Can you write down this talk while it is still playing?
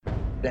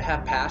To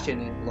have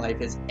passion in life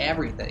is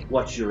everything.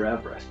 What's your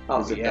Everest? Oh,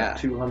 Is it yeah. that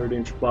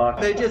 200-inch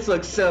box? They just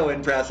look so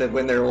impressive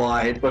when they're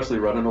wide. Especially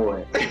running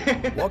away.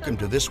 Welcome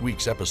to this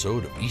week's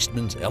episode of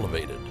Eastman's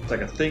Elevated. It's like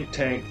a think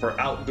tank for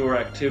outdoor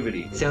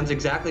activity. Sounds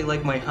exactly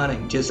like my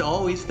hunting. Just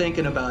always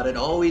thinking about it,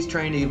 always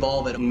trying to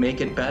evolve it and make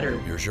it better.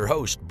 Here's your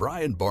host,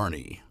 Brian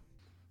Barney.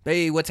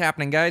 Hey, what's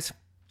happening, guys?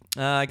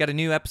 I got a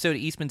new episode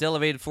of Eastman's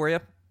Elevated for you.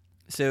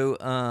 So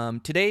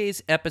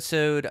today's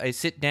episode, I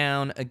sit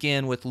down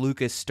again with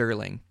Lucas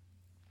Sterling.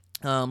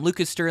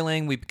 Lucas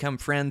Sterling, we've become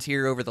friends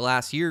here over the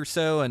last year or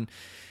so, and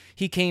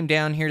he came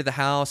down here to the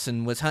house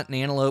and was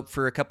hunting antelope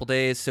for a couple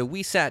days. So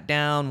we sat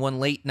down one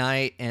late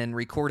night and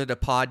recorded a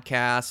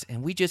podcast,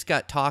 and we just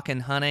got talking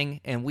hunting,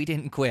 and we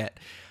didn't quit.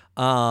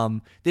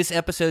 This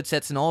episode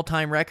sets an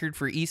all-time record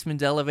for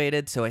Eastman's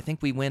Elevated, so I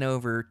think we went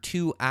over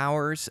 2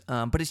 hours,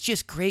 but it's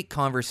just great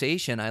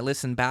conversation. I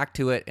listened back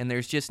to it, and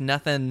there's just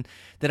nothing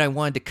that I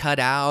wanted to cut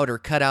out or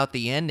cut out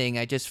the ending.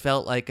 I just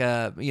felt like,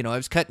 I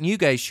was cutting you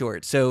guys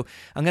short, so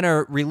I'm going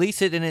to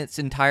release it in its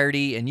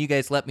entirety, and you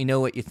guys let me know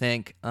what you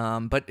think,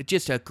 but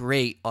just a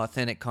great,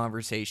 authentic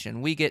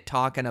conversation. We get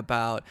talking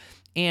about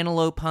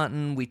antelope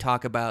hunting. We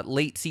talk about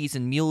late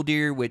season mule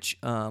deer, which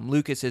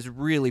Lucas is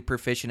really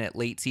proficient at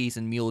late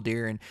season mule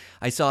deer, and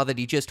I saw that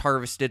he just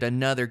harvested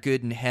another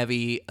good and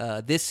heavy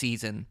this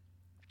season.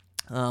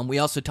 We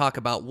also talk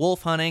about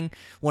wolf hunting,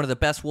 one of the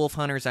best wolf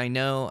hunters I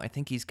know. I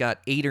think he's got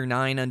 8 or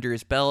 9 under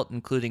his belt,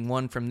 including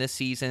one from this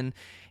season,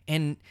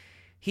 and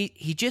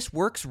He just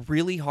works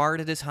really hard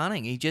at his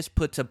hunting. He just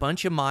puts a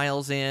bunch of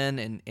miles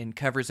in and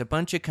covers a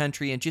bunch of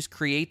country and just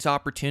creates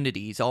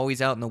opportunity. He's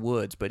always out in the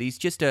woods, but he's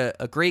just a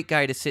great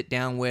guy to sit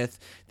down with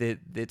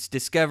that's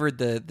discovered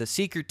the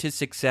secret to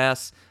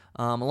success.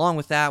 Along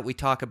with that, we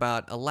talk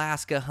about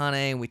Alaska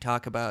hunting. We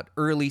talk about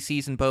early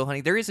season bow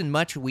hunting. There isn't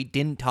much we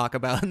didn't talk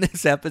about in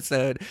this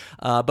episode,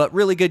 but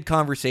really good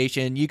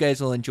conversation. You guys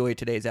will enjoy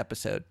today's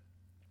episode.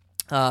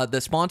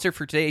 The sponsor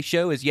for today's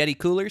show is Yeti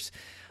Coolers.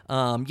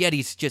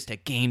 Yeti's just a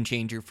game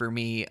changer for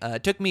me.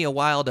 It took me a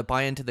while to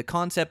buy into the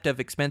concept of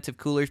expensive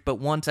coolers, but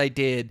once I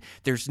did,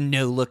 there's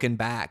no looking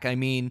back. I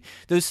mean,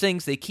 those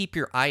things, they keep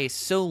your ice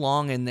so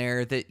long in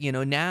there that,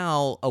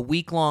 now a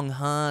week-long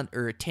hunt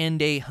or a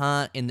 10-day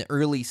hunt in the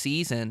early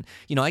season,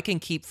 I can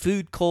keep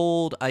food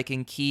cold. I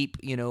can keep,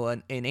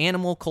 an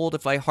animal cold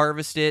if I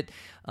harvest it.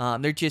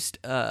 They're just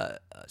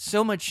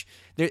so much.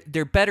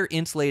 They're better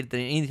insulated than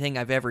anything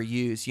I've ever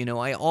used.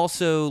 I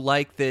also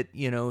like that.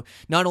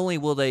 Not only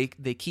will they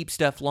keep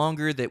stuff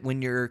longer, that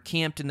when you're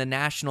camped in the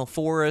national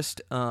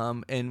forest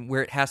and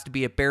where it has to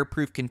be a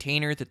bear-proof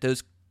container, that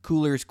those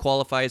coolers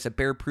qualify as a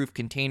bear-proof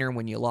container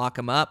when you lock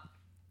them up.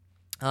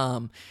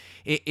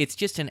 It's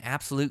just an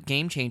absolute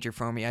game changer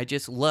for me. I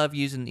just love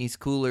using these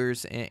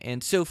coolers,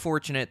 and so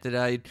fortunate that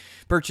I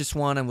purchased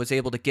one and was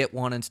able to get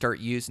one and start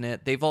using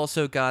it. They've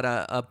also got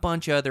a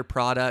bunch of other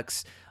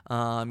products,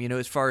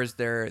 as far as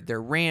their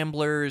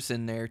ramblers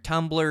and their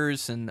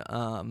tumblers, and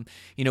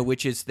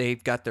which is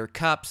they've got their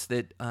cups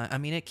that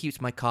it keeps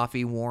my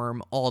coffee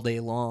warm all day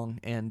long,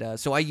 and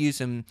so I use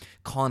them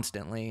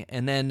constantly.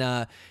 And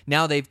then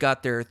now they've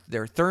got their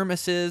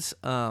thermoses.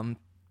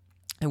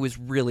 I was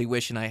really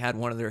wishing I had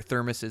one of their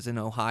thermoses in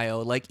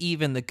Ohio, like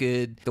even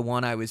the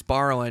one I was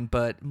borrowing,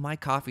 but my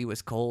coffee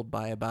was cold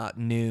by about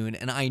noon,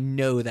 and I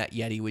know that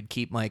Yeti would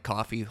keep my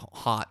coffee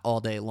hot all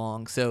day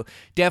long. So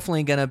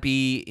definitely going to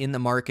be in the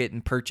market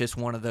and purchase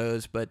one of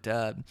those. But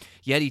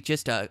Yeti,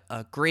 just a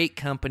great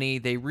company.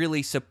 They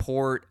really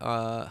support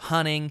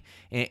hunting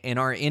in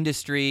our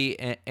industry,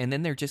 and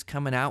then they're just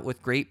coming out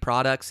with great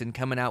products and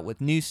coming out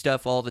with new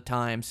stuff all the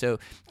time. So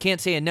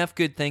can't say enough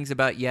good things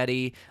about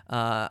Yeti.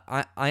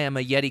 I am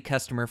a Yeti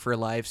customer for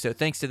life, so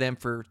thanks to them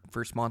for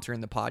sponsoring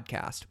the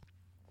podcast.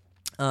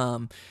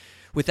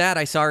 With that,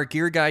 I saw our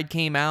gear guide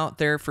came out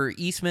there for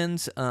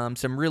Eastman's.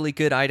 Some really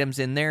good items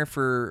in there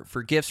for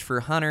gifts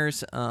for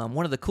hunters.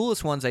 One of the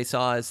coolest ones I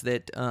saw is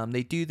that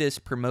they do this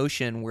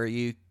promotion where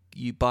you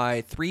buy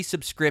 3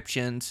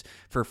 subscriptions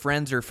for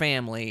friends or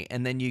family,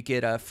 and then you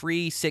get a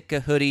free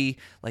Sitka hoodie,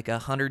 like a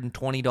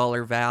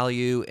 $120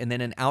 value, and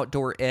then an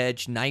Outdoor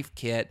Edge knife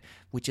kit,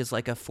 which is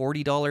like a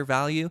 $40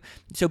 value.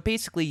 So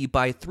basically, you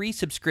buy 3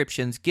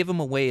 subscriptions, give them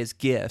away as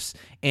gifts,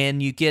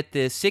 and you get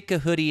this Sitka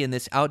hoodie and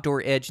this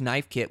Outdoor Edge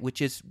knife kit,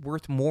 which is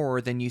worth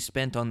more than you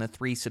spent on the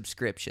 3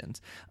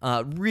 subscriptions.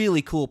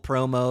 Really cool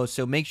promo,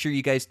 so make sure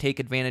you guys take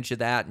advantage of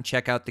that and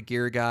check out the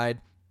gear guide.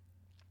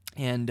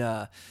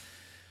 And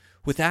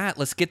with that,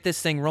 let's get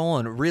this thing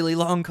rolling. Really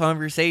long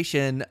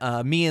conversation.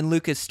 Me and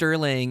Lucas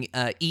Sterling,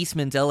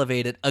 Eastman's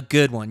Elevated, a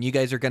good one. You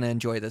guys are going to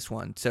enjoy this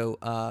one. So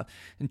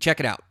check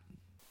it out.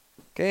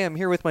 Okay, I'm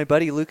here with my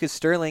buddy Lucas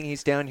Sterling.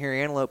 He's down here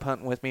antelope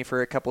hunting with me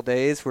for a couple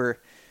days. We're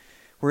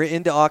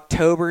into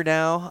October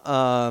now,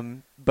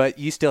 but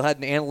you still had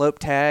an antelope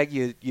tag.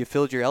 You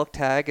filled your elk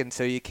tag, and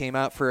so you came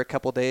out for a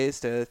couple days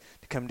to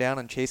come down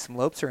and chase some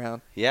lopes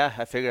around. Yeah,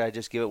 I figured I'd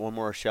just give it one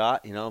more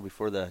shot,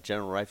 before the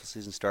general rifle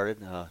season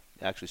started.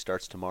 It actually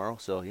starts tomorrow,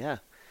 so yeah,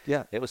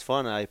 it was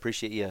fun. I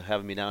appreciate you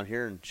having me down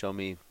here and showing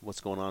me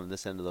what's going on in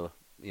this end of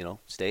the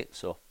state.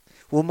 So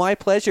Well, my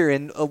pleasure.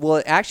 And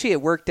actually,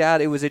 it worked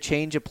out. It was a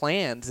change of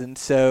plans, and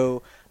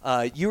so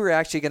you were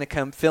actually going to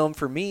come film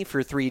for me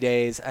for 3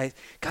 days. I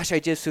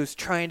just was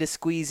trying to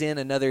squeeze in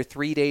another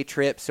 3-day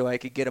trip so I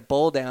could get a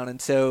bull down,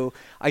 and so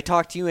I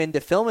talked you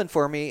into filming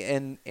for me,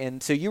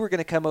 and so you were going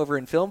to come over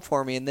and film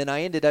for me, and then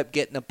I ended up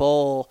getting a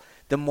bull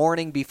the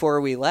morning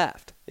before we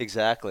left.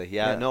 Exactly.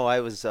 Yeah. No, I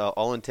was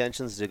all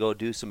intentions to go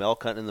do some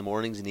elk hunting in the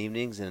mornings and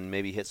evenings, and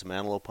maybe hit some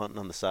antelope hunting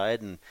on the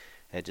side, and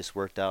it just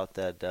worked out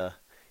that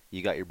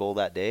you got your bull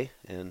that day,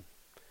 and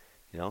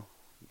the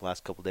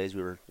last couple of days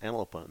we were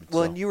antelope hunting.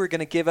 Well, and you were going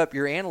to give up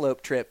your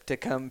antelope trip to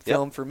come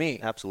film for me.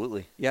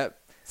 Absolutely. Yep.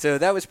 So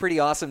that was pretty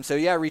awesome. So,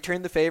 yeah,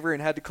 returned the favor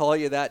and had to call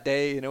you that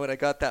day, when I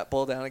got that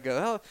bull down. I go,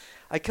 oh,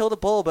 I killed a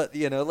bull, but,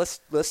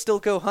 let's still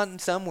go hunting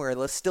somewhere.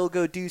 Let's still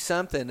go do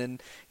something.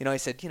 And, I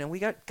said, we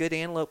got good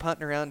antelope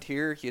hunting around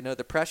here.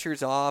 The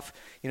pressure's off.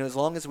 As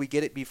long as we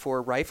get it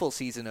before rifle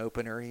season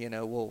opener,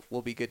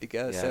 we'll be good to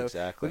go. Yeah, so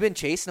exactly. We've been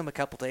chasing them a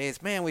couple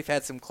days. Man, we've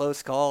had some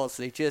close calls.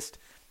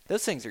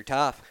 Those things are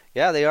tough.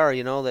 Yeah, they are.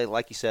 They,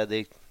 like you said,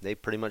 they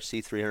pretty much see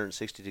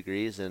 360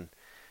 degrees, and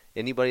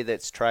anybody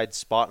that's tried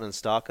spotting and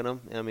stalking them,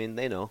 I mean,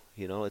 they know.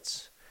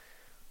 It's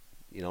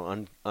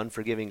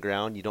unforgiving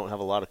ground. You don't have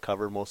a lot of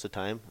cover most of the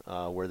time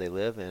where they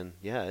live, and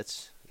yeah,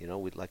 it's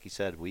like you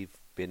said, we've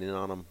been in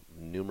on them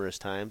numerous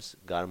times,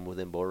 got them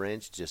within bow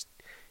range, just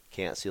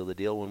can't seal the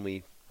deal when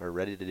we are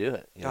ready to do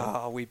it.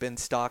 Oh, we've been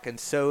stalking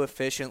so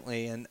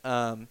efficiently, and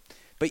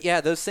but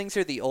yeah, those things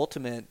are the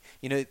ultimate.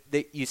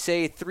 You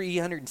say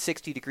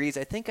 360 degrees.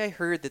 I think I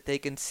heard that they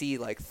can see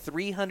like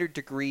 300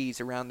 degrees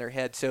around their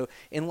head. So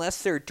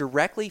unless they're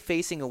directly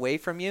facing away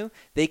from you,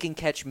 they can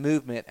catch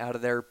movement out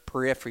of their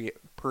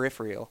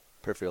peripheral.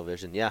 Peripheral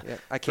vision, yeah.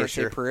 I can't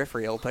say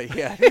peripheral, but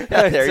yeah.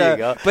 There you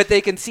go. But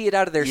they can see it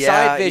out of their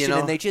side vision,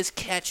 and they just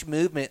catch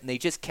movement, and they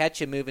just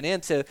catch it moving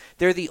in. So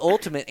they're the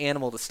ultimate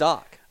animal to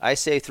stalk. I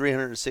say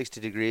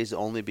 360 degrees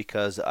only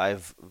because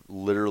I've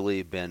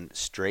literally been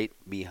straight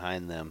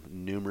behind them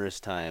numerous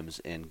times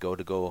and go,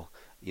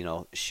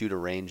 shoot a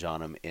range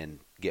on them and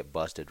get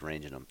busted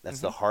ranging them.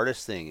 That's the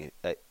hardest thing.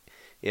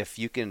 If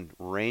you can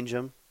range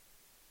them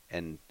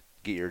and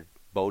get your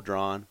bow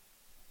drawn,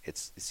 it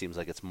seems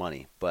like it's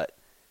money. But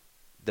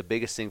the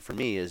biggest thing for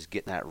me is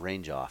getting that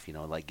range off,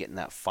 like getting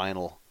that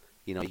final,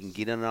 you can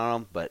get in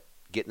on them, but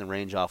getting the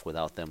range off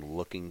without them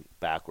looking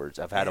backwards.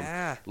 I've had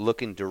them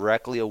looking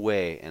directly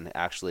away and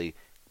actually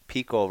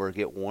peek over,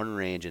 get one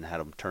range, and had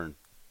them turn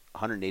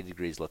 180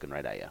 degrees looking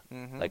right at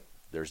you. Like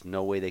there's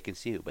no way they can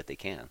see you, but they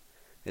can.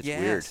 It's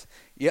weird.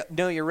 Yeah,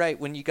 no, you're right.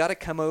 When you got to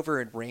come over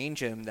and range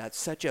them, that's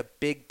such a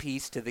big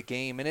piece to the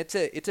game, and it's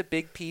a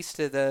big piece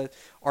to the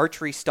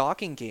archery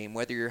stalking game.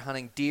 Whether you're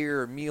hunting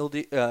deer or mule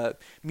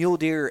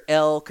deer,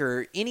 elk,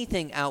 or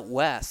anything out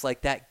west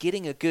like that,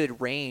 getting a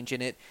good range,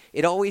 and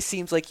it always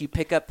seems like you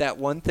pick up that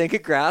one thing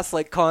of grass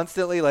like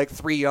constantly, like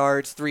 3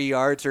 yards,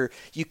 or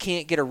you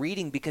can't get a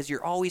reading because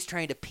you're always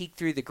trying to peek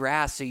through the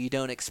grass so you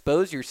don't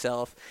expose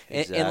yourself.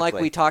 Exactly. And like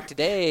we talked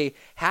today,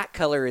 hat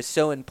color is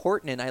so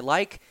important, and I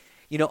like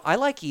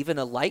even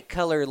a light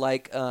color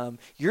like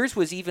yours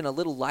was even a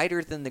little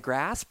lighter than the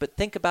grass. But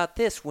think about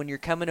this. When you're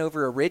coming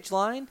over a ridge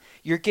line,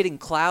 you're getting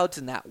clouds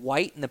and that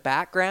white in the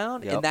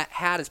background, and that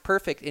hat is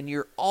perfect, and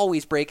you're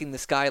always breaking the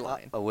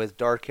skyline. With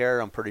dark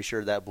hair, I'm pretty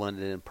sure that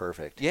blended in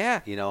perfect.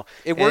 Yeah.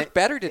 It worked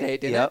better today,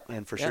 didn't it? Yep,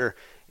 and for sure.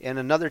 And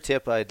another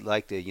tip I'd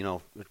like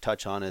to,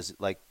 touch on is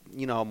like,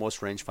 how most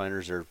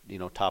rangefinders are,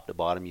 top to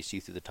bottom. You see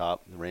through the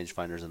top, the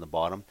rangefinder's in the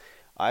bottom.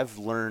 I've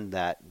learned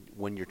that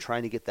when you're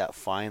trying to get that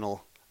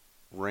final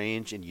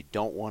range and you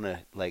don't want to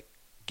like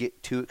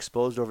get too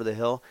exposed over the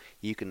hill,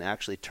 you can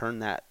actually turn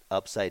that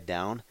upside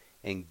down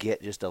and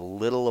get just a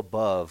little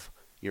above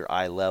your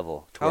eye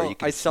level to where you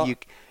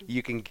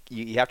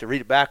have to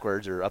read it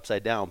backwards or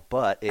upside down,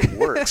 but it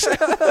works.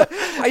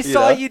 I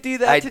saw you do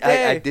that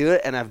today. I do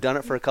it, and I've done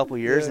it for a couple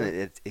of years, and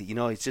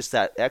it's just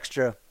that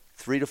extra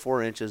 3 to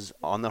 4 inches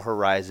on the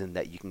horizon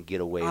that you can get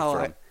away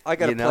from. I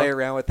got to play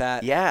around with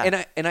that.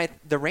 Yeah. And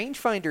the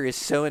rangefinder is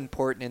so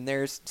important, and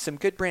there's some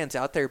good brands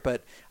out there,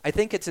 but I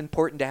think it's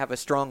important to have a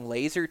strong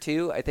laser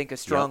too. I think a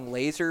strong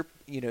laser,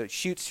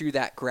 shoots through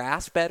that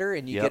grass better,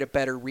 and you get a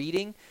better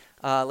reading.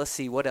 Let's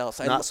see, what else?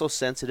 Not so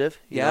sensitive.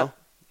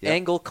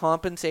 Angle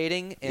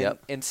compensating,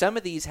 and some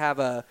of these have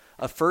a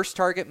first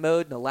target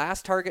mode and a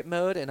last target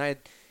mode, and I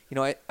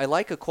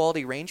like a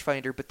quality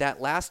rangefinder, but that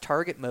last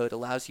target mode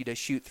allows you to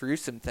shoot through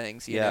some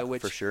things,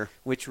 which, for sure.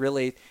 Which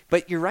really,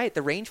 but you're right,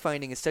 the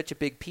rangefinding is such a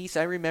big piece.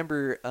 I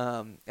remember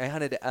I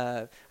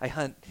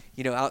hunt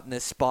out in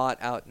this spot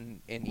out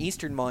in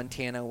eastern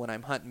Montana when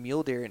I'm hunting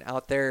mule deer, and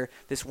out there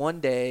this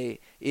one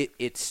day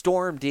it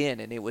stormed in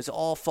and it was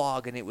all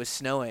fog and it was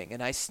snowing,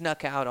 and I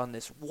snuck out on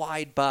this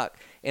wide buck,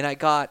 and I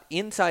got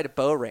inside a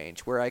bow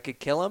range where I could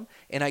kill him,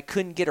 and I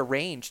couldn't get a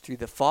range through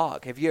the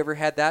fog. Have you ever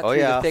had that through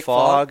the thick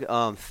fog?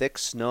 Thick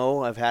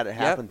snow. I've had it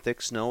happen.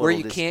 Thick snow where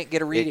you can't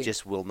get a reading. It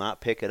just will not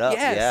pick it up.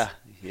 Yes.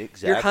 Yeah,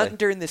 exactly. You're hunting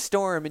during the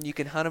storm, and you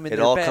can hunt them in their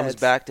beds. It all comes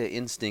back to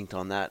instinct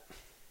on that.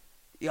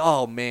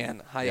 Oh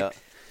man,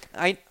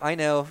 I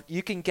know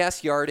you can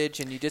guess yardage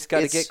and you just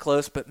got to get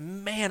close, but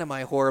man, am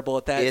I horrible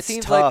at that. It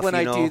seems tough, like when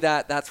I do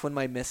that, that's when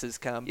my misses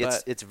come.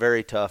 It's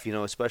very tough,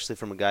 especially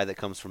from a guy that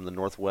comes from the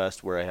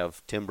Northwest where I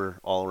have timber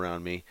all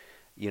around me.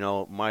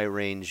 My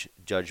range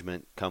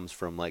judgment comes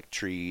from like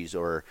trees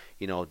or,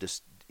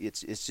 just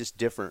it's just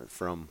different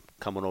from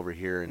coming over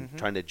here and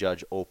trying to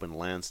judge open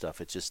land stuff.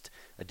 It's just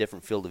a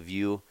different field of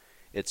view.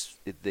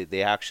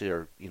 They actually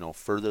are,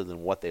 further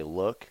than what they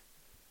look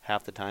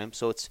half the time.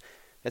 So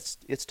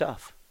it's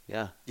tough.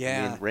 Yeah.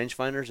 Yeah. I mean,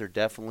 rangefinders are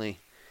definitely.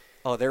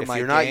 Oh, they're my If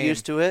you're not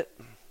used to it,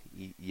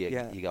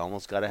 you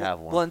almost got to have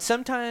one. Well, and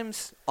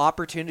sometimes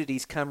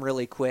opportunities come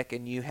really quick,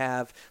 and you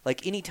have,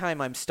 like, anytime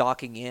I'm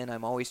stalking in,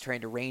 I'm always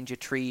trying to range a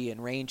tree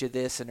and range of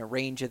this and a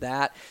range of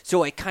that.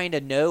 So I kind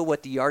of know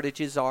what the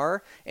yardages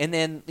are. And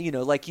then,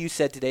 like you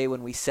said today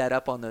when we set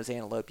up on those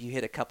antelope, you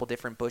hit a couple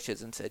different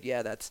bushes and said,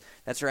 yeah, that's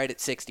right at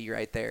 60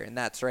 right there. And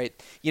that's right.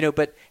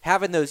 But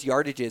having those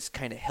yardages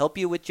kind of help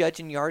you with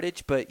judging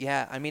yardage. But,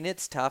 yeah, I mean,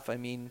 it's tough. I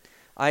mean,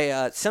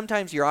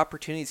 sometimes your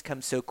opportunities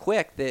come so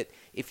quick that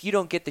if you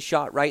don't get the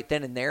shot right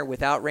then and there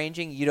without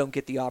ranging, you don't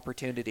get the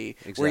opportunity.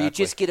 Exactly. Where you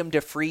just get them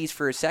to freeze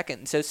for a second.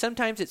 And so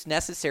sometimes it's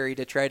necessary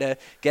to try to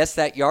guess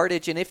that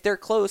yardage. And if they're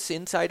close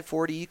inside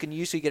 40, you can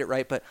usually get it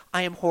right. But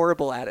I am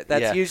horrible at it.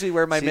 That's usually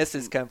where my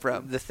misses come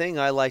from. The thing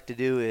I like to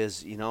do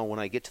is, when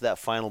I get to that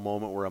final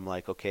moment where I'm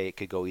like, okay, it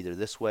could go either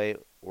this way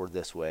or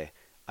this way,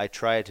 I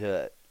try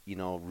to,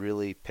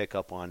 really pick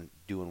up on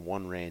doing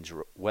one range,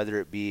 whether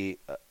it be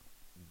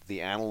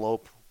the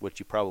antelope, which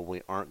you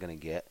probably aren't going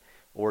to get,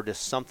 or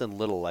just something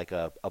little like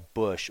a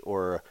bush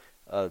or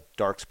a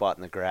dark spot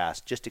in the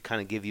grass, just to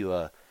kind of give you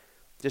a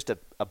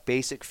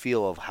basic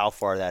feel of how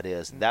far that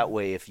is. Mm-hmm. That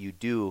way, if you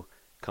do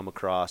come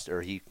across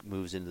or he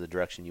moves into the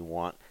direction you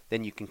want,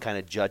 then you can kind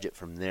of judge it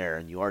from there,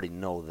 and you already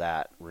know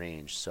that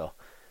range. So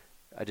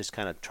I just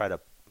kind of try to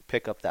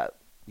pick up that,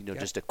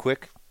 just a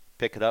quick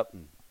pick it up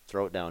and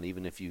throw it down.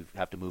 Even if you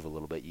have to move a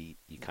little bit, you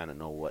kind of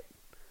know what.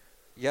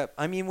 Yep.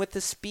 I mean, with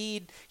the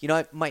speed,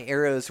 my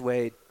arrows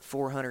weigh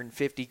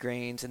 450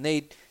 grains, and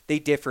they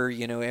differ,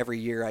 every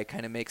year I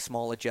kind of make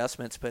small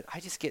adjustments, but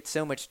I just get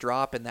so much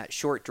drop in that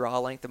short draw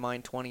length of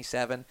mine,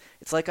 27.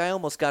 It's like I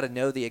almost got to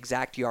know the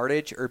exact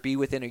yardage or be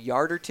within a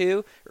yard or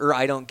two, or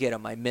I don't get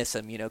them. I miss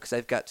them, because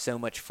I've got so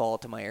much fall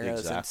to my arrows.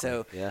 Exactly. And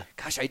so, yeah.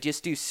 Gosh, I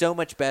just do so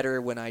much better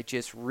when I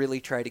just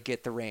really try to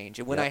get the range.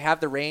 And when I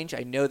have the range,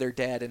 I know they're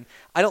dead. And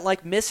I don't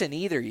like missing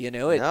either,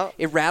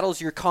 It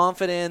rattles your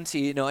confidence.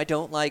 I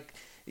don't like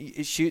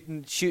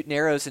shooting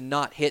arrows and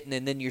not hitting,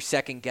 and then you're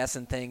second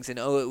guessing things, and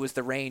it was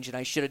the range and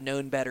I should have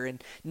known better,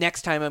 and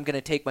next time I'm going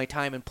to take my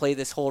time and play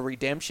this whole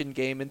redemption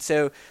game. And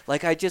so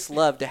I just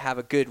love to have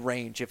a good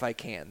range if I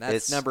can.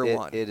 That's number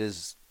one. It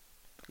is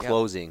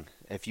closing.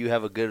 Yep. If you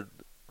have a good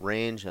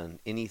range on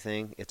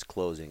anything, it's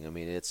closing. I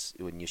mean, it's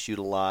when you shoot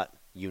a lot,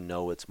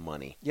 it's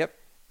money. Yep.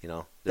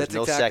 There's That's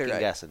no exactly second right.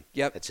 guessing.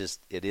 Yep. It's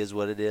just, it is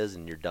what it is,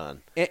 and you're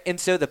done. And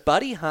so the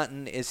buddy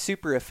hunting is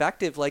super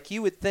effective. Like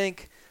you would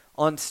think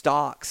on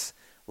stalks,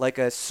 like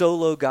a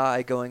solo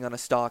guy going on a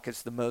stalk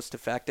is the most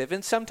effective.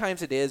 And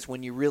sometimes it is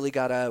when you really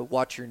got to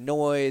watch your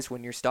noise,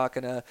 when you're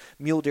stalking a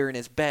mule deer in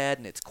his bed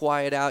and it's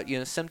quiet out.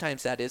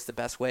 Sometimes that is the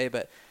best way.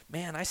 But,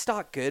 man, I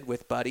stalk good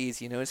with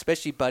buddies,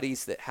 especially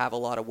buddies that have a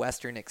lot of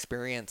Western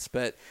experience.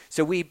 But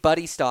so we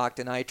buddy stalked,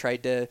 and I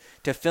tried to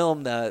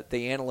film the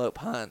antelope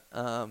hunt.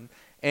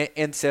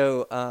 And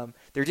so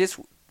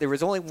there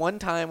was only one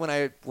time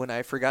when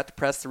I forgot to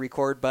press the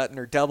record button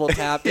or double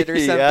tapped it or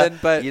something. Yeah.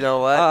 But you know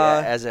what?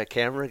 As a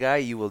camera guy,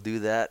 you will do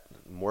that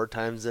more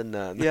times than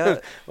none. Yeah.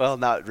 Well,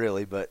 not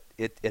really, but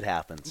it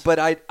happens. But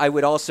I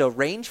would also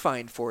range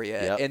find for you.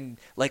 Yep. And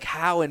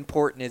how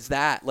important is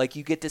that?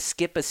 You get to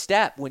skip a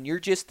step when you're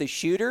just the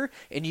shooter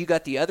and you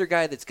got the other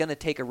guy that's going to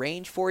take a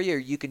range for you, or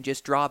you can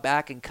just draw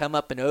back and come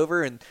up and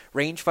over, and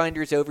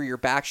rangefinder's over your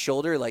back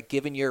shoulder,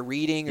 giving you a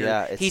reading,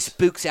 or he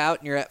spooks out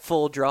and you're at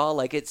full draw.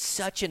 It's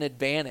such an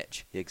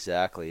advantage.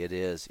 Exactly. It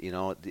is.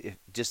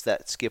 Just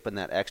that skipping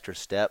that extra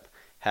step,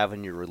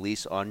 having your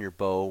release on your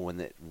bow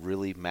when it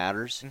really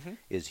matters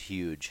is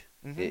huge.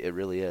 Mm-hmm. It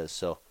really is.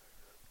 So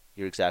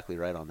you're exactly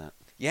right on that.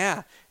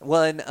 Yeah.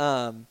 Well,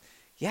 and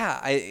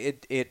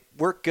it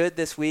worked good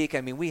this week.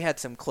 I mean, we had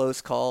some close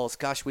calls.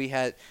 Gosh, we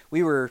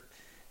were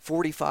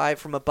 45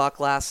 from a buck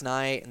last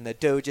night, and the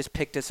doe just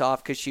picked us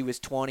off because she was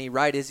 20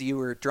 right as you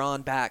were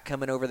drawn back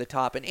coming over the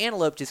top, and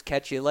antelope just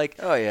catch you.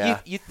 Oh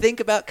yeah, you think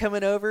about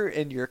coming over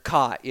and you're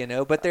caught,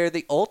 but they're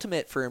the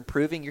ultimate for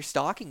improving your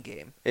stalking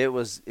game. It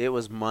was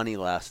money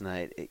last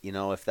night.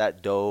 If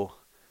that doe,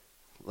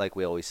 like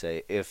we always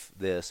say, if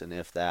this and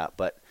if that,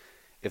 but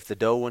if the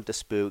doe went to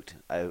spooked,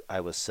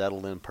 I was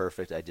settled in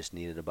perfect. I just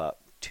needed about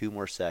 2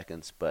 more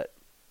seconds, but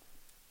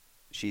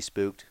she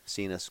spooked,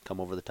 seen us come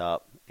over the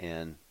top,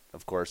 and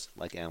of course,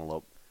 like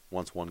antelope,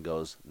 once one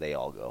goes, they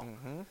all go.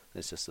 Mm-hmm.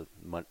 It's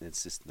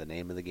just the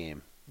name of the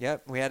game.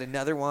 Yep, we had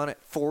another one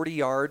at 40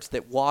 yards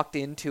that walked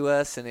into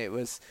us, and it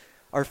was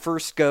our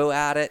first go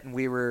at it, and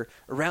we were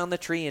around the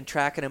tree and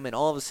tracking him, and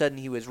all of a sudden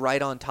he was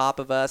right on top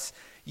of us.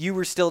 you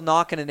were still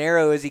knocking an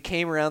arrow as he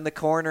came around the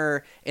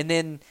corner, and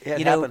then Yeah,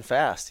 it happened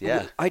fast.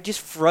 Yeah. I just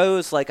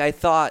froze. Like, I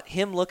thought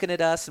him looking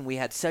at us, and we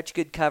had such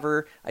good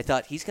cover. I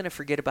thought he's going to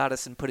forget about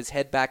us and put his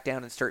head back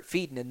down and start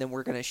feeding, and then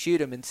we're going to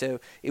shoot him. And so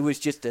it was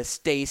just a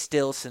stay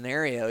still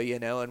scenario,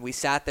 and we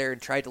sat there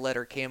and tried to let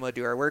our camo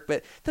do our work.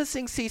 But those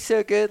things see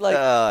so good.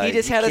 Like, he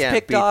just you had us can't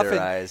picked beat off, their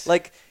and eyes.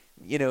 like,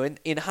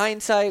 in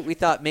hindsight, we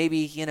thought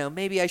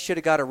maybe I should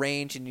have got a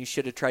range, and you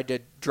should have tried to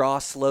draw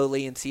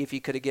slowly and see if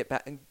you could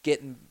have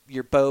getting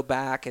your bow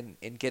back and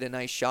get a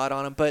nice shot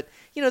on them. But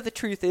the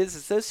truth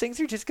is those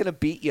things are just going to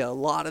beat you a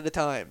lot of the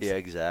times. Yeah,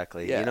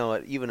 exactly. Yeah. You know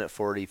what? Even at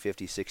 40,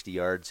 50, 60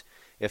 yards,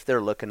 if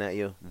they're looking at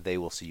you, they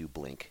will see you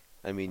blink.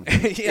 I mean,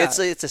 Yeah.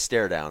 it's a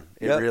stare down.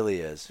 It Yep.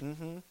 really is.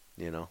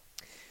 Mm-hmm.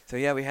 So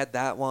yeah, we had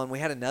that one. We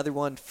had another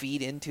one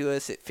feed into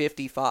us at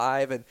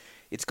 55, and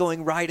it's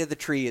going right of the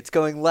tree. It's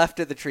going left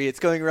of the tree. It's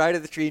going right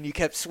of the tree, and you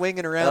kept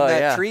swinging around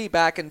that tree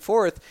back and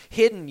forth,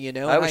 hidden.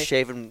 I was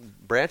shaving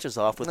branches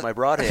off with my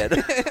broadhead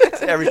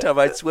every time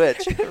I'd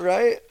switch.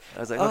 Right? I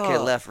was like, okay,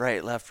 left,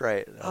 right, left,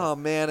 right. Oh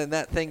man, and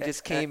that thing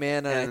just came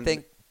in, and I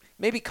think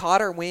maybe caught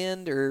our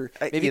wind, or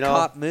maybe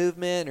caught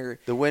movement, or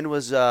the wind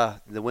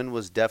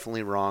was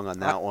definitely wrong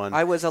on that one.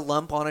 I was a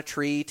lump on a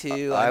tree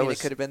too. It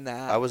could have been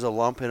that. I was a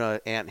lump in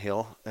an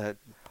anthill,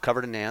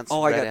 covered in ants.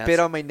 Oh, I got ants. bit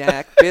on my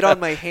neck, bit on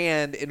my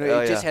hand, and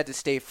it just had to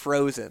stay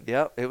frozen.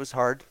 Yeah, it was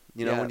hard.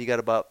 When you got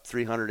about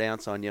 300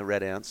 ants on you,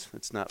 red ants,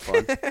 it's not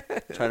fun.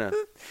 Trying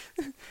to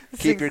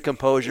keep your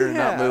composure and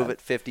not move at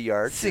 50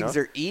 yards. Things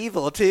are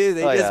evil, too.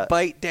 They just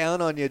bite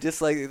down on you.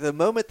 Just like the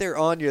moment they're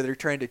on you, they're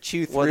trying to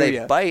chew through you. Well,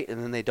 they bite,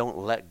 and then they don't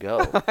let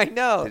go. I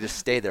know. They just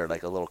stay there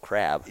like a little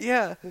crab.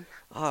 Yeah.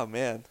 Oh,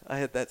 man. I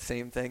had that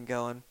same thing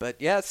going.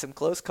 But, yeah, some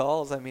close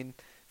calls. I mean,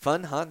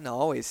 fun hunting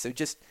always. So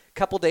just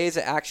couple days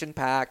of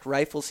action-packed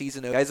rifle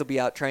season. Guys will be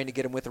out trying to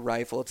get them with a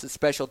rifle. It's a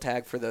special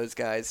tag for those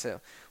guys,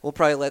 so we'll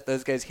probably let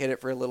those guys hit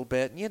it for a little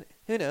bit. And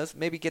who knows?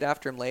 Maybe get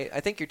after them late. I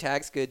think your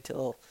tag's good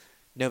till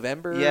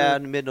November. Yeah,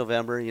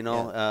 mid-November.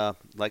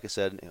 Like I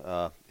said,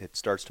 it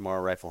starts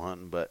tomorrow rifle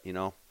hunting, but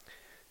I'm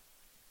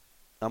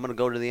gonna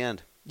go to the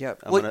end. Yeah,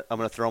 I'm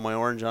gonna throw my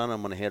orange on.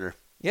 I'm gonna hit her.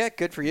 Yeah,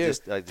 good for you.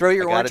 Throw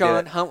your orange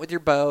on, hunt with your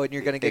bow, and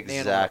you're gonna get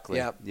exactly.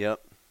 an antelope. Yep.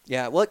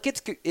 Yeah. Well,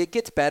 it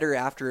gets better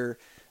after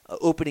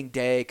opening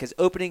day, because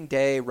opening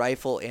day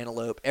rifle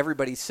antelope,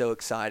 everybody's so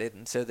excited,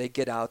 and so they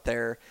get out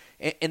there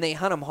and they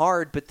hunt them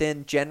hard. But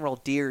then general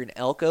deer and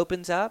elk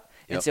opens up,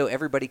 and so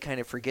everybody kind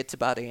of forgets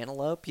about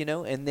antelope,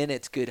 and then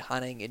it's good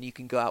hunting, and you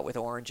can go out with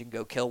orange and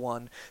go kill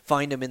one,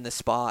 find them in the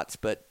spots.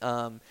 But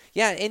and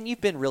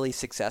you've been really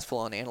successful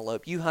on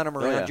antelope. You hunt them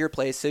around your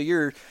place, so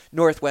you're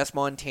northwest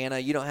Montana.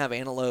 You don't have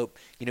antelope,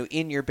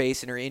 in your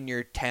basin or in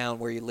your town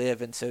where you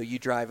live, and so you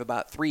drive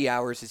about 3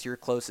 hours is your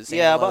closest.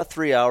 Yeah, antelope. about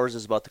 3 hours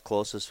is about the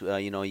closest.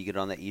 You get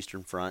on the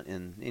eastern front,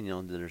 and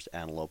there's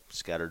antelope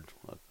scattered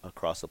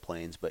across the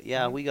plains. But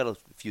we got a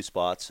few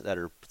spots that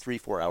are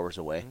 3-4 hours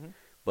away. Mm-hmm.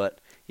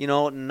 But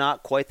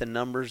not quite the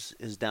numbers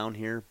is down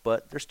here,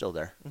 but they're still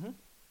there.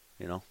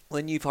 Mm-hmm.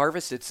 When you've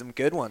harvested some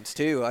good ones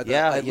too.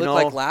 It looked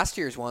like last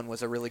year's one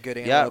was a really good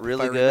antelope. Yeah,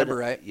 really if I good. Remember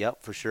right?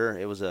 Yep, for sure.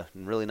 It was a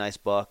really nice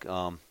buck.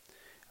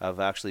 I've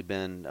actually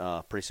been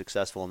pretty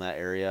successful in that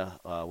area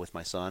with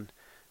my son,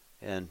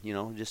 and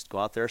just go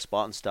out there,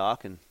 spot and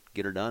stock, and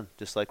get her done,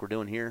 just like we're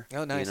doing here.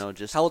 Oh, nice.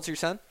 How old's your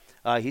son?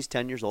 He's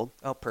 10 years old.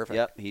 Oh, perfect.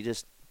 Yep, he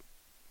just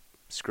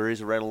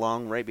scurries right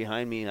along right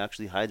behind me, and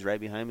actually hides right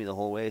behind me the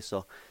whole way.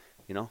 So,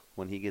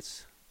 when he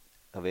gets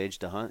of age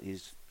to hunt,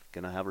 he's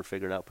going to have her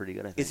figured out pretty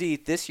good, I think. Is he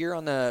this year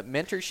on the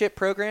mentorship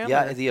program?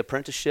 Yeah, or? The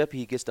apprenticeship.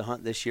 He gets to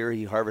hunt this year.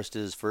 He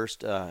harvested his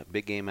first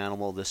big game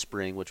animal this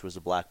spring, which was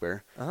a black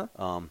bear.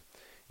 Uh-huh.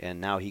 And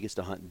now he gets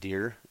to hunt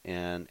deer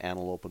and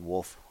antelope and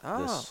wolf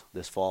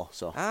this fall.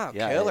 So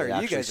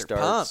killer! You guys are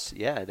pumped.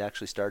 Yeah, it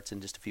actually starts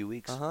in just a few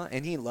weeks.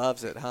 And he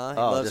loves it, huh? He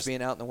loves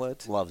being out in the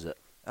woods. Loves it.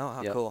 Oh,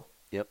 how cool!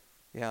 Yep.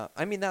 Yeah,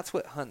 I mean that's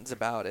what hunting's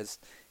about is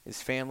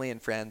family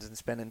and friends and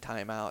spending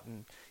time out,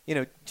 and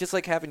just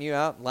like having you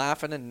out and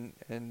laughing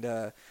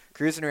and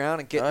cruising around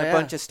and getting a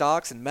bunch of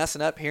stalks and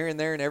messing up here and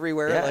there and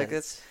everywhere. Yeah. Like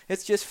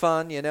it's just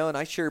fun, and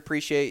I sure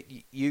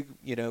appreciate you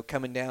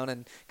coming down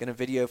and gonna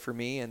video for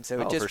me, and so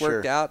it just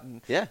worked out,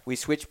 and we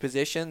switched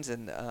positions,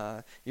 and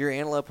you're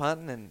antelope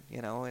hunting,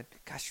 and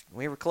gosh,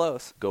 we were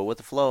close. Go with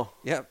the flow.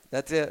 Yep,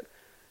 that's it.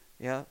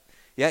 Yeah,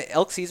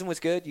 elk season was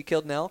good. You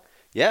killed an elk.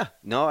 Yeah,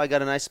 no, I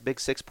got a nice big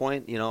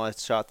 6-point. I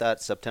shot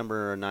that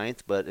September 9th,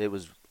 but it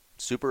was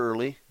super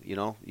early.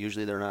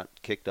 Usually they're not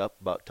kicked up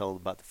till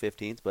about the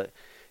 15th, but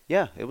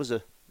yeah, it was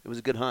a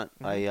good hunt.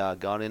 Mm-hmm. I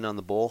got in on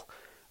the bull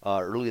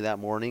early that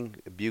morning,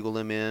 bugled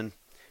him in,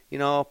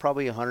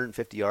 probably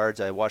 150 yards.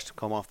 I watched him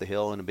come off the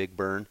hill in a big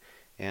burn,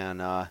 and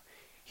I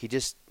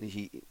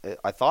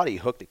thought he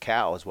hooked a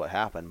cow is what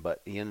happened,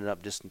 but he ended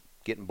up just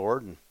getting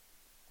bored and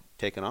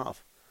taking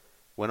off.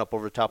 Went up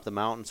over the top of the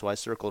mountain, so I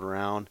circled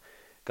around.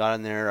 Got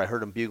in there. I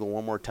heard him bugle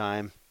one more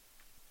time.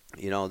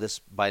 This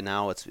by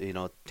now it's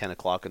 10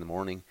 o'clock in the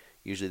morning.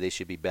 Usually they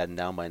should be bedding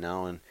down by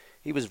now, and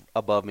he was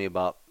above me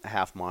about a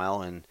half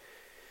mile, and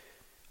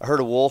I heard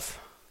a wolf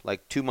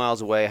like 2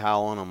 miles away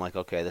howling. I'm like,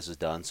 okay, this is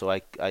done. So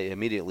I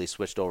immediately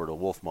switched over to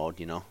wolf mode,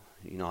 you know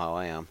how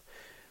I am.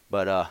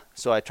 But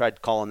so I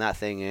tried calling that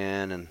thing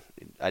in, and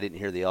I didn't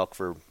hear the elk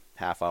for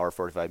half hour,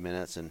 45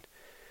 minutes, and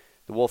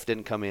the wolf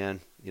didn't come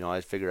in. You know,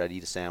 I figured I'd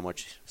eat a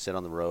sandwich, sit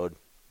on the road.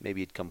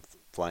 Maybe he'd come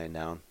flying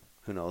down.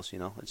 Who knows, you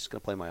know. I'm just going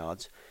to play my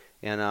odds.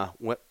 And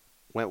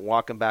went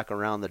walking back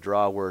around the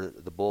draw where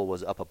the bull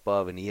was up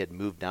above, and he had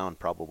moved down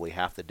probably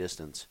half the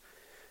distance.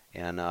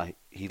 And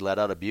he let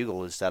out a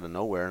bugle just out of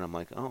nowhere, and I'm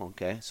like, oh,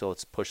 okay. So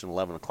it's pushing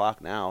 11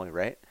 o'clock now,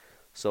 right?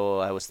 So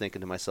I was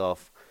thinking to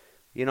myself,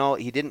 you know,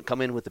 he didn't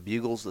come in with the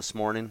bugles this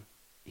morning.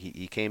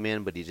 He came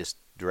in, but he just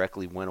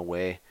directly went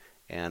away.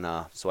 And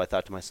so I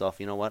thought to myself,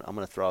 you know what, I'm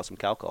going to throw out some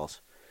cow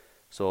calls.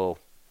 So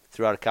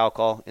threw out a cow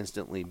call,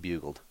 instantly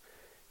bugled.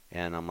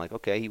 And I'm like,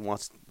 okay, he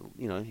wants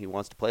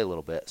to play a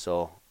little bit.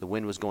 So the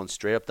wind was going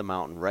straight up the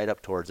mountain, right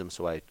up towards him.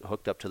 So I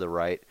hooked up to the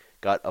right,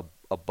 got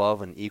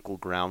above an equal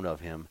ground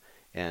of him,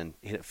 and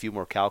hit a few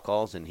more cow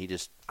calls, and he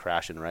just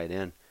crashing right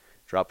in,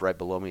 dropped right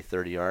below me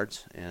 30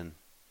 yards, and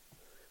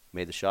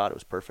made the shot. It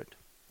was perfect.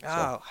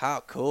 Oh,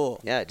 how cool.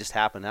 Yeah, it just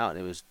happened out.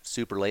 It was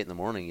super late in the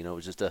morning. You know, it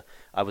was just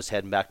I was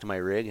heading back to my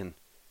rig, and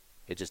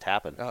it just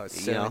happened. Oh,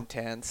 it's so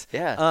intense.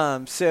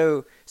 Yeah.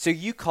 So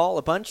you call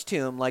a bunch to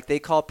them, like they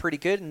call pretty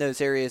good in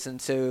those areas,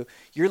 and so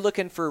you're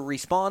looking for a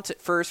response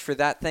at first for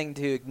that thing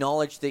to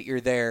acknowledge that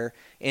you're there,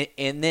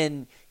 and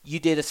then you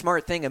did a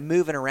smart thing of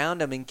moving around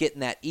them and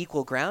getting that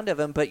equal ground of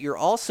them, but you're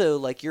also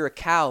like you're a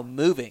cow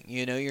moving.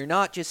 You know, you're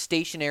not just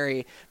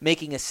stationary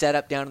making a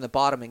setup down in the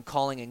bottom and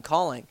calling and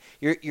calling.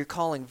 You're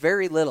calling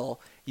very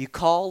little. You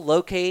call,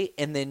 locate,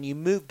 and then you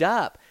moved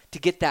up to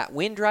get that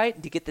wind right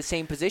and to get the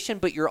same position,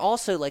 but you're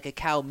also like a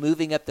cow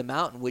moving up the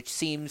mountain, which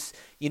seems,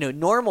 you know,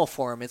 normal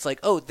for him. It's like,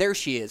 oh, there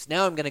she is.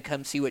 Now I'm going to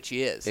come see what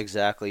she is.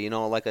 Exactly. You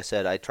know, like I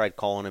said, I tried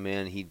calling him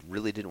in. He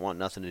really didn't want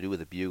nothing to do with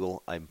the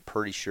bugle. I'm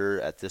pretty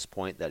sure at this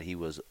point that he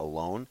was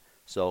alone.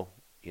 So,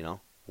 you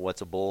know,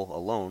 what's a bull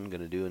alone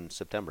going to do in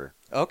September?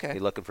 Okay.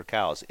 He's looking for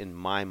cows. In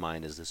my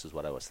mind, this is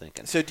what I was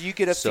thinking. So do you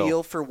get a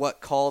feel for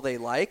what call they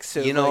like?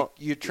 So you know, like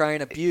you're trying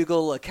to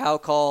bugle a cow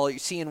call, you're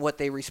seeing what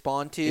they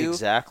respond to?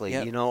 Exactly.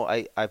 Yep. You know,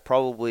 I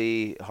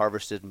probably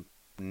harvested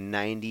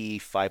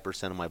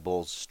 95% of my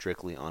bulls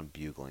strictly on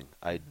bugling.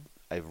 I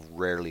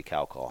rarely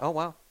cow call. Oh,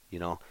 wow. You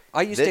know,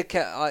 I used to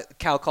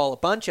cow call a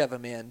bunch of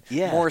them in,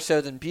 more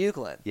so than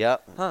bugling. Yeah.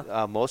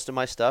 Huh. Most of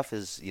my stuff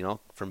is, you know,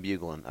 from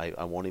bugling.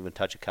 I won't even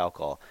touch a cow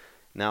call.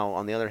 Now,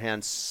 on the other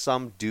hand,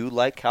 some do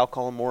like cow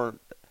call more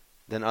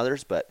than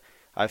others, but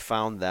I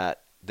found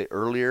that the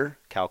earlier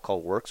cow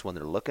call works when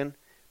they're looking.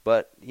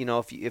 But, you know,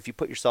 if you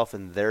put yourself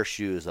in their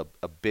shoes,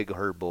 a big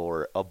herd bull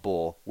or a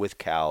bull with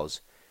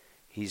cows,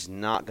 he's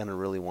not going to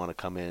really want to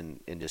come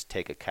in and just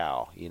take a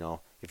cow, you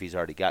know, if he's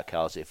already got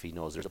cows, if he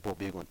knows there's a bull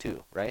bugling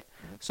too, right?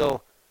 Mm-hmm.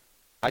 So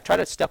I try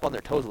to step on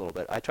their toes a little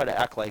bit. I try to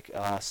act like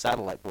a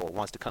satellite bull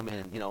wants to come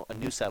in, you know, a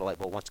new satellite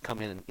bull wants to come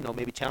in and, you know,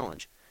 maybe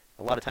challenge.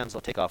 A lot of times they'll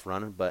take off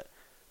running, but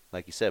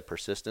like you said,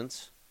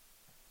 persistence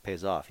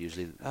pays off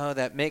usually. Oh,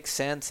 that makes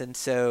sense. And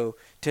so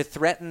to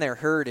threaten their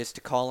herd is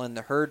to call in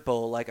the herd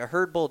bull. Like a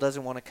herd bull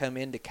doesn't want to come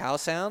into cow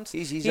sounds.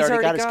 He's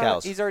already got his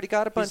cows. He's already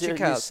got a bunch of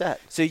cows. Set.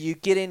 So you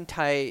get in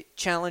tight,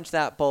 challenge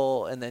that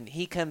bull, and then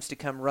he comes to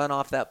come run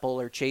off that bull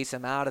or chase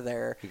him out of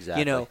there.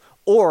 Exactly. You know,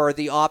 or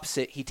the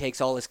opposite, he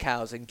takes all his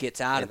cows and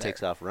gets out of there. And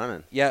takes off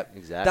running. Yep.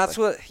 Exactly. That's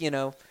what, you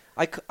know,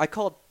 I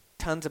called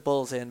tons of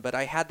bulls in, but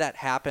I had that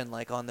happen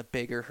like on the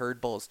bigger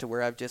herd bulls to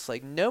where I'm just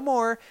like, no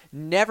more,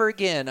 never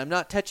again. I'm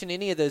not touching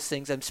any of those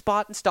things. I'm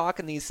spot and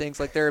stalking these things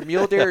like they're a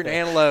mule deer and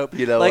antelope.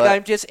 You know like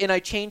what? and I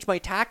changed my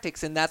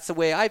tactics, and that's the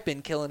way I've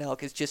been killing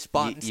elk is just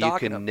spot and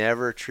stalking them. You can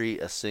never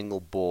treat a single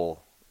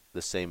bull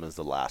the same as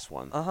the last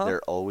one. Uh-huh.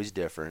 They're always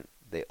different.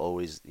 They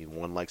always,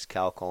 one likes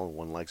cow call and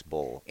one likes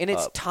bull. And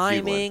it's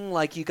timing, bugling.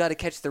 like you got to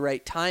catch the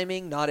right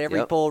timing. Not every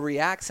Yep. bull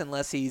reacts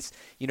unless he's,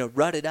 you know,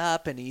 rutted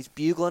up and he's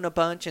bugling a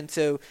bunch. And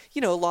so,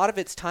 you know, a lot of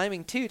it's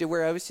timing too, to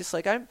where I was just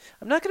like, I'm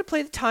not going to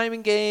play the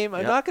timing game.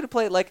 I'm Yep. not going to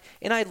play it like,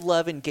 and I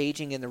love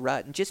engaging in the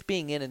rut and just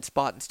being in and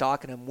spot and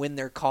stalking them when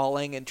they're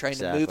calling and trying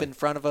to move Exactly. in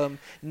front of them.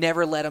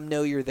 Never let them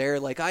know you're there.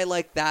 Like I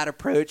like that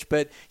approach,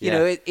 but you Yeah.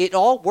 know, it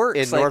all works.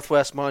 In like,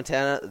 northwest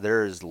Montana,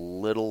 there is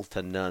little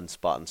to none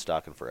spot and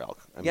stalking for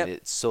elk. I Yep. mean,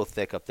 it's so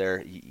thick up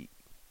there.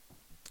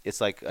 It's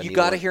like You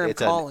gotta hear 'em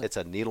calling. It's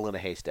a needle in a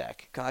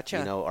haystack. Gotcha.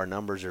 You know, our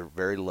numbers are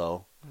very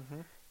low.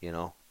 Mhm. You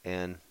know,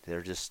 and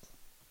they're just,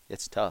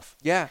 it's tough.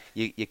 Yeah,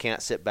 You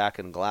can't sit back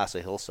and glass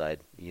a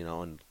hillside, you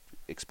know, and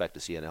expect to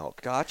see an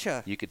elk.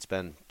 gotcha. You could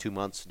spend 2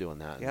 months doing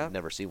that Yeah. and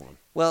never see one.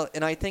 Well,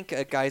 and I think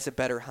a guy's a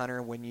better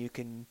hunter when you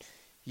can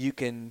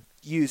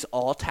use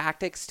all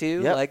tactics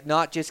too, Yep. like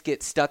not just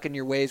get stuck in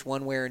your ways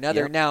one way or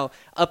another. Yep. Now,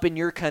 up in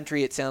your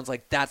country, it sounds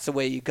like that's the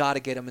way you got to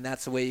get them, and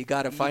that's the way you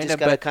got to find just them.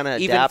 gotta But kinda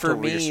even adapt for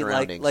to your me,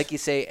 surroundings. like you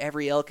say,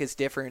 every elk is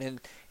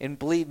different, and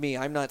believe me,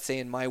 I'm not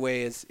saying my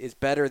way is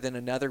better than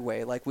another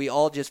way. Like we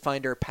all just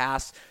find our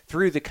paths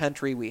through the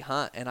country we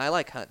hunt, and I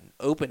like hunting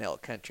open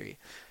elk country.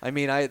 I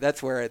mean,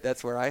 that's where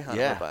I hunt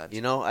a bunch.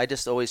 You know, I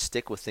just always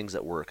stick with things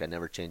that work. I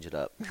never change it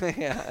up.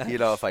 Yeah. You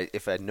know,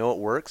 if I know it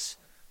works,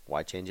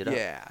 Why change it up?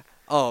 Yeah.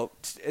 Oh,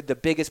 the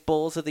biggest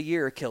bulls of the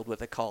year are killed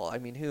with a call. I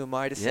mean, who am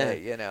I to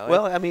say? You know.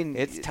 Well, I mean,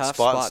 it's tough.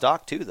 Spot and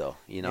stock too, though.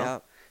 You know. Yeah.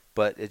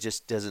 But it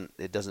just doesn't.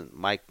 It doesn't.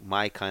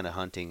 My kind of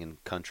hunting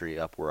and country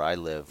up where I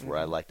live, where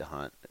I like to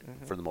hunt,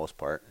 for the most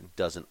part,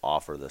 doesn't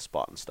offer the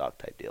spot and stock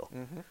type deal.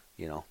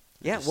 You know.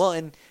 Yeah, well,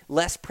 and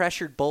less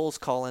pressured bulls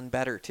call in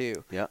better,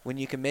 too. Yeah. When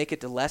you can make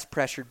it to less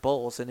pressured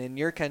bulls. And in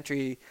your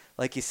country,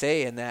 like you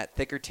say, in that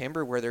thicker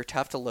timber where they're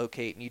tough to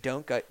locate and you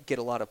don't get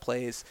a lot of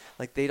plays,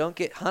 like they don't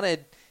get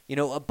hunted, you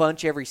know, a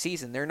bunch every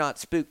season. They're not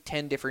spooked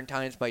 10 different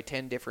times by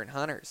 10 different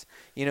hunters,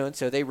 you know, and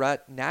so they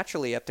rut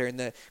naturally up there. And,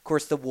 of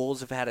course, the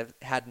wolves have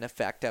had an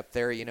effect up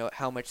there, you know,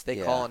 how much they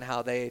call and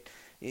how they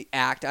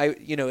act.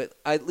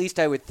 At least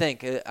I would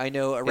think. I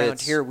know around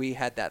here we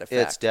had that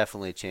effect. It's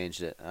definitely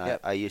changed it.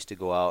 Yep. I used to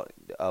go out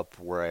up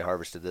where I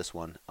harvested this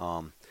one.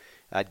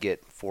 I'd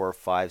get 4,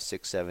 5,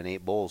 6, 7,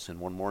 8 bulls in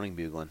one morning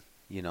bugling,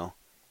 you know.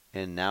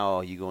 And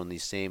now you go in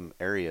these same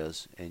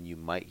areas and you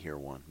might hear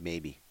one,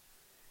 maybe.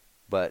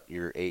 But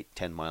you're 8,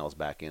 10 miles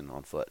back in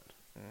on foot.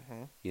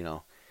 You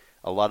know,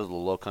 a lot of the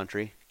low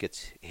country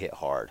gets hit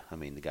hard. I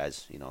mean, the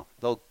guys, you know,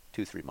 they'll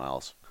 2, 3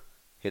 miles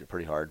hit it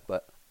pretty hard,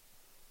 but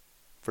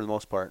for the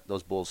most part,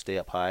 those bulls stay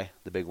up high.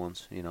 The big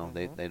ones, you know,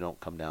 they don't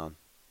come down.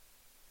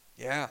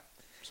 Yeah.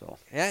 So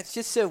yeah, it's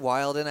just so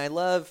wild, and I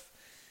love,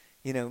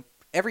 you know,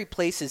 every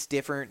place is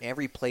different,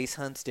 every place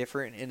hunts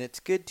different, and it's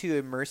good to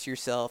immerse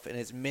yourself in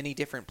as many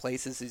different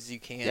places as you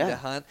can to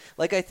hunt.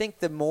 Like, I think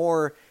the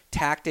more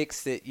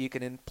tactics that you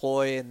can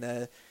employ and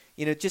the,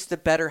 you know, just the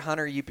better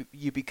hunter you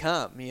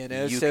become, you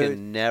know. You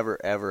can never,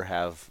 ever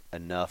have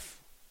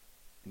enough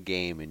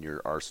game in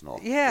your arsenal.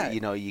 Yeah. You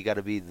know, you got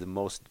to be the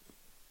most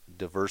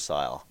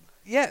versatile.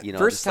 Yeah, you know,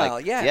 versatile,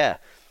 Yeah,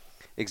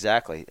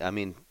 exactly. I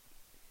mean,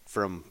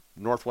 from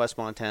northwest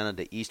Montana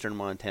to eastern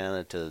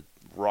Montana to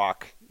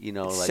rock, you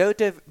know. Like, so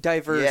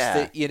diverse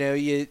that, you know,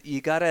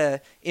 you got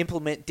to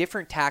implement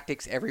different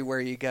tactics everywhere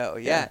you go.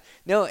 Yeah.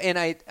 No, and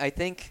I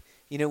think,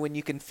 you know, when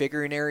you can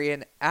figure an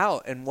area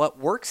out and what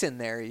works in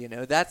there, you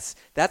know, that's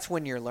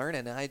when you're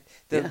learning.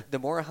 The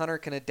more a hunter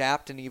can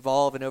adapt and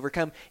evolve and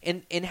overcome,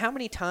 and how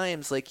many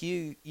times, like,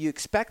 you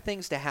expect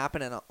things to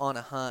happen on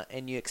a hunt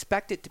and you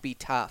expect it to be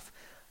tough,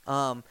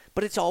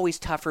 but it's always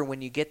tougher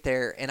when you get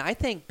there. And I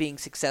think being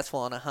successful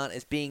on a hunt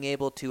is being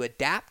able to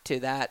adapt to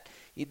that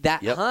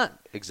hunt.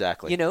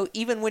 Exactly. You know,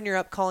 even when you're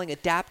up calling,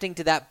 adapting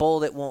to that bull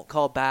that won't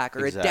call back,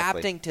 or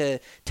adapting to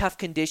tough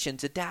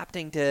conditions,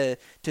 adapting to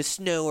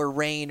snow or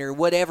rain or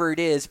whatever it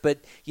is.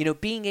 But, you know,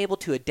 being able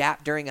to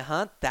adapt during a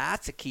hunt,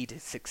 that's a key to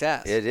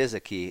success. It is a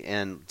key.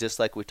 And just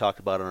like we talked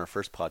about on our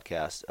first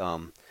podcast,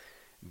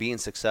 being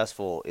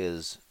successful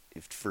is,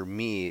 for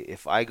me,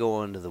 if I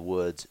go into the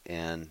woods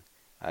and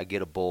I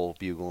get a bull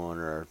bugling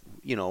or,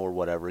 you know, or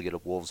whatever, get a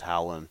wolves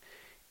howling,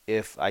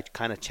 if I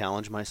kind of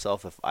challenge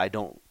myself, if I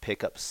don't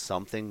pick up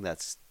something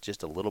that's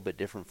just a little bit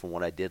different from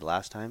what I did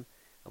last time,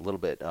 a little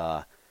bit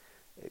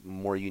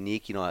more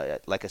unique, you know,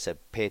 like I said,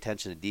 pay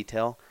attention to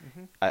detail.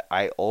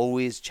 I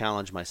always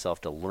challenge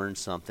myself to learn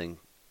something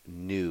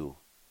new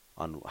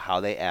on how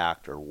they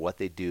act or what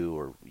they do,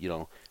 or, you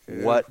know,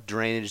 what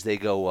drainage they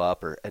go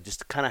up, or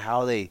just kind of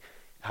how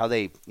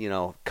they, you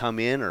know, come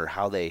in or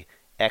how they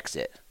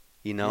exit,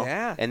 you know.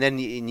 Yeah. And then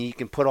you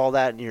can put all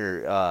that in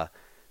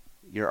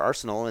your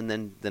arsenal, and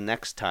then the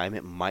next time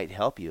it might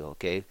help you.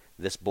 Okay,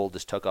 this bull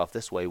just took off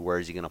this way, where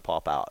is he going to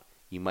pop out?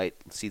 You might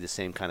see the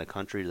same kind of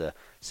country, the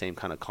same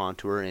kind of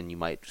contour, and you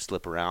might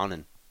slip around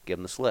and give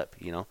him the slip,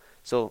 you know.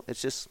 So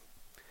it's just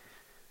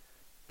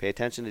pay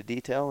attention to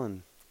detail.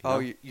 And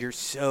you're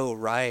so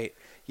right.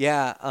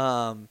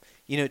 Yeah.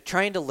 You know,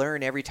 trying to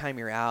learn every time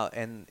you're out,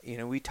 and, you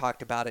know, we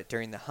talked about it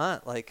during the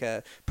hunt, like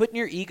putting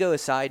your ego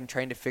aside and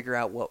trying to figure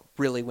out what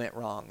really went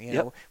wrong. You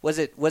know, was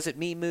it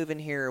me moving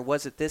here, or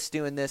was it this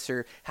doing this,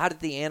 or how did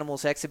the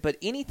animals exit? But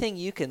anything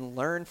you can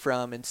learn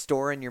from and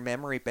store in your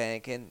memory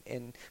bank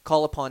and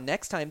call upon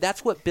next time,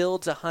 that's what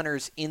builds a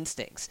hunter's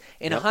instincts.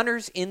 And a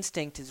hunter's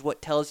instinct is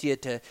what tells you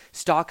to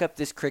stalk up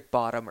this creek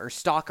bottom, or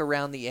stalk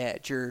around the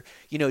edge, or,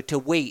 you know, to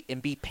wait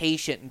and be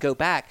patient and go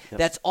back.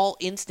 That's all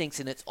instincts,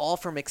 and it's all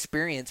from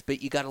experience,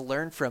 but you got to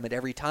learn from it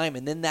every time,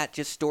 and then that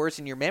just stores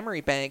in your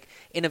memory bank,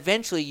 and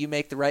eventually you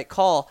make the right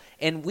call.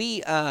 And we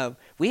had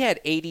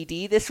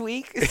ADD this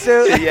week,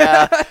 so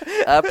yeah,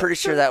 I'm pretty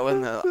sure that went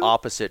in the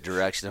opposite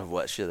direction of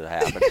what should have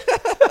happened.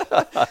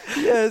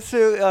 Yeah,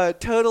 so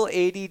total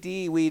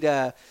ADD.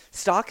 We'd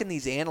stalk in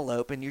these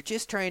antelope, and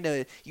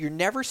you're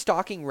never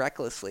stalking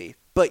recklessly,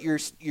 but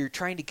you're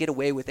trying to get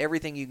away with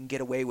everything you can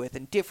get away with,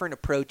 and different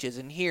approaches.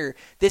 And here,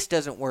 this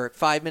doesn't work.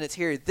 5 minutes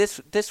here,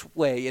 this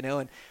way, you know.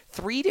 And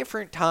 3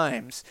 different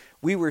times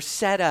we were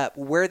set up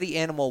where the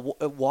animal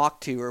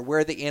walked to, or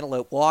where the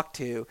antelope walked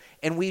to,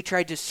 and we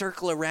tried to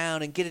circle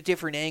around and get a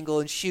different angle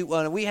and shoot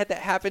one. And we had that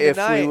happen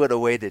tonight. If we would have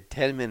waited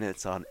 10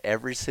 minutes on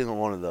every single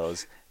one of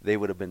those, they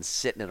would have been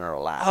sitting in our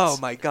laps. Oh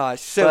my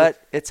gosh!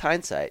 But it's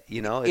hindsight,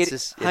 you know.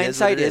 It's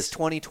hindsight is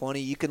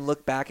 20/20. You can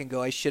look back and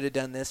go, "I should have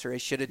done this," or "I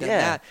should have done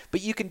that."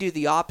 But you can do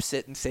the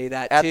opposite and say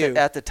that too.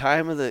 At the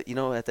time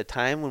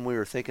when we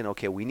were thinking,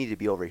 okay, we need to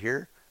be over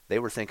here, They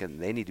were thinking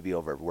they need to be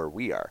over where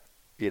we are.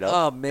 You know?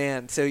 Oh,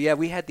 man. So, yeah,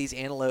 we had these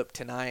antelope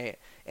tonight,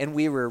 and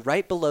we were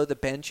right below the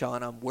bench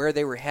on them where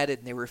they were headed,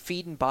 and they were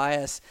feeding by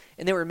us,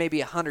 and they were maybe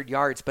 100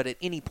 yards, but at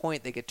any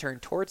point they could turn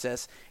towards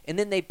us. And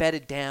then they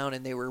bedded down,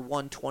 and they were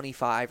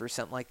 125 or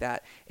something like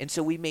that. And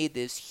so we made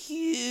this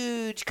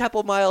huge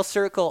couple-mile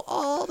circle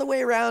all the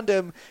way around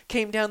them,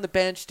 came down the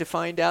bench to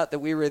find out that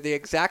we were the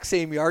exact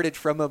same yardage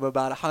from them,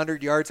 about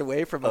 100 yards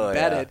away from them,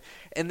 bedded.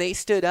 Yeah. And they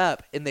stood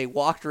up, and they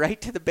walked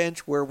right to the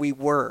bench where we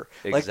were,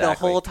 like the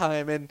whole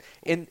time.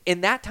 And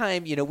in that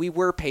time, you know, we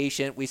were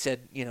patient. We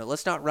said, you know,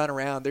 let's not run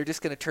around. They're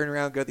just going to turn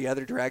around and go the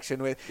other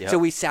direction. Yep. So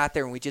we sat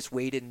there and we just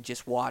waited and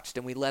just watched,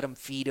 and we let them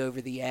feed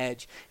over the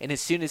edge. And as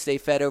soon as they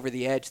fed over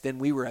the edge, then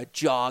we were a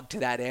jog to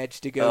that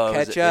edge to go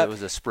catch up. It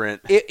was a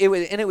sprint.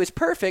 It was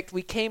perfect.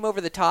 We came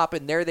over the top,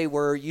 and there they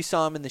were. You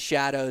saw them in the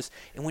shadows.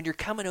 And when you're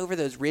coming over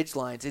those ridge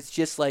lines, it's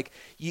just like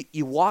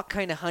you walk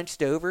kind of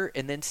hunched over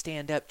and then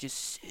stand up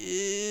just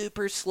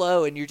super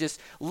slow, and you're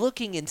just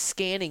looking and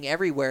scanning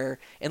everywhere.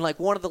 And like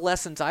one of the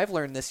lessons I've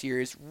learned this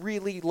year is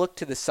really look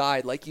to the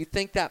side. Like you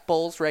think that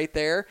bull's right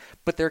there,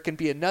 but there can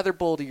be another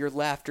bull to your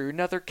left or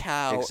another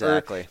cow.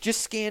 Exactly. Or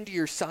just scan to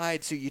your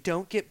side so you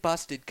don't get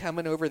busted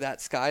coming over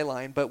that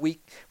skyline. But we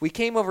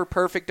came over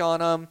perfect on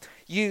them.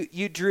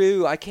 You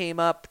drew. I came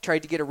up,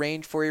 tried to get a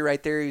range for you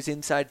right there. He was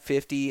inside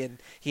 50,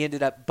 and he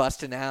ended up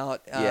busting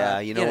out. Yeah,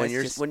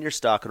 when you're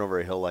stalking over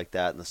a hill like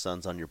that and the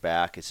sun's on your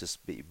back, it's just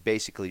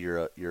basically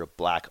you're a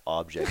black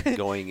object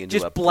going into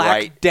just a black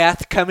bright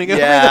death coming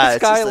over the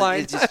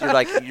skyline. It's just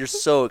you're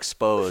so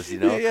exposed, you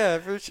know. Yeah,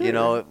 for sure. You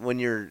know, when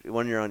you're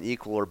on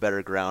equal or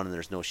better ground and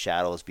there's no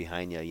shadows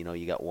behind you, you know,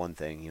 you got one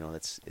thing. You know,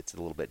 it's a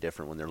little bit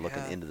different when they're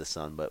looking into the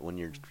sun, but when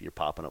you're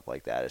popping up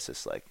like that, it's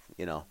just like,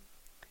 you know.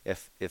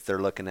 If they're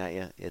looking at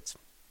you, it's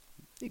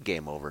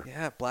game over.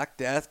 Yeah, Black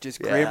Death, just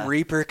Grim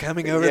Reaper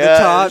coming over the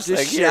top, just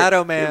like,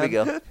 Shadow Man.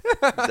 Here we go.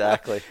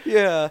 Exactly.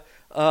 Yeah,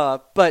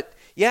 but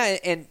yeah,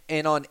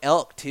 and on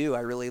elk too,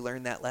 I really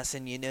learned that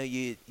lesson. You know,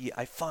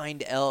 I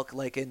find elk,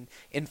 like in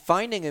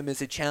finding them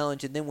is a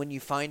challenge, and then when you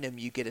find them,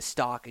 you get a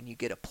stalk and you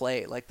get a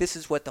play. Like this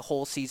is what the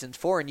whole season's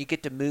for, and you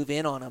get to move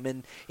in on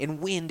them. And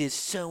wind is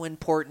so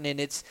important, and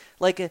it's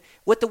like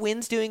what the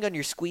wind's doing on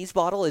your squeeze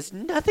bottle is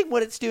nothing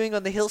what it's doing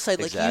on the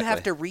hillside. Like you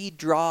have to read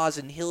draws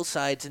and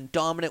hillsides and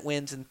dominant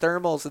winds and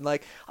thermals, and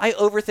like I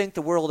overthink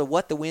the world of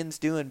what the wind's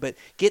doing, but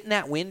getting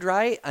that wind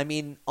right, I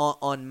mean,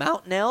 on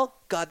mountain elk,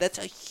 God, that's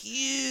a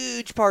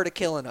huge part of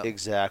killing them.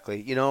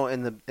 Exactly. You know,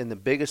 and the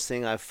biggest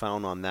thing I've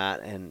found on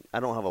that, and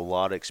I don't have a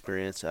lot of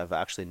experience. I've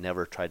actually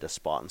never tried to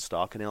spot and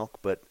stalk an elk,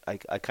 but I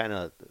kind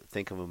of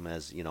think of them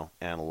as, you know,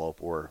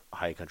 antelope or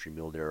high country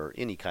mule deer or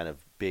any kind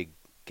of big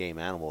game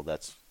animal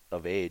that's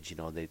of age. You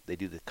know, they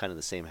do kind of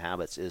the same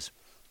habits. Is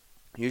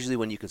usually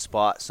when you can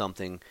spot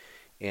something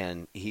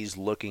and he's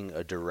looking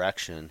a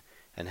direction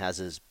and has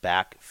his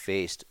back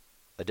faced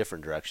a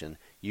different direction,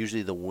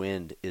 usually the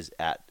wind is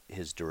at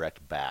his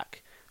direct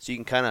back. So you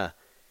can kind of,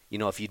 you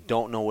know, if you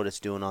don't know what it's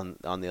doing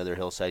on the other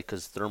hillside,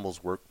 because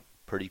thermals work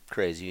pretty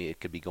crazy, it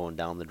could be going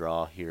down the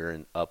draw here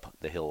and up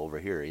the hill over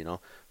here, you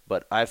know.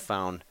 But I've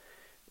found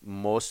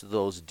most of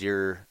those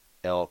deer,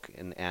 elk,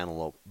 and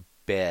antelope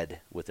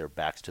bed with their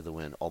backs to the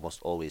wind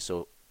almost always.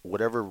 So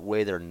whatever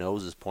way their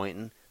nose is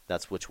pointing,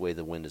 that's which way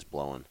the wind is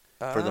blowing.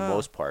 For the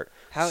most part.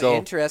 How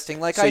interesting.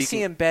 Like, I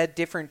see them bed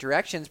different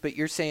directions, but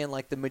you're saying,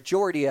 like, the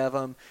majority of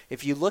them,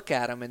 if you look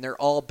at them and they're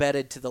all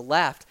bedded to the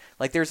left,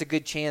 like, there's a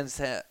good chance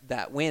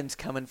that wind's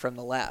coming from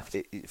the left.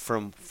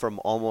 From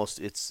almost,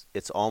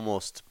 it's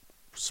almost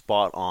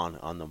spot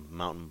on the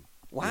mountain.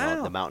 Wow. You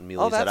know, the mountain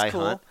muleys that I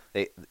cool. hunt.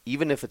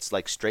 Even if it's,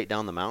 like, straight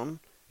down the mountain,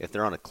 if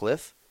they're on a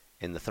cliff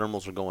and the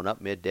thermals are going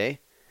up midday,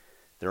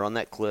 they're on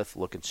that cliff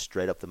looking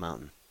straight up the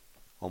mountain.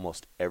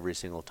 Almost every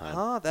single time.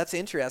 Oh, that's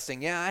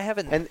interesting. Yeah, I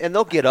haven't. And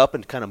they'll get up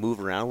and kind of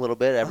move around a little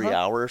bit every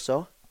hour or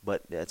so.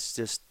 But it's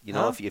just, you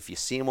know, if you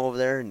see them over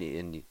there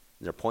and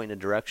they're pointing a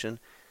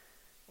direction,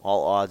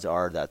 all odds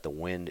are that the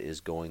wind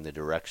is going the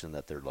direction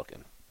that they're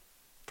looking,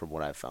 from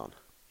what I've found.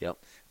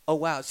 Yep. Oh,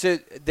 wow. So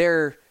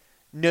they're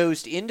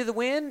nosed into the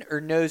wind or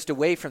nosed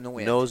away from the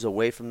wind? Nose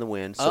away from the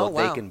wind, so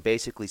they can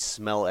basically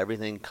smell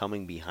everything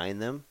coming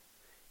behind them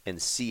and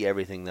see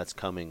everything that's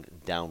coming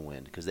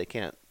downwind, because they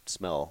can't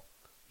smell,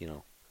 you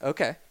know.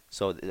 Okay.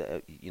 So,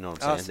 you know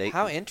what I'm saying?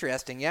 How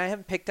interesting. Yeah, I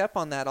haven't picked up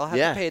on that. I'll have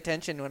to pay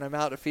attention when I'm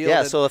out of field.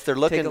 Yeah, so if they're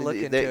looking,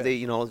 they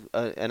you know,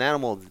 an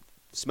animal,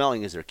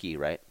 smelling is their key,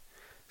 right?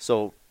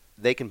 So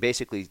they can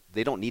basically,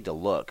 they don't need to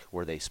look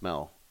where they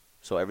smell.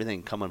 So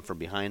everything coming from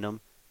behind them,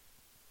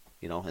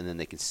 you know, and then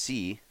they can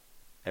see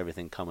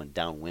everything coming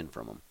downwind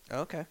from them.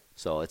 Okay.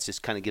 So it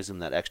just kind of gives them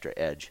that extra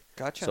edge.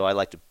 Gotcha. So I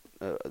like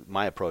to,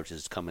 my approach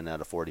is coming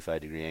at a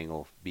 45-degree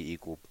angle, be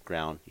equal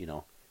ground, you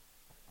know,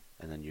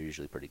 and then you're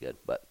usually pretty good.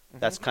 But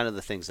that's kind of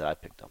the things that I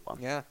picked up on.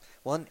 Yeah.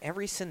 Well, and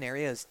every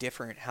scenario is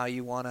different, how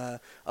you want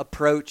to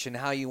approach and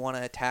how you want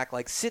to attack.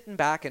 Like sitting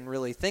back and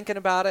really thinking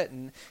about it,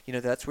 and, you know,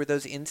 that's where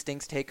those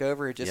instincts take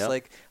over. Just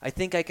like, I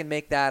think I can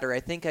make that, or I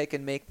think I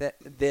can make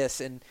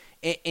this. And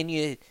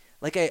you,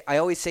 like I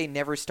always say,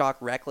 never stalk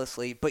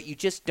recklessly, but you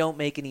just don't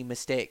make any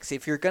mistakes.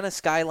 If you're going to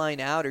skyline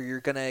out or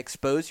you're going to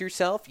expose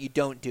yourself, you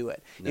don't do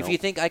it. No. If you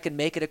think I can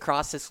make it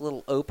across this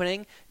little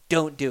opening,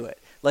 don't do it.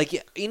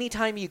 Like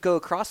anytime you go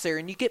across there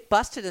and you get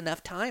busted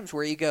enough times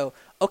where you go,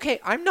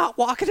 okay, I'm not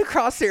walking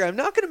across there. I'm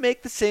not going to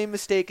make the same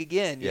mistake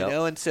again, you Yep.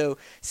 know? And so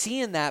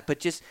seeing that, but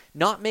just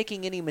not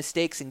making any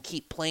mistakes and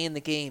keep playing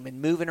the game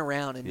and moving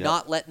around and Yep.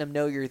 not letting them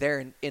know you're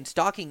there. And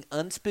stalking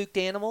unspooked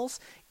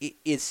animals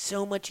is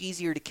so much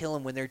easier to kill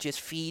them when they're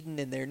just feeding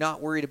and they're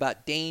not worried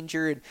about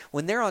danger. And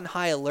when they're on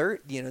high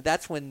alert, you know,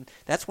 that's when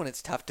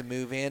it's tough to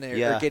move in or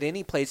Yeah. get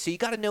any place. So you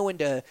got to know when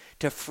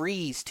to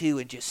freeze too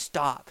and just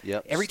stop.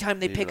 Yep. Every time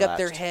they Be pick up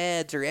their relaxed.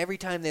 heads or every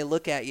time they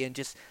look at you, and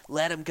just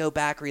let them go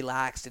back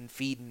relaxed and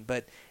feeding.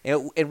 But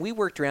and we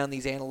worked around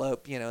these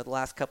antelope, you know, the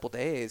last couple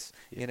days,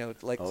 you know,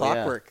 like Oh,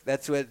 clockwork.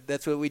 That's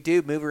what we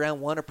do. Move around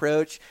one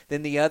approach,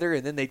 then the other,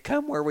 and then they'd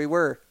come where we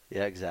were.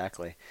 Yeah,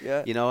 exactly.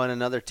 Yeah. You know, and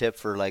another tip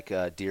for like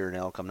deer and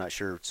elk, I'm not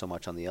sure so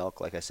much on the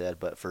elk, like I said,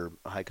 but for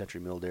high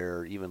country mule deer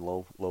or even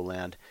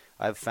lowland,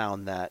 I've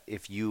found that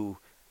if you,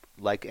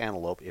 like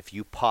antelope, if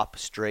you pop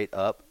straight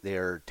up,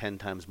 they're 10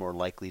 times more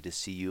likely to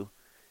see you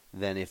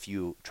than if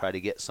you try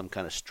to get some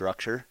kind of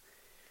structure.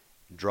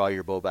 Draw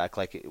your bow back.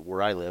 Like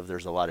where I live,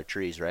 there's a lot of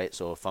trees, right?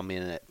 So if I'm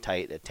in it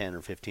tight at 10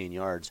 or 15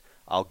 yards,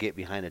 I'll get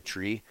behind a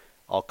tree.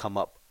 I'll come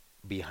up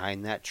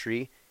behind that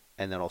tree,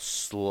 and then I'll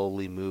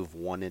slowly move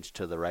 1 inch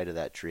to the right of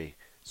that tree.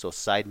 So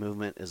side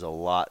movement is a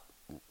lot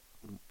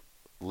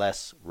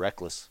less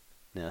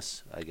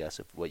recklessness, I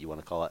guess, if what you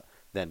want to call it,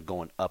 than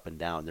going up and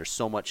down. There's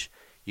so much,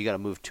 you got to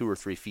move 2 or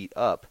 3 feet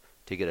up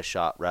to get a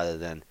shot rather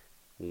than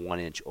 1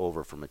 inch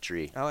over from a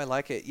tree. Oh, I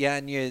like it. Yeah,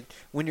 and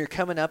when you're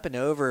coming up and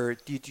over,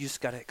 you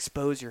just got to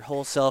expose your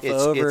whole self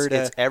over to.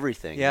 It's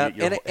everything. Yeah,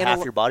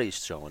 Half your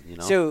body's showing, you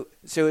know.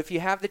 So if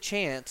you have the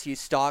chance, you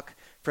stalk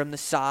from the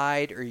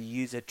side or you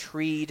use a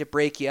tree to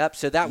break you up.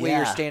 So that way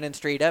you're Yeah. standing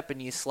straight up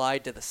and you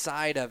slide to the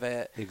side of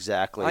it.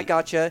 Exactly. I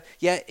gotcha.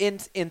 Yeah,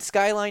 and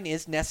skyline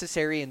is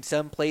necessary in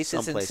some places. Some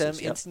in some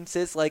places, yep.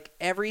 instances, like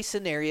every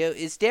scenario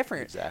is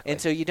different. Exactly. And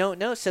so you don't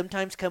know.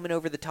 Sometimes coming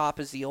over the top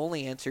is the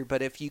only answer.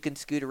 But if you can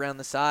scoot around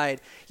the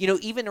side, you know,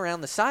 even around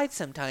the side,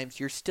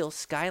 sometimes you're still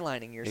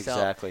skylining yourself.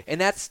 Exactly.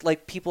 And that's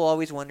like people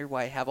always wonder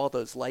why I have all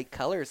those light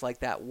colors like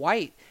that.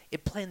 White,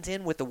 it blends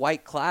in with the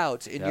white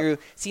clouds, and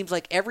Yep. seems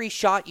like every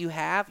shot you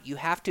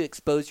have to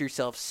expose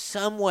yourself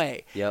some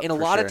way. Yep, and a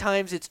for lot of sure.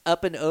 times it's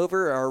up and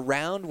over or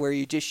around where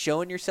you're just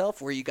showing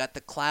yourself, where you got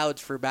the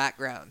clouds for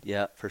background.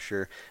 Yeah, for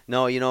sure.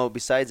 No, you know,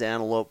 besides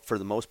antelope, for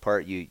the most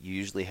part, you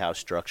usually have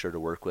structure to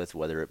work with,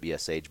 whether it be a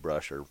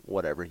sagebrush or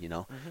whatever, you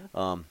know.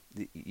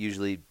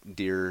 Usually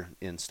deer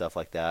and stuff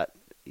like that,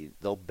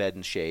 they'll bed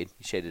in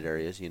shaded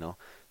areas, you know.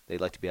 They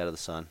like to be out of the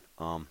sun.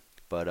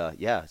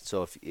 Yeah,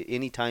 so if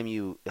anytime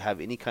you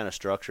have any kind of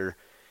structure,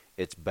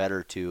 it's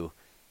better to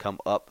come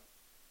up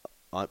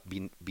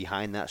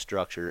behind that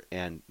structure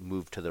and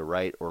move to the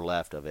right or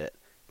left of it.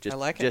 I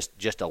like it.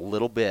 Just a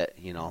little bit,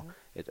 you know.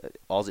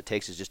 All it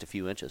takes is just a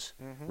few inches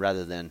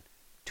rather than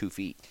 2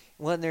 feet.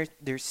 Well, and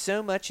there's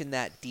so much in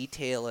that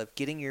detail of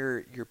getting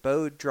your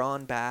bow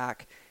drawn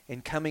back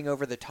and coming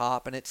over the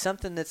top, and it's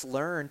something that's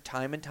learned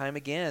time and time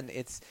again.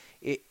 It's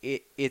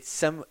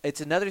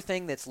another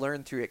thing that's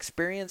learned through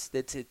experience.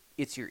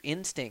 It's your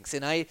instincts,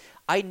 and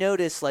I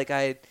notice, like,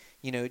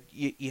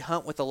 you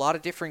hunt with a lot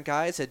of different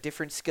guys at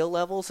different skill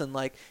levels, and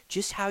like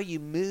just how you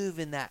move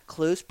in that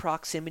close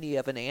proximity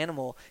of an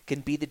animal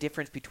can be the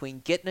difference between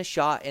getting a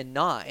shot and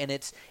not.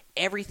 And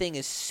everything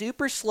is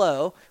super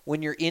slow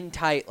when you're in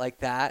tight like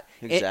that.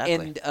 Exactly.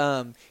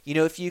 And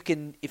if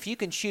you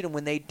can shoot them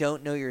when they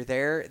don't know you're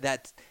there,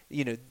 that's,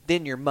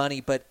 then you're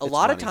money. But a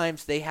lot of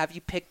times they have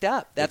you picked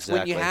up. That's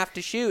when you Exactly. have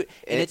to shoot.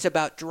 And it's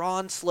about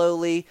drawing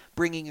slowly,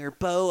 bringing your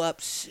bow up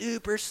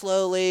super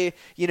slowly.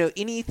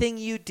 Anything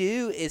you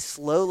do is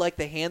slow like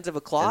the hands of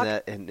a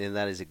clock. And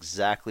that is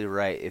exactly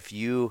right.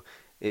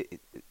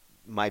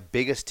 My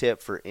biggest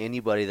tip for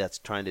anybody that's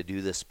trying to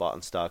do this spot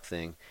and stock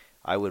thing,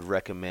 I would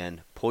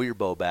recommend pull your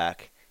bow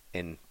back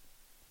and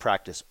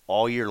practice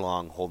all year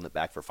long holding it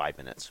back for 5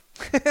 minutes.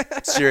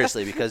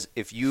 Seriously, because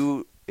if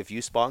you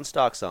spot and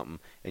stock something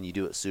and you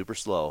do it super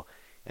slow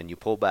and you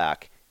pull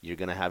back, you're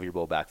going to have your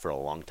bow back for a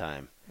long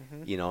time.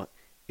 Mm-hmm.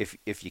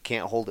 If you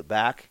can't hold it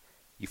back,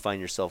 you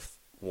find yourself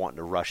wanting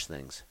to rush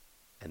things.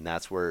 And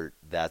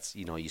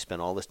you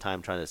spend all this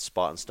time trying to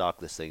spot and stock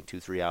this thing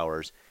 2-3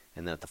 hours,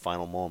 and then at the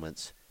final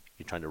moments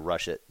you're trying to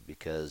rush it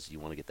because you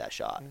want to get that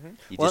shot. Mm-hmm.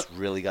 You just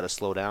really got to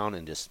slow down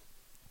and just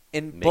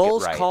And make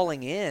bulls it right.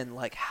 calling in,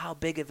 like, how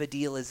big of a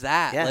deal is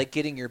that? Yeah. Like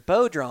getting your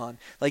bow drawn.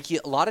 Like a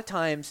lot of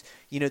times,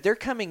 they're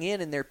coming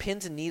in and they're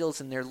pins and needles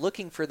and they're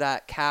looking for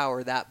that cow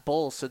or that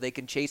bull so they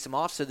can chase them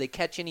off, so they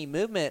catch any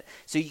movement.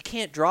 So you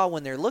can't draw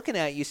when they're looking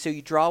at you, so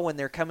you draw when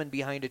they're coming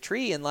behind a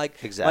tree. And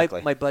like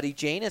Exactly. my buddy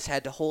Janus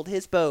had to hold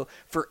his bow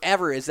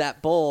forever as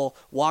that bull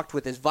walked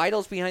with his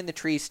vitals behind the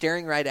tree,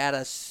 staring right at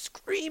us,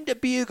 screamed a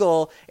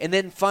bugle, and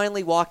then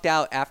finally walked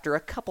out after a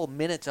couple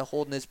minutes of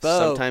holding his bow.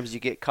 Sometimes you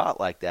get caught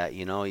like that,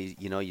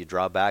 you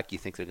draw back, you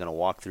think they're going to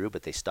walk through,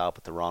 but they stop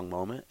at the wrong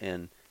moment,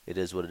 and it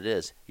is what it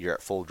is. You're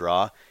at full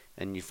draw,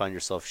 and you find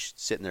yourself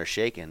sitting there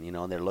shaking,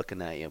 and they're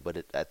looking at you.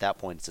 But at that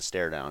point, it's a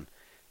stare down.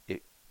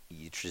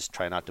 You just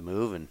try not to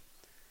move and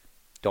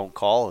don't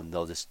call, and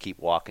they'll just keep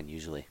walking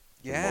usually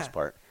for the most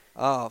part.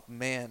 Oh,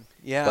 man.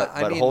 Yeah. But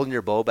I mean, holding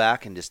your bow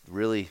back and just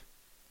really,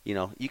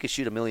 you could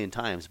shoot a million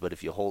times, but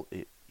if you hold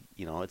it,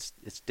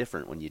 it's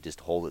different when you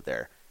just hold it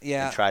there.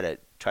 Yeah. And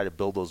try to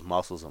build those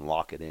muscles and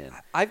lock it in.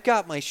 I've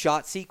got my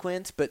shot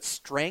sequence, but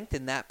strength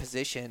in that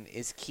position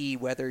is key,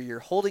 whether you're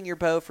holding your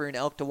bow for an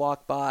elk to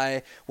walk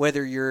by,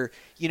 whether you're,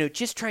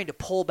 just trying to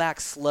pull back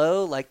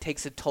slow, like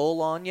takes a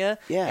toll on you.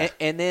 Yeah.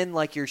 And then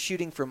like you're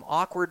shooting from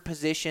awkward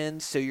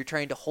positions, so you're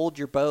trying to hold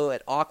your bow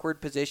at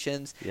awkward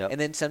positions. Yep. And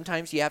then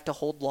sometimes you have to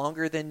hold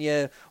longer than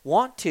you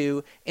want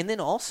to. And then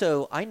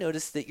also I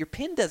noticed that your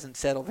pin doesn't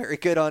settle very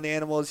good on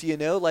animals,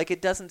 like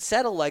it doesn't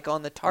settle like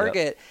on the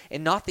target.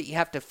 And not that you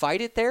have to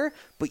fight it there,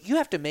 but you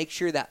have to make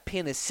sure that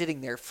pin is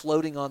sitting there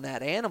floating on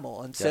that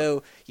animal. And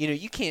so,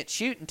 you can't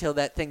shoot until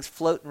that thing's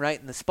floating right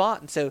in the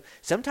spot. And so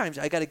sometimes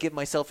I got to give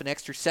myself an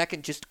extra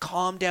second just to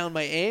calm down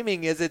my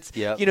aiming as it's,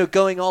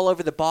 going all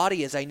over the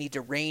body, as I need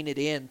to rein it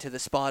in to the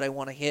spot I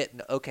want to hit.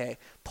 And okay,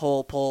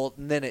 pull,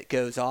 and then it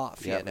goes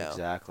off,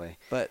 Exactly.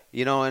 But,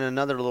 and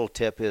another little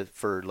tip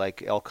for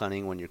like elk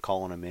hunting when you're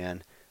calling them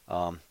in,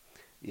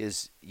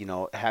 is,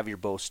 have your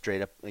bow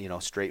straight up,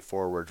 straight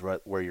forward,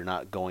 where you're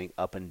not going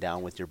up and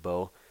down with your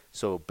bow.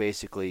 So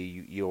basically,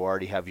 you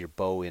already have your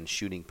bow in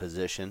shooting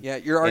position. Yeah,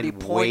 you're already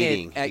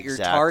pointing at your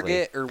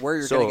target or where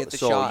you're going to get the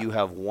shot. So you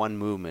have one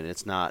movement.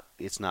 It's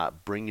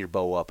not bring your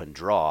bow up and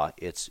draw.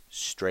 It's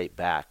straight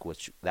back,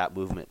 which that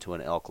movement to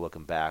an elk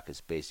looking back is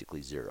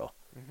basically zero.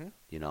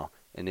 Mm-hmm.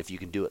 And if you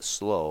can do it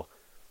slow,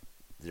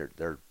 your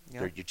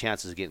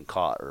chances of getting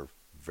caught are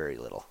very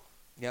little.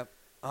 Yep.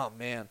 Oh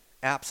man,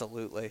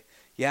 absolutely.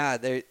 Yeah,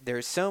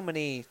 there's so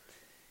many,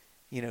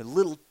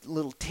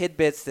 little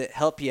tidbits that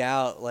help you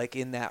out, like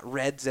in that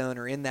red zone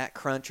or in that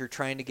crunch you're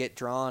trying to get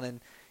drawn.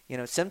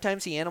 And,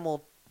 sometimes the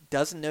animal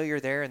doesn't know you're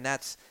there, and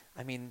that's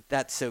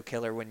so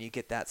killer when you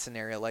get that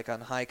scenario, like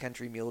on high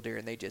country mule deer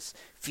and they just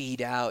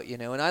feed out,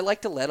 and I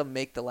like to let them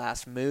make the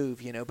last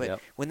move, but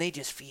when they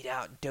just feed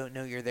out and don't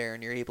know you're there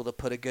and you're able to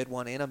put a good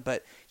one in them.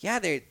 But yeah,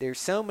 there's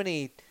so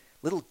many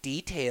little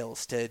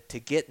details to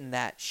getting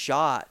that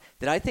shot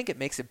that I think it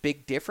makes a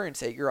big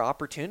difference at your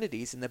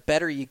opportunities. And the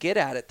better you get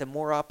at it, the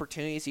more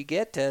opportunities you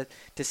get to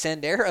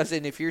send arrows.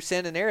 And if you're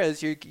sending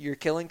arrows, you're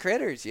killing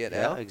critters,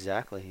 Yeah,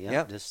 exactly. Yeah,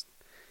 Yep. Just,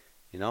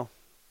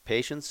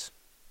 patience.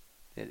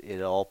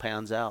 It all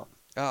pans out.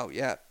 Oh,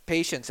 yeah.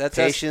 Patience. That's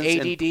Patience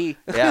us,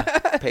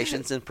 ADD.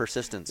 Patience and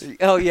persistence.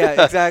 Oh,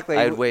 yeah, exactly.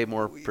 I had way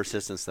more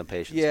persistence than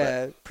patience.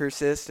 Yeah,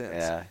 persistence.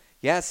 Yeah.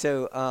 Yeah,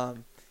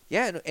 so,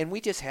 and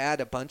we just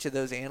had a bunch of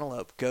those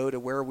antelope go to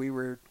where we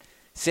were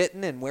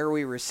sitting and where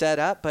we were set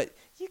up, but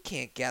you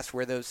can't guess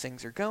where those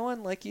things are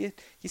going. Like you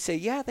say,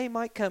 yeah, they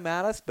might come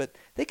at us, but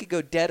they could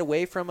go dead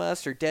away from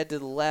us or dead to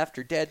the left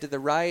or dead to the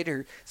right.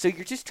 So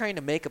you're just trying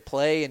to make a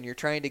play and you're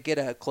trying to get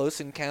a close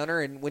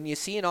encounter. And when you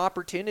see an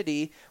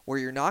opportunity where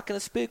you're not going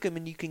to spook them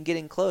and you can get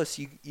in close,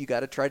 you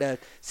got to try to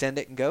send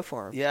it and go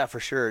for them. Yeah, for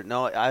sure.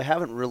 No, I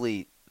haven't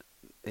really,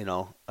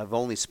 I've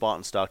only spot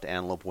and stalked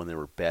antelope when they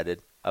were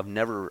bedded. I've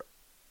never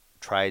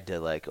tried to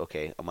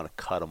okay, I'm going to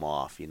cut them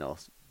off,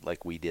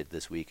 like we did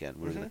this weekend.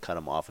 We're going to cut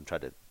them off and try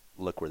to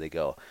look where they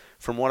go.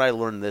 From what I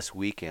learned this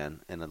weekend,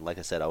 and then, like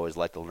I said, I always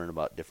like to learn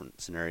about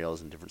different scenarios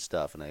and different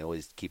stuff, and I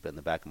always keep it in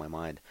the back of my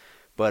mind.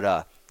 But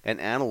an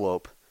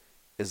antelope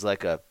is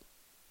like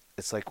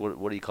it's like, what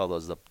do you call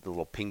those, the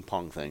little ping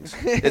pong things?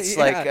 It's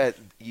like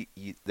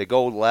they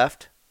go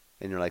left,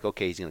 and you're like,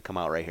 okay, he's going to come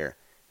out right here.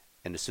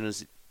 And as soon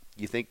as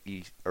you think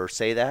or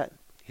say that,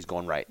 he's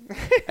going right.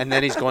 And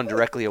then he's going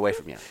directly away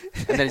from you.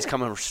 And then he's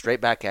coming straight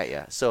back at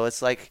you. So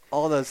it's like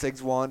all those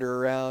things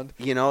wander around.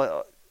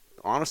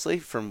 Honestly,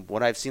 from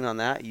what I've seen on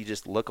that, you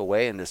just look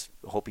away and just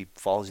hope he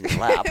falls in your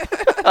lap.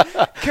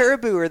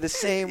 Caribou are the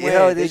same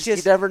way. They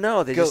just you never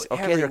know. They go just,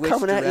 okay, they're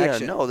coming direction.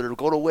 at you. No, they're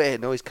going away.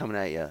 No, he's coming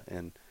at you.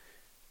 And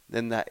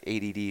then that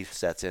ADD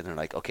sets in. They're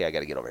like, okay, I got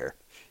to get over here.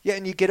 Yeah,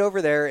 and you get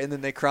over there, and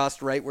then they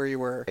crossed right where you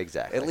were.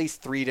 Exactly. At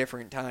least 3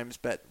 different times,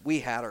 but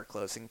we had our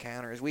close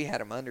encounters. We had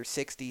them under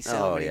 60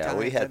 so many times.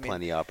 We had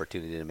plenty of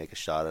opportunity to make a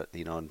shot at,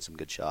 and some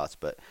good shots.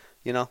 But,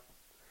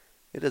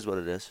 it is what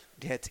it is.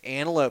 Yeah, it's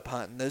antelope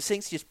hunting. Those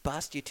things just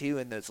bust you, too,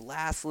 in those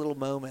last little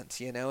moments,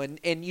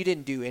 and you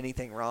didn't do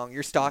anything wrong.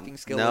 Your stalking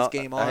skill was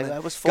game on. I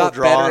was full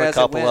draw on a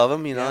couple of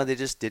them. Yeah. They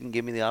just didn't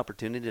give me the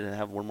opportunity to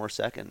have one more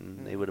second,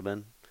 and they would have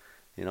been,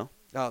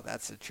 Oh,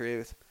 that's the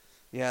truth.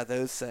 Yeah,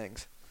 those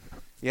things.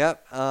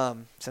 Yep.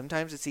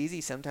 Sometimes it's easy,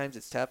 sometimes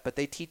it's tough, but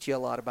they teach you a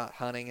lot about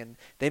hunting, and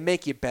they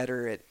make you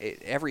better at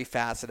every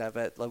facet of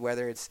it,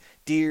 whether it's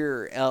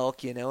deer or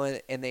elk,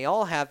 and they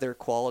all have their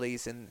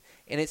qualities, and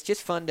it's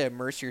just fun to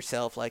immerse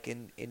yourself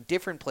in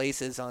different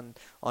places on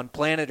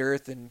planet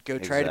Earth and go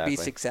try to be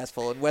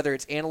successful. And whether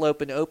it's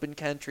antelope in open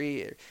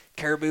country or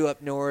caribou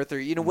up north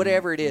or,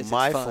 whatever it is,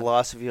 my it's fun.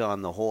 philosophy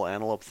on the whole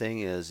antelope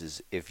thing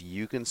is if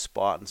you can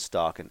spot and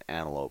stalk an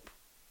antelope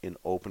in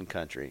open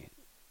country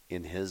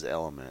in his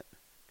element,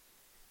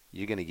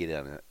 you're gonna get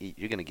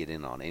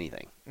in on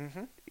anything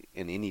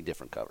in any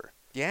different cover.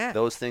 Yeah.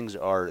 Those things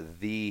are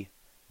the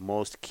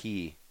most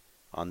key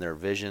on their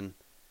vision.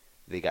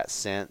 They got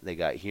scent, they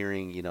got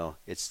hearing.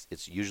 It's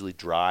usually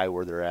dry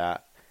where they're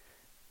at.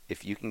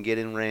 If you can get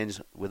in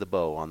range with a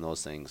bow on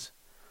those things,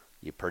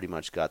 you pretty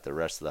much got the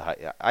rest of the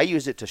high. I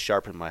use it to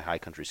sharpen my high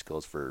country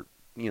skills for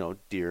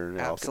deer and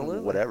elk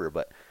and whatever.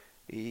 But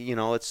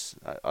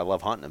I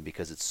love hunting them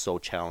because it's so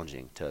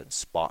challenging to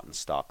spot and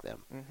stalk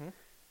them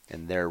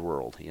in their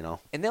world.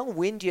 And they'll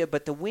wind you,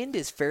 but the wind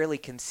is fairly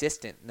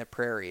consistent in the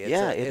prairie. It's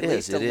it at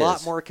least is. a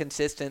lot more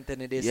consistent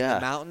than it is in the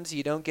mountains.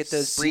 You don't get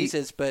those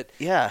breezes, but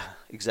yeah,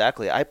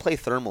 exactly. I play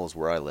thermals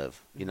where I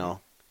live.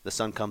 The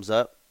sun comes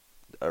up,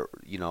 or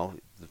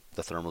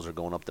the thermals are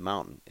going up the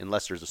mountain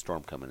unless there's a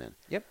storm coming in.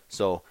 Yep.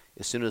 So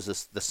as soon as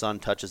the sun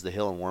touches the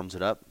hill and warms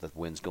it up, the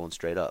wind's going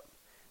straight up.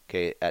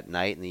 Okay, at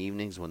night in the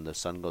evenings when the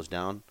sun goes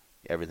down,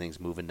 everything's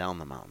moving down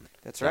the mountain.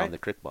 That's down right. the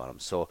creek bottom.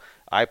 So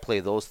I play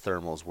those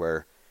thermals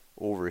where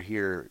over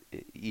here,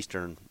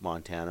 eastern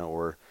Montana,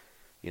 or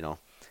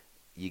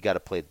you got to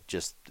play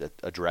just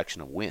a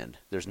direction of wind.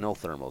 There's no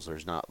thermals.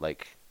 There's not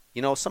like.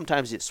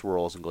 Sometimes it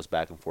swirls and goes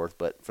back and forth,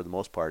 but for the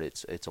most part,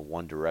 it's a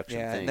one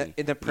direction thing.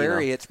 In the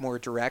prairie, it's more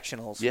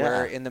directionals. Yeah.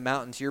 Where in the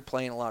mountains, you're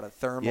playing a lot of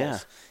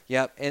thermals.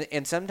 Yeah. Yep.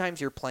 And sometimes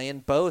you're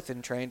playing both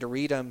and trying to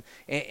read them.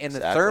 And the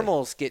Exactly.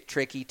 thermals get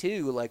tricky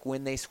too, like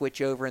when they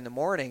switch over in the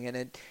morning.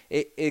 And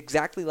it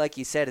exactly like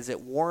you said, is it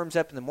warms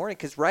up in the morning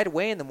because right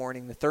away in the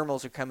morning the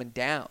thermals are coming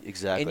down.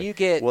 Exactly. And you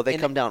get they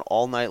come down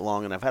all night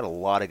long, and I've had a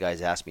lot of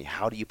guys ask me,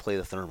 how do you play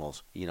the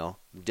thermals?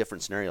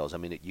 Different scenarios. I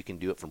mean, you can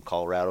do it from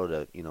Colorado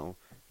to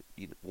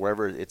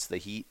wherever it's the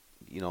heat,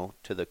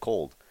 to the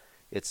cold.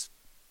 It's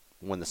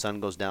when the sun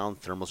goes down,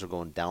 thermals are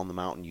going down the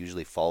mountain,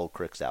 usually follow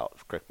creek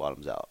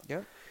bottoms out.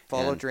 Yep.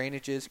 Follow And,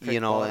 drainages,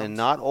 creek bottoms. and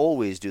not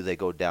always do they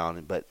go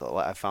down, but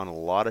I found a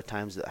lot of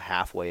times that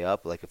halfway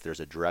up, like if there's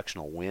a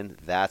directional wind,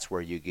 that's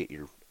where you get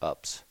your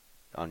ups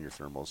on your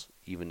thermals,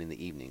 even in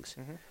the evenings.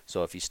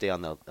 So if you stay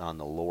on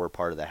the lower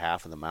part of the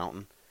half of the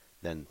mountain,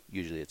 then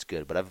usually it's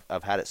good. But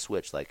I've had it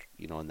switch, like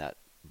in that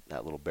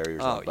little barrier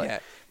zone.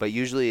 But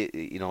usually,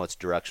 it's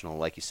directional,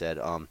 like you said.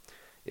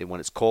 When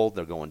it's cold,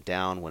 they're going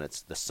down. When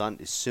it's the sun,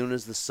 as soon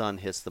as the sun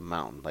hits the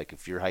mountain, like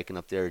if you're hiking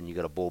up there and you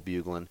got a bull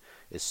bugling,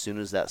 as soon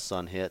as that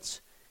sun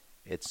hits,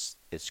 it's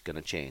going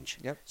to change.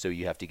 Yep. So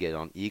you have to get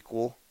on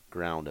equal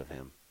ground of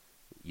him.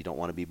 You don't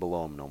want to be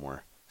below him no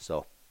more.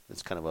 So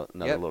it's kind of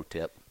another little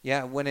tip.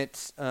 Yeah, when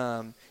it's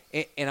and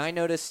I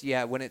notice,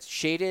 when it's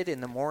shaded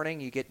in the morning,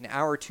 you get an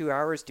hour, 2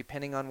 hours,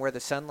 depending on where the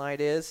sunlight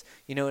is.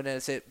 And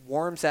as it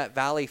warms that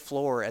valley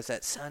floor, as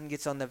that sun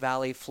gets on the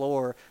valley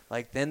floor,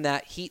 like then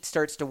that heat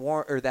starts to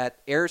warm, or that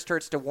air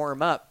starts to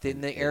warm up.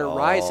 Then the air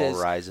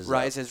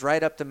rises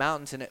right up the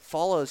mountains, and it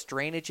follows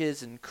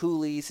drainages and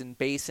coulees and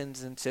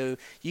basins, and so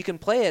you can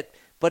play it,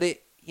 but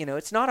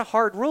it's not a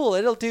hard rule.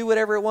 It'll do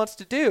whatever it wants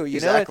to do.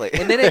 Exactly.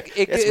 And then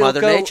It's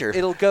Mother Nature.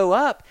 It'll go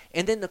up,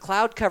 and then the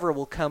cloud cover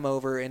will come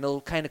over, and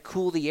it'll kind of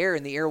cool the air,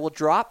 and the air will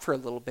drop for a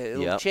little bit.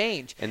 It'll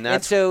change.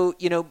 And so,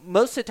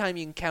 most of the time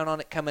you can count on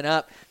it coming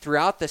up.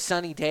 Throughout the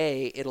sunny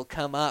day, it'll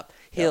come up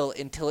hill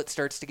until it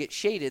starts to get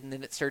shaded, and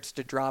then it starts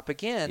to drop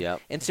again.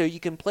 Yep. And so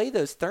you can play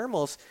those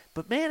thermals,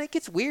 but man, it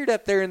gets weird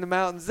up there in the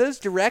mountains. Those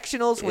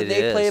directionals when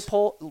they play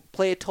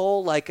a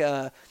toll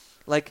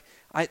like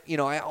I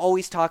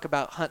always talk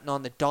about hunting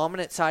on the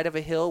dominant side of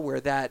a hill where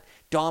that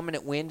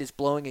dominant wind is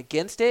blowing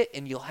against it,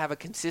 and you'll have a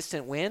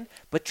consistent wind.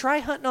 But try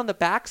hunting on the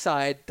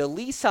backside, the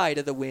lee side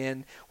of the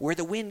wind, where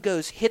the wind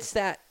hits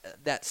that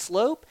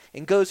slope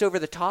and goes over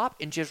the top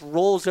and just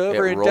rolls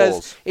over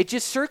it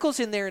just circles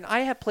in there. And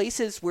I have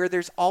places where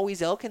there's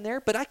always elk in there,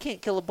 but I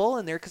can't kill a bull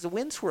in there because the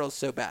wind swirls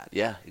so bad.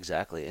 Yeah,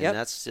 exactly. And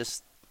that's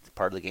just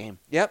part of the game.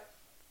 Yep.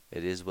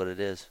 It is what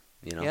it is.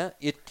 Yeah.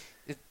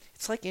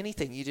 It's like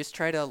anything. You just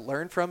try to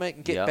learn from it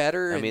and get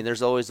better. I mean,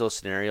 there's always those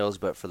scenarios,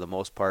 but for the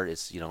most part,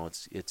 it's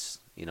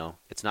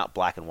not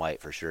black and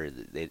white for sure.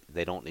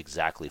 They don't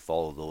exactly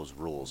follow those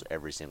rules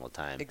every single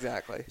time.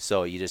 Exactly.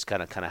 So you just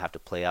kind of have to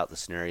play out the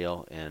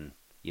scenario, and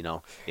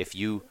if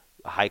you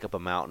hike up a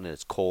mountain and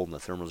it's cold and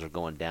the thermals are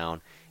going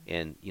down,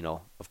 and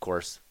of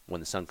course when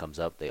the sun comes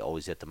up, they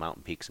always hit the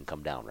mountain peaks and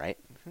come down, right?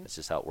 That's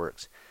just how it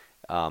works.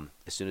 As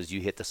soon as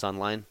you hit the sun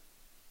line,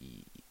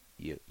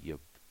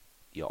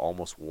 you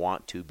almost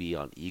want to be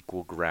on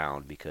equal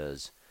ground,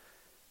 because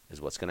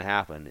what's going to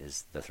happen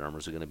is the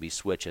thermals are going to be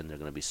switching. They're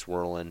going to be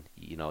swirling.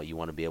 You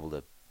want to be able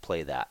to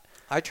play that.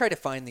 I try to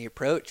find the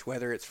approach,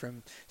 whether it's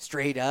from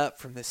straight up,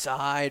 from the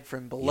side,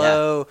 from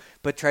below,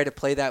 but try to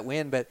play that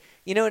wind. But,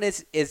 and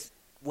as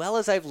well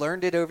as I've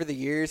learned it over the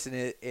years, and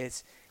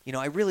it's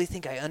I really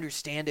think I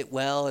understand it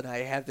well, and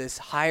I have this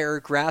higher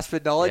grasp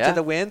of knowledge of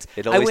the winds.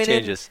 It always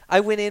changes. I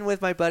went in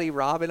with my buddy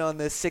Robin on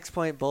this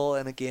 6-point bull,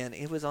 and again,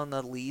 it was on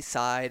the lee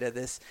side of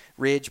this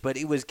ridge, but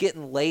it was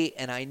getting late,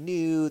 and I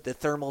knew the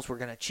thermals were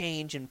going to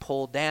change and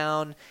pull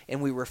down,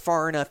 and we were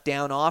far enough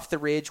down off the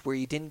ridge where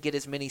you didn't get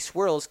as many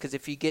swirls, because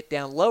if you get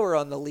down lower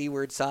on the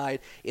leeward side,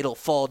 it'll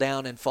fall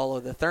down and follow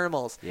the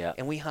thermals. Yeah.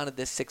 And we hunted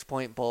this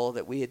 6-point bull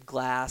that we had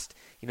glassed,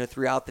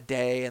 throughout the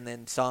day, and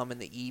then saw them in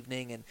the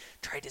evening and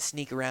tried to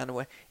sneak around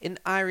away. And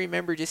I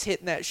remember just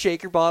hitting that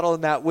shaker bottle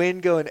and that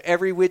wind going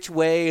every which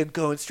way and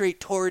going straight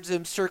towards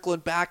them, circling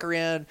back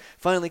around,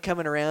 finally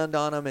coming around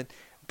on them. And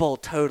bull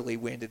totally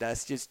winded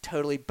us, just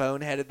totally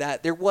boneheaded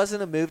that. There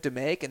wasn't a move to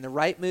make, and the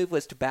right move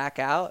was to back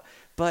out.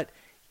 But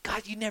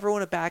God, you never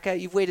want to back out.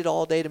 You've waited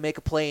all day to make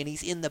a play, and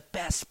he's in the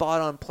best spot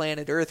on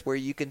planet Earth where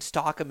you can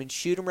stalk him and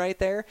shoot him right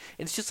there.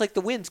 And it's just like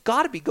the wind's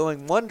got to be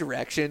going one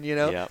direction,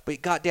 Yeah. But he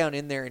got down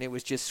in there, and it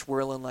was just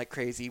swirling like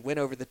crazy. He went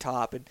over the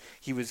top, and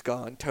he was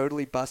gone,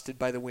 totally busted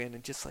by the wind,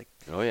 and just like,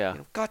 Oh yeah.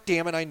 God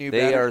damn it, I knew They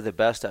better. are the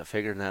best at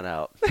figuring that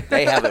out.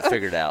 They have it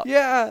figured out.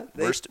 Yeah.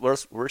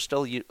 We're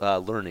still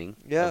learning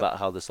Yeah. about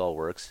how this all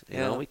works. You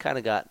know, we kind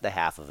of got the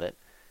half of it,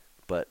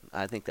 but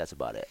I think that's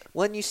about it.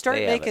 When you start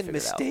They have it making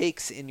figured out.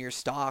 mistakes in your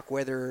stock,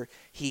 whether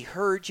he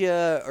heard you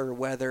or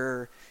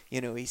whether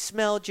he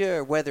smelled you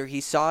or whether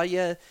he saw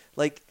you,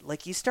 like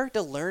you start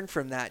to learn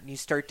from that and you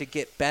start to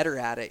get better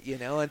at it,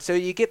 And so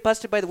you get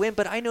busted by the wind.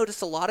 But I notice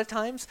a lot of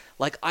times,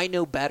 like I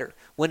know better.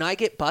 When I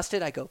get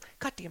busted, I go,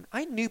 God damn it,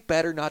 I knew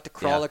better not to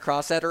crawl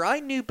across that, or I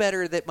knew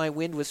better that my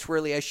wind was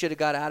swirly. I should have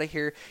got out of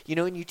here,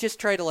 And you just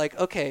try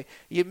to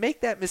you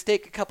make that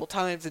mistake a couple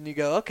times and you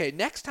go, okay,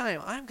 next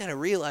time I'm gonna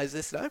realize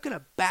this and I'm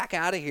gonna back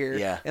out of here,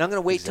 Yeah, and I'm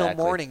gonna wait till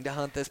exactly. morning to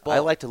hunt this bull. I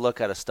like to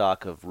look at a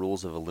stock of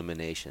rules of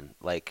elimination.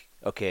 Like,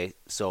 okay,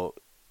 so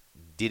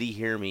did he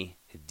hear me?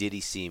 Did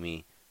he see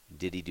me?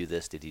 Did he do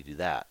this? Did he do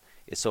that?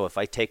 So if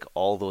I take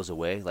all those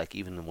away, like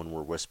even when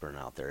we're whispering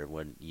out there,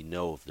 when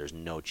if there's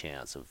no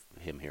chance of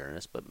him hearing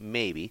us, but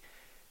maybe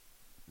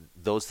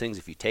those things,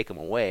 if you take them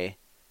away,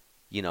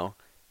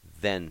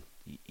 then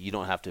you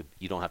don't have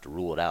to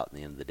rule it out at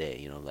the end of the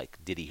day. Like,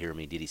 did he hear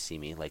me? Did he see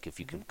me? Like, if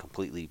you can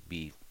completely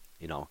be,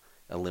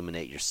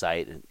 eliminate your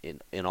sight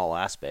in all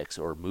aspects,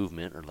 or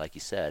movement, or like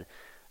you said,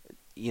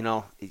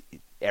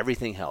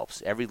 everything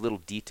helps. Every little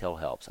detail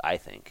helps, I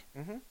think.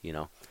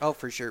 Oh,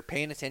 for sure.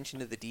 Paying attention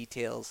to the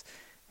details,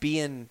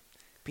 being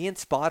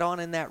spot on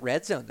in that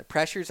red zone. The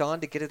pressure's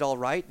on to get it all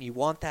right, and you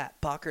want that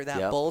buck or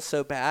that bull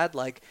so bad.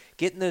 Like,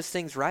 getting those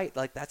things right,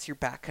 like that's your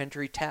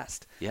backcountry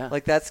test. Yeah.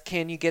 Like,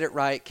 can you get it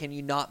right? Can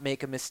you not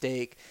make a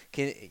mistake?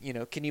 Can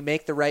you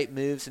make the right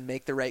moves and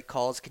make the right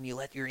calls? Can you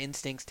let your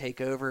instincts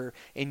take over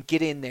and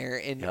get in there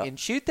and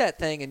shoot that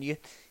thing? And you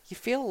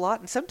feel a lot,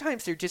 and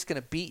sometimes they're just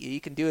going to beat you. You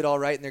can do it all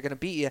right, and they're going to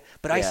beat you.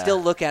 But I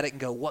still look at it and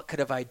go, what could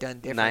have I done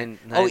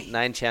different?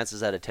 Nine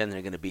chances out of 10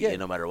 they're going to beat you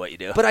no matter what you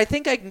do. But I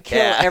think I can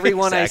kill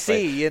everyone exactly. I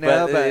see,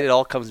 But it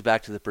all comes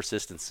back to the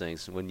persistence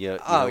things. When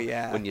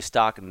when you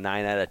stock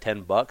 9 out of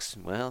 10 bucks,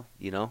 well,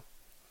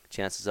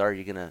 chances are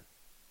you're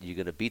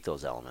gonna beat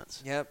those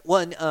elements. Yeah.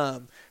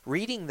 Well,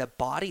 reading the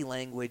body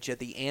language of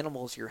the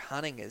animals you're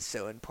hunting is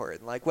so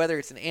important. Like, whether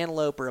it's an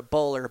antelope or a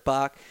bull or a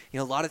buck,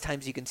 a lot of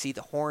times you can see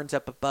the horns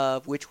up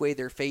above, which way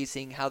they're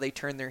facing, how they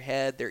turn their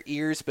head, their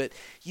ears. But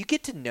you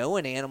get to know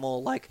an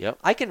animal. Like,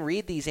 I can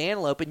read these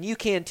antelope, and you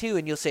can too.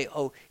 And you'll say,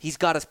 "Oh, he's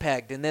got us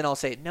pegged," and then I'll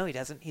say, "No, he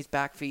doesn't. He's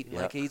back feeding.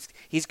 Like,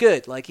 he's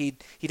good. Like, he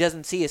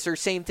doesn't see us." Or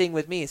same thing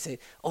with me. I say,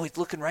 "Oh, he's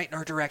looking right in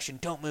our direction.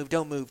 Don't move.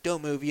 Don't move.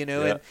 Don't move." And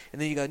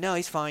then you go, "No,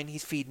 he's fine.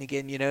 He's feeding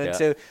again." And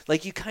so,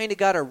 like, you kind of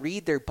got to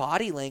read their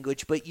body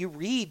language, but you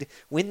read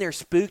when they're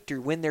spooked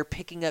or when they're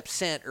picking up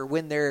scent or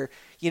when they're,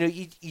 you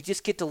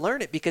just get to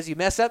learn it because you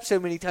mess up so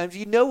many times.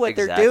 You know what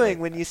they're doing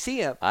when you see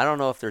them. I don't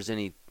know if there's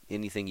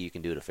anything you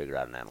can do to figure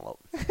out an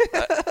antelope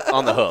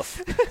on the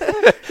hoof.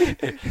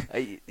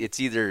 It's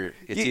either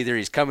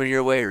he's coming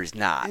your way or he's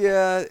not.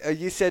 Yeah,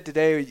 you said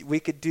today we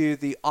could do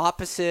the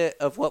opposite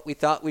of what we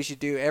thought we should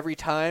do every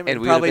time, and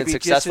we would have been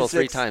successful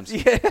 3 times.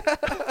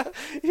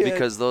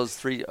 Because those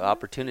 3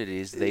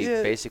 opportunities, they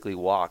basically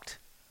walked.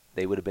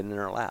 They would have been in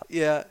our lap.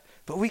 Yeah.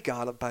 But we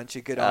got a bunch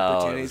of good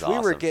opportunities. Awesome.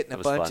 We were getting a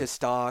bunch fun. of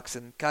stalks,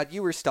 and God,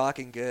 you were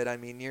stalking good. I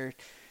mean, your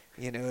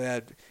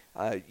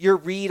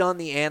read on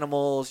the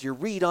animals, your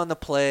read on the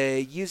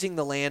play, using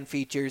the land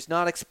features,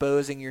 not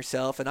exposing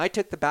yourself. And I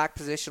took the back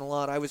position a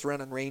lot. I was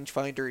running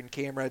rangefinder and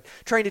camera,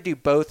 trying to do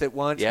both at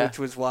once, which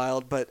was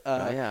wild. But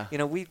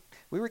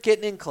we were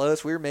getting in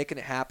close. We were making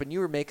it happen.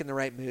 You were making the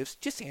right moves.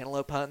 Just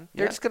antelope hunting.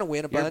 They're just going to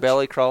win a bunch. You're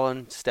belly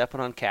crawling,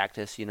 stepping on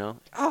cactus,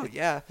 Oh,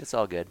 yeah. It's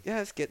all good.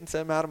 Yeah, it's getting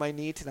some out of my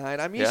knee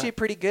tonight. I'm usually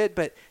pretty good,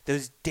 but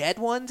those dead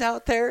ones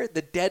out there,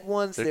 the dead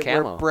ones They're that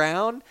camo. were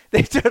brown,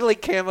 they totally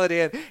camoed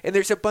in. And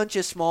there's a bunch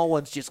of small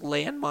ones just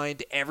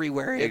landmined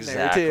everywhere in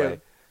there,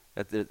 too.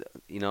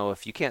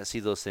 If you can't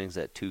see those things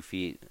at 2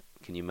 feet,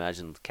 can you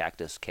imagine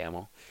cactus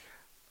camo?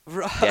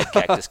 Right. Dead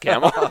cactus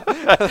camo.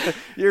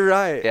 You're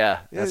right. Yeah,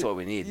 that's what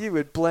we need. You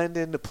would blend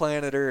into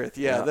planet Earth.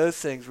 Yeah, those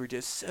things were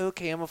just so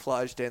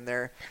camouflaged in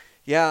there.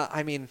 Yeah,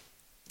 I mean,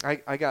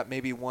 I got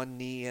maybe one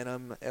knee in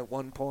them at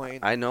one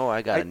point. I know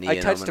I got a knee in them.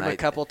 I touched them a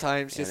couple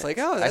times, just like,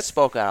 oh, that's... I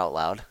spoke out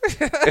loud.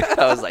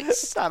 I was like,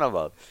 son of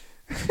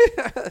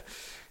a...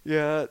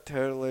 Yeah,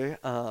 totally.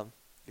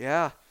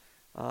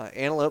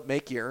 Antelope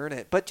make you earn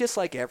it, but just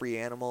like every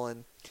animal,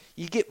 and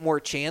you get more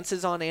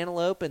chances on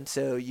antelope, and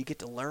so you get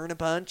to learn a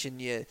bunch,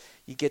 and you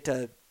get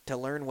to to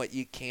learn what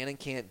you can and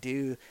can't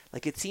do.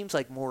 Like, it seems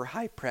like more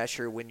high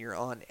pressure when you're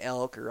on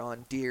elk or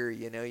on deer.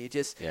 You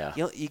just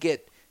you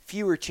get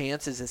fewer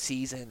chances a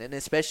season, and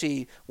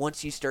especially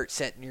once you start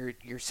setting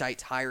your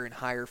sights higher and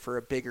higher for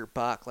a bigger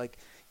buck. Like,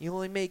 you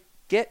only may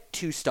get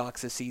 2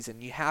 stalks a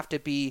season. You have to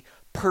be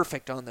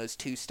perfect on those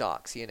 2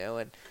 stalks,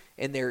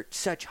 and they're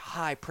such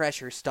high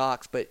pressure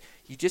stalks, but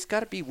you just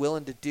got to be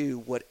willing to do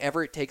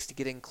whatever it takes to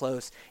get in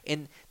close.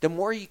 And the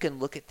more you can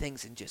look at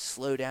things and just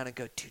slow down and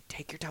go, dude,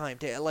 take your time.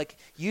 Like,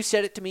 you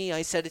said it to me,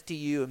 I said it to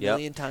you a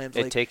million times.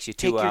 It like, takes you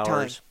take 2 your hours.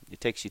 time. It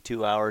takes you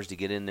 2 hours to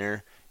get in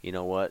there. You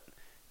know what?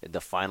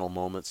 The final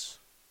moments,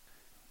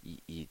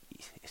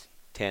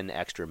 10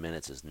 extra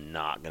minutes is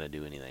not going to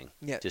do anything.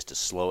 Yeah. Just to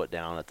slow it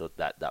down at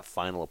that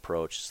final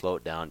approach, slow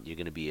it down, you're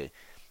going to be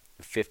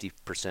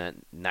 50%,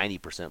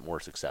 90% more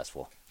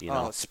successful.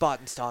 Spot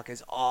and stalk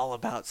is all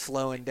about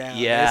slowing down.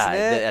 Yeah,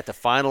 isn't it?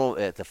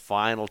 at the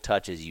final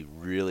touches, you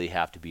really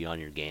have to be on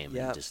your game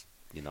and just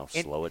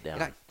slow it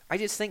down. And I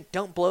just think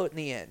don't blow it in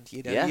the end.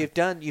 Yeah.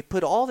 You've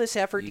put all this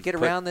effort to get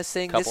around this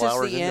thing. This is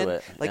hours the into end.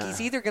 it. Like, Yeah.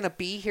 he's either going to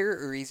be here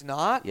or he's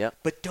not. Yep.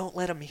 But don't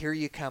let him hear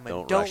you coming.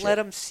 Don't Don't rush let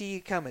it. him see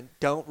you coming.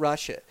 Don't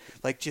rush it.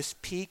 Like,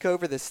 just peek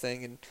over this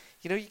thing, and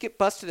you get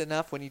busted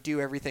enough when you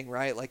do everything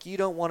right. Like, you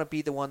don't want to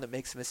be the one that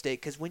makes a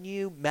mistake, because when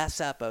you mess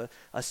up a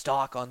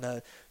stalk on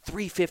the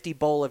 350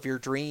 bowl of your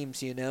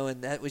dreams,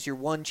 and that was your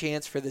one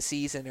chance for the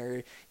season,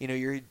 or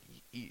you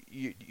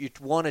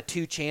 1 or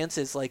 2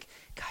 chances, like,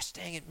 gosh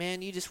dang it,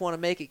 man, you just want to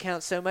make it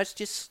count so much.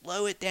 Just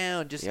slow it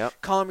down. Just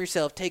calm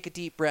yourself, take a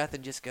deep breath,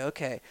 and just go,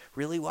 okay,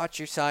 really watch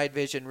your side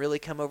vision, really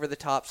come over the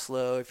top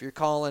slow. If you're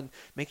calling,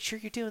 make sure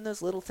you're doing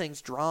those little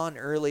things, drawn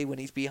early when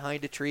he's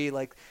behind a tree.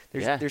 Like,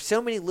 there's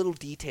so many little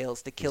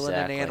details to killing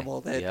an animal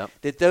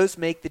that those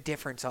make the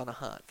difference on a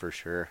hunt. For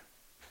sure.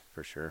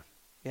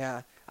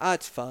 Yeah.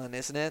 It's fun,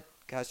 isn't it?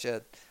 Gosh,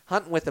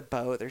 hunting with a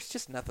bow, there's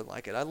just nothing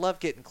like it. I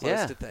love getting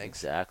close to things.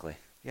 Exactly.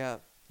 Yeah.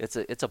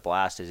 It's a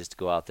blast to just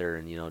go out there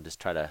and just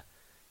try to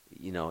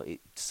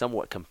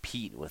somewhat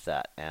compete with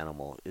that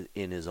animal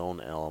in his own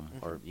elm,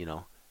 or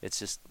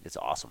it's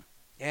awesome.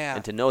 Yeah.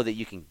 And to know that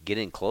you can get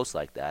in close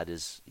like that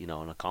is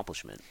an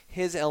accomplishment.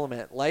 His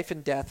element, life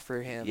and death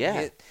for him.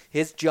 Yeah.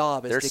 His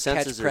job is Their to catch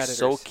senses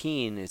predators. are so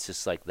keen. It's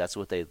just like that's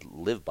what they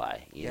live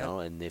by, you know.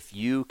 And if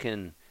you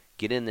can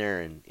get in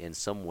there and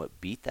somewhat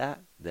beat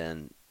that,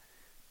 then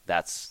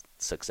that's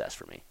success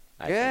for me.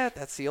 I think.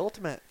 That's the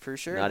ultimate for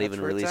sure. Not That's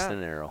even where it's releasing at.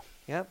 an arrow.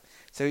 Yep.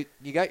 So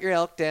you got your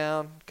elk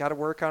down. Got to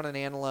work on an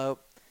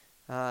antelope.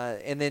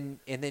 And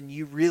then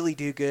you really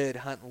do good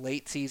hunting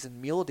late season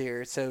mule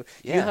deer. So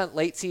you hunt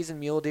late season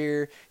mule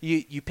deer.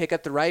 You pick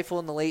up the rifle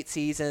in the late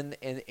season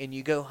and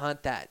you go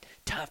hunt that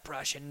tough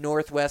brush in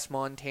northwest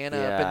Montana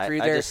up and through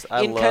there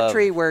in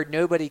country where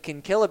nobody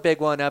can kill a big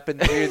one up and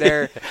through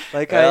there.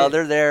 Like,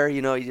 they're there.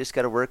 You just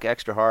got to work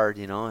extra hard.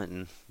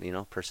 And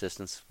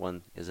persistence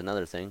is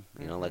another thing.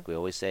 Like we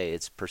always say,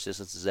 it's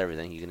persistence is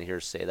everything. You're gonna hear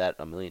us say that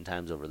a million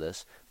times over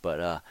this.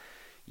 But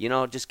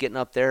just getting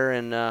up there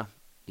and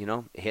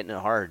hitting it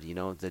hard.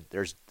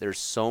 There's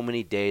so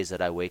many days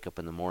that I wake up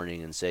in the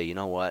morning and say, you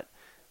know what,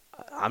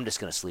 I'm just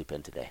gonna sleep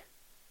in today.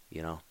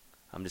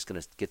 I'm just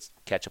gonna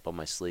catch up on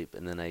my sleep,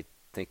 and then I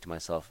think to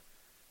myself,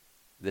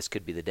 this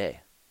could be the day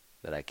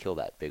that I kill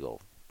that big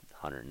old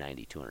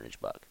 190, 200-inch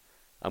buck.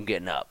 I'm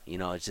getting up.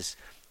 It's just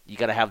you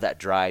got to have that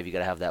drive, you got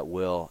to have that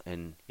will,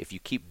 and if you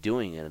keep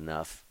doing it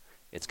enough,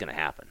 it's gonna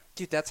happen.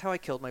 Dude, that's how I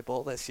killed my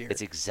bull this year.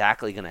 It's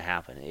exactly gonna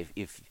happen.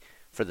 If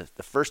for the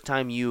first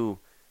time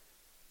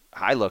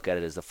I look at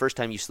it as the first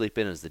time you sleep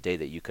in is the day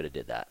that you could have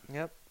did that.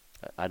 Yep.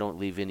 I don't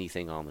leave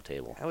anything on the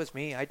table. That was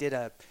me. I did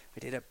a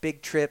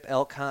big trip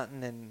elk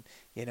hunting, and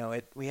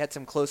we had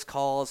some close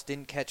calls.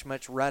 Didn't catch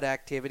much rut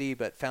activity,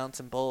 but found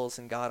some bulls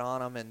and got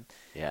on them.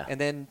 And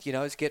then I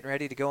was getting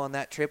ready to go on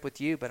that trip with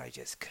you, but I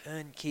just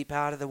couldn't keep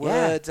out of the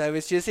woods. I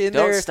was just in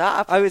there. Don't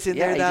stop. I was in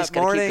there you that just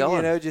gotta morning, keep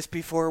going. just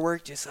before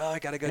work. I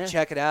got to go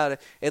check it out.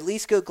 At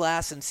least go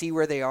glass and see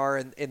where they are.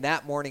 And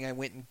that morning I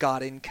went and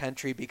got in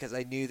country because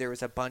I knew there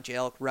was a bunch of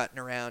elk rutting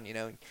around.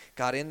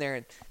 Got in there,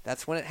 and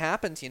that's when it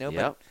happens.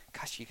 But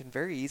gosh, you can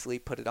very easily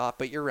put it off.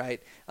 But you're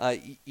right.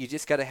 You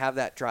just got to have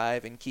that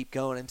drive and keep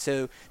going. And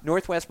so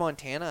northwest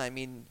Montana, I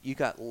mean, you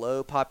got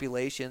low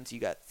populations, you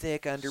got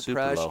thick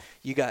underbrush,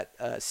 you got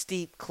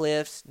steep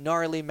cliffs,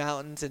 gnarly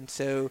mountains, and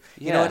so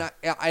and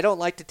I don't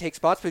like to take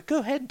spots, but go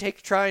ahead and take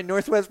a try in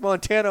northwest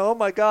Montana. Oh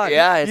my God,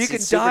 it's, you can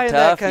it's super die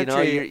tough. in that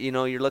country.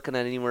 You're looking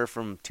at anywhere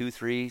from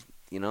 2-3,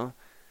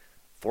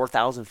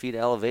 4,000 feet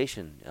of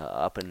elevation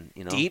up in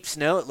deep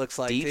snow. It looks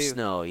like deep too.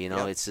 snow.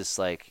 It's just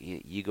like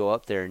you go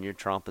up there and you're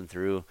tromping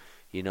through.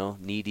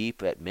 Knee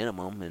deep at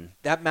minimum. And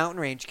that mountain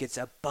range gets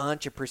a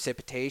bunch of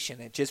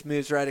precipitation. It just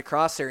moves right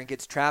across there and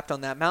gets trapped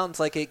on that mountain. It's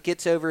like it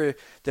gets over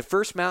the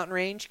first mountain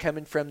range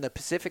coming from the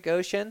Pacific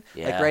Ocean,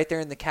 like right there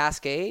in the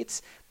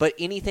Cascades. But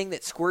anything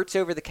that squirts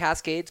over the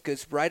Cascades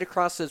goes right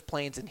across those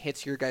plains and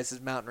hits your guys'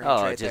 mountain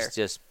range right there.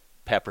 Just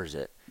peppers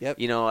it. Yep.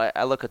 You know,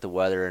 I look at the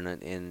weather,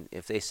 and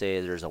if they say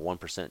there's a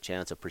 1%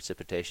 chance of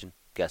precipitation,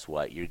 guess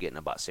what? You're getting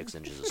about 6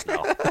 inches of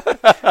snow.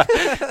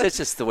 That's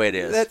just the way it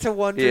is. That's a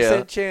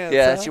 1% chance.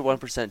 Yeah, huh? that's your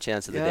 1%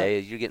 chance of the Yeah. day.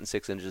 You're getting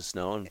 6 inches of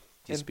snow, and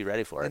just be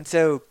ready for it. And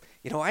so,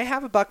 I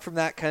have a buck from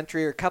that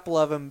country, or a couple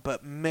of them,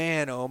 but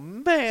man, oh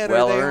man,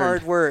 Well are they earned.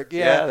 hard work.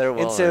 Yeah, they're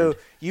well And so earned.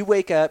 you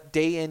wake up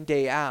day in,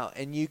 day out,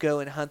 and you go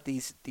and hunt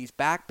these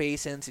back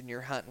basins, and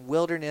you're hunting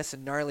wilderness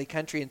and gnarly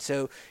country. And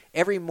so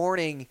every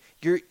morning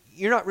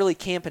you're not really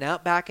camping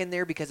out back in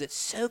there because it's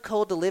so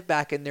cold to live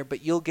back in there,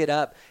 but you'll get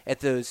up at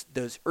those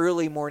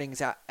early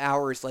mornings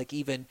hours, like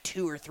even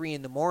 2 or 3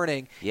 in the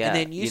morning, Yeah, and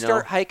then you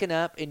start hiking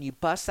up, and you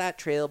bust that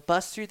trail,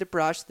 bust through the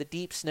brush, the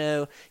deep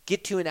snow,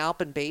 get to an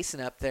alpine basin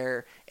up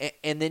there,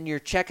 and then you're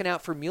checking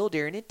out for mule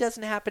deer, and it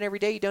doesn't happen every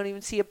day. You don't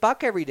even see a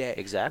buck every day.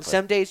 Exactly.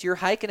 Some days you're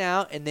hiking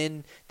out, and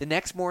then the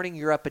next morning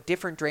you're up a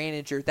different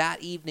drainage, or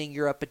that evening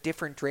you're up a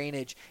different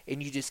drainage,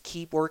 and you just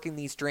keep working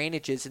these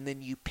drainages, and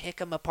then you pick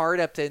them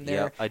apart up in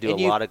there. Yeah, I do and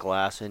a lot of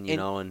glassing,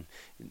 and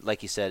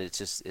like you said,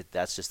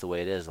 that's just the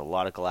way it is. A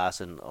lot of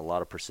glassing, a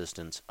lot of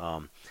persistence.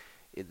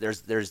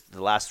 There's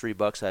the last 3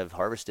 bucks I've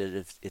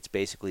harvested. It's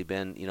basically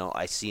been,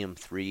 I see them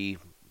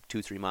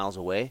 2-3 miles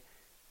away,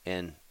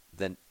 and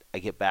then I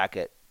get back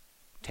at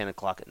 10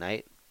 o'clock at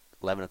night,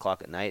 11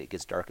 o'clock at night. It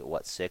gets dark at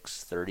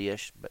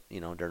 6:30ish, but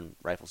during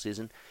rifle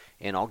season,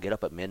 and I'll get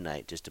up at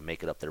midnight just to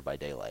make it up there by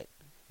daylight.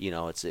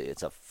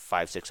 It's a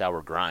 5-6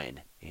 hour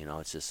grind.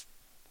 It's just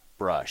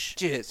brush,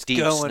 Just deep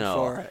going snow.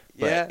 for it.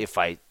 But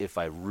Yeah. if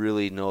I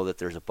really know that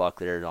there's a buck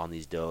there on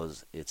these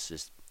does, it's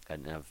just,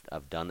 and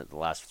I've done it the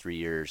last 3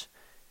 years.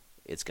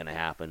 It's gonna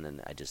happen,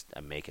 and I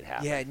make it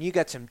happen. Yeah, and you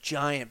got some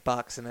giant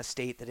bucks in a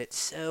state that it's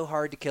so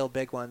hard to kill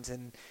big ones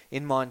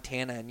in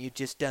Montana, and you've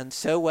just done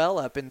so well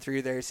up and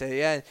through there. So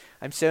yeah,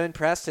 I'm so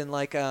impressed, and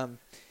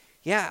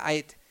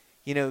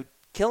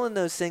killing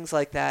those things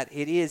like that,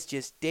 it is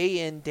just day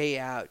in, day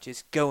out,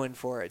 just going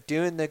for it,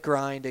 doing the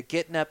grind of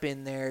getting up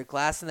in there,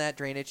 glassing that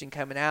drainage and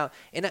coming out.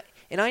 And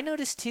I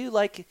noticed too,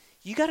 like,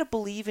 you got to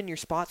believe in your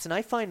spots, and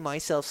I find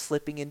myself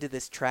slipping into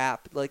this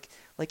trap. Like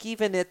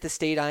even at the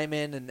state I'm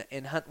in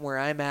and hunting where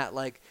I'm at,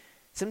 like,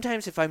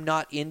 sometimes if I'm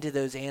not into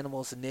those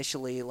animals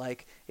initially,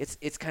 like,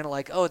 it's kind of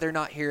like, oh, they're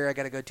not here, I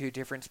got to go to a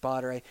different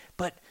spot.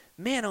 But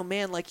man, oh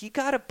man, like, you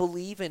got to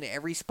believe in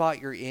every spot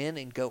you're in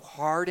and go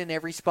hard in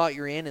every spot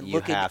you're in and You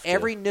look at have to.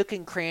 every nook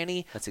and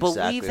cranny. That's Believe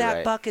exactly that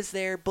right. buck is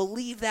there.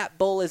 Believe that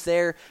bull is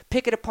there.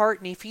 Pick it apart,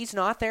 and if he's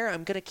not there,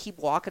 I'm going to keep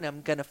walking.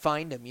 I'm going to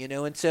find him,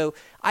 And so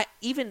I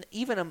even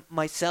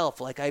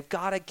myself, like, I've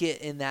got to get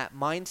in that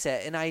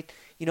mindset. And I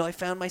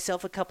found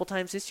myself a couple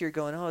times this year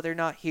going, oh, they're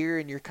not here,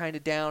 and you're kind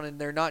of down, and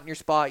they're not in your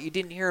spot. You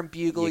didn't hear him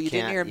bugle. You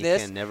didn't hear him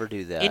this. You can never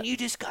do that. And you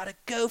just got to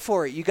go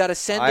for it. You got to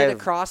send it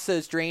across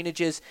those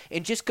drainages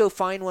and just go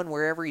find one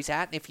wherever he's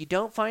at. And if you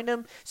don't find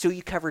him, so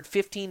you covered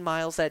 15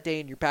 miles that day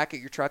and you're back at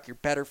your truck, you're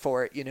better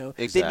for it, Then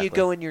Exactly. you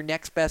go in your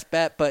next best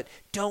bet. But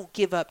don't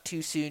give up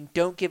too soon.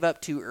 Don't give up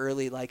too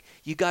early. Like,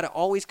 you got to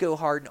always go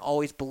hard and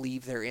always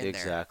believe they're in there.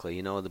 Exactly.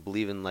 The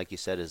believing, like you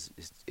said, is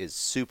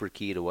super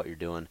key to what you're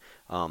doing.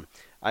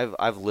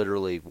 I've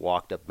literally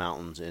walked up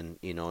mountains and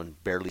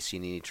barely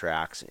seen any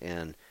tracks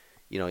and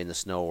in the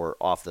snow or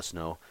off the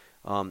snow.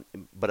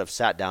 But I've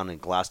sat down and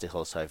glassed a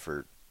hillside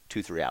for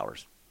 2-3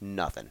 hours,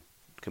 nothing,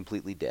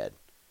 completely dead,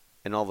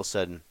 and all of a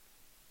sudden,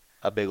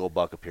 a big old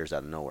buck appears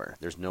out of nowhere.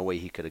 There's no way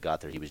he could have got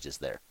there. He was just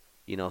there.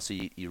 So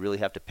you really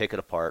have to pick it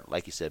apart,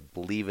 like you said,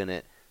 believe in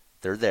it.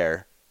 They're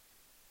there.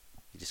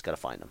 You just got to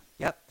find them.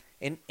 Yep.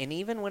 And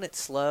even when it's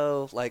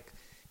slow, like,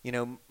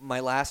 my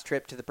last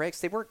trip to the breaks,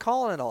 they weren't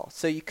calling at all.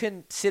 So you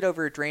couldn't sit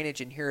over a drainage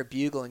and hear a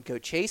bugle and go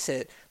chase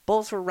it.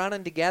 Bulls were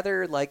running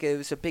together like it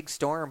was a big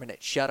storm, and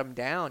it shut them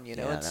down, Yeah,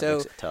 and that so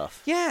makes it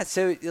tough. Yeah,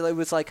 so it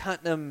was like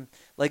hunting them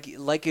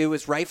like it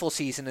was rifle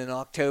season in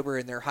October,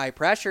 and they're high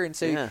pressure, and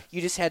so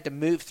you just had to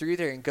move through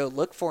there and go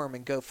look for them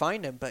and go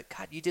find them. But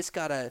God, you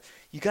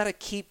gotta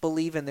keep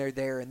believing they're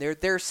there, and they're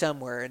there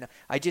somewhere. And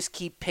I just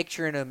keep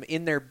picturing them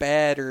in their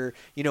bed or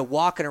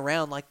walking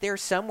around like they're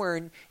somewhere.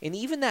 And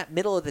even that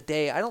middle of the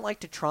day, I don't like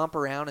to tromp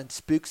around and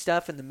spook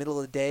stuff in the middle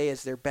of the day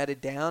as they're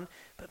bedded down.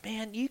 But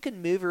man, you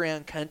can move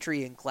around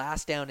country and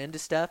glass down into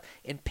stuff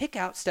and pick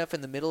out stuff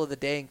in the middle of the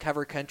day and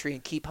cover country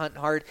and keep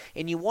hunting hard.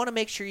 And you want to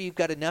make sure you've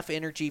got enough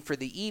energy for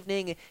the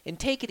evening and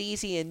take it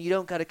easy, and you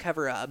don't got to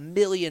cover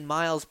 1,000,000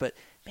 miles. But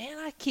man,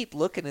 I keep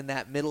looking in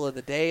that middle of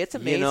the day. It's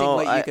amazing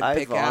what you can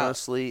pick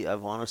out.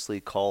 I've honestly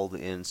called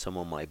in some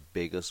of my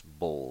biggest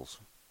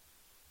bulls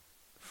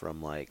from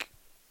like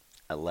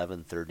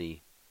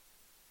 11:30,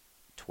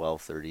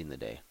 12:30 in the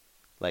day.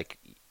 Like,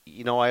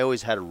 I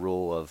always had a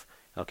rule of,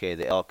 okay,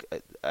 the elk,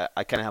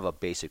 I kind of have a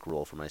basic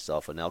rule for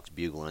myself. An elk's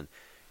bugling,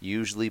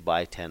 usually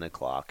by 10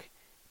 o'clock,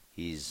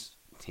 he's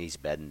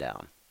bedding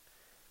down.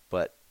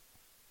 But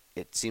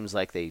it seems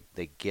like they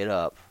get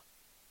up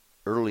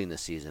early in the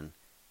season,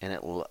 and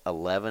at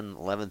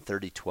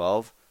 11:30,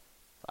 12,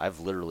 I've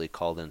literally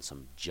called in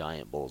some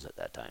giant bulls at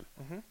that time.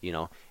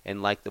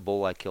 And like the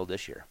bull I killed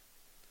this year,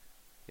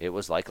 it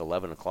was like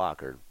 11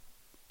 o'clock,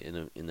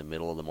 in the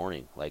middle of the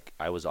morning. Like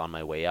I was on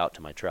my way out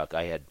to my truck.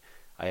 I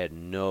had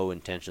no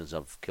intentions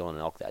of killing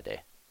an elk that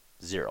day.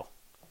 Zero.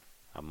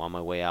 I'm on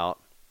my way out,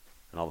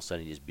 and all of a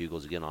sudden he just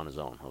bugles again on his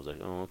own. I was like,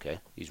 oh, okay.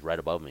 He's right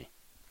above me,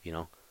 you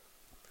know.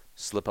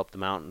 Slip up the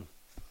mountain,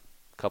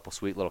 a couple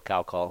sweet little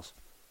cow calls,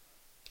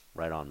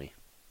 right on me,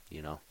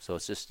 you know. So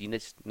it's just, you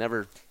just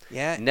never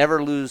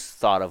lose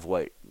thought of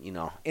what, you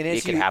know, And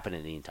it can happen at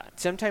any time.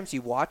 Sometimes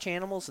you watch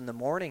animals in the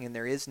morning and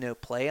there is no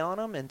play on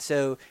them. And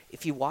so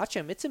if you watch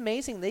them, it's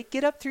amazing. They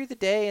get up through the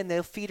day and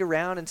they'll feed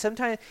around. And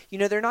sometimes, you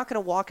know, they're not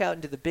going to walk out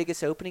into the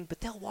biggest opening,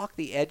 but they'll walk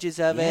the edges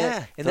of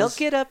it. And they'll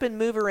get up and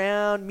move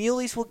around.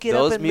 Muleys will get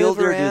up and move around.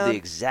 Those mule deer do the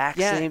exact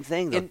same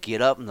thing. They'll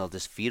get up and they'll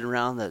just feed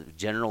around the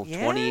general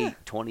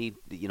 20,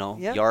 you know,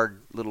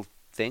 yard little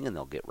thing, and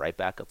they'll get right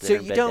back up there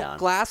and bed down. So you don't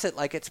glass it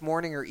like it's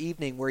morning or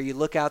evening where you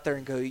look out there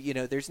and go, you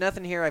know, there's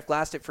nothing here. I've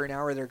glassed it for an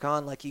hour. They're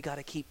gone. Like you got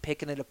to keep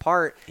picking it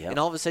apart. Yep. And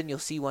all of a sudden you'll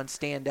see one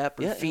stand up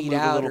or feed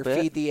out or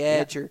feed the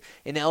edge, or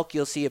an elk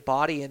you'll see a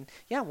body. And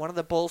one of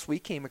the bulls we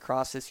came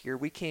across this year,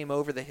 we came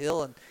over the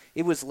hill and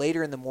it was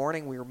later in the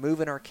morning. We were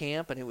moving our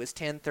camp and it was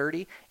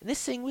 10:30 and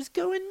this thing was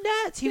going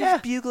nuts. He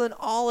was bugling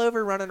all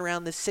over, running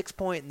around this 6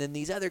 point, and then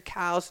these other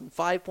cows and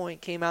 5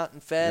 point came out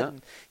and fed.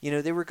 And, you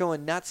know, they were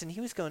going nuts, and he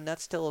was going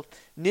nuts till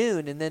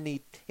noon, and then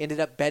he ended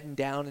up bedding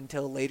down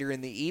until later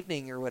in the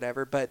evening or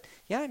whatever. But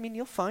I mean,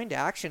 you'll find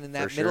action in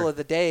that middle of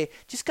the day.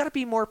 Just got to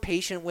be more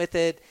patient with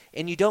it,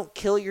 and you don't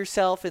kill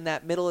yourself in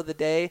that middle of the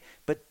day,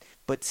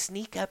 but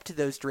sneak up to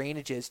those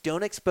drainages.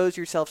 Don't expose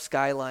yourself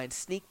skyline.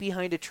 Sneak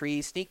behind a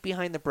tree. Sneak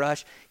behind the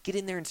brush. Get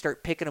in there and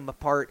start picking them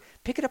apart.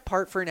 Pick it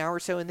apart for an hour or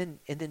so, and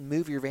then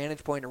move your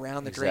vantage point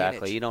around the drainage.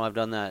 Exactly. You know, I've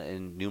done that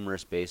in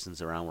numerous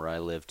basins around where I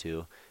live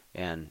too.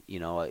 And, you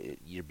know,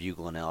 you're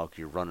bugling elk,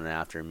 you're running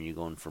after them, you're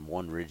going from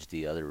one ridge to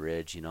the other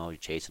ridge, you know, you're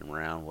chasing them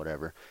around,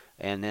 whatever.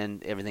 And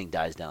then everything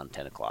dies down at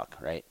 10 o'clock,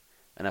 right?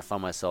 And I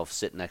found myself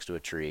sitting next to a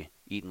tree,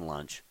 eating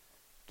lunch,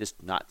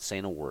 just not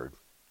saying a word.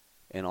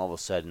 And all of a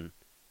sudden,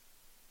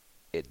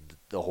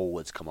 the whole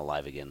woods come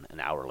alive again an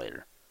hour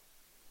later.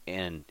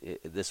 And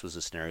this was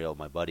a scenario.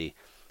 My buddy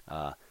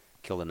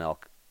killed an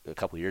elk a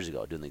couple years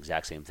ago doing the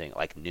exact same thing,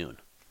 like noon.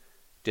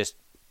 Just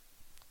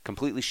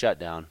completely shut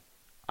down.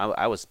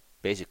 I was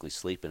basically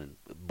sleeping.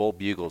 Bull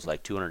bugles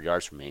like 200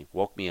 yards from me,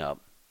 woke me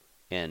up,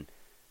 and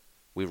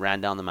we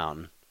ran down the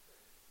mountain.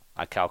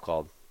 I cow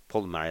called,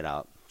 pulled him right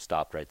out,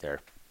 stopped right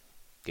there.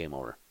 Game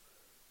over.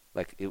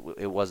 Like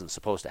it wasn't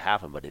supposed to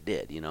happen, but it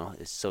did, you know.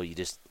 So you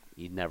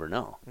never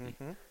know.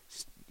 Mm-hmm.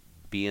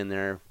 Be in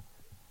there,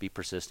 be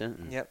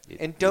persistent.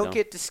 And don't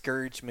get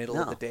discouraged middle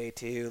of the day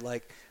too.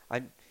 Like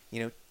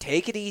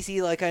take it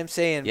easy, like I'm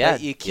saying,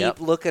 but you keep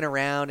looking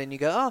around and you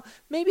go, oh,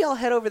 maybe I'll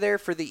head over there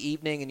for the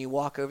evening, and you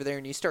walk over there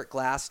and you start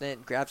glassing it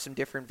and grab some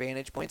different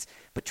vantage points,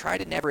 but try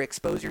to never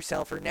expose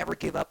yourself or never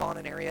give up on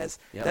an area.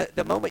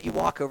 The moment you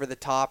walk over the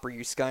top or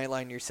you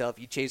skyline yourself,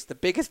 you chase the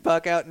biggest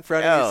buck out in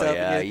front of yourself.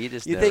 Yeah, and you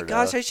just think, never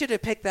gosh, know. I should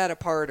have picked that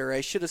apart, or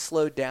I should have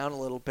slowed down a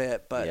little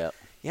bit. But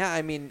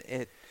I mean,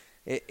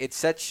 it's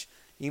such.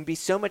 You can be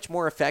so much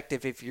more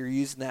effective if you're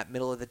using that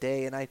middle of the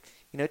day. And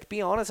to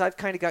be honest, I've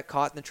kind of got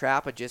caught in the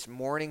trap of just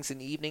mornings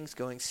and evenings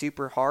going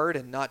super hard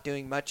and not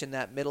doing much in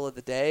that middle of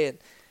the day. And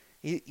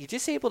you're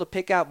just able to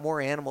pick out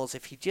more animals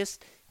if you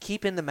just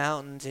keep in the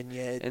mountains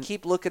and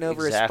keep looking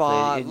over a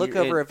spot, look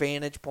over a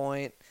vantage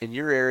point. In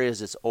your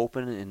areas, it's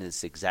open, and it's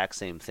the exact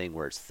same thing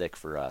where it's thick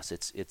for us.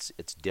 It's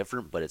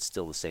different, but it's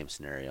still the same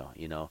scenario,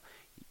 you know.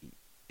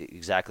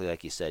 Exactly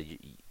like you said,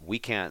 we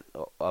can't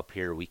up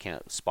here. We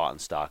can't spot and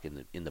stalk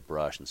in the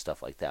brush and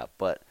stuff like that.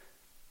 But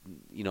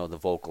you know, the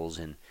vocals,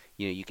 and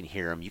you can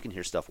hear them. You can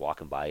hear stuff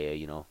walking by you.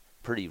 You know,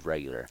 pretty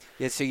regular.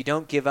 Yeah, so you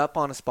don't give up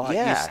on a spot.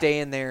 You stay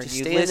in there and just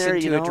you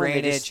listen to a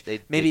drainage.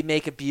 Maybe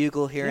make a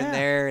bugle here and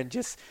there, and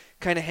just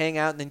kind of hang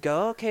out and then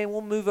go. Okay, we'll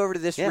move over to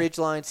this ridge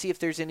line, see if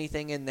there's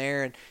anything in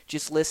there, and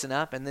just listen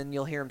up. And then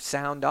you'll hear them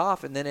sound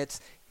off, and then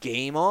it's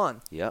game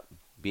on. Yep,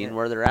 being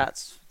where they're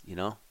at,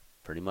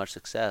 pretty much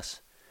success.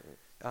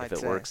 If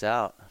it works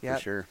out, for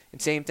sure. And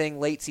same thing,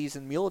 late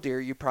season mule deer,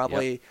 you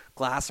probably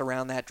glass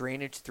around that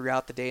drainage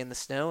throughout the day in the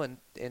snow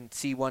and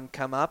see one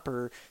come up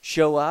or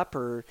show up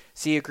or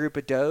see a group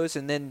of does.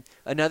 And then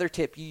another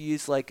tip you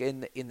use like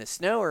in the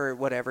snow or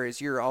whatever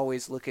is you're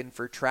always looking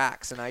for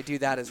tracks. And I do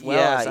that as well.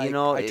 Yeah,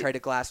 I try to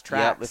glass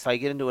tracks. Yeah, if I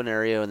get into an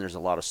area and there's a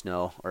lot of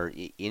snow or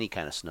any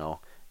kind of snow,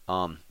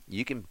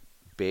 you can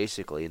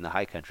basically, in the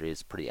high country,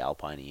 it's pretty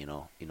alpine,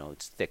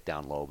 it's thick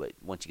down low, but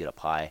once you get up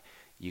high,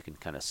 you can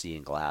kind of see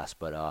in glass,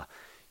 but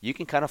you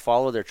can kind of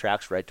follow their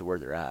tracks right to where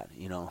they're at,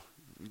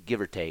 give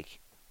or take.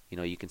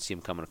 You can see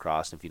them coming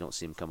across, and if you don't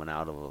see them coming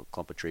out of a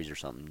clump of trees or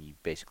something, you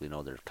basically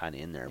know they're kind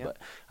of in there. Yep. But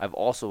I've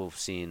also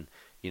seen,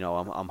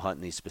 I'm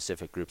hunting these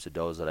specific groups of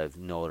does that I've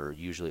known are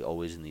usually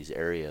always in these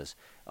areas.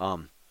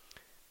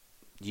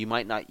 You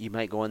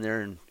might go in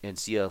there and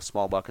see a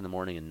small buck in the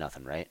morning and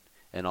nothing, right?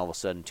 And all of a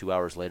sudden, 2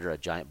 hours later, a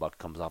giant buck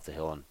comes off the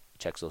hill and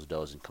checks those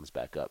does and comes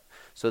back up.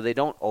 So they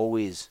don't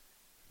always,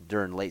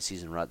 during late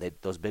season rut,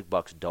 those big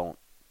bucks don't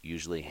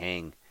usually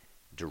hang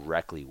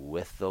directly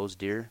with those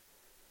deer,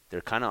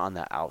 they're kind of on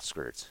the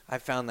outskirts. I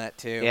found that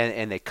too.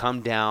 And they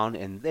come down,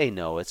 and they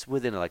know it's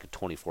within like a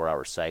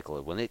 24-hour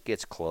cycle. When it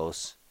gets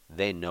close,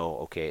 they know,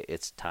 okay,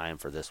 it's time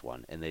for this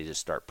one, and they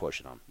just start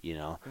pushing them,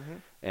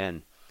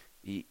 And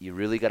you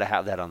really got to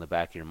have that on the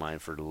back of your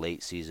mind for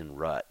late season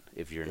rut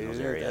if you're in those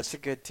areas. That's a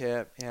good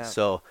tip. Yeah.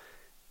 So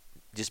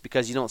just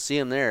because you don't see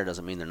them there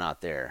doesn't mean they're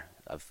not there.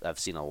 I've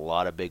seen a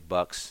lot of big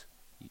bucks,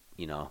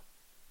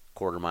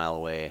 quarter mile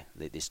away.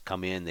 They just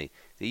come in. They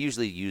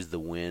usually use the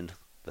wind,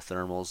 the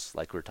thermals,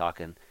 like we're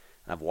talking. And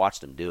I've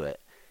watched them do it.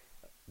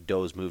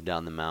 Does move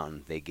down the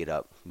mountain. They get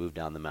up, move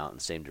down the mountain,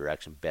 same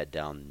direction, bed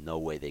down. No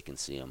way they can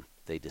see them.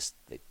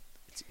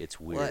 It's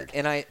weird. Well,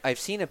 and I've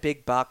seen a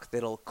big buck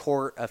that'll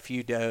court a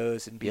few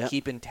does and be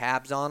keeping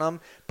tabs on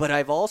them. But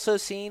I've also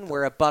seen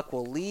where a buck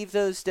will leave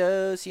those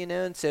does,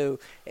 and so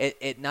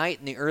at night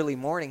in the early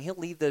morning, he'll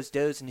leave those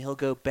does and he'll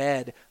go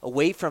bed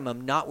away from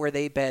them, not where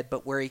they bed,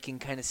 but where he can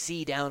kind of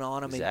see down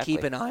on them and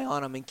keep an eye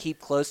on them and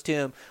keep close to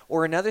him.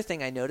 Or another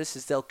thing I notice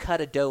is they'll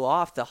cut a doe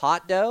off, the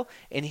hot doe,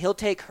 and he'll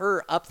take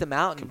her up the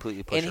mountain.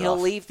 Completely push and her he'll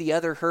off. Leave the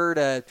other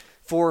herd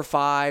 4,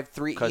 5,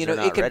 3, They're it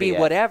not could ready be yet.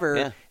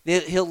 whatever. Yeah.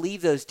 He'll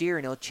leave those deer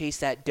and he'll chase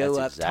that doe That's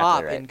up exactly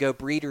top right. and go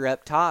breed her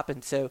up top.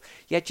 And so,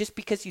 just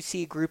because you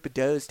see a group of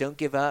does, don't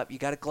give up. You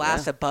got a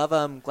glass above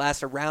them,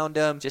 glass around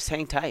them. Just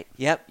hang tight.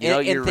 Yep.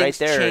 You're and right things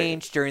there.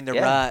 change during the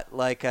rut.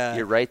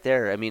 You're right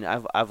there. I mean,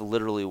 I've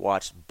literally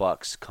watched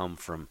bucks come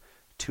from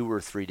 2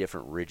 or 3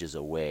 different ridges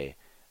away,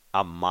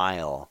 a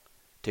mile,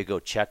 to go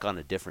check on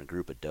a different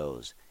group of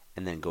does,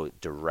 and then go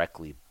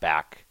directly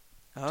back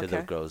to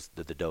the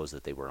does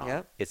that they were on.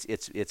 Yep.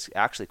 It's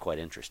actually quite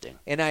interesting.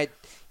 And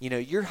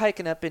you're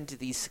hiking up into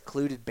these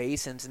secluded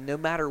basins, and no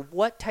matter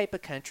what type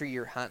of country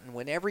you're hunting,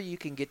 whenever you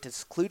can get to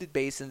secluded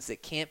basins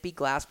that can't be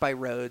glassed by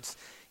roads,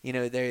 you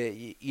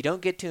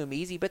don't get to them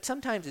easy, but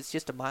sometimes it's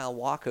just a mile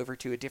walk over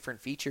to a different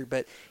feature.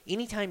 But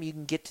anytime you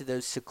can get to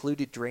those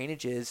secluded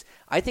drainages,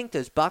 I think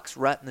those bucks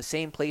rut in the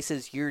same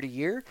places year to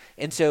year,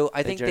 and so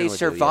I think they generally do,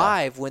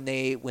 survive when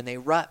they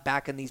rut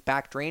back in these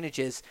back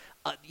drainages.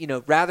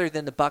 Rather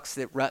than the bucks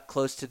that rut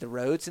close to the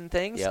roads and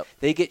things, Yep.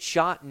 they get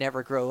shot and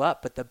never grow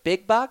up. But the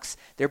big bucks,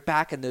 they're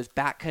back in those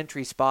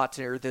backcountry spots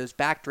or those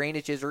back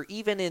drainages, or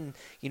even in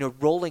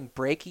rolling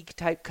breaky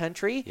type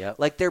country. Yep.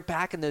 Like they're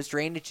back in those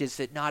drainages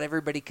that not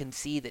everybody can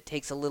see. That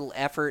takes a little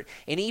effort,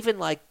 and even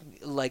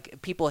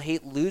like people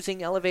hate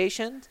losing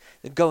elevation,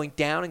 going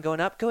down and going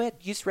up. Go ahead,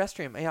 use the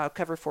restroom. Yeah, I'll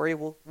cover for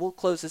you. We'll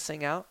close this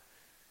thing out.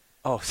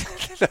 Oh,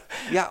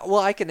 Yeah,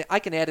 well, I can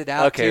edit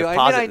out okay. too.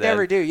 Pause I it then.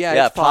 never do. Yeah,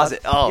 yeah, it's pause it.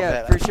 Oh, yeah,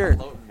 man, for I'm sure.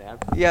 floating, man.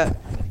 Yeah.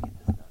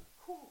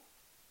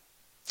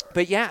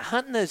 But yeah,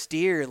 hunting those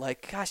deer,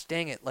 like, gosh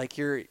dang it, like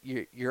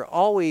you're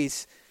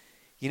always,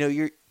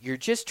 you're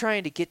just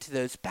trying to get to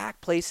those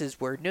back places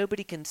where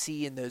nobody can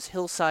see, and those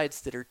hillsides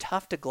that are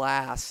tough to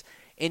glass,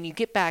 and you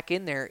get back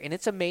in there, and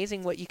it's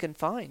amazing what you can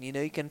find.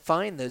 You can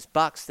find those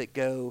bucks that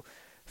go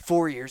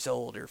 4 years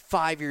old or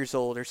 5 years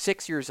old or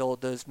 6 years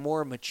old, those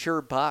more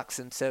mature bucks.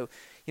 And so,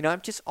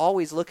 I'm just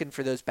always looking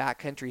for those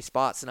backcountry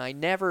spots, and I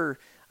never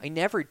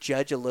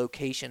judge a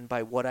location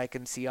by what I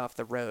can see off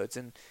the roads.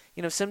 And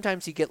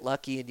sometimes you get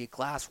lucky and you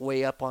glass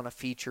way up on a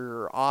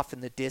feature or off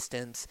in the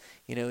distance,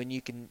 and you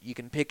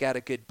can pick out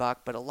a good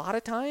buck. But a lot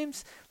of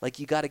times, like,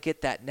 you got to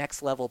get that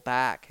next level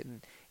back.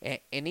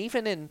 And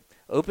even in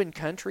open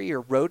country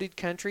or roaded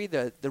country,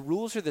 the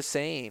rules are the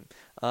same.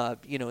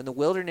 In the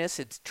wilderness,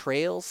 it's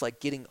trails,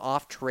 like getting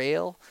off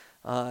trail.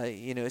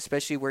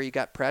 Especially where you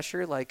got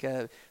pressure, like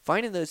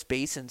finding those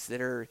basins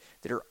that are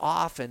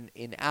off and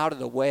out of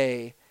the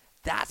way.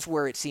 That's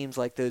where it seems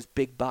like those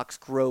big bucks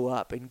grow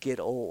up and get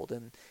old,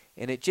 and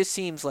it just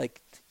seems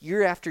like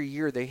year after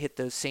year they hit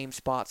those same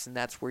spots, and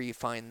that's where you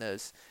find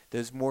those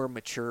more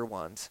mature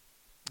ones.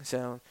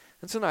 So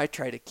that's what I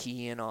try to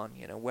key in on.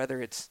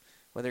 Whether it's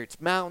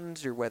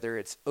mountains or whether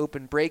it's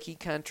open breaky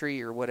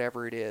country or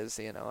whatever it is.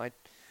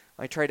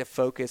 I try to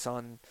focus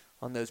on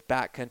those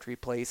backcountry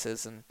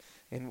places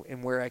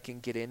and where I can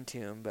get into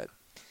them. But,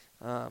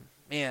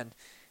 man,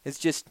 it's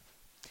just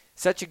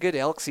such a good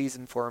elk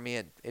season for me.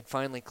 It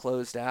finally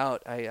closed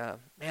out. I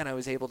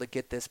was able to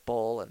get this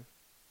bull, and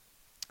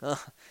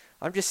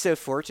I'm just so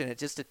fortunate.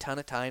 Just a ton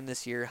of time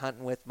this year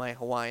hunting with my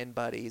Hawaiian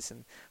buddies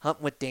and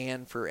hunting with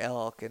Dan for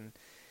elk. And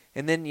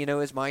then, it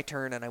was my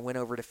turn, and I went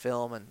over to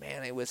film, and,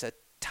 man, it was a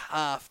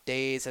tough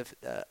days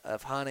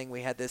of hunting.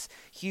 We had this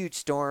huge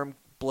storm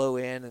blow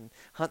in and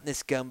hunting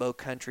this gumbo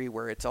country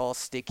where it's all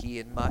sticky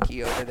and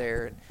mucky over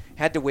there, and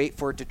had to wait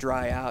for it to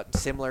dry out in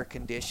similar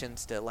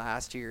conditions to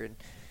last year. And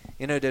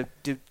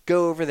to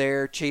go over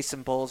there, chase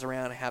some bulls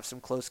around and have some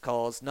close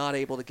calls, not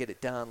able to get it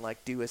done,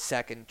 like do a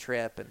second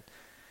trip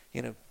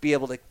and be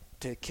able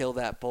to kill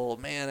that bull,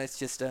 man, it's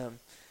just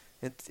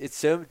it's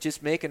so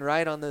just making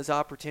right on those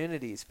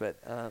opportunities. But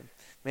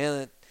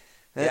man,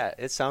 yeah,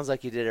 it sounds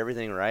like you did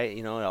everything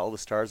right. All the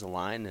stars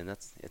aligned, and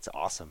it's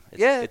awesome.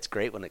 Yeah. It's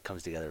great when it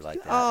comes together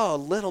like that. Oh, a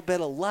little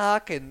bit of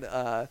luck and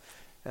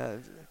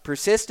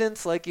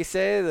persistence, like you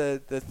say,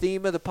 the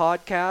theme of the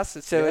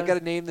podcast. So I got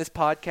to name this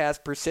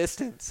podcast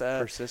Persistence.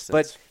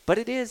 Persistence. But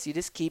it is. You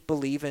just keep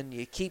believing.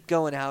 You keep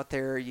going out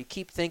there. You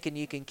keep thinking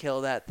you can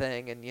kill that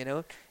thing,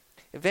 and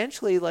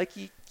eventually, like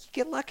you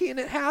get lucky and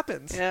it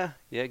happens. Yeah,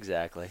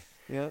 exactly.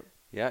 Yep.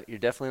 Yeah, you're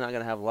definitely not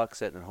going to have luck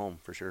sitting at home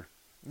for sure.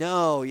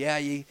 No, yeah,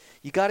 you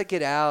got to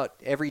get out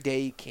every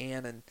day you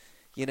can, and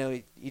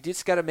you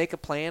just got to make a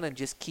plan and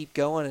just keep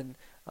going.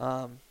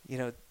 And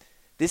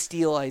this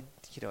deal, I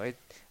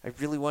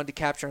really wanted to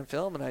capture on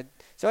film, and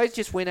so I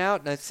just went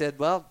out and I said,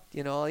 well,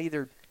 I'll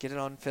either get it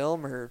on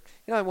film or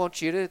I won't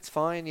shoot it. It's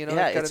fine.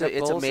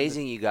 It's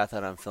amazing you got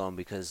that on film,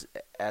 because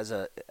as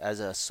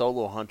a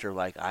solo hunter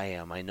like I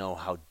am, I know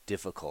how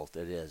difficult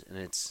it is, and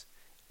it's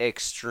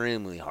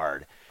extremely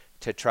hard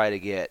to try to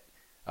get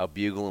a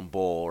bugle and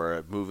bull or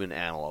a moving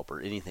antelope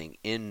or anything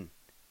in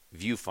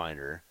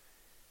viewfinder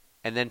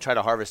and then try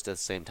to harvest at the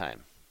same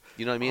time.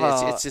 You know what I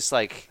mean? It's just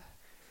like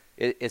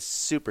it's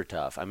super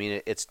tough. I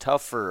mean, it's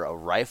tough for a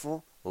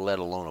rifle, let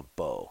alone a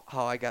bow.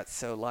 Oh, I got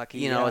so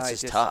lucky. It's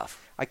just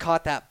tough. I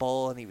caught that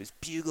bull and he was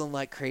bugling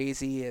like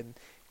crazy, and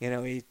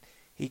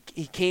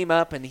he came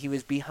up and he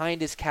was behind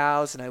his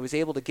cows, and I was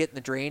able to get in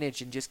the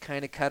drainage and just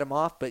kind of cut him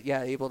off. But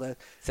yeah, able to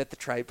set the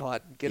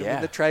tripod and get him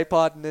in the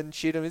tripod and then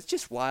shoot him. It's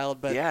just wild.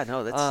 But yeah,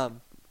 no,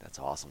 that's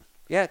awesome.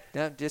 Yeah,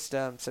 no, just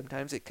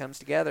sometimes it comes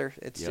together.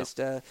 It's just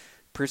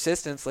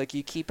persistence. Like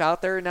you keep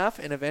out there enough,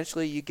 and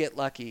eventually you get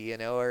lucky,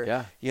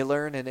 or you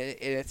learn. And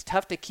it's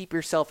tough to keep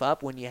yourself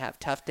up when you have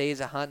tough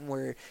days of hunting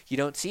where you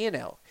don't see an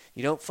elk.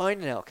 You don't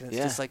find an elk, and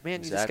it's just like,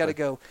 man, you just got to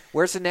go.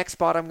 Where's the next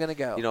spot I'm going to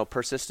go?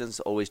 Persistence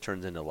always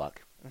turns into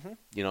luck.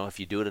 Mm-hmm. If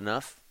you do it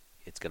enough,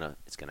 it's gonna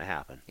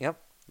happen. Yep.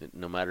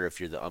 No matter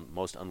if you're the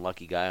most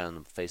unlucky guy on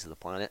the face of the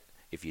planet,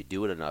 if you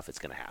do it enough, it's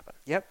gonna happen.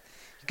 Yep.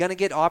 You're gonna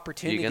get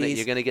opportunities.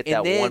 You're gonna get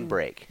that one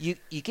break. You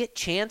get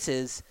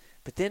chances,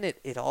 but then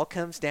it all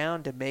comes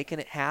down to making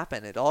it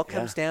happen. It all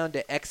comes down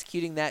to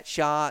executing that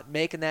shot,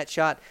 making that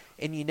shot,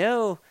 and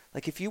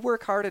like if you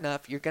work hard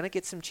enough, you're going to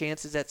get some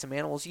chances at some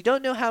animals. You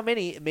don't know how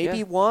many. It may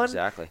be one.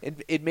 Exactly.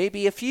 It may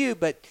be a few,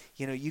 but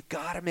you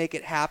got to make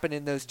it happen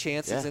in those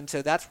chances. And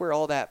so that's where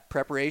all that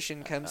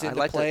preparation comes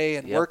into play,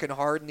 and working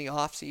hard in the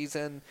off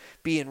season,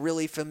 being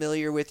really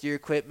familiar with your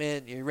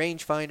equipment, your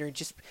rangefinder, and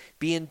just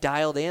being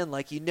dialed in.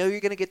 Like you're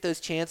going to get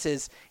those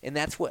chances, and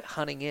that's what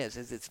hunting is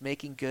it's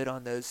making good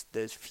on those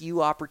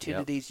few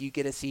opportunities you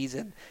get a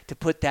season to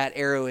put that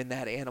arrow in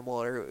that animal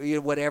or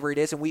whatever it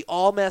is. And we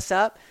all mess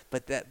up,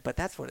 but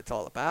that's what it's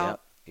all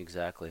about. Yeah,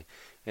 exactly.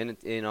 And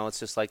it's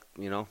just like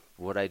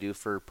what I do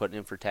for putting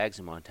in for tags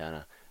in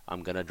Montana.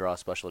 I'm gonna draw a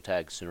special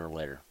tag sooner or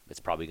later. It's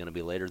probably gonna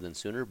be later than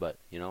sooner, but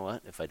you know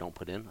what? If I don't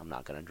put in, I'm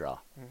not gonna draw.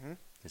 Mm-hmm.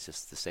 It's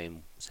just the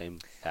same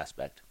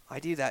aspect.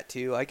 I do that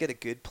too. I get a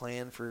good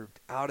plan for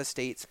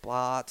out-of-state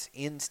spots,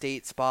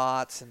 in-state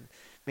spots, and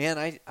man,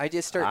 I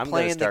just start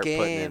playing the game. I'm gonna start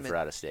putting in for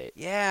out-of-state.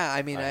 Yeah,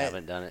 I mean, I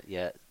haven't done it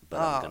yet,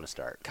 but I'm gonna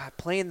start. God,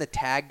 playing the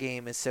tag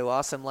game is so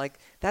awesome. Like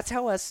that's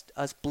how us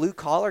blue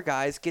collar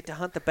guys get to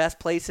hunt the best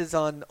places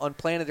on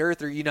planet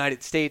Earth or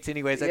United States.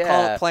 Anyways, I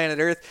call it planet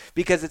Earth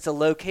because it's a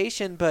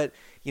location, but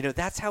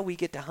that's how we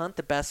get to hunt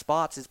the best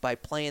spots is by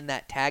playing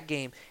that tag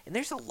game. And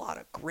there's a lot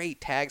of great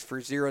tags for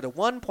 0 to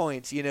 1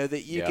 points,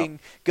 that you can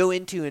go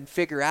into and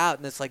figure out.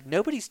 And it's like,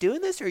 nobody's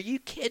doing this? Are you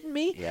kidding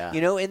me? Yeah.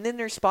 And then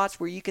there's spots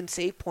where you can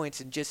save points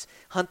and just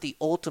hunt the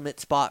ultimate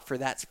spot for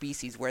that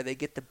species where they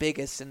get the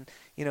biggest. And,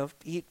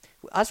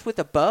 us with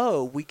a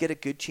bow, we get a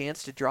good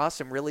chance to draw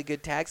some really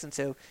good tags. And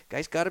so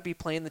guys got to be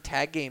playing the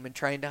tag game and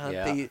trying to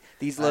hunt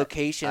these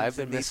locations I've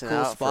been and these missing cool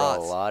out spots.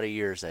 For a lot of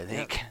years, I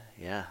think.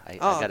 Yeah, I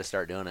got to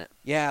start doing it.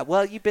 Yeah,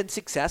 well, you've been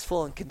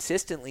successful and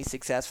consistently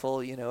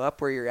successful, up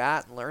where you're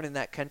at and learning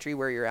that country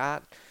where you're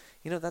at.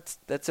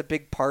 That's a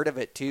big part of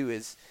it too.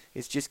 Is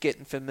just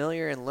getting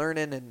familiar and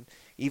learning and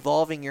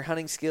evolving your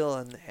hunting skill,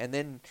 and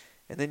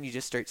then you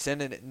just start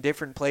sending it in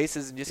different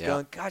places and just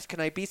going, gosh,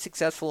 can I be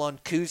successful on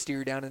Coues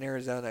deer down in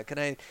Arizona? Can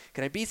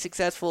I be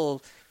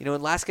successful, in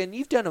Alaska? And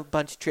you've done a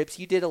bunch of trips.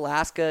 You did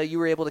Alaska. You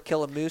were able to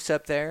kill a moose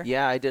up there.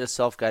 Yeah, I did a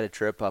self-guided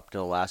trip up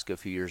to Alaska a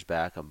few years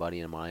back. A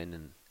buddy of mine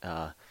and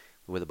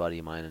with a buddy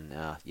of mine,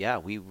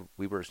 and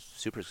we were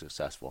super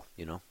successful.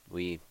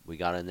 We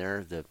got in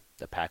there.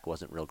 The pack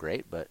wasn't real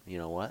great, but you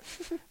know what?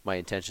 My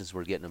intentions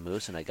were getting a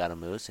moose, and I got a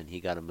moose, and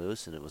he got a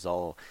moose, and it was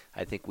all.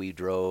 I think we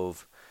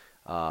drove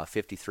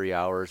 53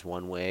 hours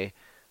one way.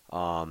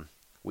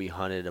 We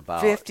hunted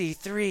about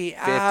 53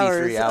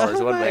 hours.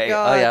 Oh one way.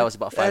 God. Oh yeah, it was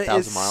about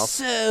 5,000 miles.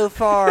 So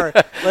far.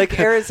 Like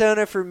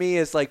Arizona for me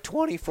is like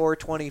 24,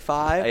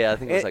 25. Yeah, I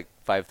think it was like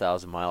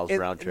 5,000 miles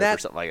round trip or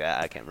something like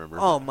that. I can't remember.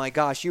 Oh my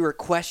gosh, you were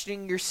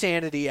questioning your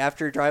sanity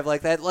after a drive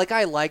like that. Like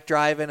I like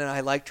driving and I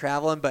like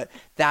traveling, but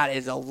that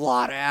is a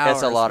lot of hours.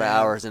 It's a lot of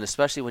hours, and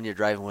especially when you're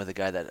driving with a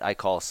guy that I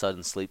call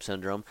sudden sleep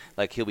syndrome.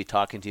 Like he'll be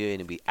talking to you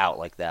and he'll be out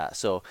like that.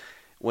 So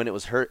when it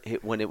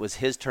was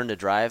his turn to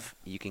drive,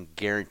 you can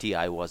guarantee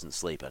I wasn't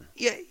sleeping.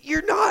 Yeah,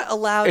 you're not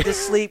allowed to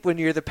sleep when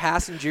you're the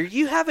passenger.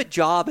 You have a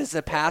job as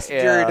a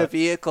passenger in a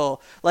vehicle.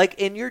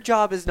 And your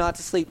job is not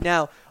to sleep.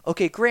 Now,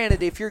 okay,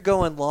 granted, if you're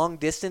going long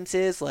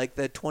distances, like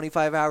the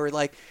 25-hour,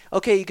 like,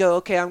 okay, you go,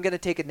 okay, I'm going to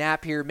take a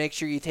nap here. Make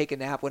sure you take a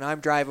nap. When I'm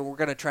driving, we're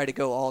going to try to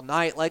go all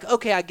night. Like,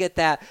 okay, I get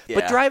that. Yeah.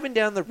 But driving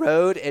down the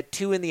road at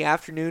 2 in the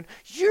afternoon,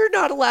 you're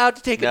not allowed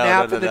to take a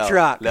nap in the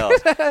truck.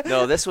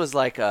 No, this was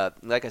like I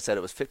said,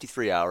 it was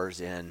 53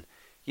 hours, and,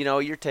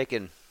 you're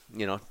taking,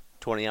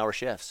 20-hour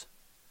shifts.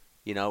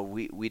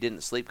 We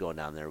didn't sleep going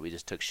down there. We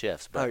just took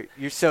shifts. But Oh,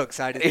 you're so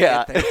excited to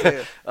yeah. get there,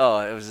 too. Oh,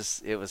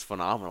 it was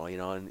phenomenal,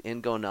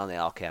 and going down the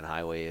Alcan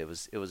Highway, it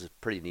was a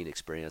pretty neat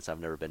experience. I've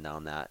never been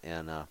down that,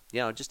 and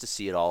just to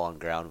see it all on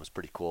ground was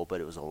pretty cool.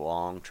 But it was a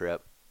long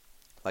trip.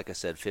 Like I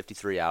said,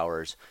 53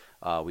 hours.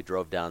 We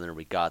drove down there.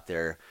 We got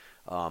there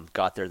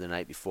the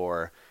night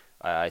before.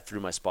 I threw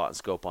my spot and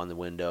scope on the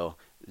window,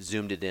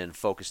 zoomed it in,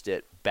 focused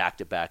it,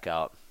 backed it back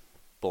out.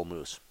 Bull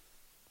moose.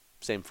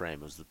 Same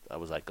frame. I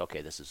was like,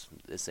 okay,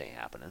 this ain't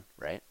happening,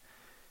 right?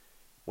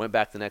 Went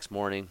back the next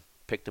morning,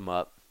 picked him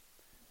up,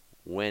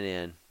 went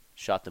in,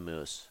 shot the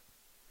moose.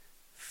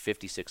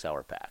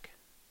 56-hour pack.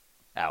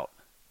 Out.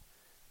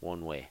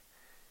 One way.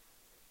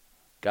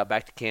 Got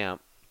back to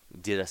camp,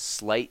 did a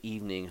slight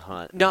evening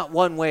hunt. Not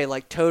one way,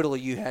 like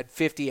totally you had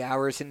 50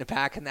 hours in the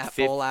pack and that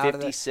bull out of it.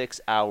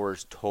 56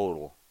 hours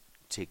total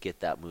to get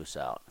that moose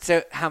out.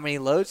 So how many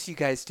loads do you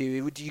guys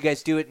do? Do you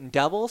guys do it in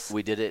doubles?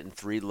 We did it in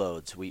 3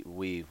 loads.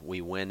 We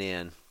went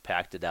in,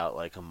 packed it out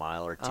like a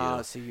mile or 2.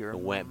 Oh, so you were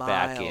went miles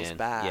back in.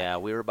 back. Yeah,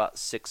 we were about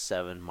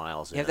 6-7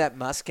 miles in. You have that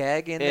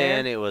muskeg in there?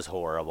 And it was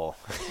horrible.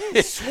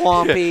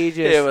 Swampy. Just...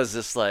 It was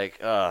just like,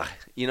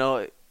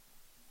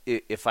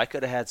 if I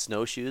could have had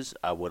snowshoes,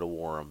 I would have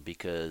wore them,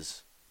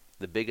 because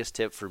the biggest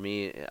tip for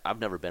me, I've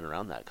never been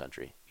around that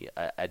country.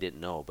 I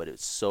didn't know, but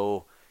it's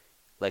so,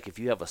 like, if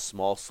you have a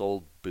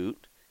small-soled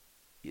boot,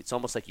 it's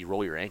almost like you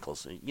roll your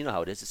ankles. You know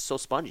how it is. It's so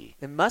spongy.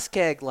 The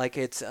muskeg, like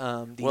it's these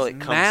it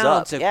comes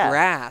mounds up. of Yeah.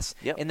 grass,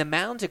 Yep. and the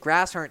mounds of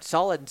grass aren't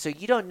solid, and so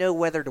you don't know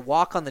whether to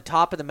walk on the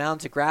top of the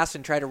mounds of grass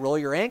and try to roll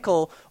your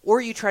ankle,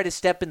 or you try to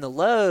step in the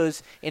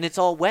lows, and it's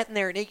all wet in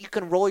there, and you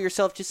can roll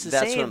yourself just the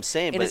That's same. what I'm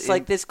saying, And but it's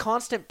like this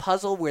constant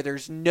puzzle where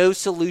there's no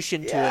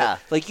solution to Yeah. it.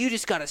 Like you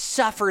just got to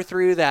suffer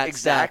through that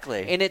Exactly.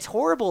 stuff. And it's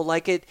horrible.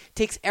 Like it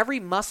takes every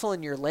muscle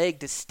in your leg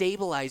to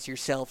stabilize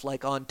yourself,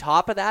 like on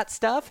top of that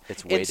stuff.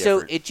 It's way and so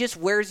different. it just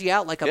wears you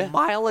out like Yeah. a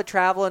mile of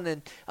traveling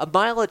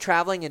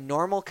in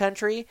normal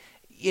country,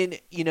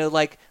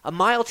 like a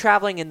mile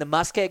traveling in the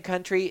muskeg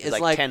country is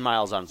like 10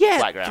 miles on yeah,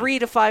 flat ground. 3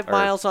 to 5 Or,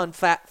 miles on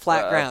flat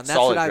ground. That's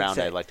solid what I would ground,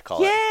 say. I like to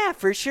call it. Yeah,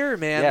 for sure,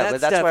 man. Yeah, that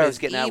but that's stuff why I is was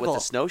getting at with evil. the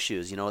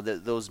snowshoes.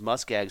 Those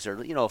muskegs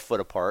are, a foot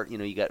apart.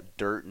 You got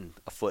dirt and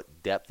a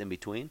foot depth in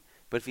between.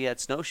 But if you had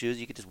snowshoes,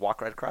 you could just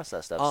walk right across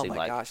that stuff. Oh seemed my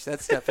like. gosh, that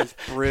stuff is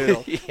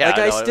brutal. Yeah, like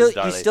I know, it was you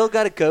gnarly. still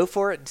got to go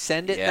for it and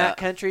send it in Yeah. that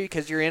country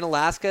because you're in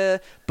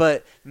Alaska.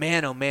 But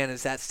man, oh man,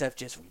 does that stuff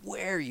just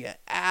wear you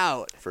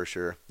out? For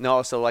sure.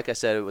 No, so like I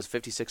said, it was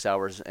 56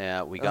 hours.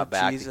 We got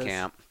back Jesus. to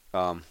camp.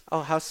 Oh,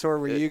 how sore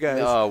were you guys?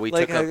 No, we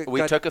Like,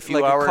 took a few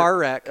like hour a car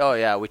wreck. Oh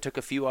yeah, we took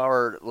a few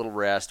hour little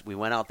rest. We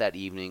went out that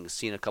evening,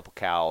 seen a couple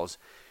cows,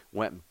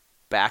 went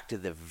back to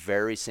the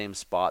very same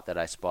spot that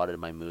I spotted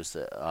my moose.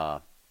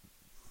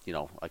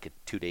 Like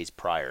 2 days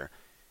prior.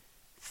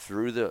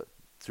 Threw the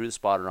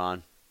spotter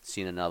on,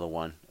 seen another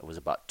one. It was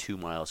about 2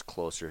 miles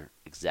closer,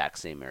 exact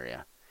same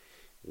area.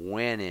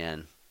 Went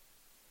in,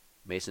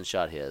 Mason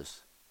shot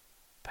his,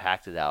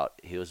 packed it out.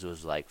 His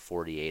was like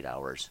 48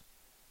 hours,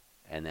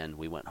 and then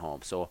we went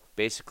home. So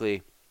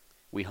basically,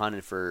 we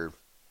hunted for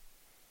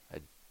a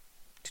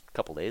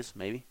couple days,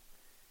 maybe,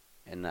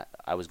 and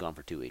I was gone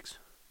for 2 weeks.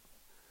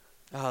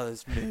 Oh,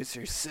 those moose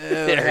are so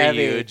They're heavy.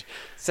 huge.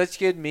 Such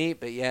good meat,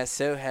 but yeah,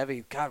 so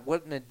heavy. God,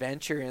 what an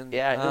adventure! And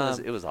Yeah,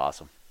 it was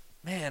awesome.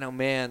 Man, oh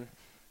man,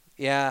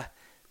 yeah.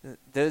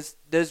 Those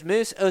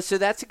moose. Oh, so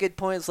that's a good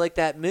point. It's like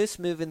that moose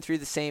moving through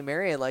the same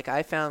area. Like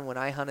I found when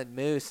I hunted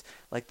moose,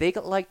 like they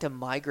like to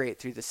migrate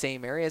through the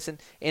same areas,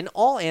 and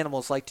all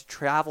animals like to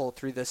travel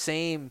through the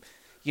same,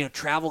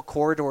 travel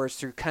corridors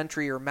through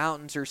country or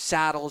mountains or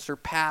saddles or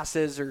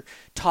passes or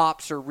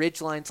tops or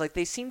ridge lines. Like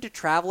they seem to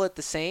travel at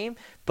the same,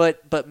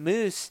 but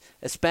moose,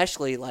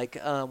 especially like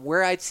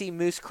where I'd see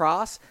moose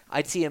cross,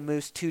 I'd see a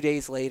moose 2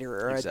 days later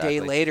or Exactly. a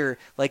day later,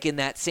 like in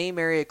that same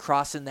area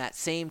crossing that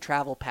same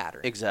travel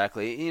pattern.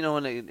 Exactly.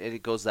 And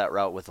it goes that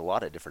route with a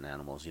lot of different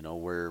animals.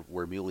 Where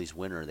muleys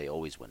winter, they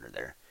always winter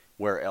there.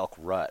 Where elk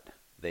rut,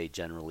 they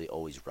generally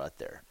always rut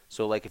there.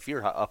 So like if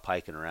you're up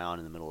hiking around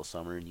in the middle of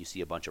summer and you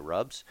see a bunch of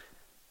rubs,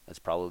 that's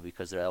probably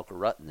because their elk are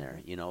rutting there.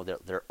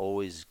 They're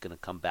always going to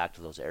come back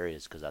to those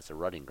areas because that's a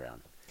rutting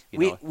ground.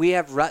 We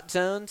have rut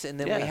zones, and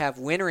then we Yeah. have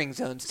wintering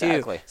zones too.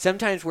 Exactly.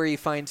 Sometimes where you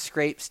find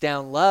scrapes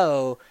down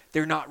low,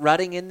 they're not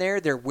rutting in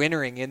there; they're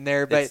wintering in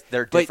there. But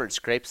They're different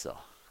scrapes though.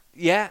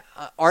 Yeah,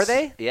 are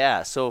they?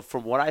 Yeah. So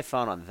from what I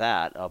found on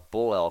that, a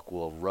bull elk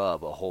will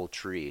rub a whole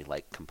tree,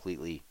 like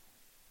completely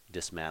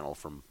dismantle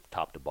from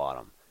top to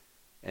bottom.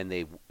 And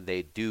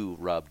they do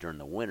rub during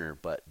the winter,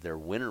 but their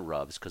winter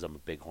rubs, because I'm a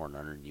bighorn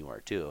hunter and you are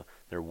too,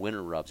 their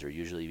winter rubs are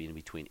usually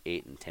between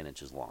 8 and 10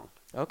 inches long.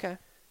 Okay.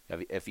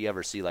 If you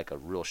ever see like a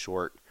real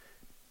short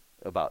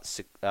about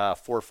 4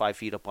 or 5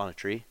 feet up on a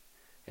tree,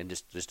 and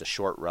just a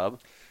short rub,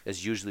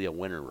 is usually a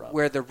winter rub.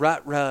 Where the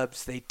rut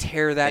rubs, they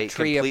tear that They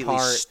tree completely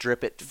apart.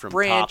 strip it from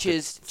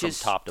branches top to,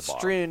 just top to bottom.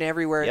 strewn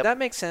everywhere. Yep. That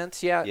makes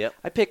sense. Yeah, Yep.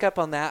 I pick up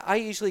on that. I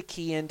usually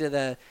key into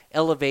the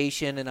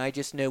elevation, and I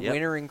just know Yep.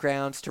 wintering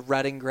grounds to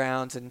rutting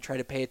grounds and try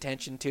to pay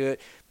attention to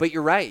it. But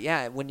you're right.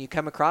 Yeah, when you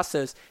come across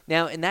those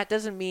now, and that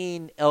doesn't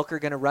mean elk are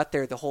going to rut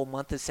there the whole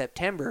month of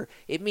September.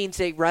 It means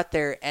they rut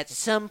there at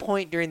some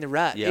point during the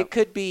rut. Yep. It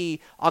could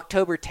be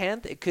October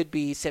 10th. It could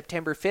be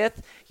September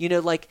 5th. You know,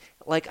 like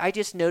I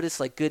just noticed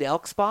like good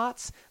elk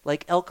spots.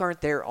 Like elk aren't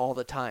there all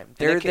the time.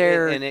 They're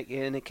there, and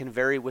it can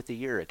vary with the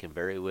year. It can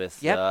vary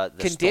with Yep.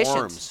 the Conditions.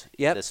 storms.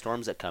 Yep. The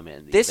storms that come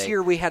in. This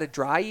year we had a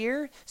dry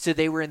year, so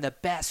they were in the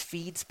best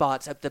feed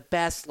spots, up the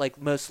best,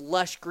 like most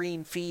lush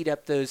green feed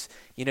up those,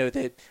 you know,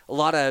 a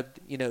lot of,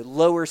 you know,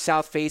 lower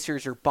south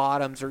facers or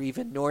bottoms or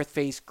even north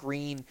face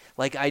green.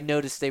 Like I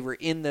noticed they were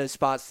in those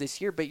spots this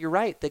year, but you're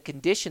right, the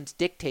conditions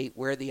dictate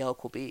where the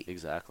elk will be.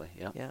 Exactly.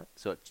 Yeah. Yeah.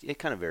 So it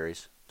kind of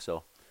varies.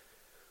 So.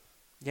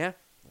 Yeah,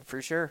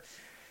 for sure.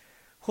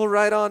 Well,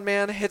 right on,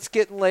 man. It's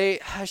getting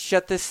late.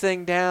 Shut this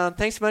thing down.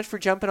 Thanks so much for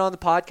jumping on the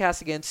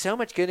podcast again. So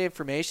much good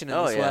information in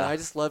this one. I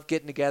just love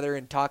getting together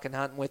and talking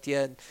hunting with you.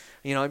 And,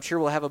 you know, I'm sure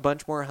we'll have a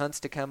bunch more hunts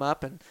to come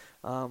up. And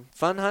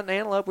fun hunting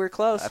antelope. We're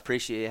close. I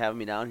appreciate you having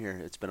me down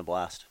here. It's been a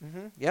blast.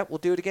 Mm-hmm. Yep, we'll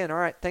do it again. All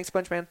right. Thanks a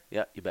bunch, man.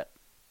 Yeah, you bet.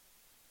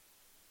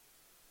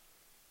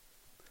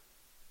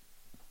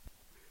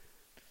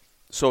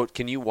 So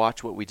can you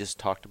watch what we just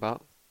talked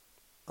about?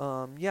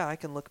 Yeah, I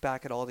can look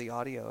back at all the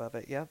audio of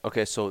it. Yeah.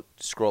 Okay, so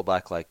scroll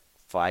back like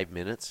 5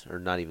 minutes, or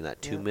not even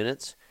that, 2 Yeah.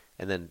 minutes,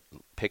 and then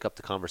pick up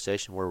the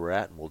conversation where we're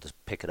at, and we'll just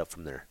pick it up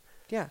from there.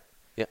 Yeah.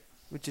 Yep.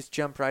 We just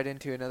jump right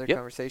into another Yep.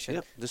 conversation.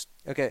 Yep. Just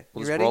Okay.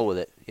 we'll You just ready? roll with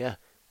it. Yeah.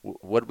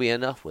 What did we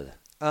end up with?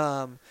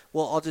 Well,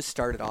 I'll just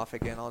start it off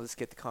again. I'll just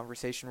get the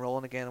conversation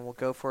rolling again, and we'll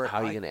go for it. How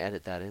are you going to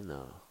edit that in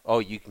though? Oh,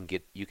 you can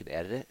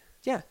edit it.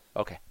 Yeah.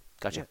 Okay,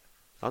 gotcha. Yeah.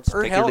 I'll just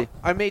Or take hell, your lead.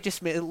 I may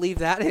just leave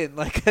that in,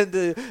 like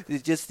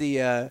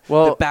the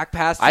Well, back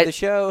pass to I- the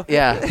show.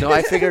 Yeah. No,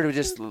 I figured we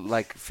just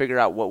like figure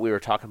out what we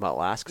were talking about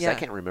last because I Yeah.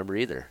 can't remember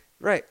either.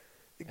 Right.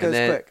 It goes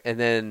quick. And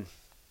then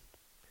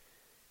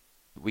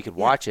we could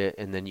watch it,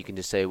 and then you can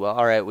just say, "Well,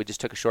 all right, we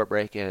just took a short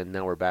break, and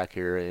now we're back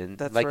here." And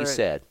That's like right. you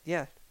said,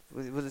 Yeah.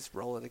 We'll just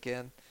roll it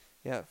again.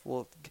 Yeah.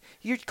 Well,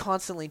 you're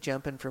constantly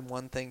jumping from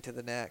one thing to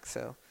the next,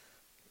 so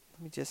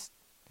let me just.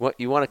 what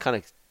you want to kind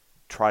of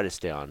try to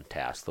stay on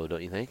task, though,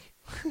 don't you think?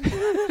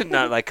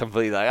 Not like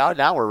completely like, oh,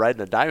 now we're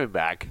riding a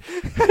Diamondback.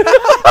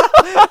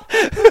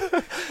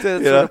 That's You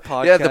what know? a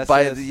podcast Yeah, the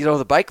bike, is.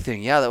 the bike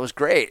thing. Yeah, that was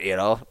great. You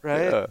know,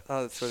 Right? Yeah.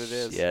 Oh, that's what it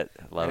is. Yeah,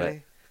 love Ready?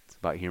 it. It's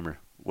about humor.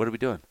 What are we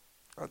doing?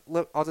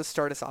 I'll just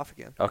start us off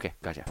again. Okay,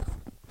 gotcha.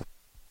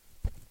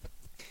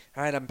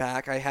 All right, I'm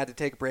back. I had to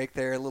take a break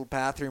there, a little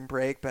bathroom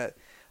break, but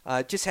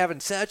just having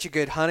such a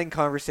good hunting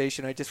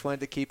conversation, I just wanted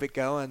to keep it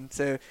going.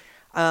 So,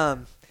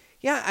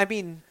 yeah, I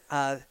mean,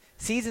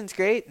 season's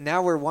great.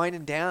 Now we're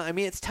winding down. I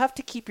mean, it's tough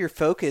to keep your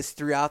focus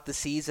throughout the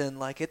season.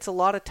 Like, it's a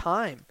lot of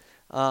time.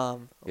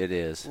 It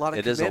is. A lot of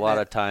It is a lot commitment.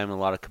 of time, a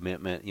lot of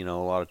commitment. You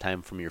know, a lot of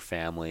time from your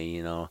family.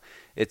 You know,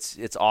 it's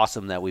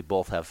awesome that we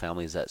both have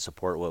families that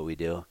support what we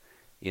do.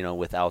 You know,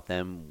 without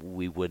them,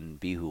 we wouldn't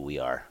be who we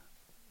are,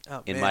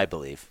 Oh, in man. my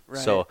belief.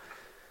 Right. So,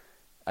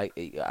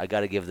 I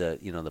got to give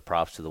the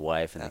props to the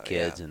wife and the Oh,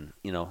 kids yeah. and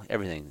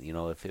everything. You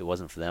know, if it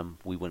wasn't for them,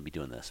 we wouldn't be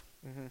doing this.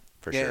 Mm-hmm.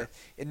 For yeah. sure.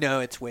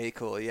 No, it's way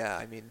cool. Yeah,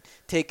 I mean,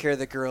 take care of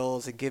the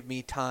girls and give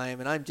me time,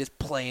 and I'm just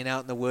playing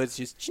out in the woods,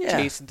 just Yeah.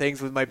 chasing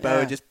things with my bow,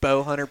 Yeah. just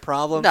bow hunter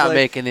problems. Not like,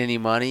 making any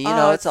money. You oh,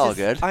 know, it's all just-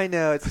 good. I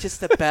know it's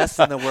just the best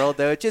in the world,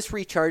 though. It just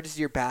recharges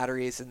your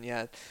batteries, and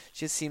yeah,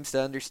 just seems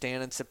to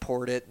understand and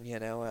support it,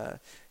 and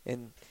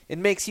and it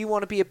makes you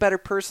want to be a better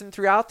person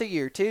throughout the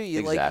year too.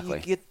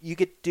 Exactly. You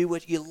get to do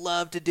what you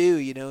love to do,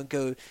 and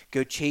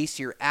go chase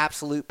your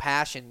absolute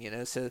passion,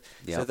 So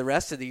Yep. the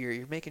rest of the year,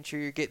 you're making sure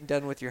you're getting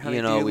done with your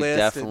honey-do We list.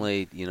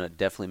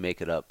 definitely make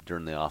it up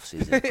during the off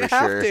season for You sure.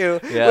 have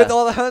to Yeah. with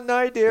all the hunting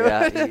I do.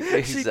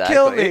 Yeah, She'd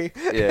kill me.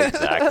 exactly. Yeah,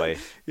 exactly.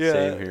 Yeah.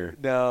 Same here.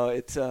 No,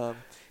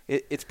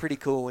 it's pretty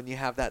cool when you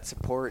have that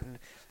support, and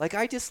like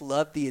I just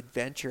love the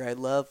adventure. I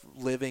love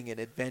living an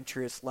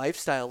adventurous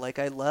lifestyle. Like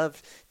I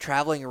love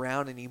traveling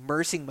around and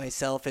immersing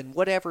myself in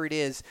whatever it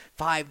is,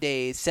 5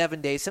 days,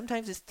 7 days,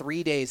 sometimes it's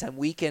 3 days. I'm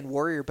weekend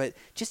warrior, but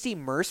just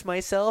immerse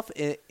myself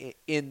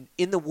in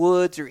the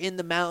woods or in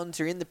the mountains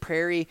or in the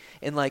prairie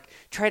and like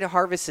try to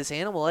harvest this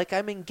animal. Like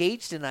I'm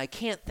engaged and I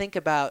can't think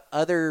about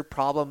other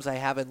problems I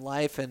have in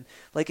life, and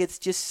like it's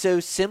just so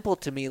simple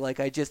to me. Like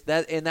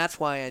that's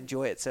why I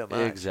enjoy it so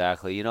much.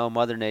 Exactly.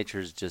 Mother Nature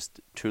is just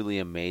truly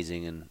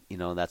amazing, and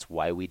that's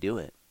why we do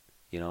it.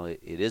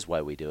 It is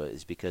why we do it,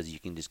 is because you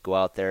can just go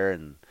out there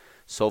and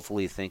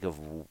soulfully think of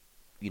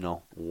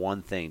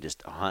one thing,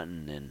 just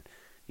hunting and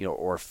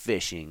or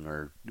fishing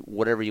or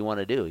whatever you want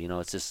to do.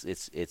 It's just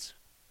it's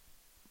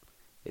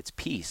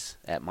peace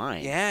at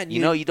mind. Yeah, and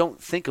you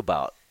don't think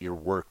about your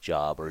work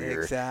job or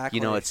Exactly.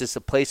 it's just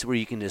a place where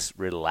you can just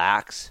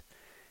relax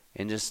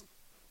and just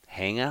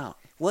hang out.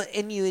 Well,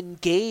 and you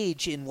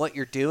engage in what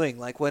you're doing.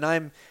 Like when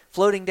I'm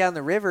floating down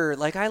the river,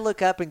 like I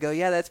look up and go,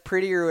 yeah, that's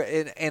prettier,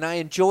 and I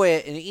enjoy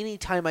it. And any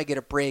time I get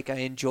a break, I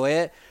enjoy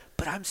it.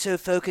 But I'm so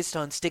focused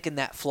on sticking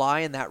that fly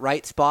in that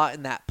right spot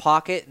in that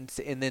pocket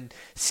and then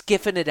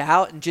skiffing it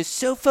out, and just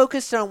so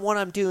focused on what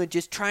I'm doing,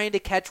 just trying to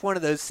catch one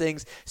of those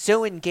things,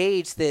 so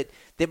engaged that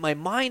my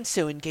mind's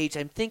so engaged,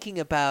 I'm thinking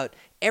about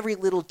every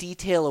little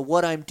detail of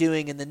what I'm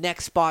doing in the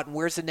next spot and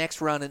where's the next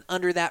run and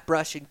under that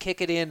brush and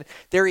kick it in.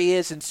 There he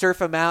is and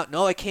surf him out.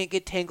 No, I can't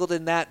get tangled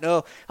in that.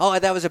 No, oh,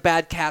 that was a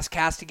bad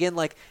cast again.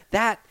 Like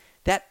that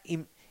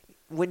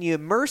when you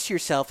immerse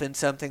yourself in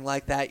something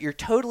like that, you're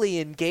totally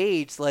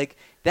engaged. Like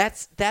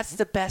that's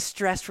the best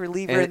stress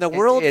reliever in the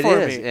world for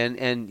me. It is.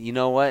 And you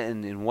know what?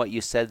 And what you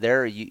said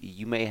there,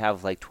 you may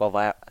have like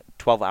 12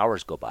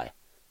 hours go by.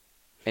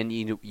 And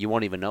you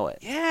won't even know it.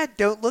 Yeah,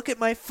 don't look at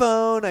my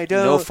phone. I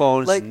don't. No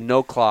phones, like,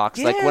 no clocks.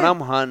 yeah. Like when I'm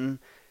hunting,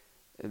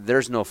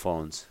 there's no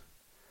phones.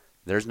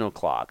 There's no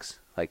clocks.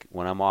 Like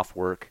when I'm off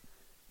work,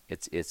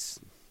 it's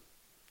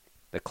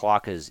the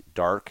clock is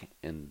dark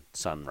and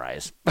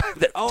sunrise.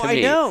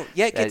 I know.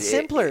 Yeah, it gets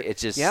simpler.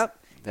 It's just yep.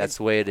 That's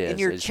the way it is. And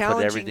you're just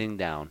put everything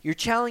down. You're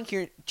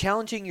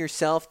challenging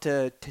yourself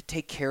to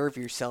take care of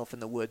yourself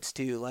in the woods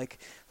too. Like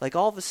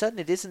all of a sudden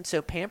it isn't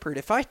so pampered.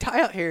 If I die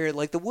out here,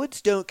 like the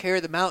woods don't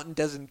care, the mountain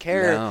doesn't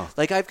care. No.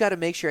 Like I've got to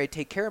make sure I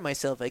take care of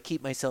myself. I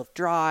keep myself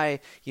dry.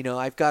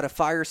 I've got a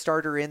fire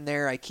starter in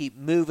there. I keep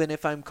moving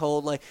if I'm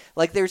cold.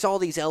 Like there's all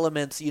these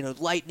elements.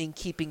 Lightning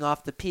keeping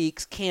off the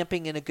peaks,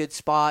 camping in a good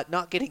spot,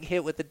 not getting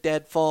hit with a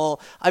deadfall.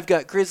 I've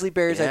got grizzly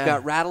bears. Yeah. I've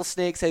got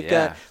rattlesnakes. I've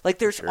got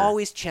there's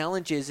always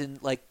challenges in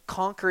like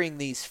conquering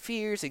these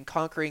fears and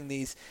conquering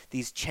these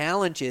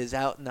challenges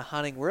out in the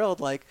hunting world.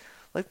 Like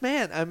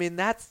man, I mean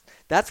that's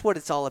what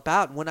it's all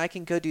about. And when I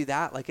can go do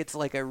that, like it's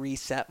like I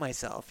reset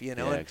myself,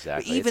 Yeah,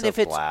 exactly. Even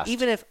Blast.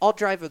 if I'll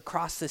drive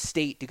across the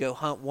state to go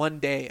hunt one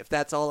day, if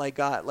that's all I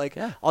got,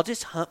 I'll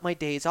just hunt my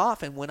days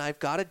off. And when I've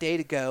got a day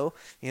to go,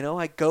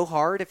 I go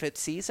hard if it's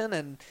season,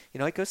 and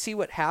I go see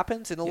what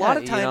happens. And a lot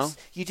of times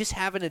you just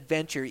have an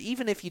adventure,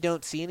 even if you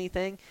don't see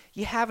anything,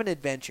 you have an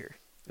adventure.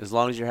 As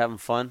long as you're having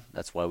fun,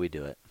 that's why we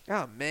do it.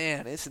 Oh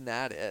man, isn't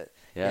that it?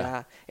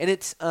 Yeah. And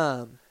it's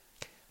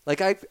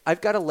like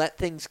I've got to let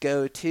things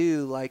go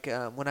too. Like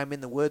when I'm in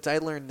the woods, I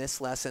learned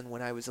this lesson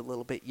when I was a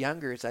little bit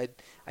younger. Is I'd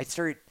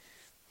start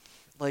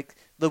like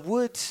the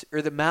woods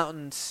or the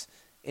mountains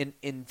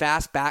in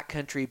vast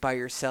backcountry by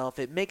yourself.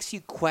 It makes you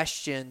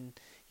question,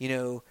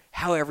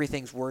 how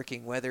everything's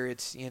working, whether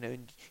it's,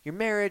 your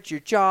marriage, your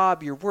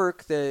job, your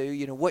work,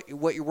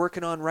 what you're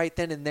working on right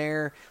then and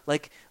there.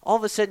 Like all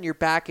of a sudden you're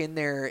back in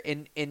there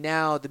and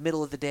now the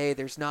middle of the day,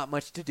 there's not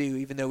much to do,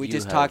 even though we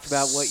just talked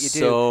about what you do.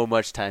 So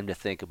much time to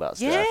think about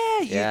stuff.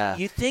 Yeah.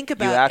 You think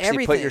about everything. You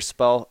actually put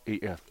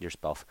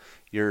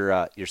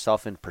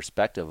yourself in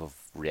perspective of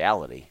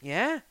reality.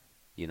 Yeah.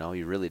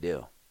 You really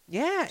do.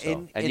 Yeah,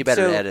 so, and you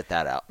better edit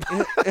that out.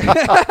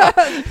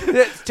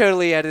 It's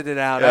totally edited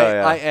out.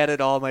 I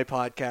edit all my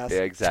podcasts.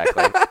 Yeah,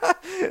 exactly.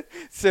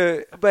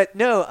 So, but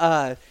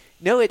no,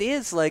 it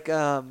is like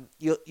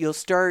you'll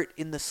start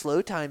in the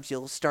slow times.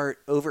 You'll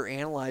start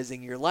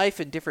overanalyzing your life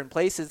in different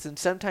places, and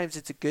sometimes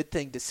it's a good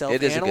thing to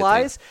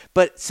self-analyze.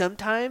 But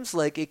sometimes,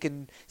 like it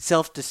can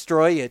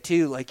self-destroy you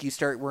too. Like you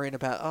start worrying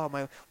about,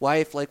 my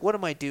wife. Like, what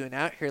am I doing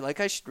out here? Like,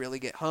 I should really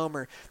get home,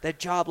 or that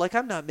job. Like,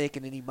 I'm not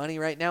making any money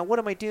right now. What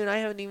am I doing? I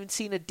haven't even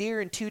seen a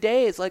deer in 2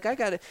 days. Like, I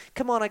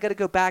gotta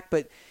go back.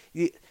 But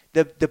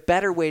the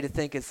better way to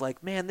think is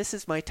like, man, this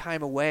is my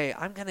time away.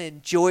 I'm going to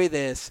enjoy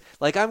this.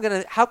 Like,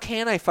 how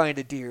can I find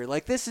a deer?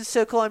 Like, this is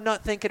so cool. I'm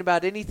not thinking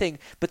about anything.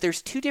 But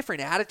there's two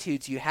different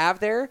attitudes you have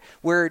there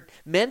where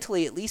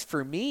mentally, at least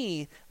for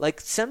me,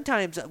 like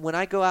sometimes when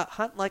I go out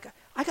hunting, like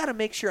I got to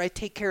make sure I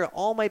take care of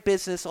all my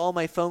business, all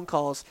my phone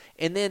calls,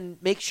 and then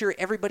make sure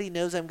everybody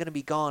knows I'm going to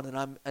be gone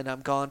and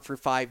I'm gone for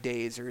 5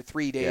 days or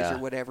 3 days or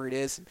whatever it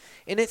is.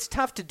 And it's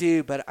tough to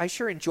do, but I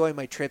sure enjoy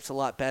my trips a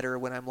lot better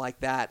when I'm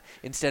like that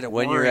instead of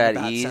when worrying you're at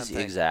about ease. something.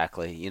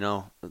 Exactly.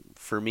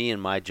 For me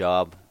and my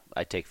job,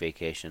 I take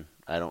vacation.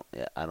 I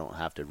don't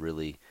have to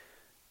really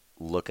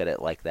look at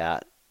it like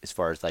that. As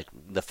far as like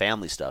the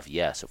family stuff,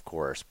 yes, of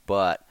course,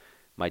 but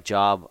my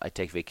job, I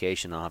take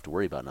vacation. I don't have to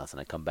worry about nothing.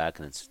 I come back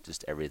and it's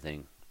just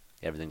everything's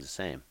the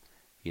same.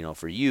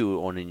 For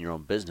you owning your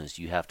own business,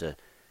 you have to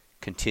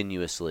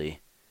continuously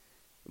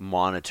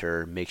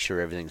monitor, make sure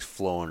everything's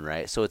flowing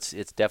right. So it's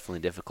definitely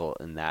difficult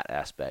in that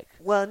aspect.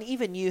 Well, and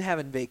even you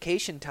having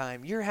vacation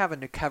time, you're having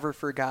to cover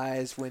for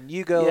guys when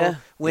you go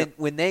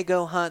when they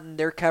go hunting,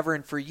 they're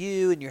covering for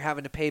you, and you're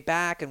having to pay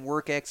back and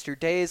work extra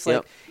days.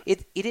 Like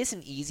it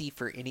isn't easy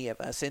for any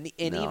of us. And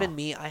No. even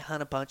me, I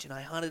hunt a bunch, and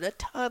I hunted a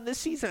ton this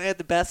season. I had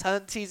the best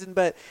hunt season,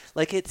 but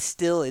like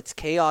it's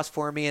chaos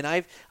for me, and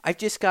I've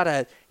just got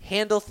to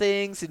handle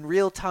things in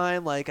real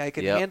time. Like I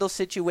can handle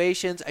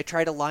situations. I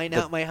try to line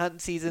out my hunting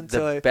season.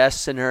 The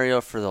best scenario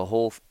for the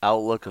whole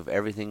outlook of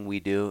everything we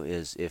do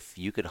is if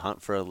you could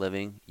hunt for a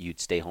living, you'd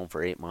stay home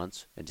for 8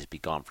 months and just be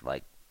gone for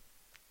like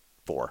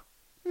 4.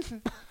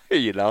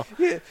 You know?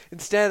 Yeah.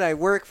 Instead, I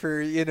work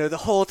for, the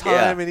whole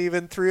time and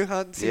even through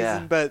hunting season.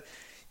 Yeah. But,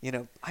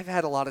 I've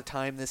had a lot of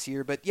time this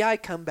year. But, yeah, I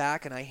come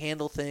back and I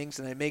handle things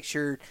and I make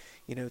sure,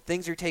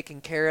 things are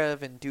taken care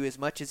of and do as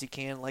much as you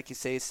can. Like you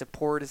say,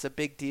 support is a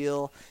big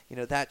deal.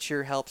 That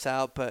sure helps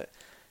out. But,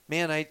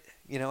 man, I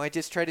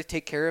just try to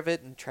take care of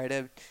it and try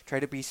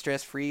to be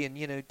stress-free. And,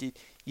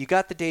 you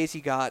got the days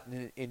you got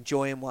and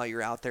enjoy them while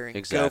you're out there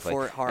and go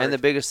for it hard. And the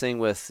biggest thing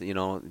with,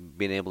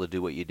 being able to do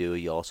what you do,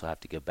 you also have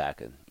to give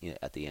back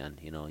at the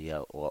end.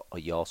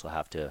 You also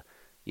have to,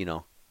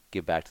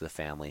 give back to the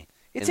family.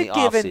 It's in a the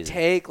give and off-season.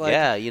 take. Like,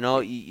 yeah,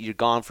 you're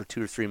gone for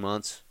 2 or 3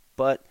 months,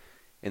 but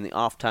in the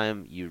off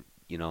time,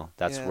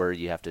 that's where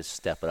you have to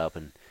step it up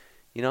and,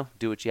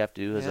 do what you have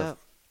to do as a.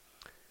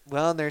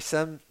 Well, and there's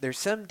some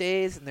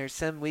days and there's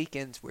some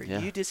weekends where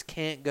you just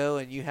can't go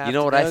and you have to You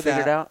know what know I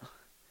figured that. out?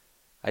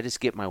 I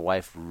just get my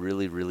wife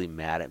really, really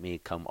mad at me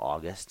come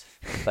August.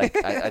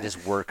 Like, I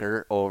just work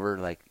her over,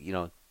 like,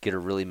 get her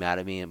really mad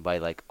at me. And by,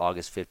 like,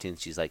 August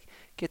 15th, she's like,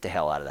 get the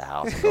hell out of the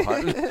house and go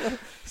hunting.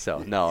 So,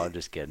 no, I'm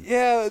just kidding.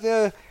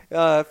 Yeah,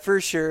 for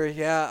sure.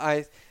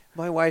 Yeah,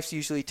 my wife's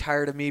usually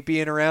tired of me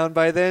being around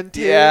by then,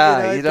 too. Yeah,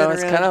 I've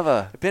it's kind of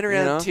a. I've been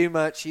around too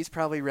much. She's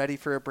probably ready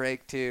for a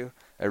break, too.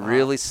 I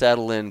really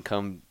settle in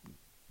come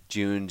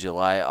June,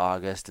 July,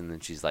 August, and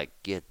then she's like,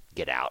 get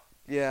out.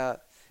 Yeah.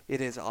 It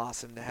is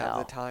awesome to have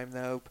the time,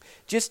 though.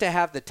 Just to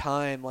have the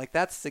time, like,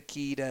 that's the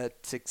key to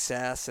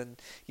success.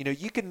 And,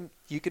 you can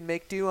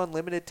make do on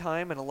limited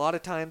time. And a lot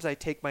of times I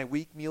take my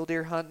week mule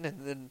deer hunting,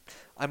 and then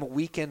I'm a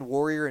weekend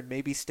warrior and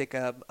maybe stick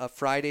a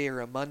Friday or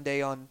a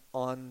Monday on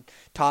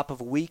top of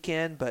a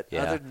weekend. But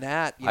other than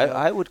that,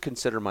 I would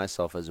consider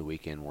myself as a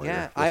weekend warrior.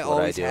 Yeah, I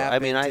always do. have I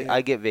mean, been, too.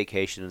 I get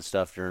vacation and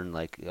stuff during,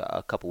 like,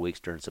 a couple weeks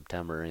during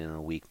September and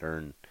a week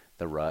during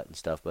the rut and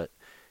stuff. But,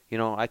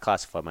 I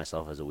classify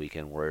myself as a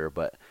weekend warrior,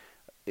 but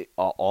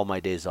all my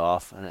days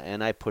off,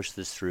 and I push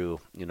this through,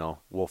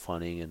 wolf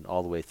hunting and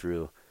all the way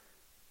through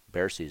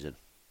bear season,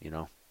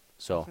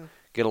 So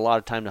get a lot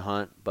of time to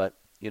hunt, but,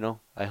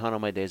 I hunt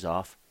on my days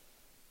off.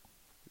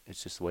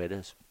 It's just the way it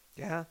is.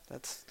 Yeah,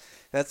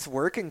 that's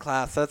working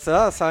class. That's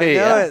us. I Hey,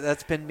 know yeah. it.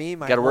 That's been me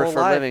my Gotta whole work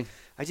for life. a living.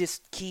 I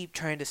just keep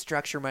trying to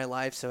structure my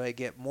life so I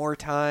get more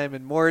time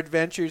and more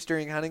adventures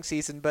during hunting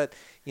season. But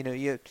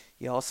you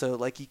also,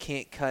 like, you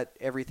can't cut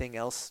everything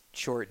else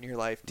short in your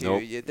life too.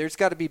 Nope. There's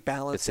got to be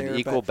balance It's there. an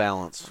equal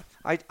balance.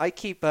 I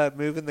keep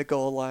moving the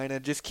goal line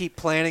and just keep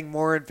planning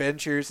more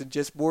adventures and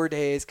just more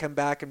days. Come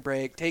back and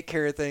break. Take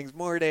care of things.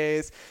 More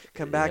days.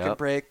 Come back and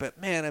break.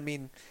 But man, I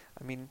mean.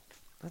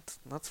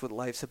 That's what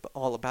life's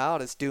all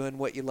about, is doing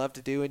what you love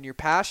to do and your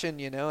passion,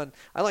 and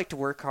I like to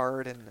work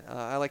hard and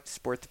I like to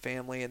support the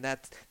family, and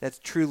that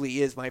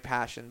truly is my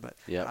passion. But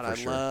God, I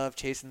love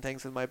chasing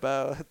things with my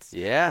bow.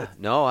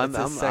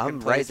 I'm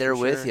right there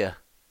with you.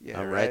 Yeah,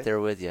 I'm right there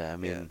with you. I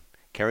mean,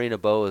 carrying a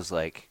bow is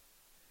like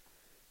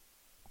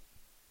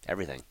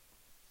everything.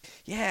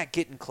 Yeah,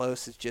 getting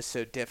close is just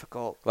so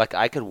difficult. Like,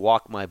 I could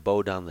walk my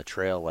bow down the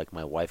trail like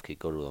my wife could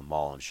go to the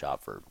mall and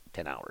shop for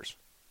 10 hours.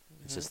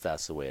 It's just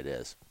that's the way it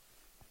is.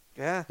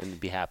 Yeah. And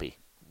be happy.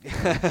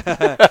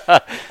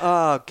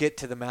 Oh, get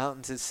to the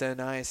mountains is so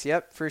nice.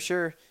 Yep, for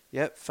sure.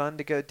 Yep, fun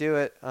to go do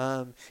it.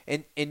 And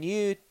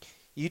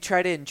you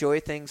try to enjoy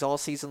things all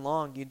season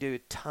long. You do a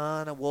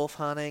ton of wolf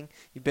hunting.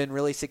 You've been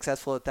really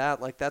successful at that.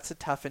 Like, that's a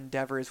tough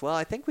endeavor as well.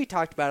 I think we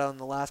talked about it on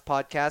the last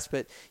podcast,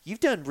 but you've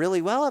done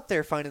really well up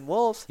there finding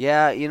wolves.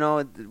 Yeah,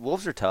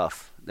 wolves are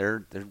tough.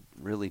 They're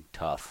really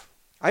tough.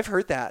 I've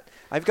heard that.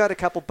 I've got a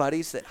couple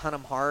buddies that hunt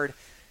them hard.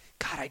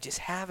 God, I just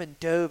haven't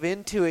dove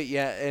into it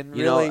yet and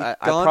really gone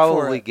for it. I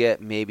probably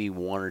get maybe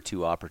 1 or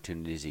 2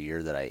 opportunities a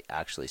year that I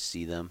actually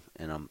see them,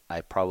 and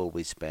I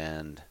probably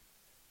spend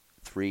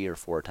 3 or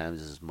 4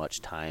 times as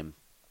much time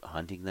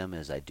hunting them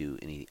as I do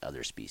any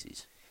other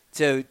species.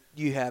 So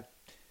you have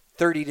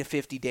 30 to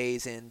 50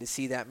 days in to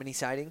see that many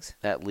sightings?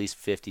 At least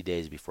 50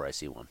 days before I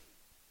see one.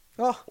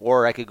 Oh.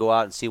 Or I could go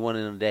out and see one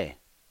in a day.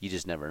 You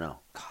just never know.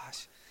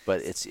 Gosh.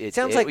 But it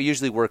like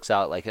usually works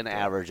out like an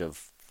average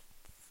of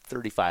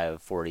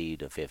 35, 40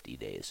 to 50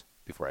 days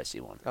before I see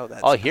one. Oh,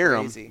 that's I'll hear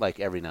crazy. them like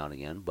every now and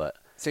again, but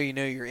so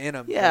you're in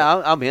them.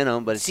 Yeah, I'm in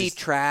them, but it's see just,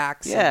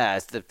 tracks. Yeah,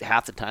 it's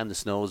half the time the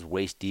snow is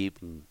waist deep,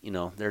 and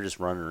they're just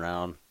running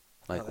around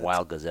like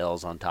wild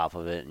gazelles on top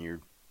of it, and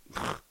you're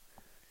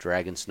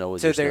dragging snow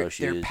with your snowshoes.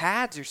 Their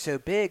pads are so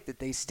big that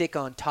they stick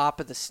on top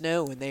of the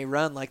snow when they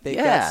run, like they've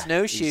got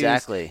snowshoes.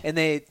 Exactly. And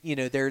they,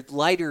 they're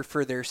lighter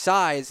for their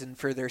size and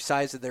for their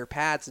size of their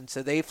pads, and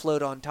so they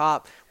float on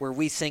top where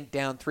we sink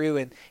down through,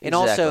 and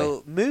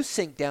also moose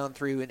sink down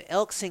through and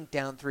elk sink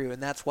down through,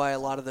 and that's why a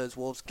lot of those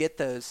wolves get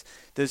those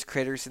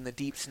critters in the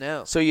deep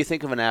snow. So you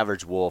think of an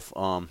average wolf,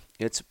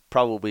 it's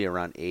probably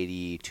around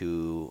 80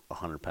 to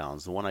 100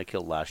 pounds. The one I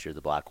killed last year,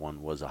 the black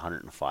one, was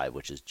 105,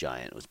 which is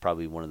giant. It was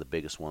probably one of the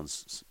biggest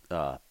ones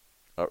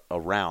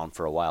around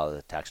for a while.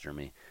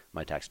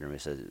 My taxidermy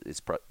says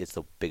it's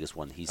the biggest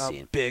one he's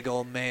seen. Big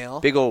old male.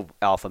 Big old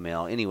alpha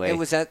male. Anyway. And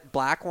was that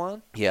black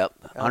one? Yep.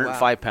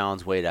 105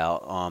 pounds weighed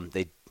out.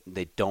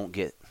 They don't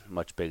get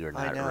much bigger than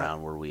I that know.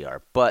 around where we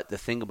are. But the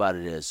thing about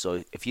it is,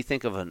 so if you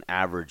think of an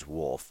average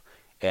wolf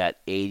at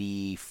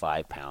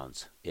 85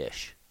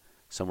 pounds-ish,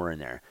 somewhere in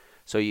there.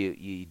 So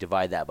you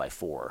divide that by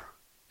 4,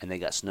 and they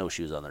got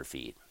snowshoes on their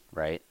feet,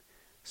 right?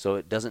 So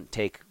it doesn't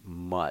take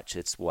much.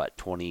 It's what,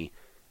 20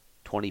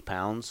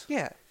 pounds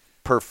Yeah.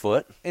 per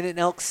foot? And an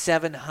elk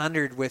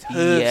 700 with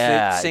hooves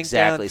that sink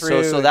exactly. down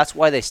through. So that's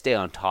why they stay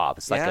on top.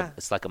 It's like Yeah.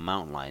 it's like a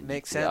mountain lion.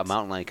 Makes A sense.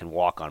 mountain lion can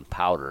walk on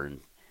powder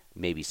and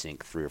maybe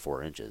sink 3 or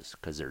 4 inches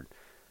because they're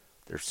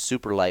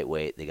super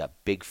lightweight. They got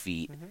big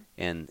feet,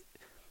 and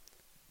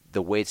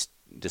the weight's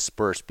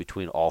dispersed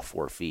between all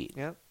 4 feet.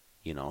 Yep.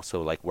 You know,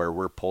 so like where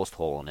we're post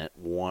holing it,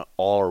 all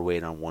our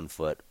weight on one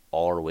foot,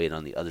 all our weight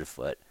on the other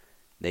foot,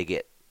 they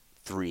get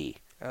 3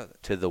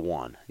 to the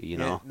 1. You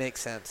know, It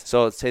makes sense.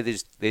 so say they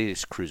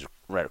just cruise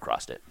right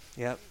across it.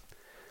 Yep.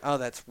 Oh,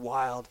 that's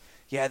wild.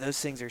 Yeah, those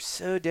things are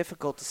so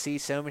difficult to see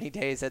so many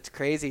days. That's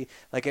crazy.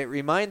 Like, it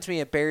reminds me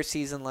of bear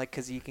season, like,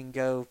 because you can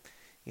go,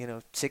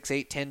 6,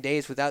 8, 10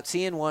 days without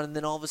seeing one, and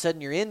then all of a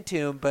sudden you're into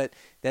them. But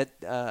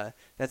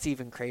that's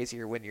even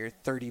crazier when you're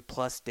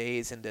 30-plus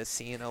days into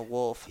seeing a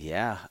wolf.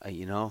 Yeah, I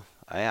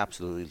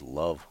absolutely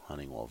love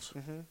hunting wolves.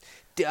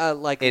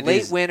 Like, It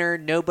late is- winter,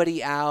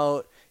 nobody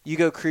out. You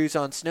go cruise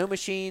on snow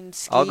machines,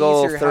 skis, I'll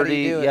go or how do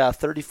you do it?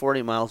 30,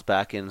 40 miles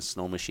back in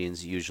snow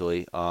machines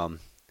usually.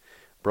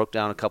 Broke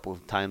down a couple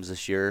of times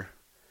this year.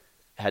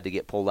 Had to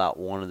get pulled out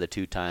one of the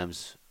 2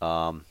 times.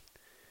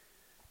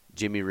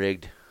 Jimmy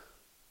rigged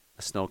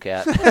a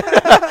snowcat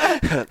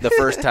the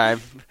first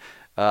time.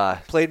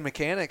 Played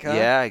mechanic, huh?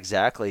 Yeah,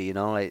 exactly.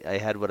 I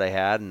had what I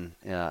had, and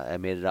I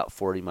made it out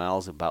 40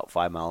 miles, about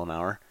 5 mile an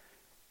hour.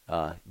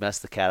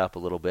 Messed the cat up a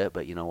little bit,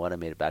 but you know what? I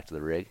made it back to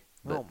the rig.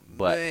 But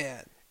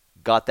Man.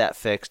 got that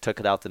fixed, took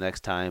it out the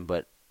next time,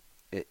 but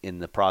in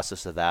the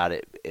process of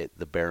that,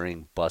 the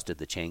bearing busted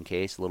the chain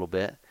case a little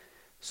bit.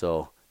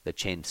 So the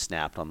chain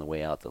snapped on the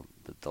way out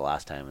the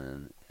last time, and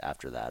then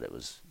after that it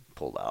was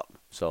pulled out.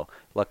 So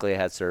luckily I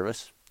had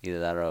service. Either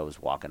that or I was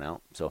walking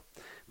out. So,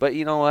 but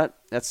you know what?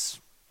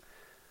 That's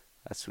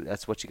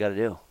what you got to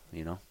do.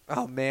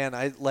 Oh man,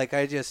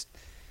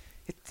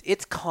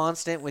 it's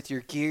constant with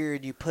your gear,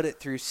 and you put it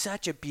through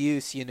such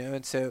abuse,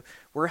 and so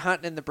we're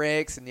hunting in the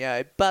breaks, and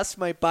I bust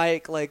my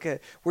bike we're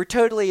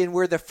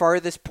the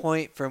farthest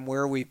point from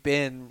where we've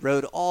been,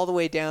 rode all the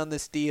way down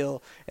this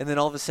deal, and then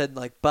all of a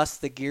sudden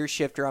bust the gear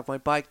shifter off my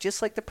bike,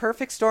 just like the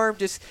perfect storm.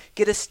 Just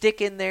get a stick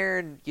in there,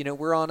 and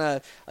we're on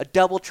a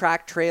double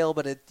track trail,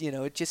 but it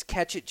just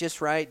catch it just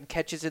right and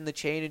catches in the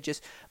chain and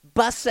just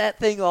busts that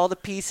thing all to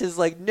pieces,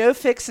 no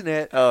fixing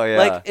it. Oh,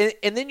 yeah.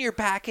 And then you're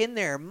back in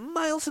there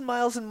miles and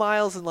miles and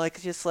miles, and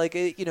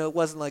it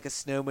wasn't like a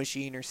snow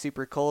machine or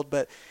super cold,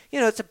 but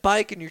it's a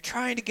bike, and you're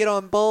trying to get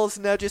on bulls,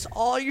 and now just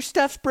all your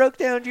stuff's broke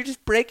down. You're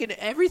just breaking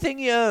everything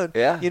you own.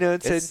 Yeah.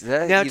 And so It's,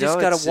 now just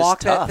got it's to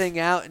walk just that tough. thing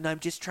out, and I'm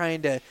just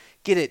trying to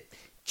get it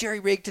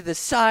jerry-rigged to the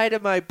side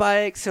of my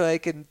bike so I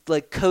can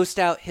coast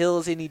out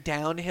hills, any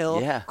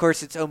downhill. Yeah. Of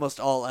course, it's almost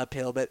all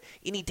uphill, but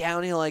any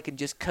downhill I can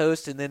just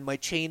coast, and then my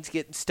chain's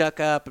getting stuck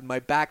up and my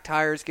back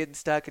tire's getting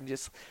stuck, and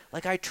just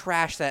I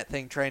trash that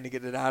thing trying to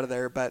get it out of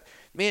there. But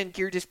man,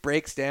 gear just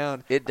breaks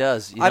down. It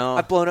does.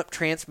 I've blown up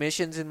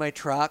transmissions in my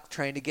truck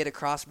trying to get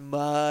across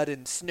mud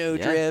and snow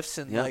drifts,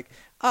 and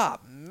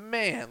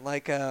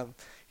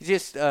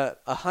just a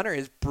hunter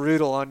is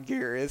brutal on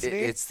gear, isn't he?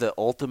 It's the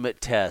ultimate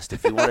test.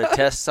 If you want to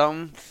test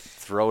something,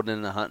 throw it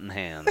in the hunting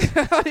hands.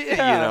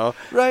 Yeah,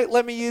 right.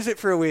 Let me use it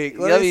for a week.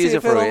 Let me see use it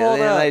if for a it'll week. hold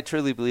And up. I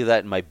truly believe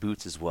that in my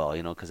boots as well,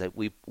 because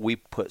we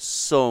put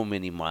so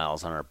many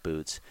miles on our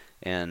boots.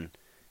 And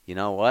you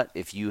know what?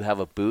 If you have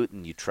a boot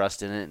and you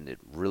trust in it and it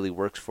really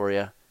works for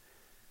you,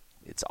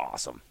 it's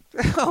awesome.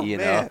 Oh, you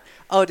man. know?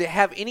 Oh, to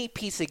have any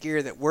piece of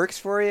gear that works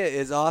for you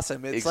is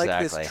awesome. It's like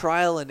Exactly. this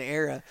trial and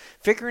error.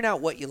 Figuring out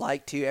what you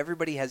like, too.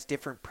 Everybody has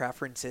different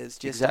preferences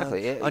just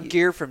Exactly. on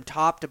gear from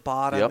top to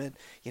bottom. Yep.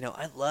 And,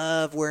 I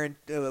love wearing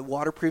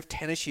waterproof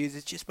tennis shoes.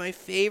 It's just my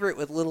favorite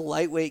with little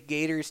lightweight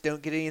gaiters.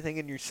 Don't get anything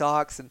in your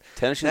socks. And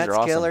Tennis shoes that's are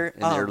awesome killer. in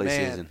the early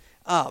season.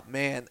 Oh,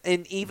 man.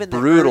 And even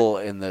Brutal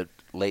in the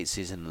late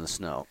season in the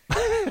snow.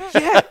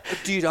 Yeah.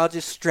 Dude, I'll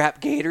just strap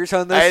gaiters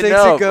on those I things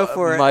know. and go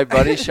for it. My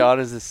buddy Sean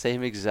is the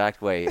same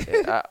exact way.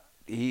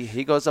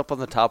 He goes up on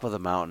the top of the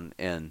mountain,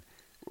 and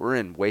we're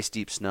in waist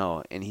deep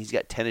snow, and he's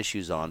got tennis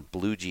shoes on,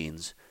 blue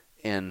jeans,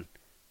 and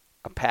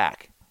a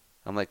pack.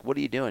 I'm like, what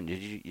are you doing?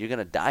 You're going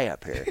to die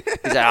up here.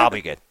 He's like, I'll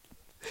be good.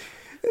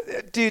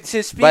 Dude,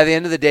 so By the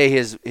end of the day,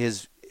 his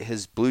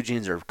blue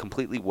jeans are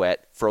completely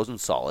wet, frozen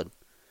solid.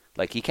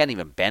 Like, he can't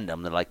even bend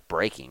them. They're like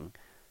breaking.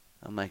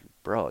 I'm like,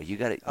 bro, you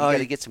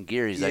gotta get some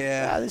gear. He's like,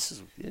 it's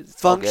all good.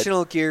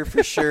 functional gear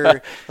for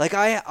sure.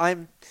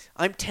 I'm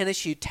tennis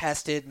shoe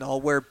tested, and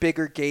I'll wear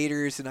bigger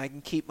gaiters, and I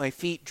can keep my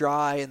feet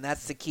dry, and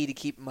that's the key to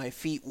keeping my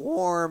feet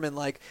warm. And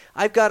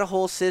I've got a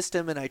whole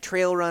system, and I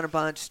trail run a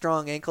bunch,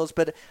 strong ankles,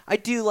 but I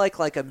do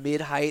like a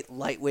mid-height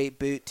lightweight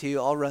boot too.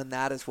 I'll run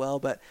that as well,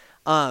 but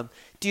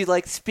Dude,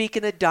 like,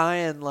 speaking of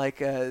dying, like,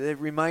 it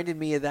reminded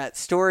me of that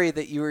story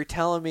that you were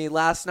telling me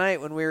last night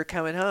when we were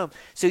coming home.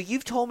 So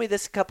you've told me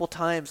this a couple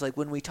times, like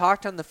when we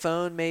talked on the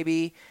phone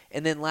maybe,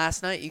 and then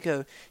last night you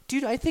go,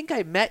 dude, I think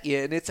I met you,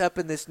 and it's up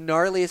in this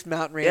gnarliest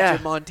mountain range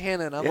in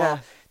Montana. And I'm all,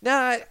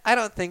 no, I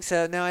don't think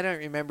so. No, I don't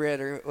remember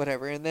it or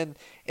whatever. And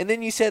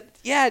then you said,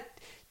 yeah,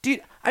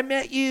 dude, I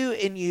met you,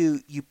 and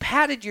you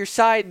patted your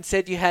side and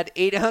said you had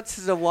 8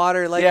 ounces of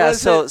water. Like,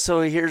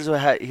 so here's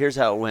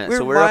how it went.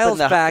 We're we're miles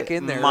up in back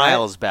in there,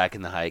 miles back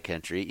in the high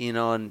country,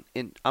 and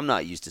I'm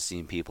not used to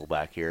seeing people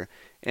back here,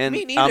 and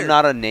Me neither. I'm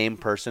not a name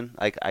person.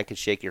 I could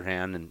shake your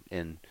hand,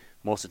 and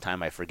most of the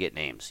time I forget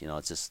names.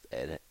 It's just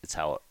it's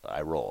how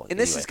I roll. And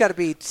this has got to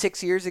be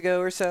 6 years ago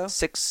or so.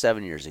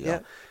 6-7 years ago. Yeah.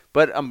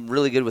 But I'm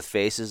really good with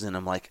faces, and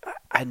I'm like,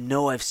 I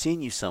know I've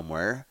seen you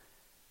somewhere,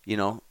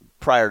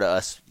 prior to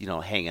us,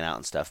 hanging out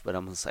and stuff. But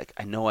I'm just like,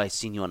 I know I've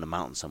seen you on the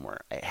mountain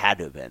somewhere. It had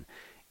to have been.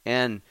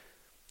 And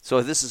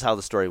so this is how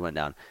the story went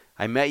down.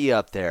 I met you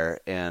up there,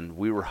 and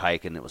we were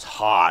hiking. It was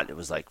hot. It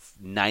was like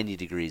 90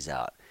 degrees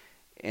out.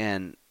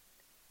 And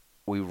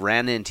we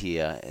ran into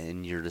you,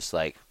 and you're just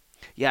like,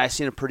 yeah, I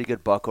seen a pretty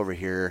good buck over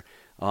here.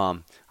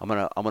 I'm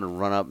gonna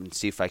run up and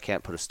see if I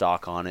can't put a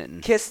stalk on it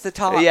and kiss the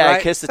top. Yeah, right?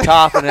 I kissed the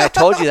top, and I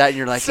told you that, and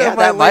you're like, So yeah,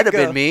 my that might have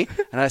lingo. been me.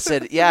 And I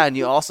said, yeah, and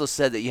you also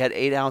said that you had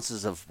 8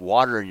 ounces of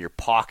water in your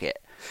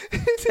pocket.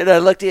 And I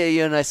looked at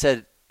you and I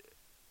said,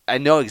 I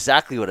know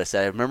exactly what I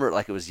said. I remember it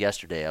like it was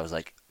yesterday. I was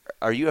like,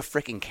 are you a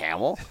freaking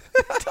camel?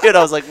 Dude,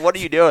 I was like, what are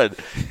you doing?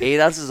 8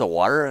 ounces of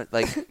water?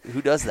 Like,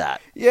 who does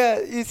that? Yeah,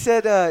 you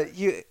said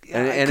you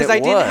And because it I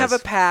didn't have a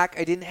was. pack.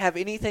 I didn't have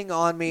anything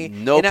on me.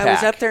 No and I was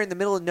pack. up there in the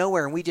middle of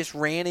nowhere, and we just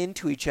ran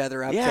into each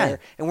other up Yeah. there.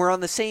 And we're on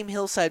the same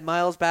hillside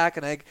miles back,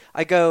 and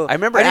I go. I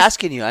remember just-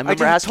 asking you. I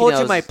remember just asking told you.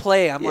 I you my was-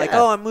 play. I'm like,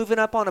 Yeah. oh, I'm moving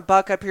up on a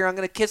buck up here. I'm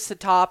going to kiss the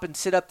top and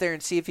sit up there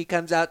and see if he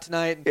comes out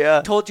tonight. And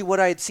Yeah. told you what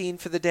I had seen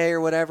for the day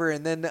or whatever.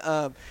 And then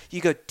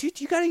you go,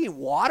 dude, you got any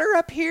water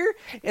up here?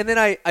 And then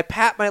I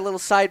pat my little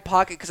side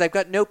pocket because I've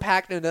got no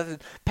pack, no nothing.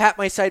 Pat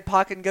my side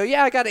pocket and go,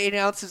 yeah, I got 8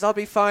 ounces. I'll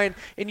be fine.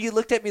 And you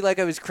looked at me like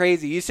I was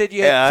crazy. You said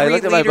you had Yeah, I 3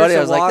 looked at liters my buddy. I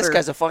of was like, water. this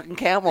guy's a fucking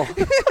camel.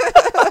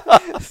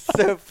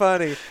 So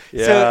funny.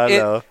 Yeah, so I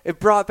know. it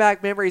brought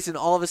back memories, and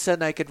all of a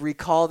sudden I could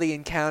recall the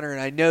encounter,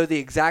 and I know the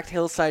exact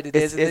hillside it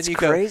is. And It's then you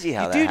crazy go,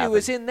 how that dude, it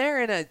was happened. in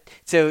there, and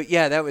so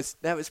yeah, that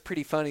was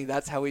pretty funny.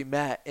 That's how we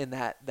met in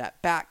that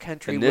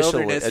backcountry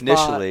wilderness spot.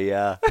 Initially,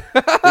 yeah.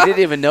 We didn't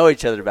even know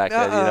each other back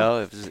then,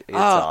 It's Oh, I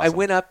awesome.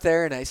 went up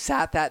there and I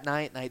sat that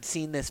night, and I'd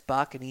seen this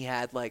buck, and he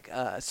had like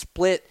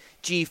split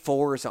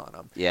G4s on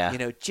him. Yeah.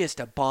 Just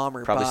a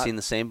bomber. Probably buck. seen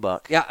the same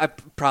buck. Yeah,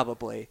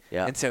 probably.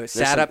 Yeah. And so There's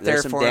sat some- up there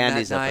there's some for him that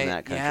dandies up night. in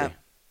that country. Yeah.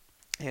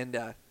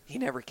 And he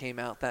never came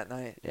out that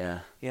night. Yeah.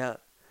 Yeah.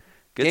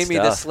 Good Gave stuff. me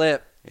the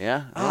slip.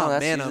 Yeah. Oh,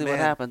 that's man, usually oh, man. what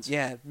happens.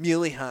 Yeah,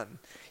 muley hunting.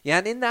 Yeah,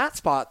 and in that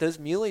spot, those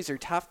muleys are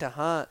tough to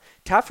hunt.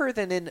 Tougher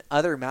than in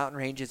other mountain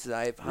ranges that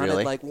I've hunted.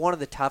 Really? Like one of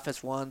the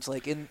toughest ones.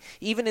 Like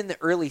even in the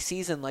early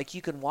season, like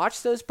you can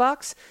watch those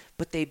bucks,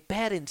 but they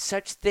bed in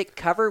such thick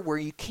cover where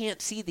you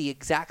can't see the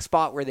exact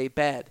spot where they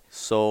bed.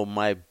 So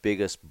my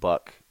biggest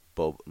buck,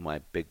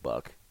 my big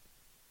buck,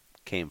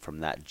 came from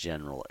that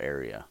general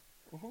area.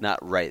 Mm-hmm. Not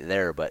right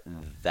there, but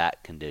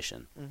that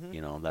condition.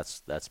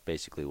 That's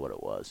basically what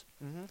it was.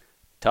 Mm-hmm.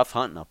 Tough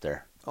hunting up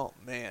there. Oh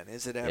man,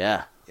 is it ever?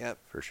 Yeah. Yep.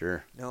 For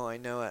sure. No, I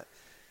know it.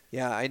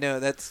 Yeah, I know.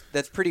 That's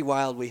pretty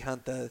wild. We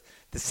hunt the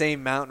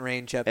same mountain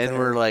range up there. And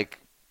we're like,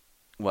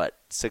 what,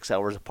 6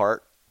 hours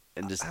apart?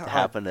 And just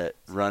happen to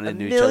run a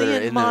into each other.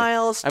 million in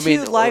miles, the, I two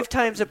mean,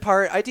 lifetimes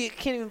apart.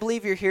 Can't even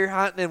believe you're here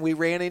hunting and we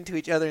ran into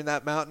each other in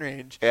that mountain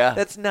range. Yeah.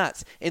 That's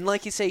nuts. And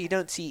like you say, you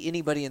don't see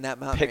anybody in that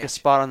mountain pick range. a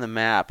spot on the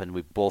map, and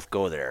we both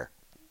go there.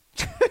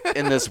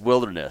 In this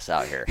wilderness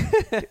out here.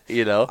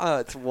 Oh,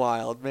 it's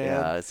wild, man.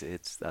 Yeah,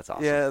 that's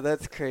awesome. Yeah,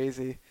 that's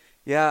crazy.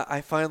 Yeah,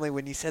 I finally,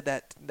 when you said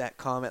that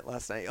comment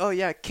last night, oh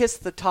yeah, kiss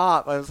the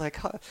top. I was like,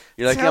 huh,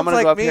 You're like, yeah, I'm sounds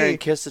gonna go up me. here and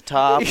kiss the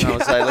top.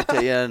 And I looked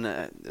at you,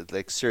 and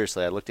like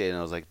seriously, I looked at you and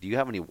I was like, do you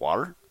have any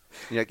water?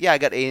 And you're like, yeah, I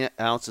got 8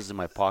 ounces in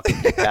my pocket.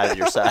 You patted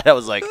your side. I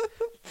was like,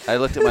 I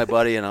looked at my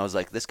buddy and I was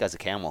like, this guy's a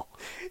camel.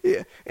 Yeah.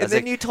 I And was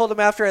then like- you told him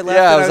after I left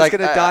that I was like,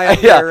 going to die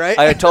up yeah, there, right?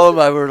 I told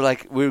him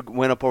we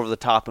went up over the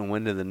top and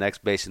went to the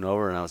next basin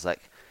over, and I was like,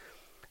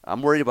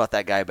 I'm worried about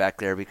that guy back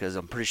there because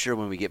I'm pretty sure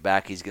when we get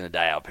back he's going to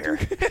die up here.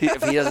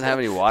 If he doesn't have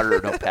any water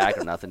or no pack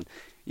or nothing.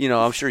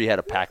 I'm sure you had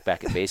a pack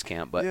back at base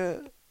camp, but,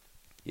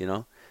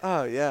 yeah.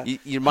 Oh, yeah.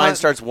 your mind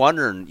starts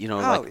wondering,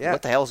 yeah.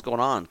 what the hell's going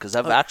on? Because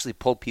I've actually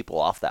pulled people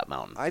off that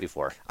mountain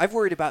before. I've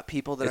worried about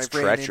people that It's I've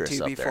ran treacherous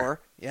into up there.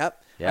 before.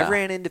 Yep. Yeah. I've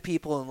ran into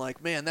people and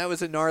like, man, that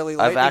was a gnarly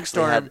I've lightning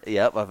actually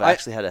storm.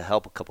 actually had to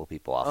help a couple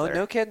people off Oh, there.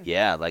 no kidding?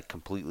 Yeah, like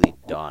completely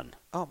done.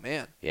 Oh,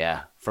 man.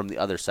 Yeah, from the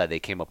other side. They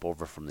came up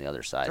over from the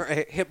other side.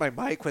 I hit my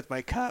mic with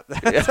my cup.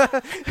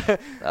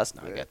 That's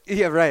not good.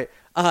 Yeah, right.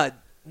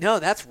 No,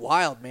 that's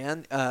wild,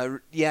 man.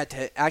 Yeah,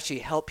 to actually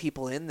help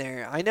people in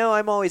there. I know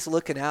I'm always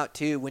looking out,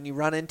 too. When you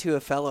run into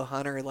a fellow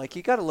hunter, like,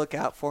 you got to look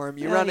out for him.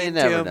 You run you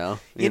into never him, know,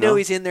 you know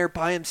he's in there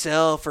by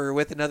himself or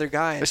with another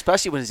guy.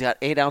 Especially when he's got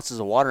 8 ounces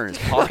of water in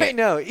his pocket. I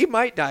know. He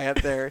might die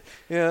up there.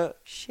 Yeah.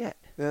 Shit.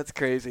 That's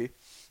crazy.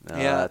 No,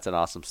 Yeah. That's an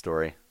awesome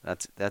story.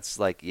 That's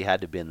like you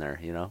had to been there,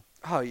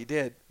 Oh, you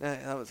did.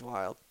 That was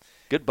wild.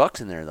 Good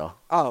bucks in there, though.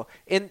 Oh,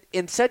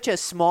 in such a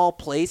small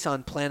place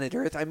on planet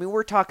Earth. I mean,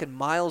 we're talking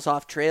miles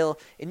off trail,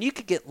 and you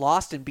could get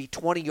lost and be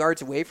 20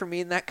 yards away from me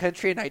in that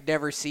country, and I'd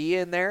never see you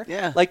in there.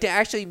 Yeah. Like, to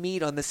actually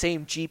meet on the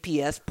same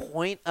GPS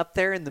point up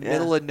there in the Yeah.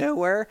 middle of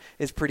nowhere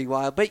is pretty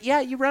wild. But,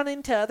 yeah, you run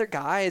into other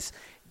guys.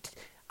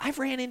 I've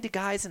ran into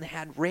guys and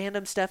had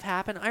random stuff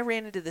happen. I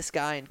ran into this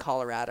guy in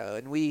Colorado,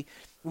 and we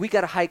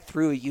got to hike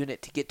through a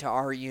unit to get to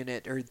our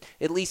unit, or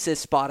at least this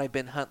spot I've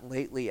been hunting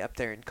lately up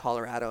there in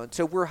Colorado. And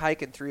so we're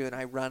hiking through, and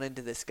I run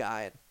into this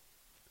guy and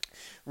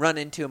run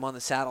into him on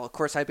the saddle. Of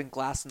course, I've been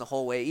glassing the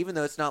whole way, even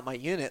though it's not my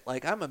unit.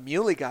 Like, I'm a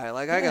muley guy.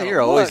 Like, I got.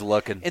 You're always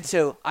looking. And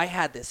so I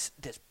had this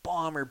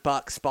bomber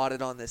buck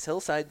spotted on this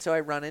hillside. And so I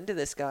run into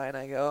this guy, and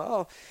I go,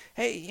 "Oh,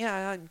 hey,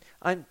 yeah,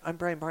 I'm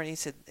Brian Barney." He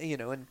said,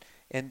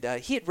 and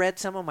he had read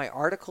some of my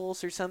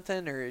articles or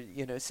something, or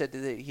said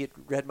that he had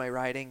read my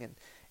writing,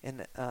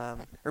 and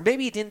or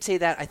maybe he didn't say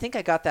that. I think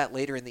I got that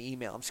later in the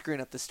email. I'm screwing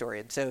up the story.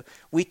 And so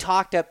we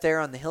talked up there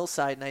on the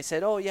hillside, and I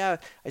said, "Oh yeah,"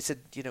 I said,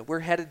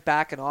 "we're headed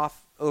back and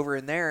off over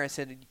in there." I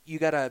said, "You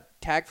got a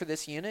tag for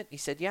this unit?" He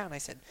said, "Yeah." And I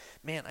said,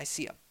 "Man, I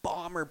see a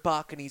bomber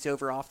buck, and he's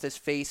over off this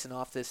face and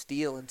off this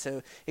deal." And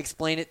so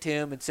explain it to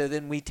him, and so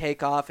then we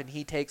take off, and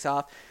he takes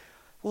off.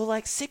 Well,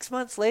 like 6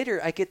 months later,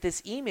 I get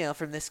this email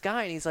from this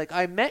guy, and he's like,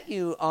 "I met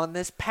you on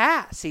this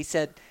pass." He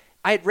said,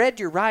 "I had read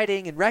your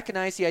writing and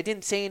recognized you. I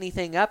didn't say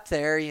anything up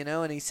there,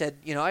 and he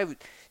said,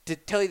 to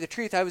tell you the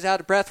truth, I was out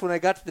of breath when I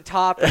got to the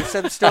top or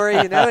some story,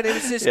 and it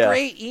was this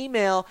great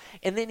email."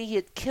 And then he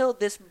had killed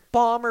this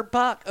bomber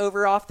buck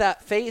over off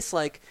that face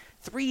like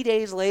 3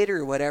 days later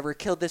or whatever,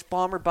 killed this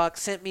bomber buck,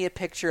 sent me a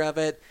picture of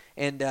it,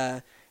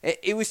 and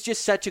it was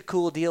just such a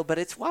cool deal. But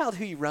it's wild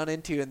who you run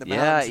into in the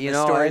mountains. And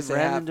the stories I've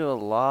they ran have. into a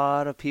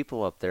lot of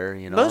people up there,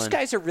 Most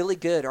guys are really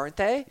good, aren't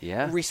they?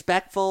 Yeah.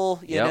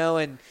 Respectful,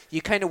 and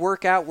you kind of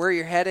work out where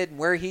you're headed and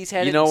where he's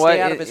headed and what?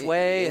 stay out of his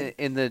way.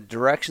 In the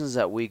directions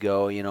that we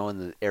go, in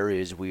the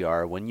areas we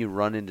are, when you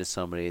run into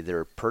somebody,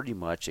 they're pretty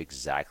much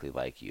exactly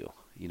like you.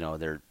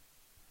 They're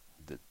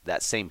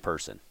that same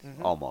person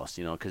almost,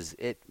 because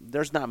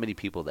there's not many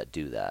people that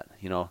do that.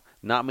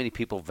 Not many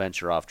people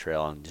venture off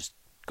trail and just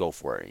go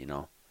for it,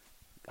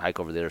 hike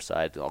over the other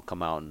side, I'll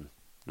come out in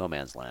no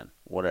man's land,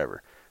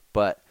 whatever.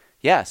 But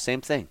yeah,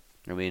 same thing.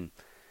 I mean,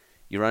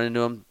 you run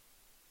into them,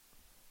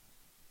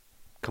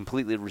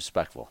 completely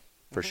respectful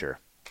for sure.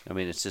 I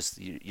mean, it's just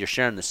you're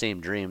sharing the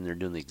same dream. They're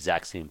doing the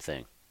exact same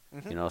thing.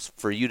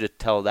 For you to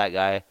tell that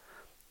guy,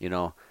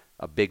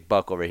 a big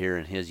buck over here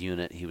in his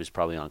unit, he was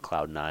probably on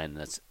cloud 9.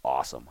 That's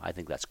awesome. I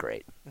think that's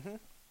great.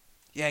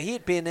 Yeah, he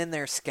had been in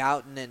there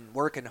scouting and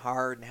working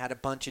hard and had a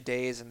bunch of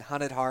days and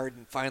hunted hard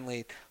and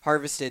finally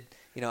harvested.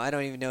 I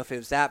don't even know if it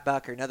was that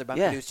buck or another buck,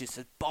 but it was just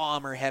a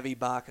bomber heavy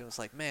buck. And it was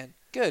like, man,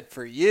 good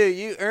for you.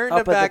 You earned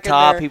up it back at the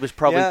top. in there. He was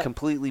probably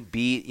completely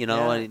beat, and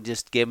Yeah. it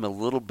just gave him a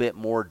little bit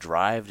more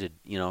drive to,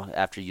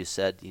 after you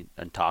said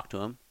and talked to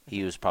him,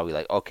 he was probably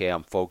like, okay,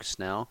 I'm focused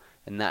now.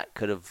 And that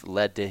could have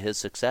led to his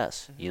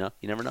success. You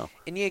never know.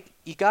 And you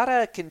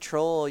gotta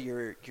control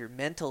your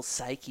mental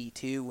psyche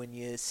too. When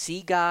you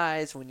see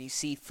guys, when you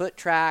see foot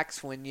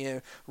tracks, when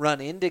you run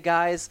into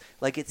guys,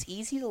 like it's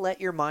easy to let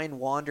your mind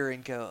wander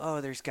and go,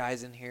 "Oh, there's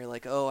guys in here."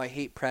 Like, "Oh, I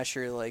hate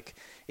pressure." Like,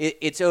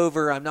 it's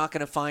over. I'm not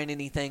gonna find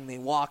anything. They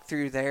walk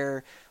through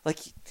there. Like,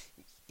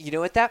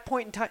 at that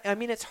point in time, I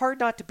mean, it's hard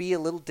not to be a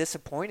little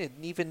disappointed.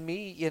 And even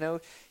me,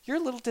 you're a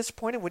little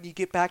disappointed when you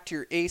get back to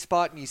your A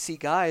spot and you see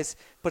guys.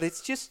 But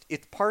it's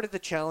part of the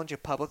challenge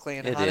of public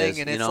land It hunting. is.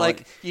 And it's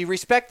like you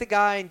respect the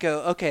guy and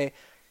go, okay,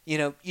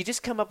 you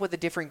just come up with a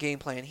different game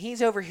plan.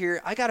 He's over here.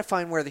 I got to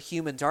find where the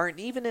humans are. And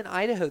even in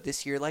Idaho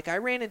this year, like I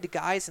ran into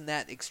guys in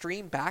that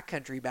extreme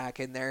backcountry back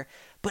in there.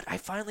 But I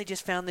finally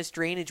just found this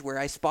drainage where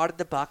I spotted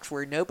the bucks,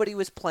 where nobody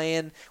was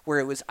playing, where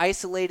it was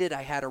isolated.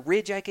 I had a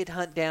ridge I could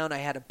hunt down. I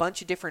had a bunch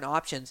of different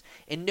options,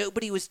 and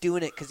nobody was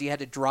doing it because you had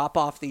to drop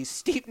off these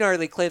steep,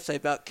 gnarly cliffs I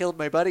about killed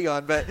my buddy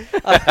on. But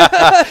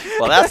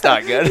well, that's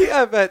not good.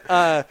 Yeah, but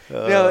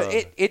no,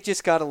 it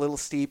just got a little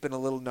steep and a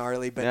little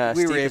gnarly, but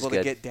we were able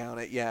to get down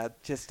it. Yeah,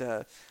 just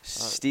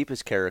steep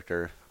as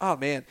character. Oh,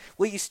 man.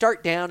 Well, you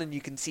start down and you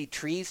can see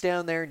trees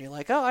down there, and you're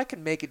like, oh, I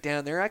can make it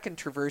down there. I can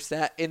traverse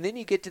that. And then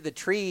you get to the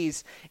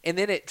trees, and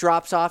then it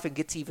drops off and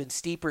gets even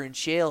steeper and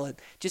shale. And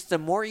just the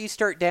more you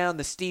start down,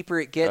 the steeper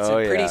it gets.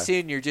 And pretty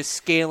soon you're just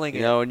scaling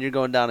it. When you're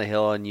going down a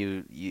hill and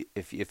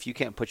if you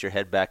can't put your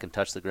head back and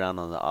touch the ground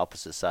on the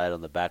opposite side,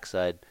 on the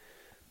backside,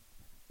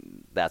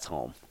 that's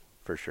home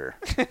for sure.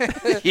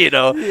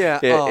 Yeah.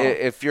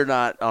 If you're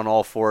not on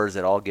all fours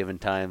at all given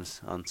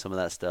times on some of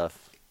that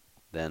stuff,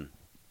 then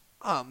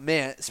Oh,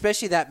 man,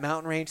 especially that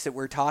mountain range that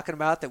we're talking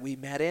about that we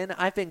met in.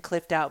 I've been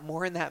cliffed out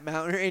more in that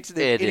mountain range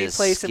than It any is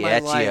place in my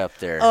sketchy life. up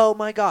there. Oh,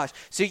 my gosh.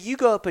 So you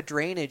go up a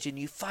drainage and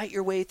you fight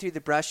your way through the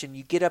brush and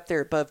you get up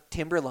there above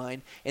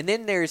timberline. And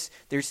then there's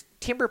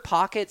timber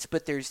pockets,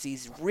 but there's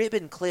these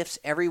ribbon cliffs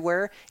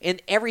everywhere.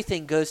 And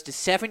everything goes to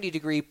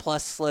 70-degree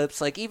plus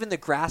slopes. Like even the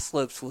grass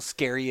slopes will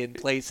scare you in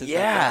places. Like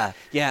that.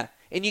 Yeah.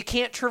 And you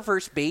can't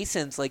traverse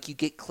basins like you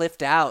get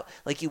cliffed out.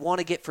 Like you want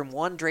to get from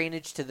one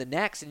drainage to the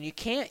next, and you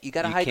can't. You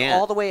got to hike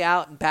all the way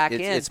out and back in.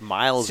 It's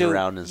miles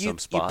around in some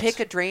spots. You pick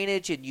a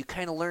drainage, and you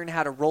kind of learn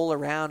how to roll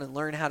around and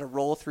learn how to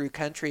roll through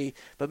country.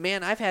 But,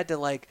 man, I've had to,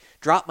 like,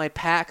 drop my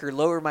pack or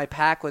lower my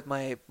pack with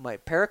my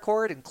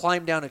paracord and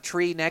climb down a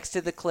tree next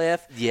to the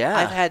cliff. Yeah.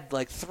 I've had,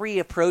 like, 3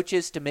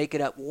 approaches to make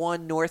it up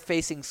one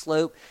north-facing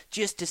slope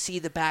just to see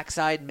the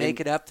backside and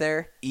make it up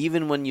there.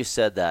 Even when you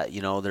said that,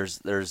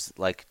 there's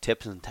like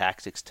tips and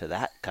tactics to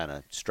that kind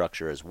of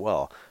structure as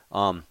well.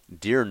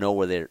 Deer know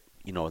where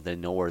they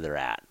know where they're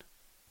at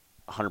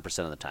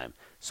 100% of the time.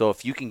 So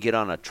if you can get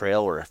on a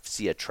trail or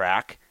see a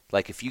track,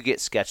 like if you get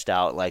sketched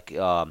out like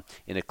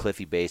in a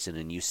cliffy basin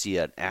and you see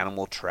an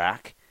animal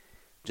track,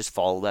 just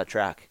follow that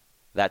track.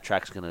 That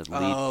track's going to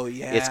lead. Oh,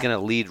 yeah. It's going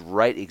to lead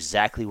right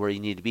exactly where you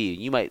need to be.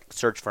 You might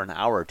search for an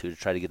hour or two to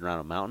try to get around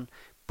a mountain,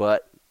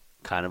 but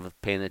kind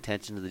of paying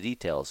attention to the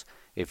details.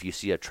 If you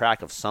see a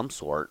track of some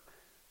sort,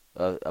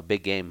 a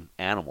big game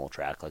animal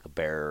track like a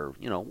bear,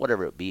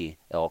 whatever it be,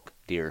 elk,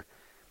 deer,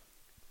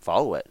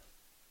 follow it.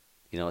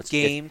 It's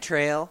game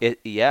trail.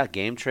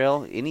 Game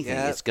trail, anything.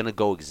 Yep. It's going to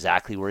go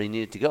exactly where you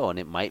need it to go, and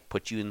it might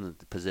put you in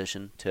the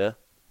position to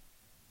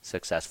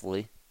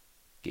successfully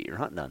get your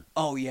hunt done.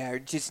 Oh, yeah,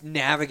 just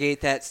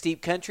navigate that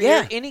steep country.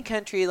 Yeah. Or any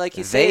country, like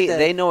you say.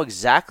 They know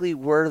exactly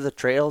where the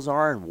trails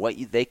are and what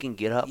they can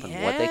get up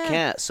and what they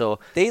can't. So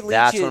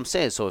that's what I'm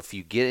saying. So if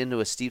you get into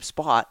a steep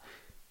spot,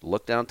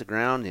 look down at the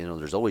ground.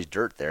 There's always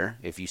dirt there.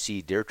 If you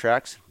see deer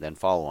tracks, then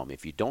follow them.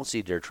 If you don't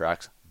see deer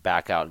tracks,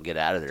 back out and get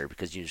out of there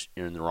because you're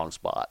in the wrong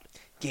spot.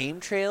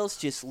 Game trails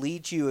just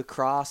lead you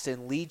across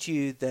and lead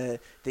you the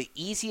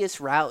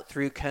easiest route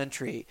through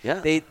country.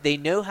 Yeah. They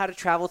know how to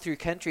travel through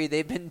country.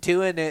 They've been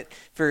doing it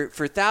for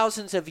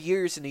thousands of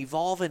years and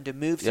evolving to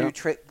move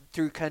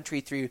through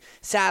country, through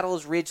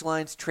saddles, ridge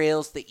lines,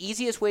 trails. The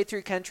easiest way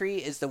through country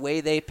is the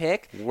way they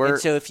pick. And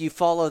so if you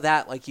follow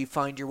that, like, you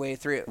find your way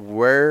through.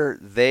 Where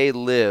they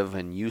live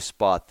and you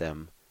spot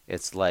them,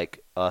 it's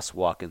like us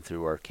walking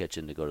through our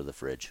kitchen to go to the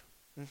fridge.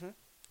 Mm-hmm.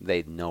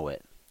 They know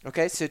it.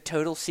 Okay, so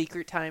total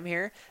secret time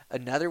here.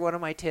 Another one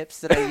of my tips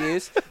that I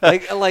use.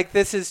 like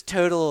this is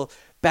total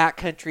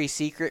backcountry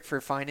secret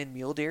for finding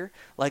mule deer.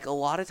 Like a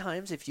lot of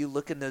times if you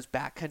look in those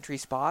backcountry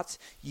spots,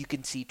 you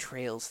can see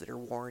trails that are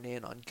worn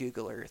in on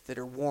Google Earth, that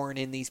are worn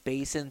in these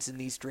basins and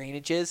these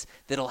drainages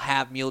that'll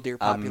have mule deer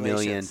populations.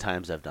 A million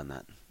times I've done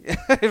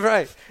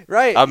that.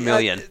 Right. A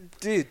million.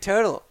 Dude,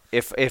 total.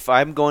 If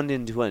I'm going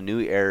into a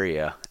new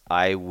area,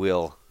 I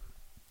will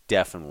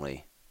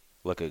definitely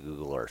look at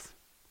Google Earth.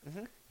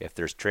 Mm-hmm. If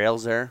there's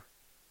trails there,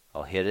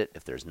 I'll hit it.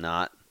 If there's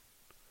not,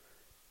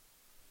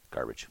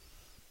 garbage.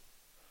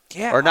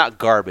 Yeah. Or not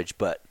garbage,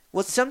 but...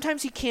 Well,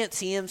 sometimes you can't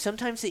see them.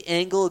 Sometimes the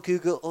angle of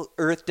Google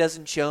Earth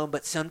doesn't show them,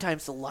 but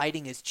sometimes the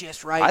lighting is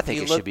just right. I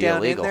think it should be down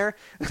illegal. In there.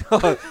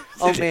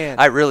 Oh, man.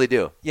 I really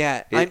do.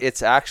 Yeah.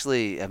 It's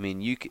actually,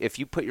 if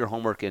you put your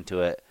homework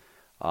into it,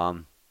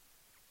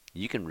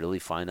 you can really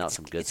find out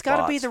some good spots. It's got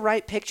to be the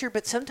right picture,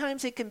 but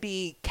sometimes it can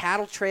be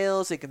cattle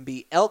trails, it can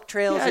be elk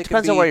trails, it can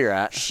depends be on where you're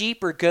at.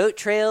 Sheep or goat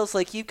trails.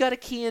 Like, you've got to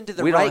key into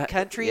the right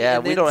country. Yeah,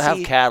 and we then don't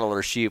have cattle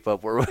or sheep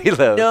up where we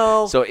live.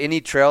 No. So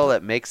any trail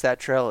that makes that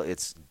trail,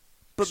 it's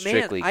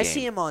strictly man, I game.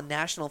 see them on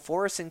national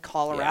forests in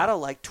Colorado,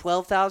 like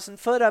 12,000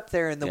 foot up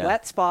there in the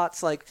wet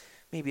spots, like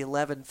maybe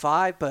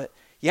 11.5, but...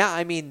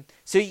 Yeah,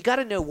 so you got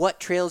to know what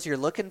trails you're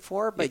looking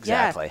for, but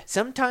exactly.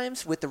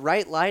 Sometimes with the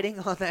right lighting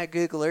on that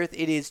Google Earth,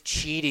 it is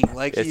cheating.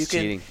 Like it's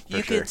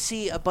you can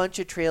see a bunch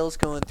of trails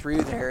going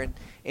through there,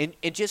 and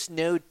just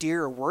know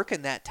deer are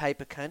working that type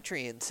of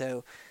country, and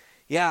so.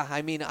 Yeah,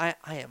 I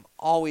am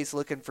always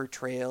looking for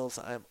trails.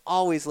 I'm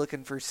always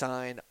looking for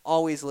sign.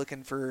 Always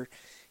looking for,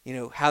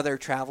 how they're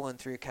traveling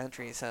through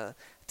country. So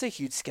it's a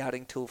huge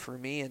scouting tool for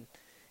me,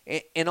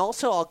 and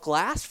also I'll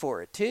glass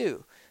for it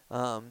too.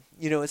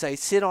 As I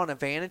sit on a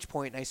vantage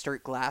point and I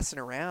start glassing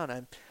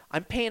around,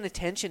 I'm paying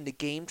attention to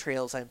game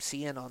trails I'm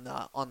seeing on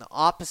the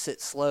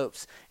opposite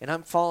slopes, and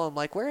I'm following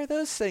like, where are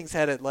those things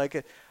headed? Like,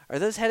 are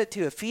those headed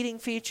to a feeding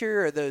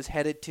feature? Are those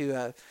headed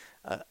to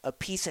a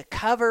piece of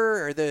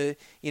cover? Or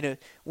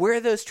where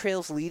are those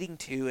trails leading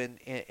to,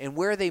 and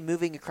where are they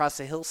moving across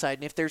the hillside?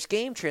 And if there's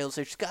game trails,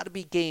 there's got to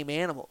be game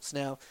animals.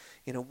 Now,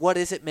 what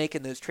is it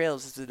making those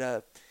trails? Is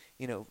it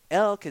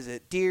elk? Is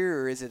it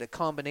deer? Or is it a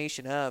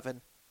combination of?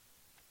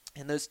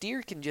 And those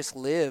deer can just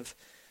live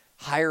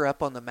higher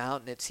up on the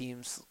mountain, it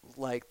seems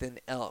like, than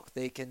elk.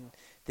 They can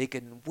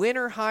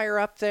winter higher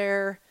up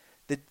there.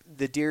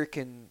 The deer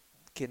can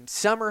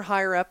summer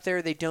higher up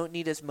there. They don't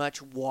need as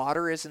much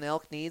water as an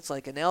elk needs.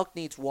 Like an elk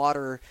needs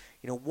water,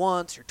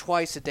 once or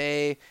twice a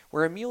day,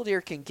 where a mule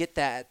deer can get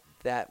that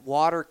that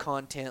water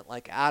content,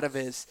 like out of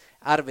his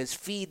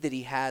feed that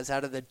he has,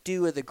 out of the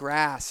dew of the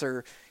grass,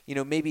 or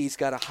maybe he's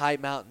got a high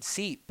mountain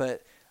seat,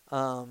 but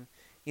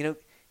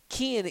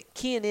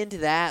keying into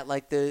that,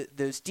 like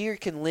those deer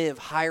can live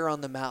higher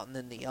on the mountain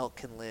than the elk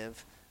can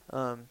live,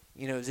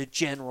 as a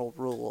general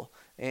rule,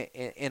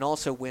 and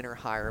also winter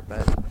higher.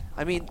 But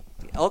I mean,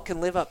 elk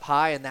can live up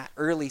high in that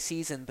early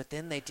season, but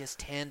then they just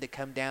tend to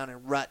come down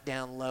and rut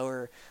down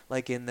lower,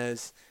 like in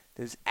those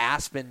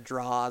aspen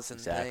draws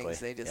and things.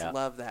 They just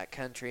love that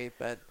country.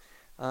 But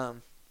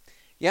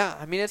yeah,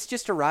 I mean, it's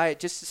just a riot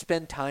just to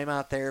spend time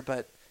out there.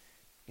 But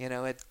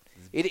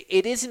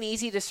it isn't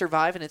easy to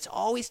survive, and it's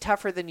always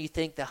tougher than you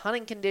think. The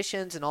hunting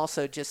conditions and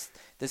also just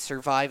the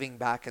surviving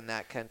back in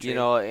that country.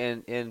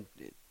 And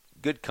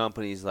good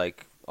companies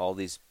like all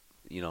these,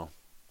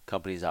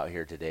 companies out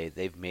here today,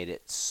 they've made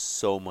it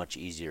so much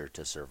easier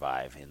to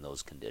survive in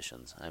those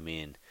conditions. I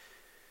mean,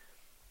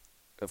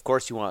 of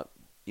course you want,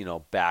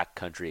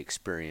 backcountry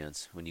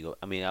experience when you go.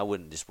 I mean, I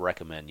wouldn't just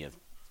recommend you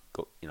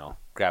go,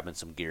 grabbing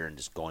some gear and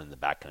just going in the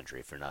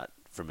backcountry if you're not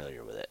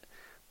familiar with it.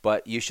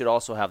 But you should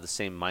also have the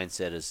same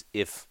mindset as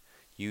if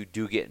you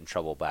do get in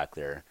trouble back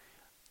there,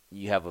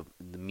 you have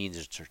the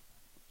means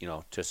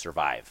to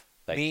survive.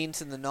 Like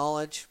means and the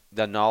knowledge.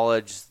 The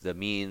knowledge, the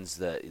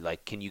means,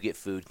 can you get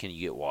food? Can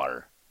you get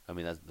water? I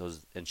mean,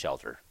 those and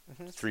shelter.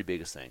 Mm-hmm. Three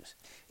biggest things.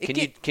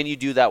 Can you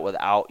do that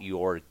without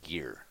your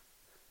gear?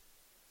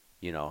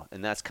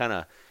 And that's kind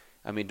of,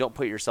 I mean, don't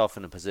put yourself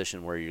in a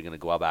position where you're going to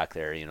go out back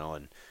there,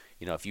 and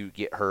if you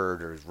get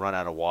hurt or run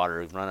out of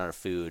water, run out of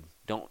food,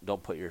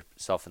 don't put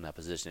yourself in that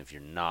position if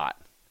you're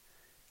not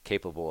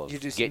capable of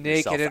you're just getting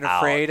naked yourself and out.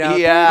 afraid out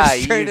yeah,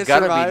 there. You've got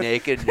to be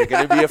naked and you're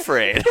going to be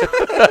afraid.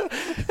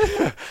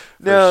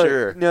 No,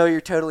 sure. No, you're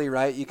totally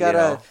right. You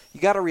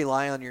gotta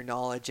rely on your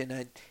knowledge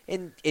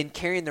and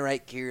carrying the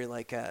right gear,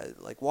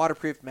 like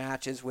waterproof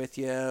matches with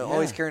you. Yeah.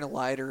 Always carrying a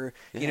lighter.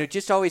 Yeah.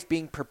 Just always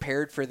being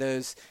prepared for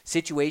those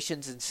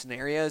situations and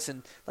scenarios.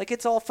 And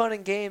it's all fun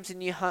and games,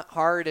 and you hunt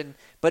hard,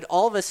 but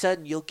all of a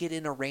sudden you'll get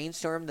in a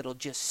rainstorm that'll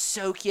just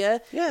soak you.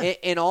 Yeah.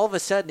 And all of a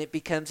sudden it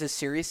becomes a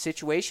serious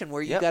situation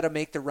where you got to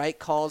make the right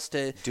calls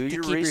to keep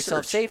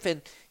yourself safe.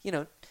 And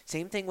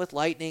same thing with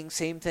lightning.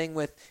 Same thing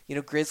with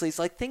grizzlies.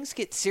 Like, things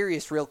get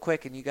serious real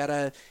quick, and you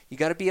gotta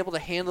be able to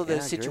handle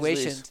those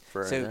situations.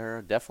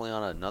 They're definitely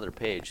on another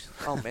page.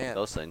 Oh man,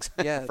 those things.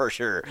 Yeah, for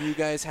sure. You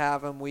guys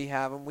have them. We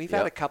have them. We've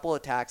had a couple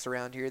attacks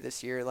around here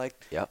this year.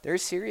 They're a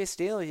serious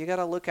deal. You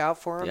gotta look out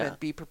for them and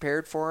be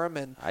prepared for them.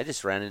 And I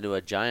just ran into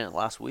a giant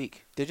last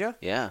week. Did you?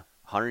 Yeah,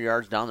 100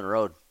 yards down the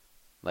road.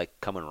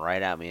 Coming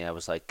right at me. I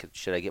was like,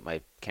 should I get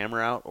my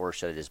camera out or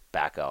should I just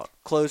back out?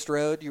 Closed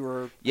road? You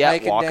were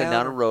walking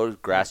down a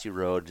road, grassy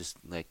road, just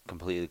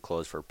completely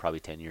closed for probably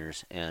 10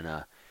 years. And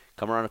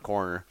come around a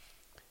corner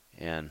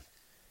and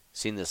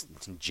seen this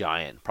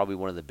giant, probably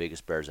one of the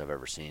biggest bears I've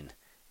ever seen.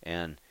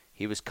 And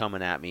he was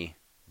coming at me.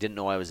 Didn't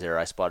know I was there.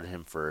 I spotted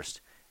him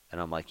first.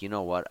 And I'm like, you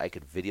know what? I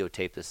could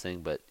videotape this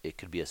thing, but it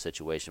could be a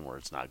situation where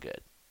it's not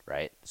good,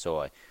 right? So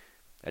I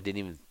didn't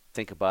even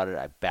think about it.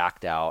 I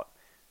backed out.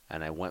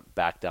 And I went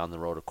back down the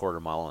road a quarter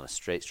mile on a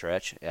straight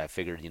stretch. I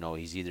figured,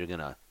 he's either going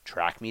to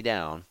track me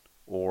down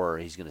or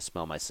he's going to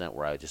smell my scent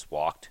where I just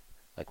walked,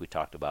 like we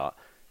talked about,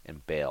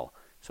 and bail.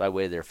 So I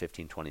waited there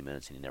 15, 20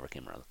 minutes, and he never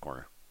came around the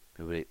corner.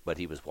 But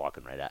he was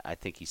walking right at. I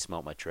think he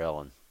smelled my trail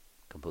and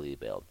completely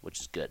bailed,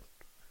 which is good.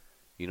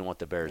 You don't want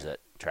the bears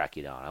that track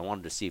you down. I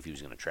wanted to see if he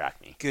was going to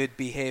track me. Good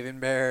behaving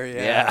bear,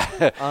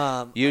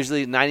 yeah.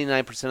 Usually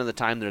 99% of the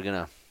time they're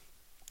going to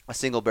 – a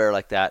single bear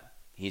like that,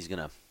 he's going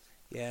to –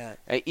 yeah.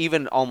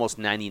 Even almost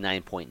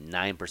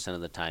 99.9% of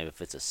the time, if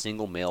it's a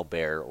single male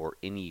bear or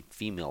any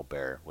female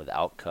bear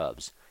without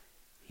cubs,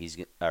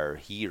 he or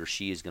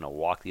she is going to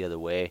walk the other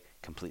way,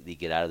 completely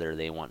get out of there.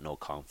 They want no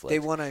conflict. They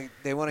want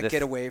to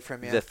get away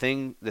from you. The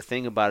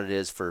thing about it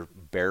is, for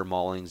bear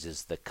maulings,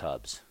 is the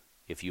cubs.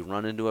 If you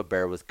run into a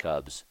bear with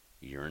cubs,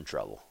 you're in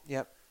trouble.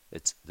 Yep.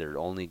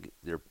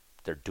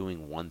 They're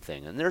doing one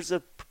thing, and there's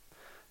a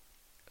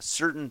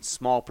certain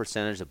small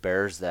percentage of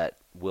bears that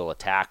will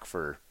attack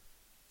for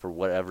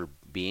whatever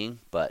being,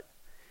 but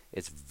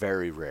it's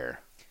very rare.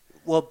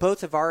 Well,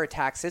 both of our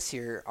attacks this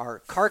year are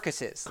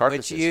carcasses.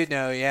 Which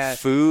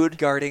food,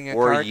 guarding a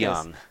or carcass.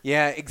 Young.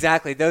 Yeah,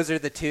 exactly. Those are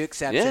the two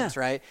exceptions,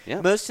 right?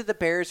 Yeah. Most of the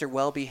bears are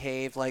well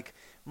behaved.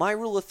 My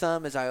rule of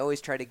thumb is I always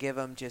try to give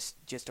them just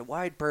a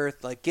wide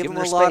berth, give them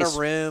a lot of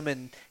room,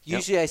 and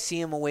usually I see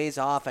them a ways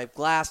off. I've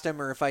glassed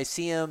them, or if I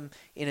see them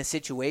in a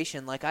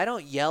situation, I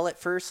don't yell at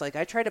first.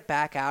 I try to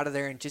back out of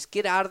there and just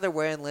get out of their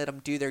way and let them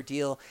do their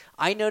deal.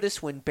 I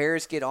notice when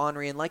bears get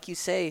ornery, and like you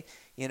say,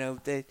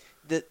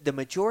 the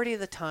majority of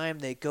the time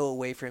they go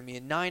away from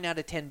you, 9 out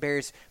of 10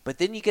 bears, but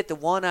then you get the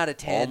 1 out of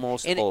 10.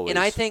 Almost always. And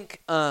I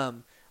think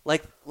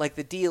Like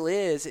the deal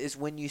is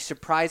when you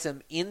surprise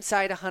them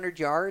inside 100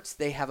 yards,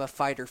 they have a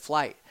fight or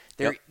flight.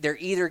 They're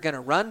either going to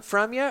run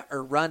from you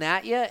or run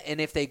at you, and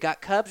if they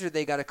got cubs or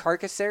they got a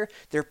carcass there,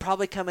 they're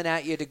probably coming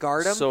at you to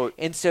guard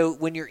them. So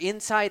when you're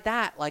inside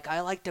that, like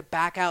I like to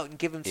back out and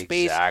give them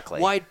space,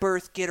 wide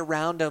berth, get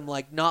around them,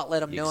 like not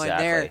let them know I'm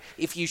there.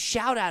 If you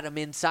shout at them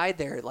inside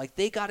there, like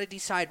they got to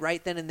decide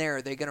right then and there,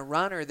 are they going to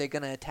run or are they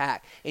going to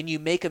attack? And you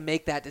make them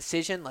make that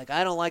decision. Like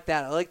I don't like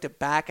that. I like to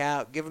back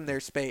out, give them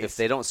their space. If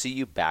they don't see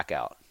you, back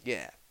out.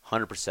 Yeah.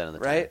 100% of the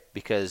time. Right?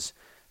 Because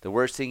the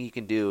worst thing you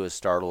can do is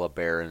startle a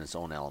bear in its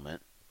own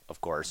element,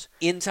 of course.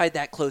 Inside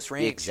that close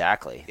range.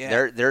 Exactly.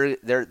 Yeah.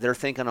 They're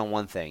thinking on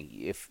one thing.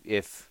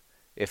 If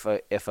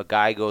a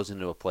guy goes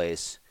into a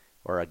place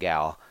or a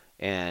gal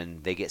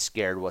and they get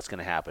scared, what's going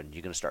to happen?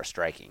 You're going to start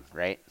striking,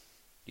 right?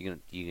 You're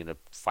going to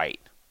fight,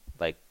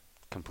 like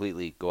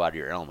completely go out of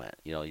your element.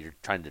 You know, you're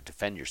trying to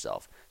defend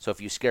yourself. So if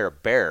you scare a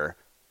bear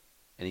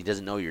and he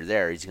doesn't know you're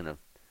there, he's going to,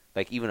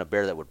 like even a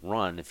bear that would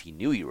run if he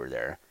knew you were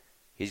there,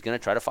 he's going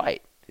to try to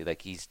fight.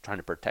 Like he's trying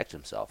to protect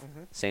himself.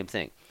 Mm-hmm. Same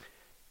thing.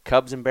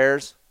 Cubs and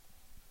bears,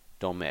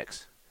 don't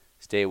mix.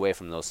 Stay away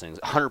from those things.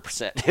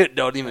 100%.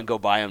 Don't even go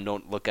by them.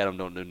 Don't look at them.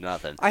 Don't do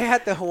nothing. I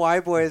had the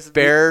Hawaii boys.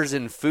 Bears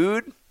and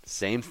food,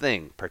 same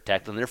thing.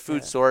 Protect on their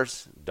food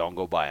source. Don't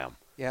go by them.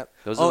 Yep.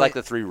 Those are like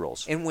the 3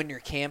 rules. And when you're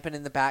camping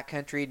in the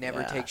backcountry,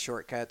 never take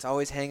shortcuts.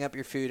 Always hang up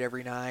your food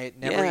every night.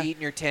 Never eat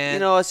in your tent. You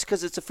know, it's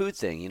because it's a food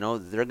thing. You know,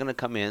 they're going to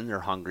come in. They're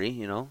hungry.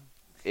 You know,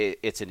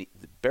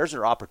 bears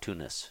are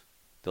opportunists.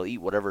 They'll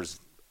eat whatever's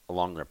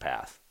along their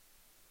path.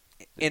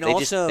 And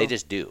they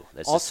just do.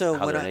 That's also just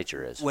how their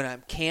nature is. When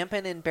I'm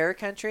camping in bear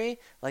country,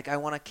 like I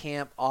want to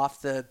camp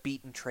off the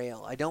beaten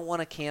trail. I don't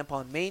want to camp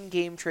on main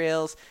game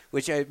trails,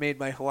 which I made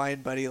my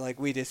Hawaiian buddy, like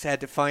we just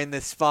had to find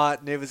this spot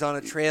and it was on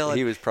a trail. And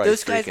he was probably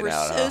those guys were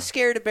so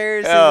scared of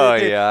bears. Oh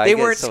yeah, they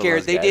weren't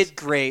scared. They did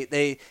great.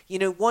 They,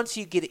 once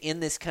you get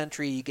in this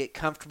country, you get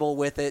comfortable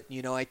with it.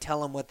 I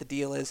tell them what the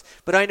deal is.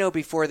 But I know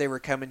before they were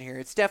coming here,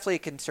 it's definitely a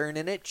concern,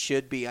 and it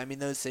should be. I mean,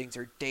 those things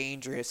are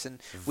dangerous,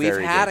 and we've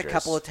had a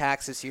couple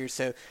attacks this year.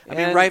 So I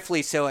mean,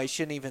 rightfully so. I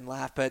shouldn't even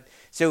laugh, but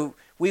so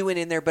we went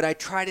in there. But I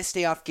try to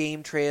stay off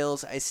game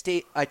trails.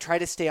 I try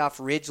to stay off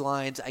ridge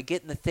lines. I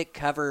get in the thick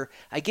cover.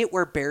 I get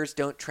where bears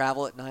don't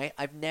travel at night.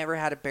 I've never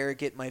had a bear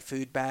get in my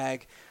food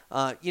bag.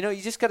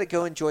 You just got to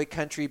go enjoy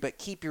country, but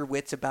keep your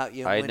wits about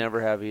you. I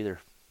never have either.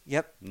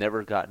 Yep.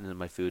 Never gotten into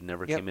my food.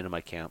 Never came into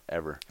my camp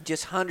ever.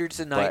 Just hundreds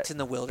of nights in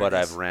the wilderness. But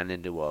I've ran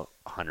into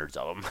hundreds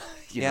of them.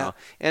 You know,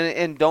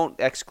 and don't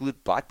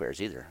exclude black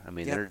bears either. I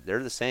mean,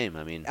 they're the same.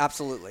 I mean,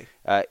 absolutely.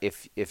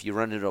 If you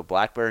run into a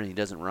black bear and he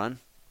doesn't run,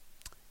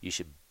 you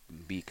should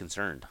be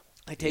concerned.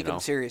 I take them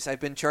serious. I've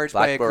been charged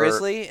by a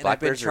grizzly, and I've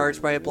been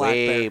charged by a black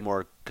bear. Way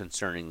more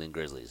concerning than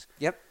grizzlies.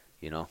 Yep.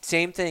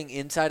 Same thing.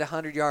 Inside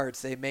 100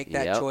 yards, they make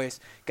that choice.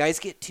 Guys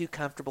get too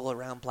comfortable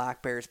around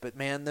black bears, but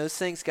man, those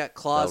things got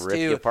claws they'll rip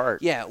you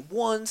apart. Yeah,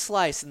 one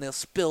slice and they'll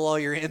spill all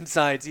your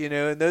insides.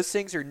 And those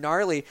things are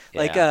gnarly.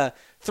 Yeah. Like a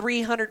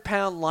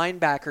 300-pound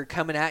linebacker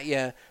coming at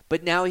you,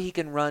 but now he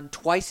can run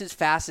twice as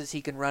fast as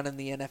he can run in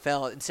the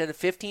NFL. Instead of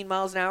 15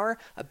 miles an hour,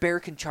 a bear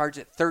can charge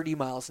at 30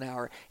 miles an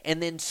hour,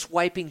 and then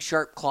swiping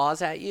sharp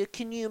claws at you.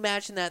 Can you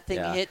imagine that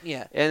thing hitting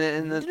you?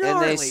 And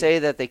they say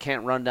that they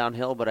can't run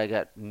downhill, but I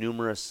got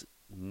numerous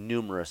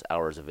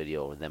hours of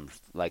video of them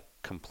like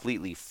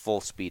completely full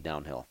speed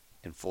downhill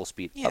and full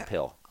speed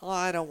uphill. Oh,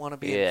 I don't want to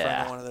be in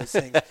front of one of those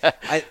things.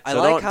 I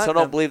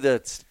don't believe the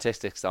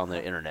statistics on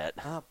the internet.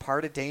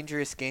 Part of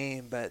dangerous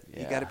game, but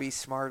you got to be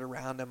smart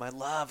around them. I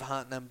love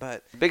hunting them,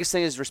 but the biggest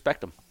thing is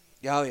respect them.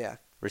 Oh yeah,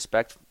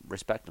 respect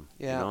them.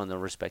 Yeah, and they'll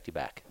respect you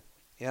back.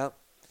 Yep.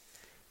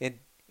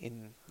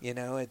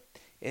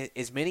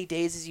 As many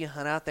days as you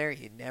hunt out there,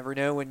 you never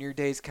know when your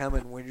day's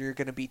coming, when you're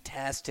going to be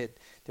tested.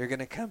 They're going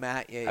to come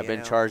at you. I've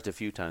been charged a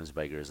few times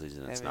by grizzlies,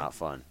 and it's not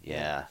fun.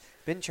 Yeah.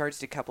 Been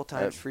charged a couple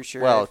times for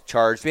sure. Well,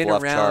 charged,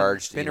 bluff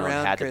charged. Been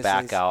around had grizzlies.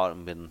 To back out,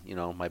 and been,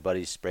 my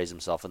buddy sprays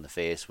himself in the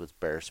face with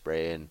bear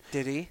spray. And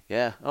did he?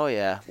 Yeah. Oh,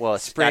 yeah. Well,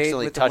 Sprayed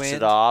accidentally with touched the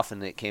it off,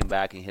 and it came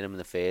back and hit him in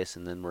the face,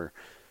 and then we're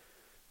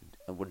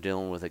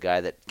dealing with a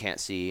guy that can't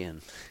see,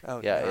 and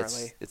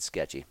it's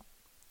sketchy.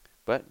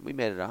 But we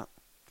made it out.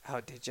 Oh,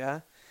 did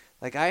ya?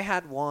 Like I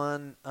had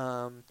one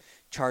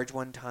charge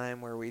one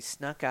time where we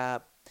snuck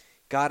up,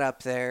 got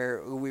up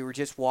there. We were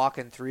just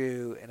walking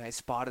through, and I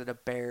spotted a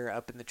bear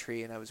up in the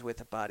tree, and I was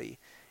with a buddy.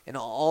 And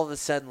all of a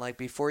sudden, like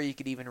before you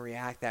could even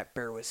react, that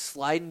bear was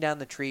sliding down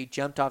the tree,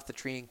 jumped off the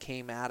tree, and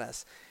came at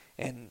us.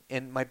 And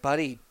my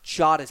buddy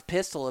shot his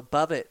pistol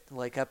above it,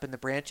 like up in the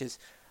branches.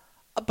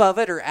 Above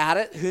it or at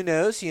it, who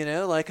knows,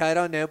 like, I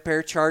don't know,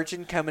 bear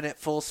charging, coming at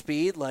full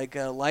speed, like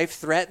life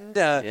threatened.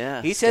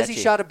 He says he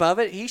shot above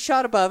it. He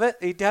shot above it.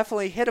 He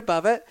definitely hit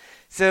above it.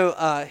 So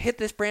hit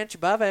this branch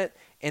above it,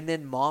 and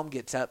then Mom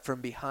gets up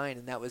from behind,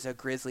 and that was a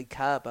grizzly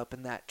cub up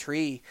in that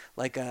tree,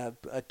 like a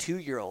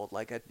 2-year-old,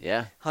 like a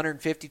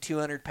 150,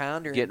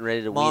 200-pounder. Getting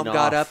ready to Mom wean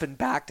got off. up and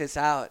backed us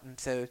out, and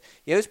so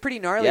it was pretty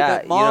gnarly. Yeah,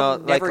 but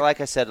Mom never... like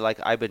I said, like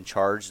I've been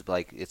charged,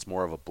 like it's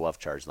more of a bluff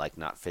charge, like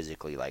not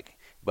physically, like.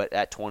 But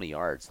at 20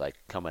 yards, like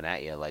coming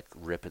at you, like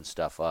ripping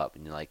stuff up,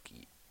 and you're like,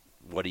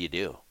 what do you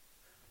do?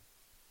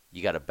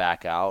 you got to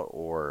back out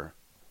or,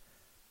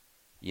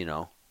 you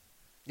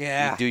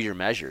Yeah. do your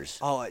measures.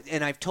 Oh,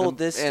 and I've told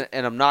this.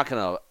 And I'm not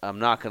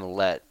gonna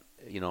let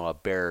a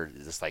bear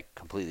just like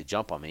completely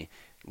jump on me.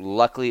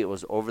 Luckily, it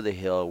was over the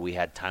hill. We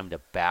had time to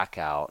back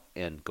out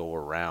and go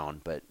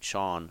around. But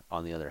Sean,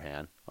 on the other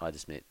hand, I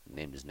just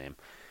named his name.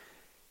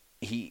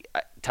 He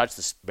touched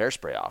the bear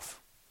spray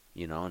off,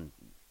 and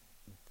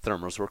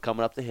thermals were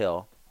coming up the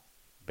hill.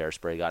 Bear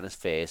spray got in his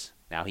face.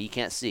 Now he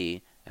can't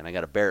see, and I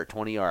got a bear at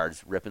 20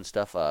 yards ripping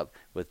stuff up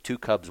with 2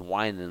 cubs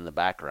whining in the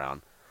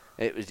background.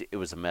 It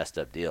was a messed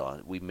up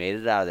deal. We made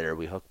it out of there.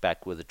 We hooked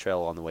back with the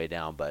trail on the way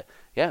down, but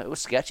yeah, it was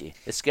sketchy.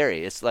 It's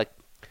scary. It's like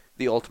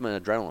the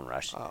ultimate adrenaline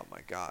rush. Oh my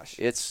gosh.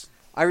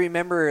 I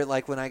remember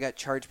like when I got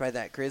charged by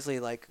that grizzly,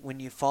 like when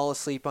you fall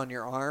asleep on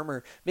your arm,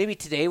 or maybe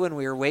today when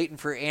we were waiting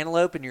for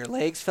antelope and your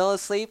legs fell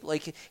asleep,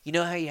 like you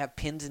know how you have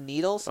pins and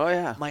needles? Oh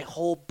yeah. My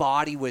whole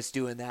body was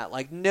doing that.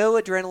 Like no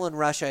adrenaline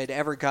rush I had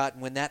ever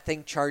gotten when that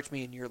thing charged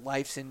me and your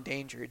life's in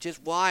danger. It's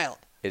just wild.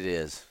 It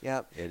is.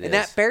 Yep. It and is.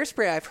 that bear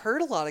spray, I've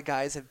heard a lot of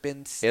guys have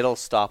been. It'll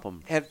stop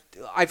them.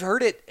 I've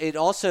heard it. It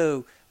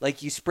also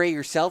like you spray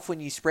yourself when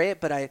you spray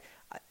it, but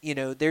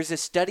there's a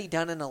study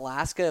done in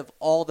Alaska of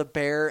all the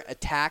bear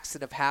attacks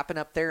that have happened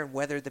up there and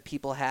whether the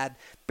people had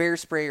bear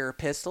spray or a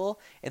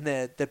pistol, and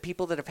the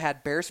people that have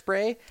had bear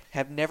spray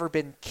have never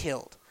been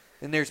killed.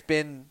 And there's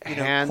been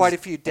quite a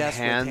few deaths.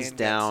 Hands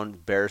down,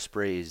 bear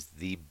spray is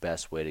the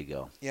best way to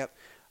go. Yep.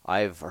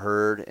 I've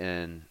heard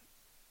and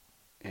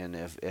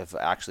if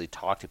actually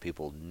talked to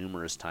people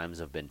numerous times,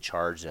 have been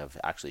charged, have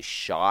actually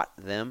shot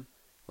them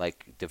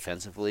like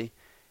defensively,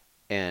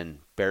 and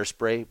bear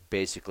spray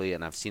basically,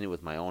 and I've seen it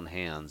with my own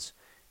hands,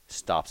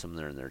 stops them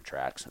there in their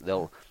tracks.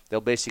 They'll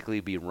basically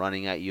be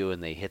running at you,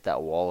 and they hit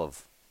that wall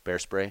of bear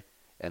spray,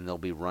 and they'll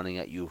be running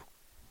at you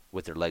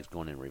with their legs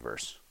going in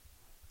reverse.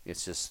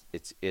 It's just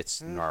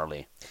it's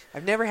gnarly.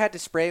 I've never had to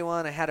spray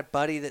one. I had a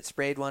buddy that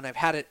sprayed one. I've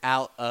had it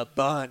out a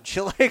bunch.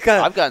 I've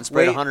gotten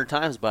sprayed 100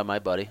 times by my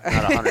buddy.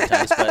 Not 100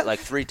 times, but like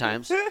 3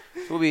 times.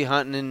 We'll be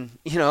hunting,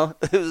 and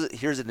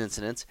here's an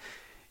incident.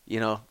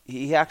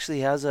 He actually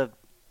has a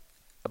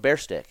bear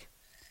stick.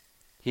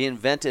 He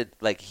invented,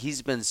 like,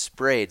 he's been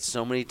sprayed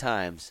so many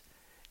times,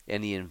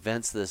 and he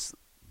invents this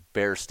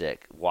bear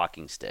stick,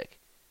 walking stick.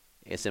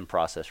 It's in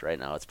process right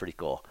now. It's pretty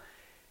cool.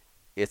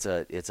 It's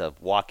a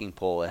walking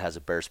pole. It has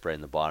a bear spray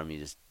in the bottom. You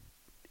just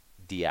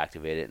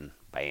deactivate it, and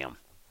bam.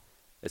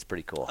 It's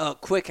pretty cool. Oh,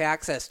 quick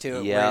access to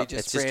it. Yeah, where you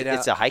just spray it out.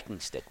 It's a hiking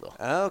stick, though.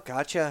 Oh,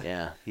 gotcha.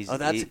 Yeah.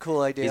 That's a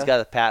cool idea. He's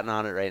got a patent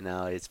on it right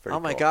now. It's pretty cool.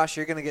 Oh, my gosh.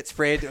 You're going to get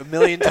sprayed a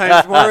million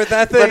times more with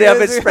that thing. But I've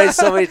been sprayed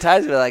so many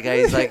times by that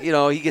guy. He's like,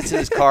 he gets in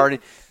his car, and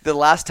the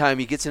last time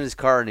he gets in his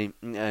car,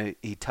 and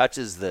he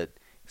touches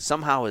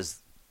somehow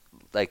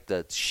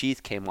the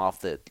sheath came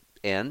off the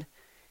end,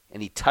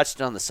 and he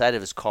touched it on the side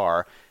of his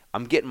car.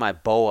 I'm getting my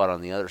bow out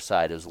on the other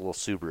side. It was a little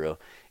Subaru,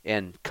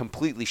 and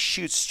completely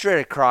shoots straight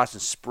across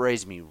and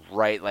sprays me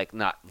right, like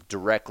not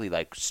directly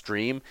like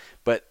stream,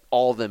 but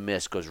all the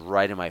mist goes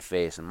right in my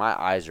face, and my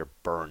eyes are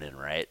burning,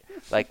 right?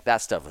 Like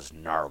that stuff was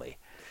gnarly.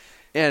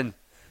 And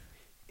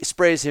it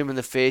sprays him in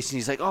the face, and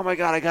he's like, oh my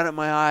God, I got it in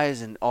my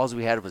eyes. And all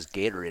we had was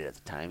Gatorade at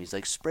the time. He's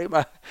like, spray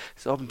my,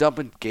 so I'm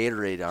dumping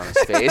Gatorade on his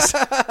face.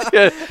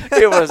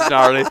 It was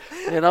gnarly.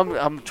 And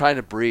I'm trying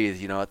to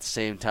breathe, at the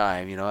same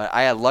time.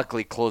 I had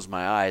luckily closed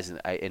my eyes and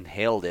I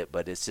inhaled it,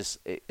 but it's just,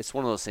 it's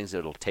one of those things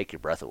that'll take your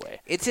breath away.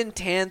 It's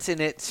intense,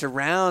 and it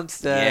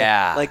surrounds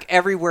like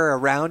everywhere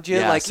around you.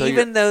 Yeah, like so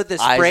even though the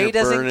spray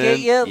doesn't get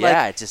you,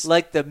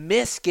 like the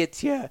mist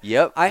gets you.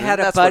 Yep. I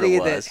had a buddy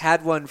that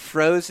had one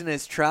froze in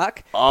his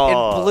truck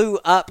and blew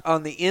up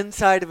on the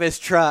inside of his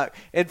truck,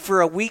 and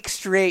for a week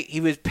straight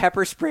he was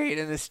pepper sprayed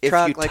in his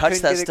truck. If you touch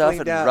that stuff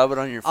and rub it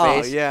on your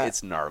face,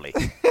 it's gnarly.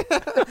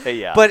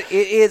 Yeah. But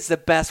it is the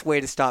best way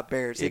to stop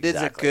bears. Exactly. It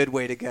is a good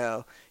way to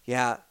go.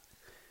 Yeah.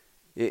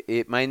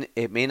 It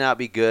may not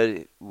be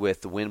good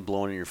with the wind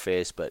blowing in your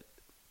face, but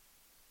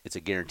it's a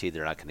guarantee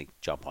they're not going to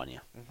jump on you.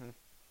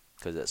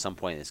 Because at some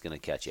point it's going to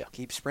catch you.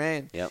 Keep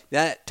spraying. Yep.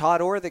 That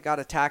Todd Orr that got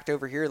attacked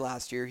over here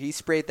last year, he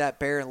sprayed that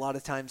bear, and a lot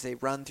of times they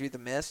run through the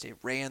mist. He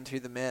ran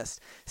through the mist.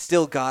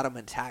 Still got him,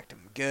 attacked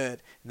him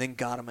good, and then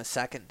got him a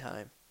second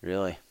time.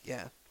 Really?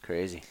 Yeah.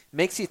 Crazy.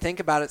 Makes you think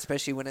about it,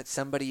 especially when it's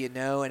somebody you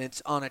know, and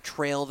it's on a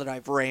trail that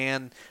I've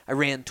ran. I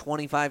ran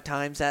 25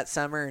 times that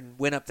summer and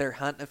went up there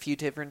hunting a few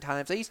different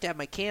times. I used to have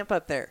my camp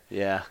up there.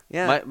 Yeah.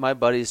 Yeah. My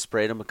buddies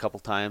sprayed them a couple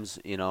times,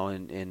 and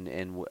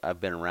I've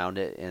been around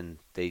it, and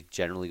they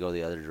generally go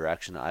the other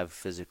direction. I've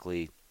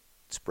physically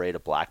sprayed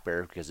a black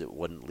bear because it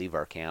wouldn't leave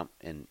our camp,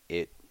 and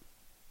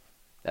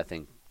that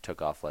thing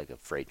took off like a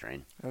freight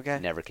train. Okay.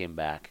 Never came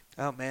back.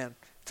 Oh, man.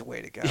 It's a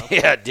way to go.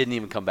 Yeah, it didn't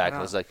even come back. I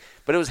was like,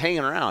 but it was hanging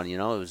around, it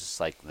was just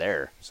like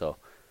there. So,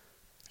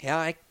 yeah,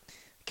 I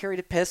carried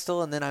a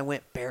pistol, and then I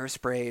went bear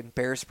spray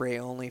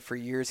only for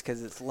years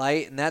because it's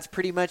light, and that's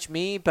pretty much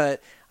me.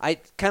 But I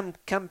come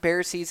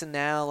bear season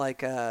now,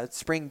 like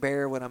spring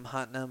bear when I'm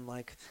hunting them,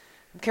 like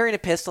I'm carrying a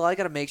pistol. I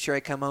got to make sure I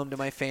come home to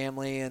my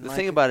family. And the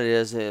thing about it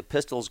is, a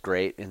pistol's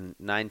great, and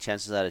 9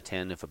 chances out of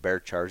 10, if a bear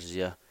charges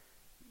you,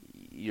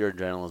 your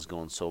adrenaline's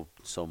going so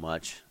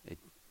much.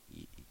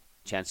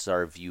 Chances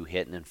are of you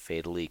hitting and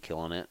fatally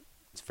killing it,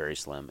 it's very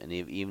slim. And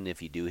even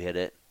if you do hit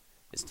it,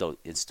 it's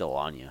still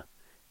on you.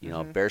 You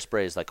know, bear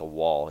spray is like a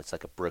wall. It's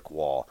like a brick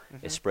wall.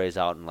 It sprays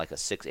out in like a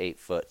 6-8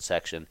 foot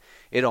section.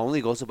 It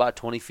only goes about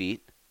 20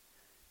 feet,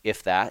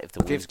 if that. If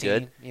the wind's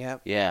 15, good.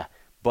 Yeah,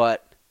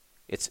 but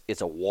it's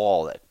a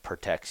wall that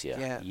protects you.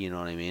 Yeah. You know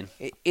what I mean?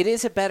 It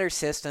is a better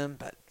system,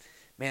 but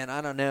man,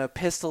 I don't know. A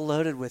pistol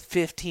loaded with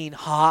 15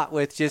 hot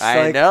with just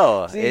I like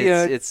know.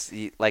 it's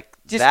It's like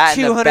just that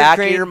in the 200 back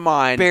of grain your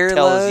mind bear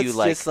tells loads, you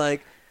like just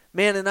like,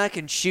 man, and I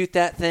can shoot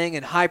that thing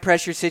in high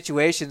pressure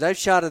situations. I've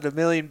shot at 1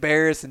 million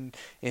bears and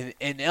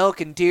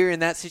elk and deer in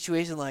that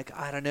situation. Like,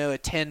 I don't know, a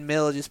 10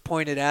 mil just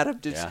pointed at them,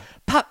 just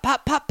pop,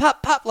 pop, pop,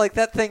 pop, pop. Like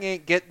that thing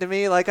ain't getting to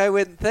me. Like I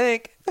wouldn't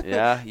think.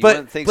 Yeah, you but,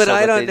 wouldn't think but so,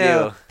 I but don't they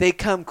know. do. They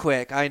come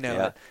quick. I know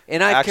Yeah. it.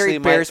 And I've Actually,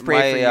 carried bear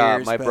spray for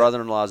years. My but-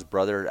 brother-in-law's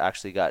brother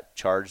actually got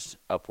charged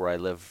up where I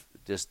live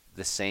just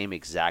the same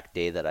exact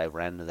day that I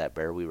ran into that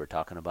bear we were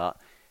talking about.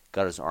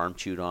 Got his arm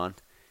chewed on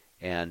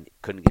and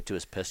couldn't get to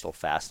his pistol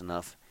fast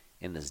enough,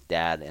 and his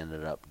dad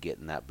ended up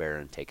getting that bear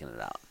and taking it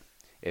out.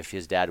 If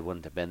his dad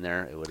wouldn't have been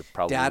there, it would have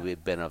probably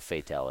been a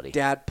fatality.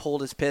 Dad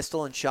pulled his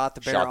pistol and shot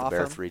the bear Shot off the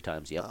bear him? 3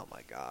 times, yep. Oh,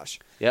 my gosh.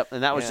 Yep,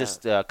 and that was Yeah.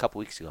 just a couple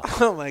weeks ago.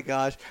 Oh, my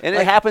gosh. And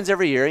Like, it happens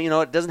every year. You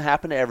know, it doesn't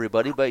happen to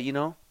everybody, but, you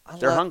know,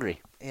 they're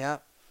hungry. Yeah.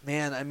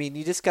 Man, I mean,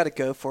 you just got to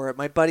go for it.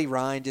 My buddy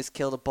Ryan just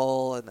killed a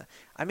bull. And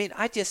I mean,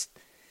 I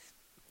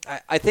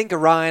think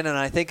of Ryan and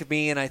I think of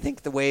me and I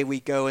think the way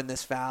we go in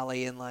this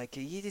valley and like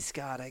you just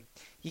gotta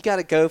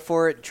go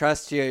for it and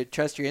trust your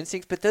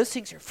instincts. But those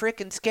things are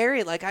freaking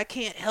scary. Like I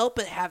can't help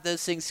but have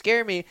those things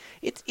scare me.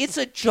 It's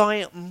a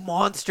giant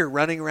monster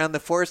running around the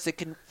forest that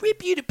can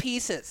rip you to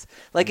pieces.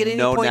 Like at any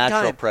No point in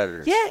natural time.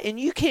 predators. Yeah, and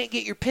you can't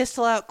get your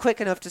pistol out quick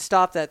enough to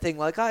stop that thing.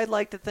 Like I'd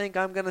like to think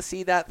I'm gonna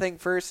see that thing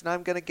first and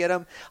I'm gonna get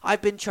him.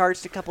 I've been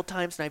charged a couple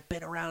times and I've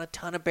been around a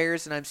ton of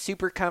bears and I'm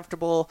super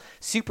comfortable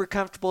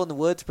in the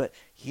woods, but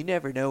you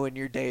never know when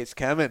your day is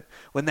coming.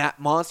 When that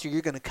monster,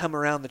 you're going to come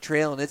around the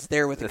trail and it's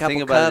there with a couple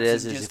thing about cubs it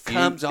is and just if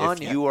comes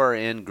on if you are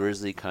in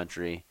grizzly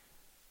country,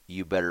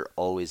 you better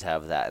always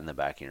have that in the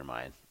back of your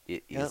mind.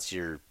 It's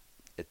your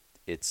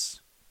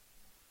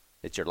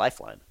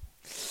lifeline.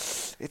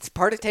 It's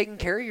part of taking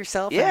care of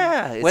yourself.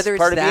 Yeah, it's whether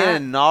part it's of that,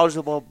 being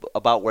knowledgeable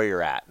about where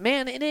you're at.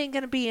 man, it ain't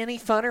going to be any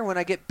funner when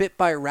I get bit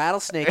by a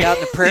rattlesnake out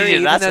in the prairie,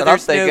 even That's though what I'm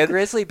there's no thinking.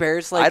 grizzly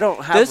bears. Like I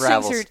don't have those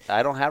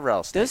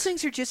rattlesnakes. Those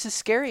things are just as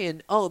scary,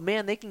 and oh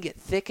man, they can get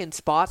thick in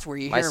spots where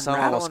you My hear them son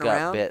almost rattling got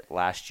around. bit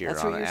last year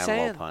That's on what an you're antelope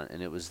saying. hunt,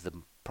 and it was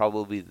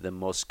probably the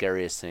most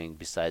scariest thing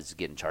besides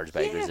getting charged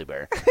by a grizzly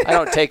bear. I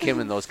don't take him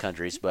in those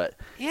countries, but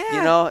Yeah.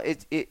 you know,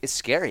 it's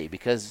scary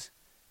because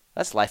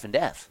that's life and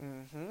death.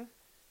 Mm-hmm.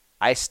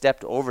 I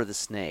stepped over the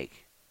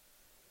snake.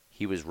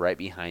 He was right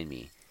behind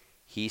me.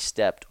 He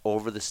stepped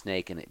over the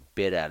snake and it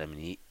bit at him.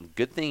 And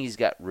good thing he's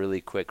got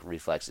really quick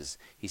reflexes.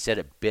 He said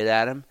it bit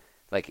at him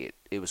like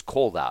it was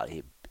cold out.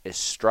 It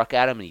struck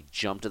at him and he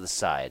jumped to the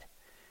side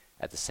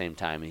at the same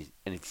time. He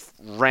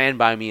ran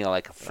by me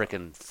like a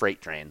freaking freight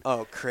train.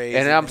 Oh, crazy!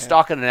 And I'm man.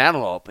 stalking an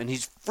antelope and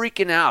he's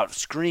freaking out,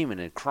 screaming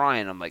and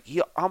crying. I'm like,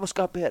 he almost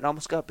got bit. I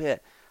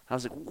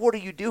was like, what are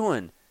you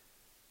doing?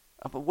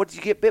 What did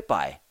you get bit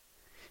by?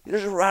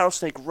 There's a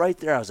rattlesnake right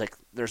there. I was like,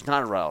 there's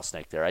not a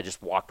rattlesnake there. I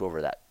just walked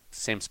over that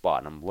same spot,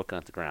 and I'm looking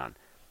at the ground.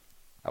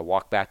 I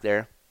walked back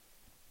there.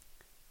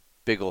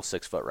 Big old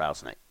 6-foot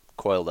rattlesnake.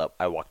 Coiled up.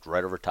 I walked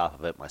right over top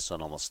of it. My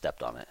son almost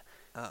stepped on it.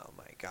 Oh,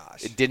 my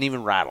gosh. It didn't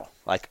even rattle.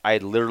 Like, I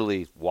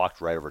literally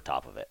walked right over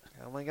top of it.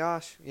 Oh, my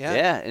gosh. Yeah.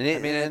 Yeah, and I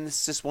mean,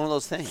 it's just one of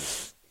those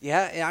things.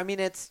 Yeah, I mean,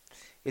 it's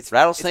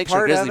Rattlesnakes it's are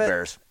part grizzly of it.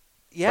 bears,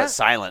 Yeah. but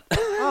silent.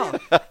 Oh,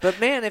 but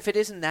man, if it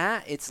isn't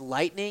that, it's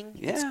lightning,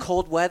 it's Yeah.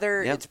 cold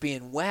weather, Yep. it's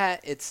being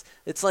wet, it's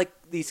like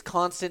these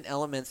constant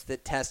elements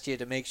that test you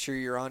to make sure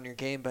you're on your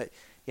game. But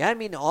yeah, I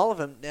mean, all of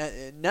them,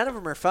 none of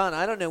them are fun.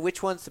 I don't know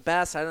which one's the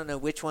best. I don't know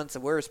which one's the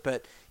worst.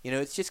 But you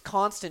know, it's just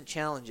constant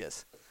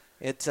challenges.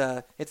 It's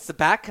the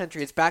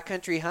backcountry. It's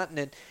backcountry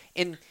hunting,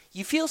 and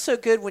you feel so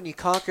good when you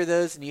conquer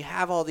those, and you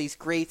have all these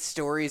great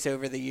stories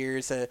over the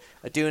years of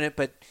doing it.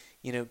 But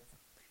you know,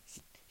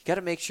 you got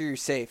to make sure you're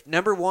safe.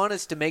 Number one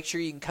is to make sure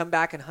you can come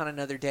back and hunt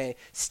another day.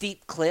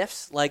 Steep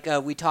cliffs, like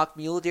we talked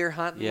mule deer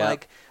hunting, Yeah.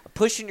 like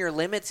pushing your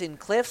limits in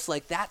cliffs,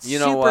 like that's You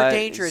know super what?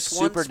 dangerous. It's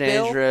super One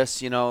spill,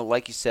 dangerous. You know,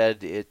 like you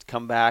said,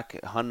 come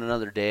back, hunt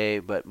another day.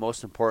 But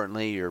most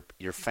importantly, your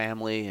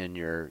family and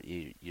your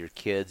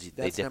kids,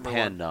 That's they number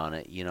depend on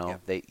it. You know,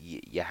 Yep.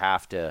 you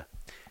have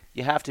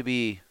to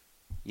be,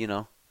 you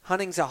know.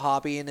 hunting's a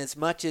hobby, and as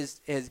much as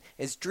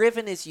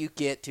driven as you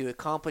get to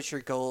accomplish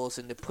your goals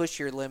and to push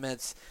your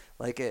limits,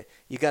 like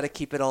you got to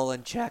keep it all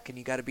in check, and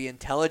you got to be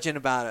intelligent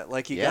about it.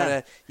 Like you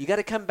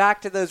gotta come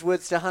back to those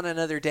woods to hunt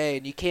another day,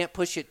 and you can't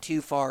push it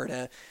too far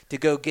to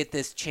go get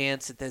this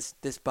chance at this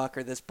buck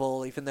or this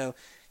bull. Even though,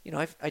 you know,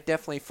 I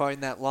definitely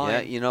find that line.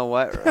 Yeah, you know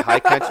what?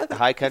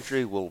 High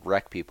country will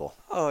wreck people.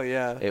 Oh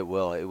yeah. It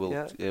will.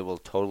 Yeah. It will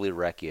totally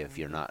wreck you if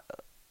you're not,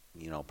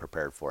 you know,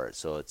 prepared for it.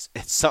 So it's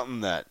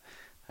something that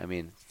I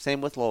mean,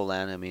 same with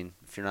lowland. I mean,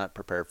 if you're not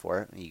prepared for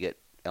it, you get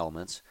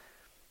elements,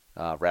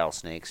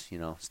 rattlesnakes,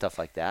 stuff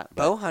like that.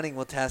 Bow hunting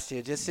will test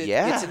you. It's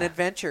an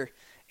adventure.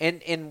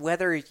 And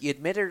whether you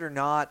admit it or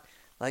not,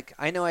 like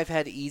I know I've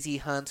had easy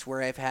hunts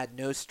where I've had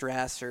no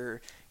stress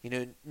or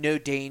no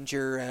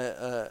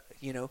danger.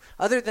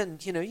 Other than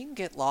you can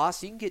get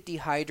lost, you can get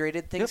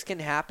dehydrated, things can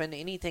happen,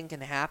 anything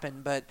can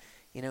happen. But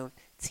it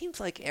seems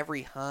like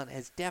every hunt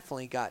has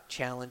definitely got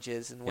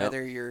challenges, and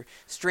whether you're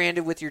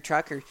stranded with your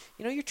truck or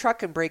your truck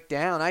can break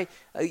down. I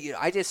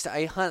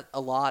hunt a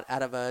lot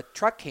out of a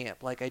truck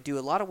camp. Like I do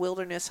a lot of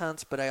wilderness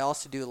hunts, but I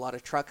also do a lot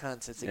of truck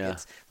hunts as it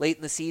gets late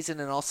in the season,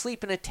 and I'll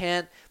sleep in a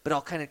tent, but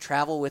I'll kind of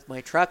travel with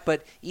my truck.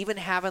 But even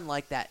having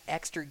like that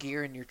extra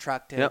gear in your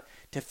truck to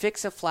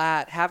fix a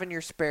flat, having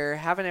your spare,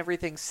 having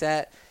everything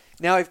set.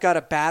 Now I've got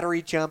a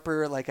battery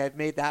jumper. Like I've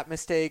made that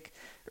mistake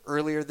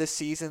earlier this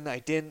season. I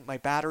didn't. My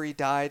battery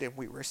died and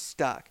we were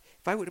stuck.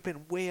 If I would have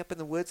been way up in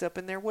the woods up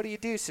in there, what do you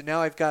do? So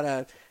now I've got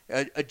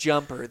a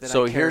jumper that I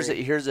carry. So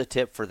here's a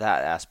tip for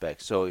that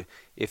aspect. So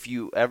if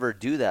you ever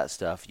do that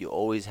stuff, you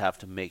always have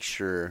to make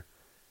sure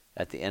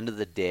at the end of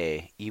the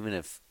day, even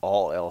if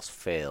all else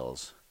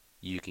fails,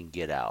 you can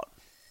get out.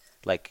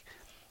 Like,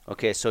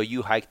 okay, so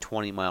you hike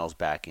 20 miles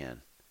back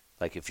in.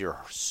 Like if you're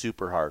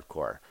super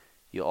hardcore,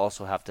 you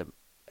also have to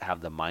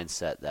have the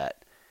mindset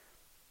that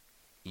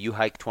you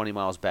hike 20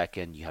 miles back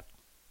in, you're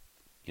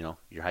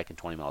hiking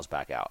 20 miles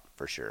back out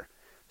for sure.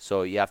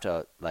 So you have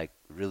to like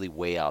really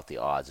weigh out the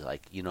odds.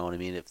 Like, you know what I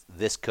mean? If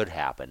this could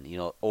happen,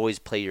 always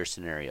play your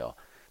scenario.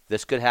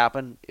 This could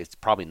happen. It's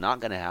probably not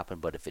going to happen,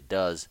 but if it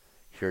does,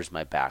 here's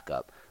my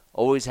backup.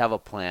 Always have a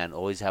plan.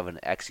 Always have an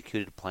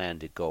executed plan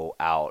to go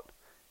out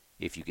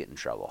if you get in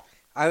trouble.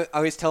 I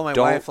always tell my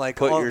don't wife, like,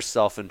 put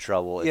yourself in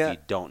trouble if you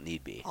don't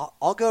need be.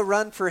 I'll go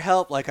run for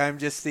help. Like I'm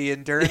just the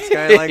endurance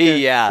guy. Like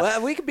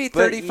well, we could be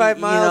 35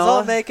 miles.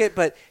 I'll make it.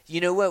 But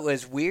you know what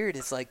was weird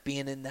is like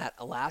being in that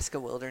Alaska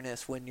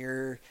wilderness when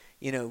you're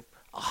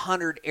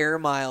 100 air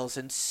miles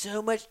and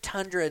so much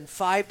tundra and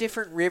 5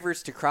 different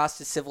rivers to cross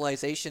to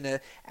civilization.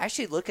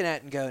 Actually looking at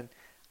it and going,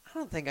 I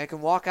don't think I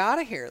can walk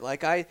out of here.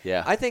 Like I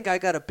think I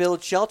got to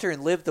build shelter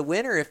and live the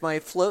winter if my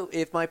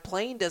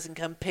plane doesn't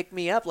come pick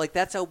me up. Like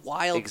that's a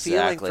wild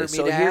feeling for me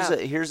to have. So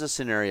here's a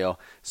scenario.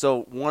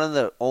 So one of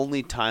the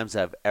only times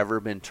I've ever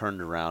been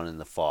turned around in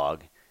the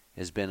fog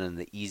has been in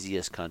the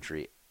easiest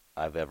country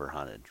I've ever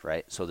hunted,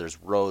 right? So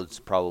there's roads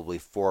probably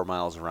 4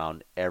 miles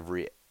around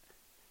every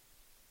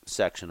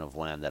section of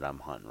land that I'm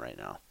hunting right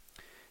now.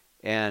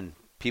 And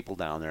people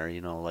down there,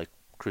 like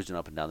cruising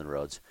up and down the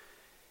roads.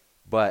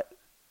 But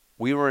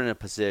we were in a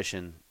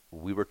position,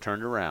 we were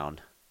turned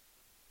around,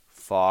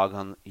 fog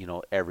on,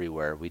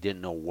 everywhere. We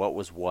didn't know what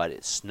was what.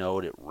 It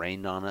snowed, it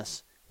rained on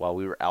us while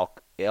we were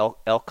elk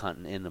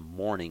hunting in the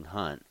morning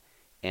hunt,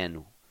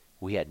 and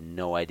we had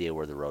no idea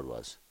where the road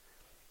was.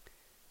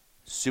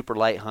 Super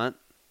light hunt,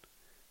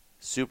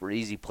 super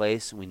easy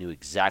place. We knew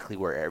exactly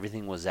where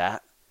everything was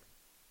at,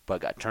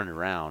 but got turned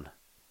around.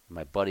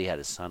 My buddy had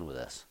his son with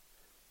us.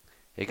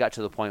 It got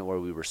to the point where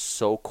we were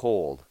so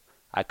cold,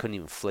 I couldn't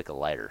even flick a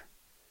lighter.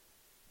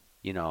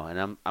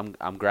 And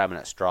I'm grabbing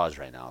at straws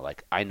right now.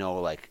 Like I know,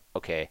 like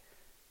okay,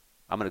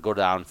 I'm gonna go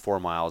down 4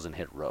 miles and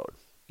hit road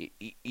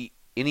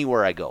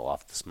anywhere I go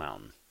off this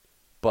mountain.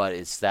 But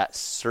it's that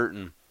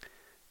certain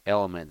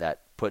element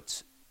that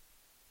puts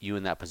you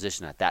in that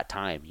position at that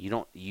time.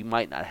 You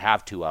might not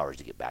have 2 hours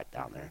to get back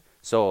down there.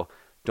 So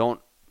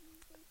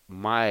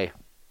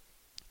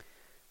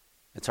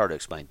it's hard to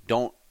explain.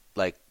 Don't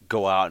like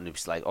go out and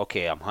it's like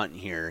okay, I'm hunting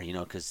here,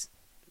 because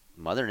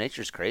Mother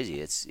Nature's crazy.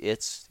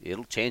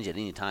 It'll change at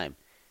any time.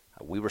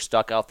 We were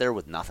stuck out there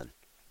with nothing.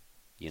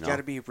 You got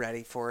to be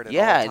ready for it.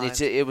 Yeah,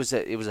 and it was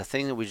a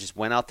thing that we just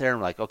went out there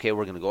and like, okay,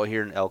 we're gonna go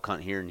here and elk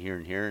hunt here and here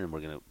and here, and we're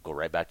gonna go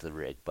right back to the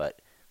rig.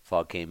 But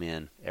fog came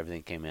in,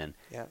 everything came in.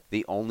 Yeah.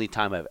 The only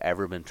time I've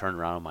ever been turned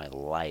around in my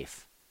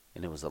life,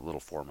 and it was a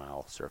little 4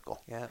 mile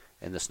circle. Yeah.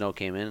 And the snow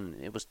came in, and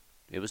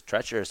it was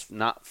treacherous,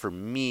 not for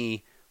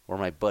me or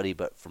my buddy,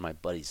 but for my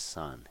buddy's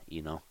son.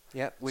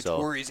 Yeah, which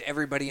worries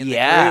everybody in the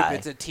group.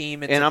 It's a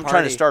team. It's and a I'm party.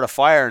 trying to start a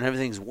fire, and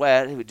everything's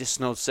wet. It just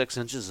snowed 6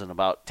 inches in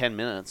about 10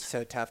 minutes.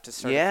 So tough to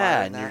start a fire.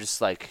 Yeah, and you're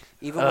just like...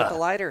 Even with the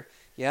lighter.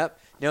 Yep.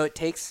 No, it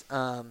takes...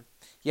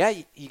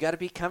 you got to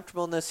be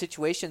comfortable in those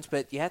situations,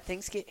 but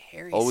things get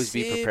hairy Always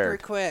be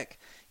prepared. super quick.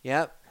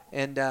 Yep.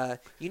 And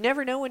you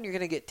never know when you're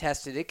going to get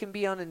tested. It can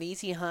be on an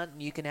easy hunt,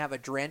 and you can have a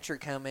drencher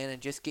come in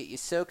and just get you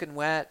soaking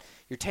wet.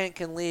 Your tent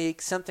can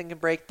leak. Something can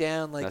break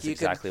down. That's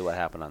exactly what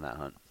happened on that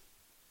hunt.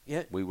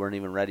 Yeah. We weren't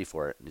even ready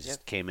for it. It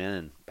just came in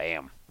and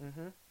bam.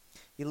 Mm-hmm.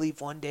 You leave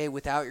one day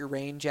without your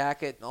rain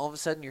jacket, and all of a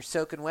sudden you're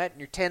soaking wet, and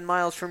you're 10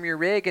 miles from your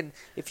rig, and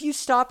if you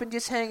stop and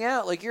just hang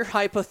out, like you're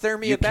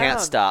hypothermia you bound. You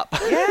can't stop.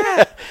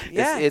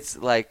 Yeah. It's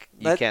like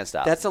you can't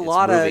stop. That's a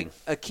lot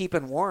of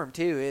keeping warm,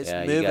 too, is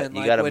moving.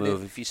 You got to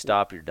move. If you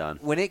stop, you're done.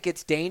 When it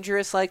gets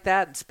dangerous like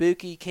that and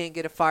spooky, you can't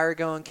get a fire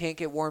going, can't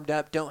get warmed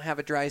up, don't have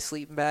a dry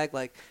sleeping bag,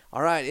 like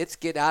all right, it's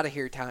get out of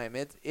here time.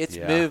 It's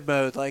Yeah. move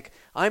mode. Like,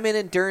 I'm in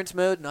endurance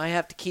mode, and I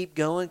have to keep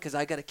going because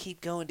I got to keep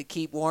going to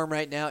keep warm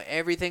right now.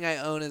 Everything I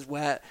own is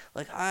wet.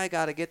 Like, I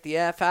got to get the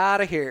F out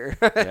of here.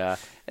 Yeah,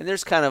 and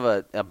there's kind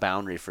of a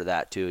boundary for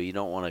that too. You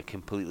don't want to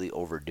completely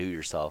overdo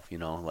yourself, you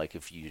know. Like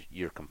if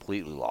you're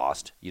completely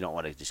lost, you don't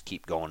want to just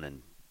keep going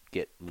and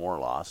get more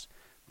lost.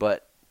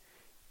 But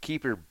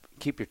keep your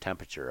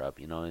temperature up,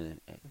 you know,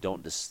 and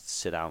don't just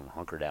sit down and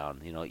hunker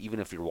down. You know, even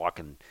if you're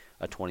walking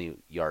a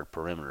 20-yard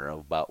perimeter of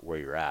about where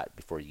you're at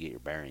before you get your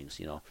bearings,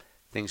 you know,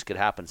 things could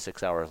happen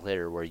 6 hours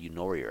later where you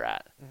know where you're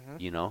at,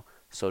 you know.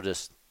 So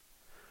just,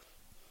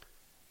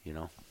 you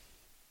know.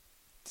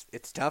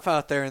 It's tough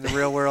out there in the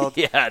real world.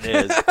 Yeah, it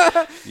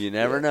is. You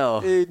never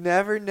know. You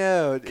never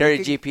know. Carry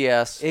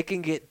GPS. It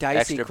can get dicey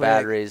Extra quick.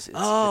 batteries. It's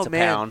a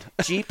man. pound.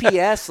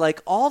 GPS,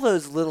 like all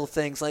those little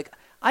things. Like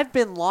I've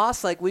been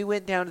lost. Like we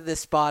went down to this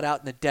spot out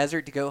in the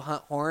desert to go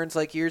hunt horns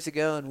like years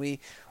ago, and we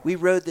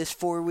rode this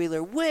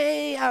 4-wheeler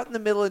way out in the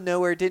middle of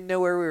nowhere. Didn't know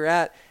where we were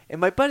at. And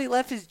my buddy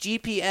left his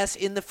GPS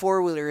in the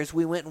 4-wheeler as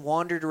we went and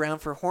wandered around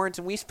for horns.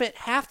 And we spent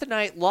half the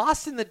night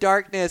lost in the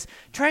darkness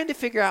trying to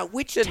figure out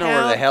which Didn't town. know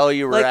where the hell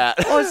you were like, at.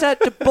 Oh, is that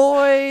Du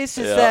Bois? Is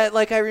Yeah. that,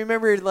 like, I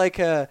remember, like,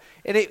 and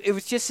it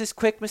was just this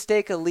quick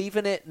mistake of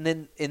leaving it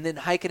and then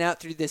hiking out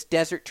through this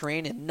desert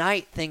terrain. And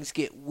night, things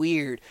get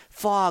weird.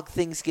 Fog,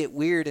 things get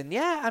weird. And,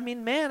 yeah, I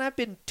mean, man, I've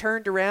been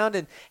turned around.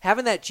 And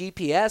having that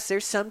GPS,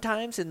 there's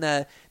sometimes in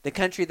the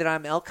country that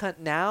I'm elk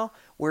hunting now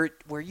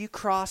where you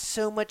cross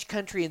so much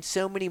country and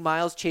so many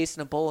miles chasing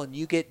a bull and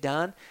you get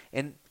done.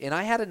 And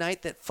I had a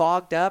night that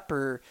fogged up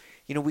or,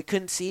 you know, we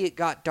couldn't see, it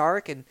got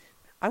dark, and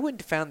I wouldn't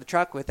have found the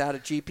truck without a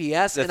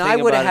GPS, The and thing I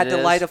would have about had it to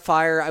is- light a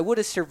fire. I would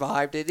have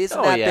survived. It isn't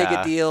Oh, that big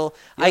yeah. a deal.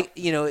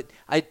 Yep.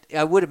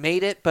 I would have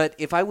made it, but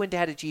if I wouldn't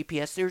have had a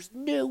GPS, there's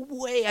no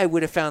way I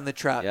would have found the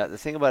truck. Yeah, the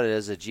thing about it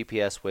is a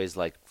GPS weighs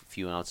like a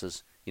few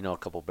ounces. You know, a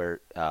couple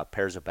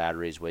pairs of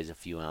batteries weighs a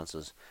few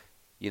ounces.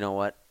 You know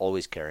what?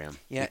 Always carry them.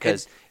 Yeah,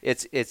 because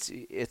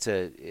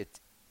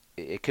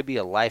it could be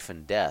a life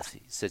and death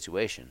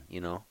situation.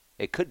 You know,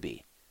 it could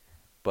be,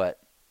 but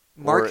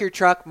Mark or- your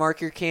truck,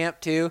 mark your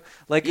camp too.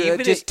 Like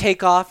Even just it-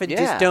 take off and Yeah.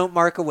 just don't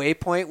mark a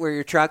waypoint where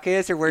your truck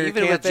is or where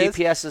even your camp with is.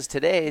 GPSs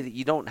today,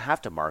 you don't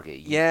have to mark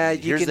it. Yeah,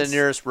 you here's can the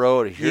nearest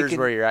road. Here's can-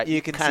 where you're at. you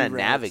You can kind see of roads.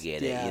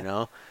 navigate Yeah. it. You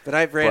know. But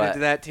I've ran But- into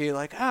that too.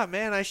 Like, oh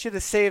man, I should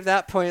have saved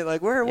that point.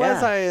 Like, where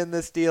was Yeah. I in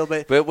this deal?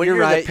 But But when you're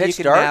you're right, in the pitch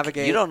you can dark,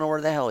 navigate. you don't know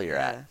where the hell you're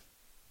Yeah. at.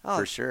 Oh,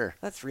 For sure.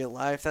 That's real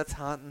life. That's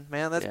hunting,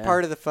 man. That's Yeah.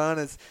 part of the fun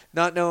is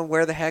not knowing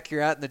where the heck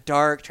you're at in the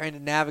dark, trying to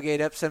navigate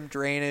up some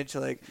drainage.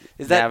 Like,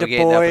 is that Du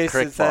Navigating up a Bois?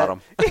 creek Is that-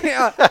 bottom.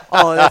 Yeah.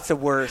 Oh, that's the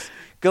worst.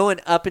 Going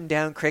up and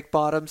down creek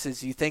bottoms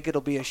is you think it'll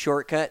be a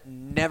shortcut,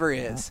 never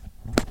is.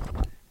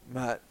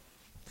 But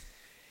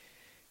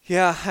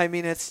yeah, I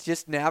mean, it's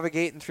just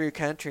navigating through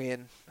country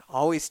and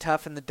always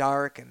tough in the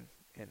dark and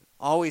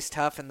always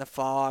tough in the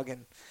fog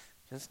and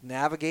just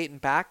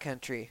navigating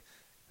backcountry.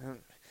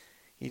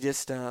 You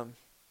just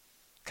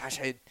gosh,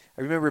 I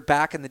remember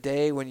back in the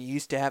day when you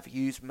used to have to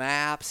use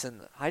maps,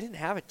 and I didn't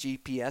have a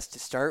GPS to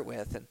start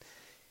with, and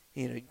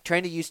you know,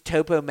 trying to use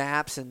topo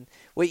maps, and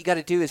what you got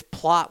to do is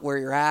plot where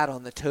you're at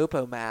on the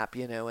topo map,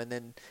 you know, and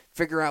then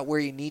figure out where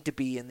you need to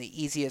be and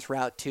the easiest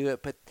route to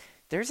it. But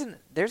there's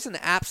an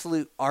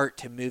absolute art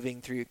to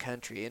moving through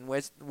country, and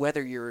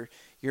whether you're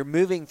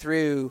moving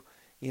through,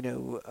 you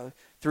know,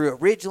 through a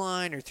ridge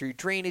line or through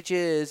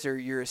drainages, or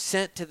your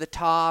ascent to the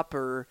top,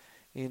 or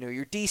you know,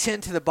 your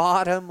descent to the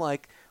bottom,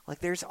 like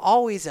there's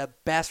always a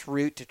best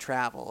route to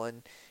travel,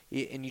 and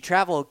you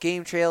travel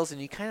game trails and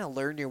you kind of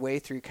learn your way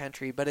through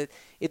country. But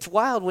it's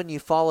wild when you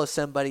follow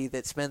somebody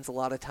that spends a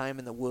lot of time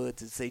in the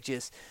woods as they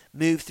just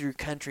move through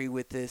country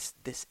with this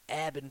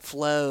ebb and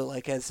flow,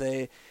 like as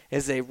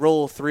they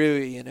roll through,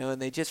 you know, and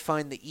they just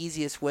find the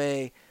easiest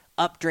way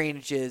up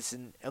drainages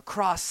and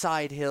across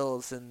side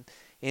hills and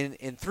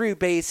through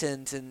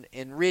basins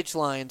and ridge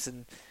lines.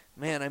 And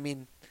man, I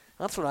mean,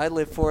 that's what I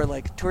live for.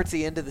 Like towards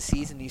the end of the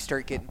season, you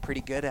start getting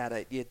pretty good at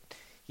it.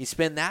 You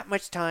spend that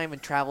much time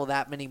and travel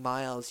that many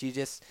miles.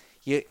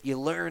 You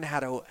learn how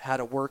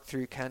to work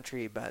through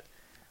country. But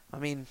I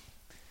mean,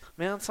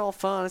 man, it's all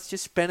fun. It's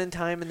just spending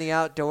time in the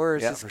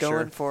outdoors, Yeah, just for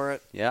going sure. for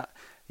it. Yeah.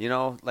 You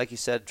know, like you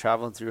said,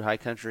 traveling through high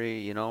country,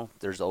 you know,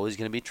 there's always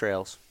going to be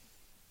trails.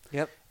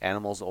 Yep.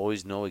 Animals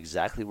always know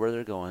exactly where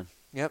they're going.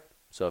 Yep.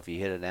 So if you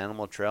hit an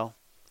animal trail,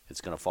 it's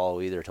going to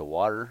follow either to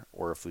water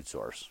or a food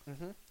source.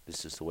 Mhm.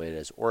 It's just the way it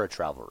is. Or a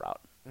travel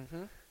route.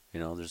 Mhm. You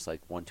know, there's like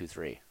 1, 2,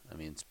 3. I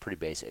mean, it's pretty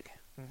basic.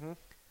 Mhm.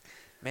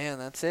 Man,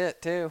 that's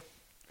it too.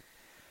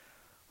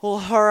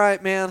 Well, all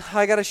right, man.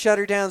 I got to shut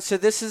her down. So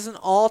this is an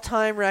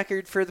all-time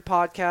record for the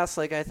podcast.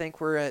 Like, I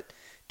think we're at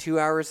 2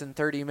 hours and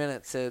 30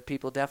 minutes. So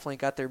people definitely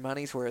got their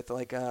money's worth.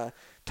 Like,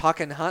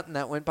 talking hunting,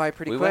 that went by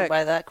pretty we quick. went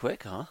by that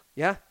quick, huh?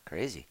 Yeah.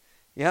 Crazy.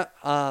 Yeah.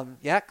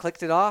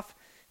 Clicked it off.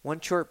 One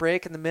short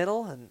break in the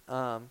middle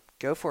and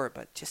go for it.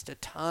 But just a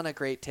ton of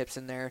great tips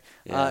in there.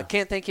 Yeah.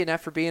 Can't thank you enough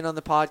for being on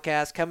the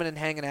podcast, coming and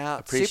hanging out.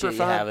 Appreciate Super you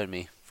fun. having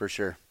me, for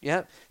sure.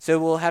 Yep. So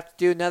we'll have to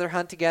do another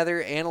hunt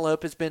together.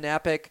 Antelope has been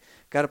epic.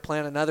 Got to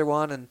plan another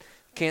one. And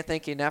can't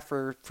thank you enough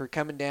for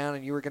coming down,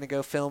 and you were going to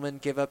go filming,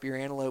 give up your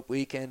antelope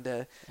weekend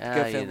to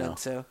go filming. You know.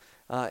 So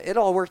it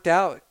all worked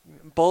out.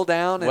 Bull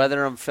down.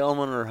 Whether I'm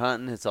filming or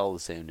hunting, it's all the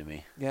same to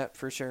me. Yeah,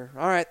 for sure.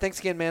 All right. Thanks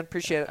again, man.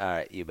 Appreciate it. All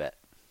right, you bet.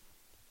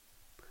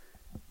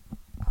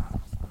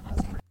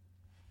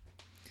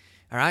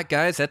 All right,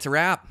 guys, that's a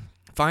wrap.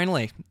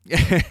 Finally.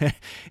 It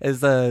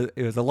was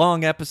a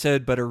long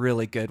episode, but a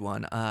really good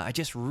one. I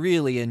just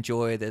really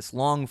enjoy this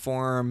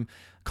long-form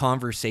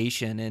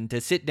conversation, and to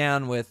sit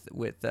down with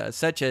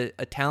such a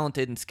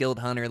talented and skilled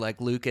hunter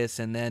like Lucas,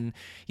 and then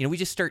we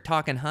just start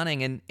talking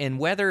hunting, and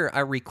whether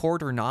I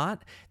record or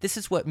not, this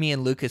is what me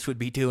and Lucas would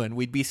be doing.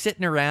 We'd be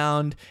sitting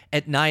around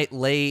at night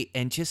late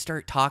and just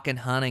start talking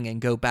hunting and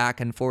go back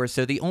and forth.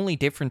 So the only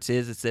difference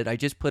is that I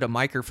just put a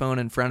microphone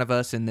in front of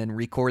us and then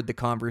record the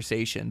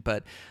conversation.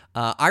 But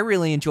I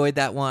really enjoyed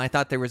that one. I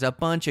thought there was a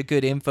bunch of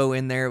good info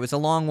in there. It was a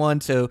long one,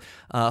 so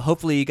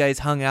hopefully you guys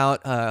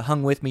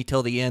hung with me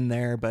till the end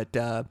there. But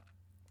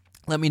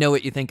let me know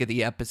what you think of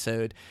the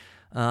episode.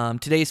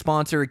 Today's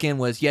sponsor, again,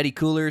 was Yeti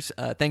Coolers.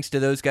 Thanks to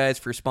those guys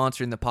for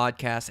sponsoring the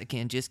podcast.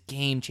 Again, just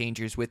game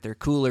changers with their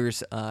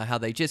coolers, how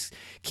they just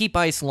keep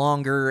ice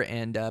longer,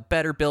 and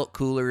better built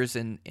coolers,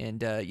 and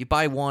you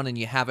buy one and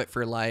you have it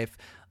for life.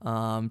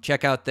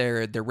 Check out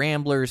their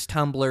Ramblers,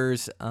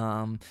 Tumblers,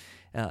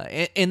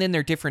 and then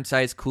they're different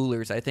size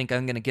coolers. I think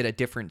I'm going to get a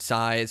different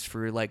size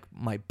for like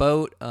my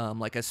boat,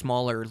 like a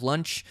smaller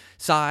lunch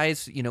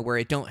size, where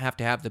I don't have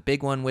to have the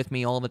big one with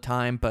me all the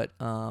time, but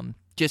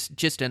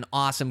just an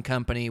awesome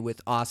company with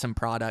awesome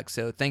products.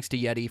 So thanks to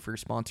Yeti for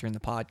sponsoring the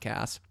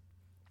podcast.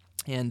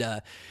 And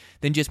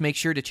then just make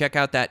sure to check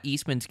out that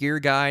Eastman's Gear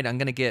Guide. I'm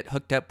going to get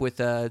hooked up with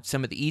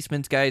some of the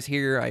Eastman's guys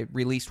here. I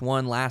released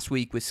one last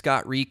week with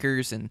Scott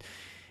Reekers, and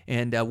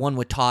one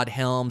with Todd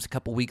Helms a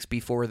couple weeks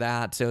before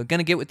that. So going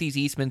to get with these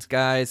Eastman's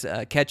guys,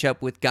 catch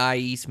up with Guy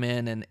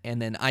Eastman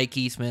and then Ike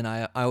Eastman.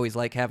 I always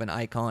like having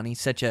Ike on.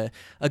 He's such a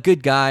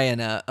good guy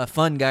and a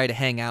fun guy to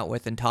hang out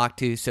with and talk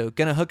to. So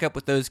going to hook up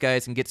with those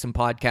guys and get some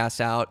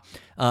podcasts out.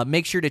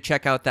 Make sure to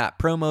check out that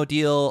promo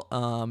deal.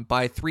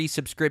 Buy 3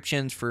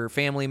 subscriptions for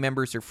family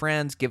members or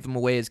friends. Give them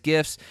away as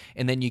gifts.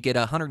 And then you get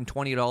a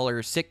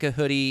 $120 Sitka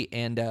hoodie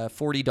and a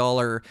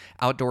 $40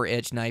 Outdoor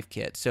Edge knife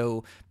kit.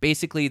 So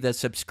basically the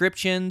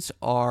subscriptions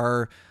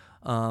are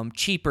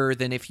cheaper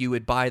than if you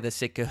would buy the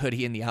Sitka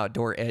hoodie and the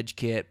Outdoor Edge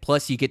kit.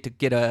 Plus you get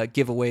to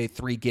give away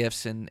 3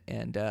 gifts and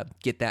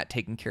get that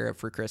taken care of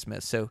for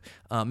Christmas. So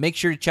make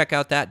sure to check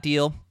out that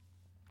deal.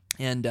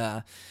 And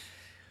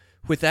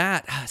with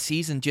that,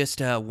 season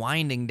just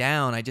winding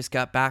down. I just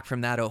got back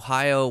from that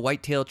Ohio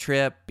whitetail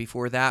trip.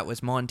 Before that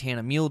was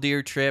Montana mule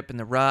deer trip in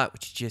the rut,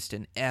 which is just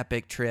an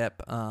epic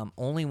trip.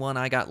 Only one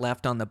I got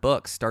left on the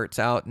books. Starts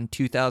out in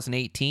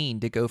 2018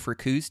 to go for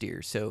Coues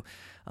deer. So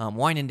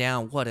winding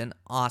down, what an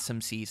awesome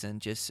season.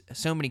 Just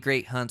so many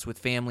great hunts with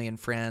family and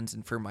friends,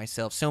 and for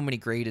myself, so many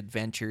great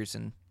adventures.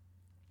 And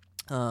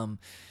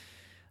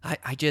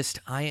I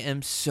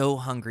am so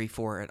hungry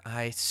for it.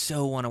 I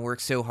so want to work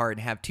so hard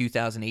and have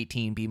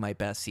 2018 be my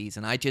best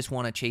season. I just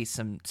want to chase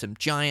some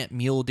giant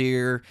mule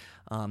deer.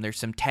 There's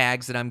some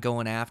tags that I'm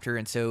going after.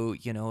 And so,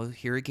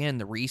 here again,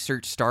 the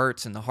research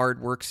starts and the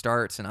hard work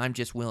starts, and I'm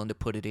just willing to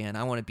put it in.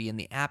 I want to be in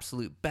the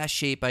absolute best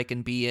shape I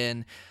can be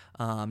in.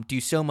 Do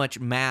so much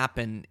map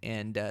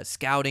and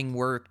scouting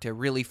work to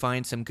really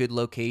find some good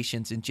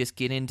locations and just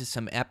get into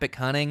some epic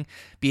hunting,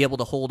 be able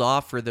to hold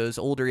off for those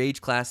older age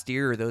class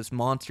deer or those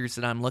monsters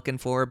that I'm looking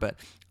for. But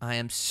I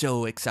am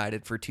so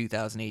excited for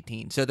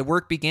 2018. So the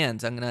work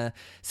begins. I'm going to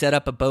set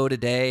up a bow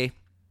today.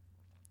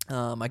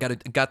 I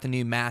got the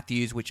new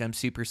Matthews, which I'm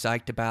super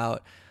psyched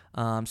about.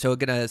 So I'm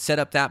going to set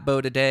up that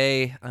bow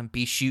today,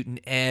 be shooting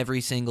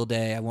every single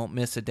day. I won't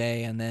miss a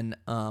day, and then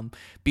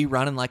be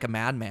running like a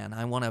madman.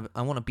 I want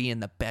to be in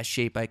the best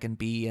shape I can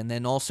be, and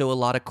then also a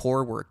lot of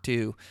core work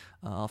too.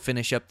 I'll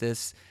finish up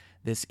this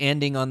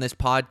ending on this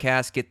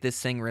podcast, get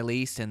this thing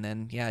released, and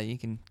then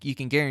you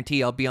can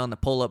guarantee I'll be on the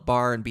pull-up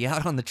bar and be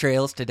out on the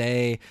trails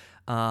today.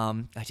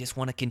 I just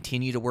want to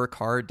continue to work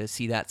hard to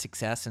see that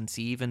success and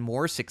see even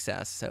more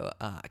success. So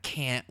I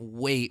can't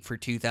wait for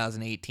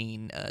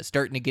 2018,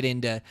 starting to get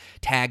into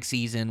tag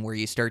season, where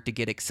you start to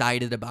get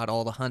excited about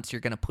all the hunts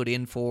you're going to put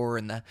in for,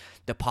 and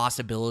the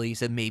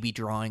possibilities of maybe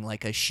drawing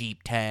like a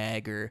sheep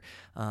tag or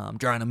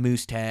drawing a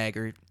moose tag,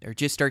 or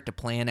just start to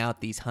plan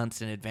out these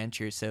hunts and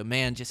adventures. So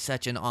man, just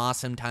such an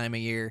awesome time of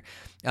year.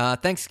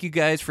 Thanks you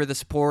guys for the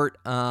support.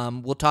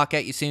 We'll talk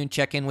at you soon.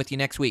 Check in with you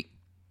next week.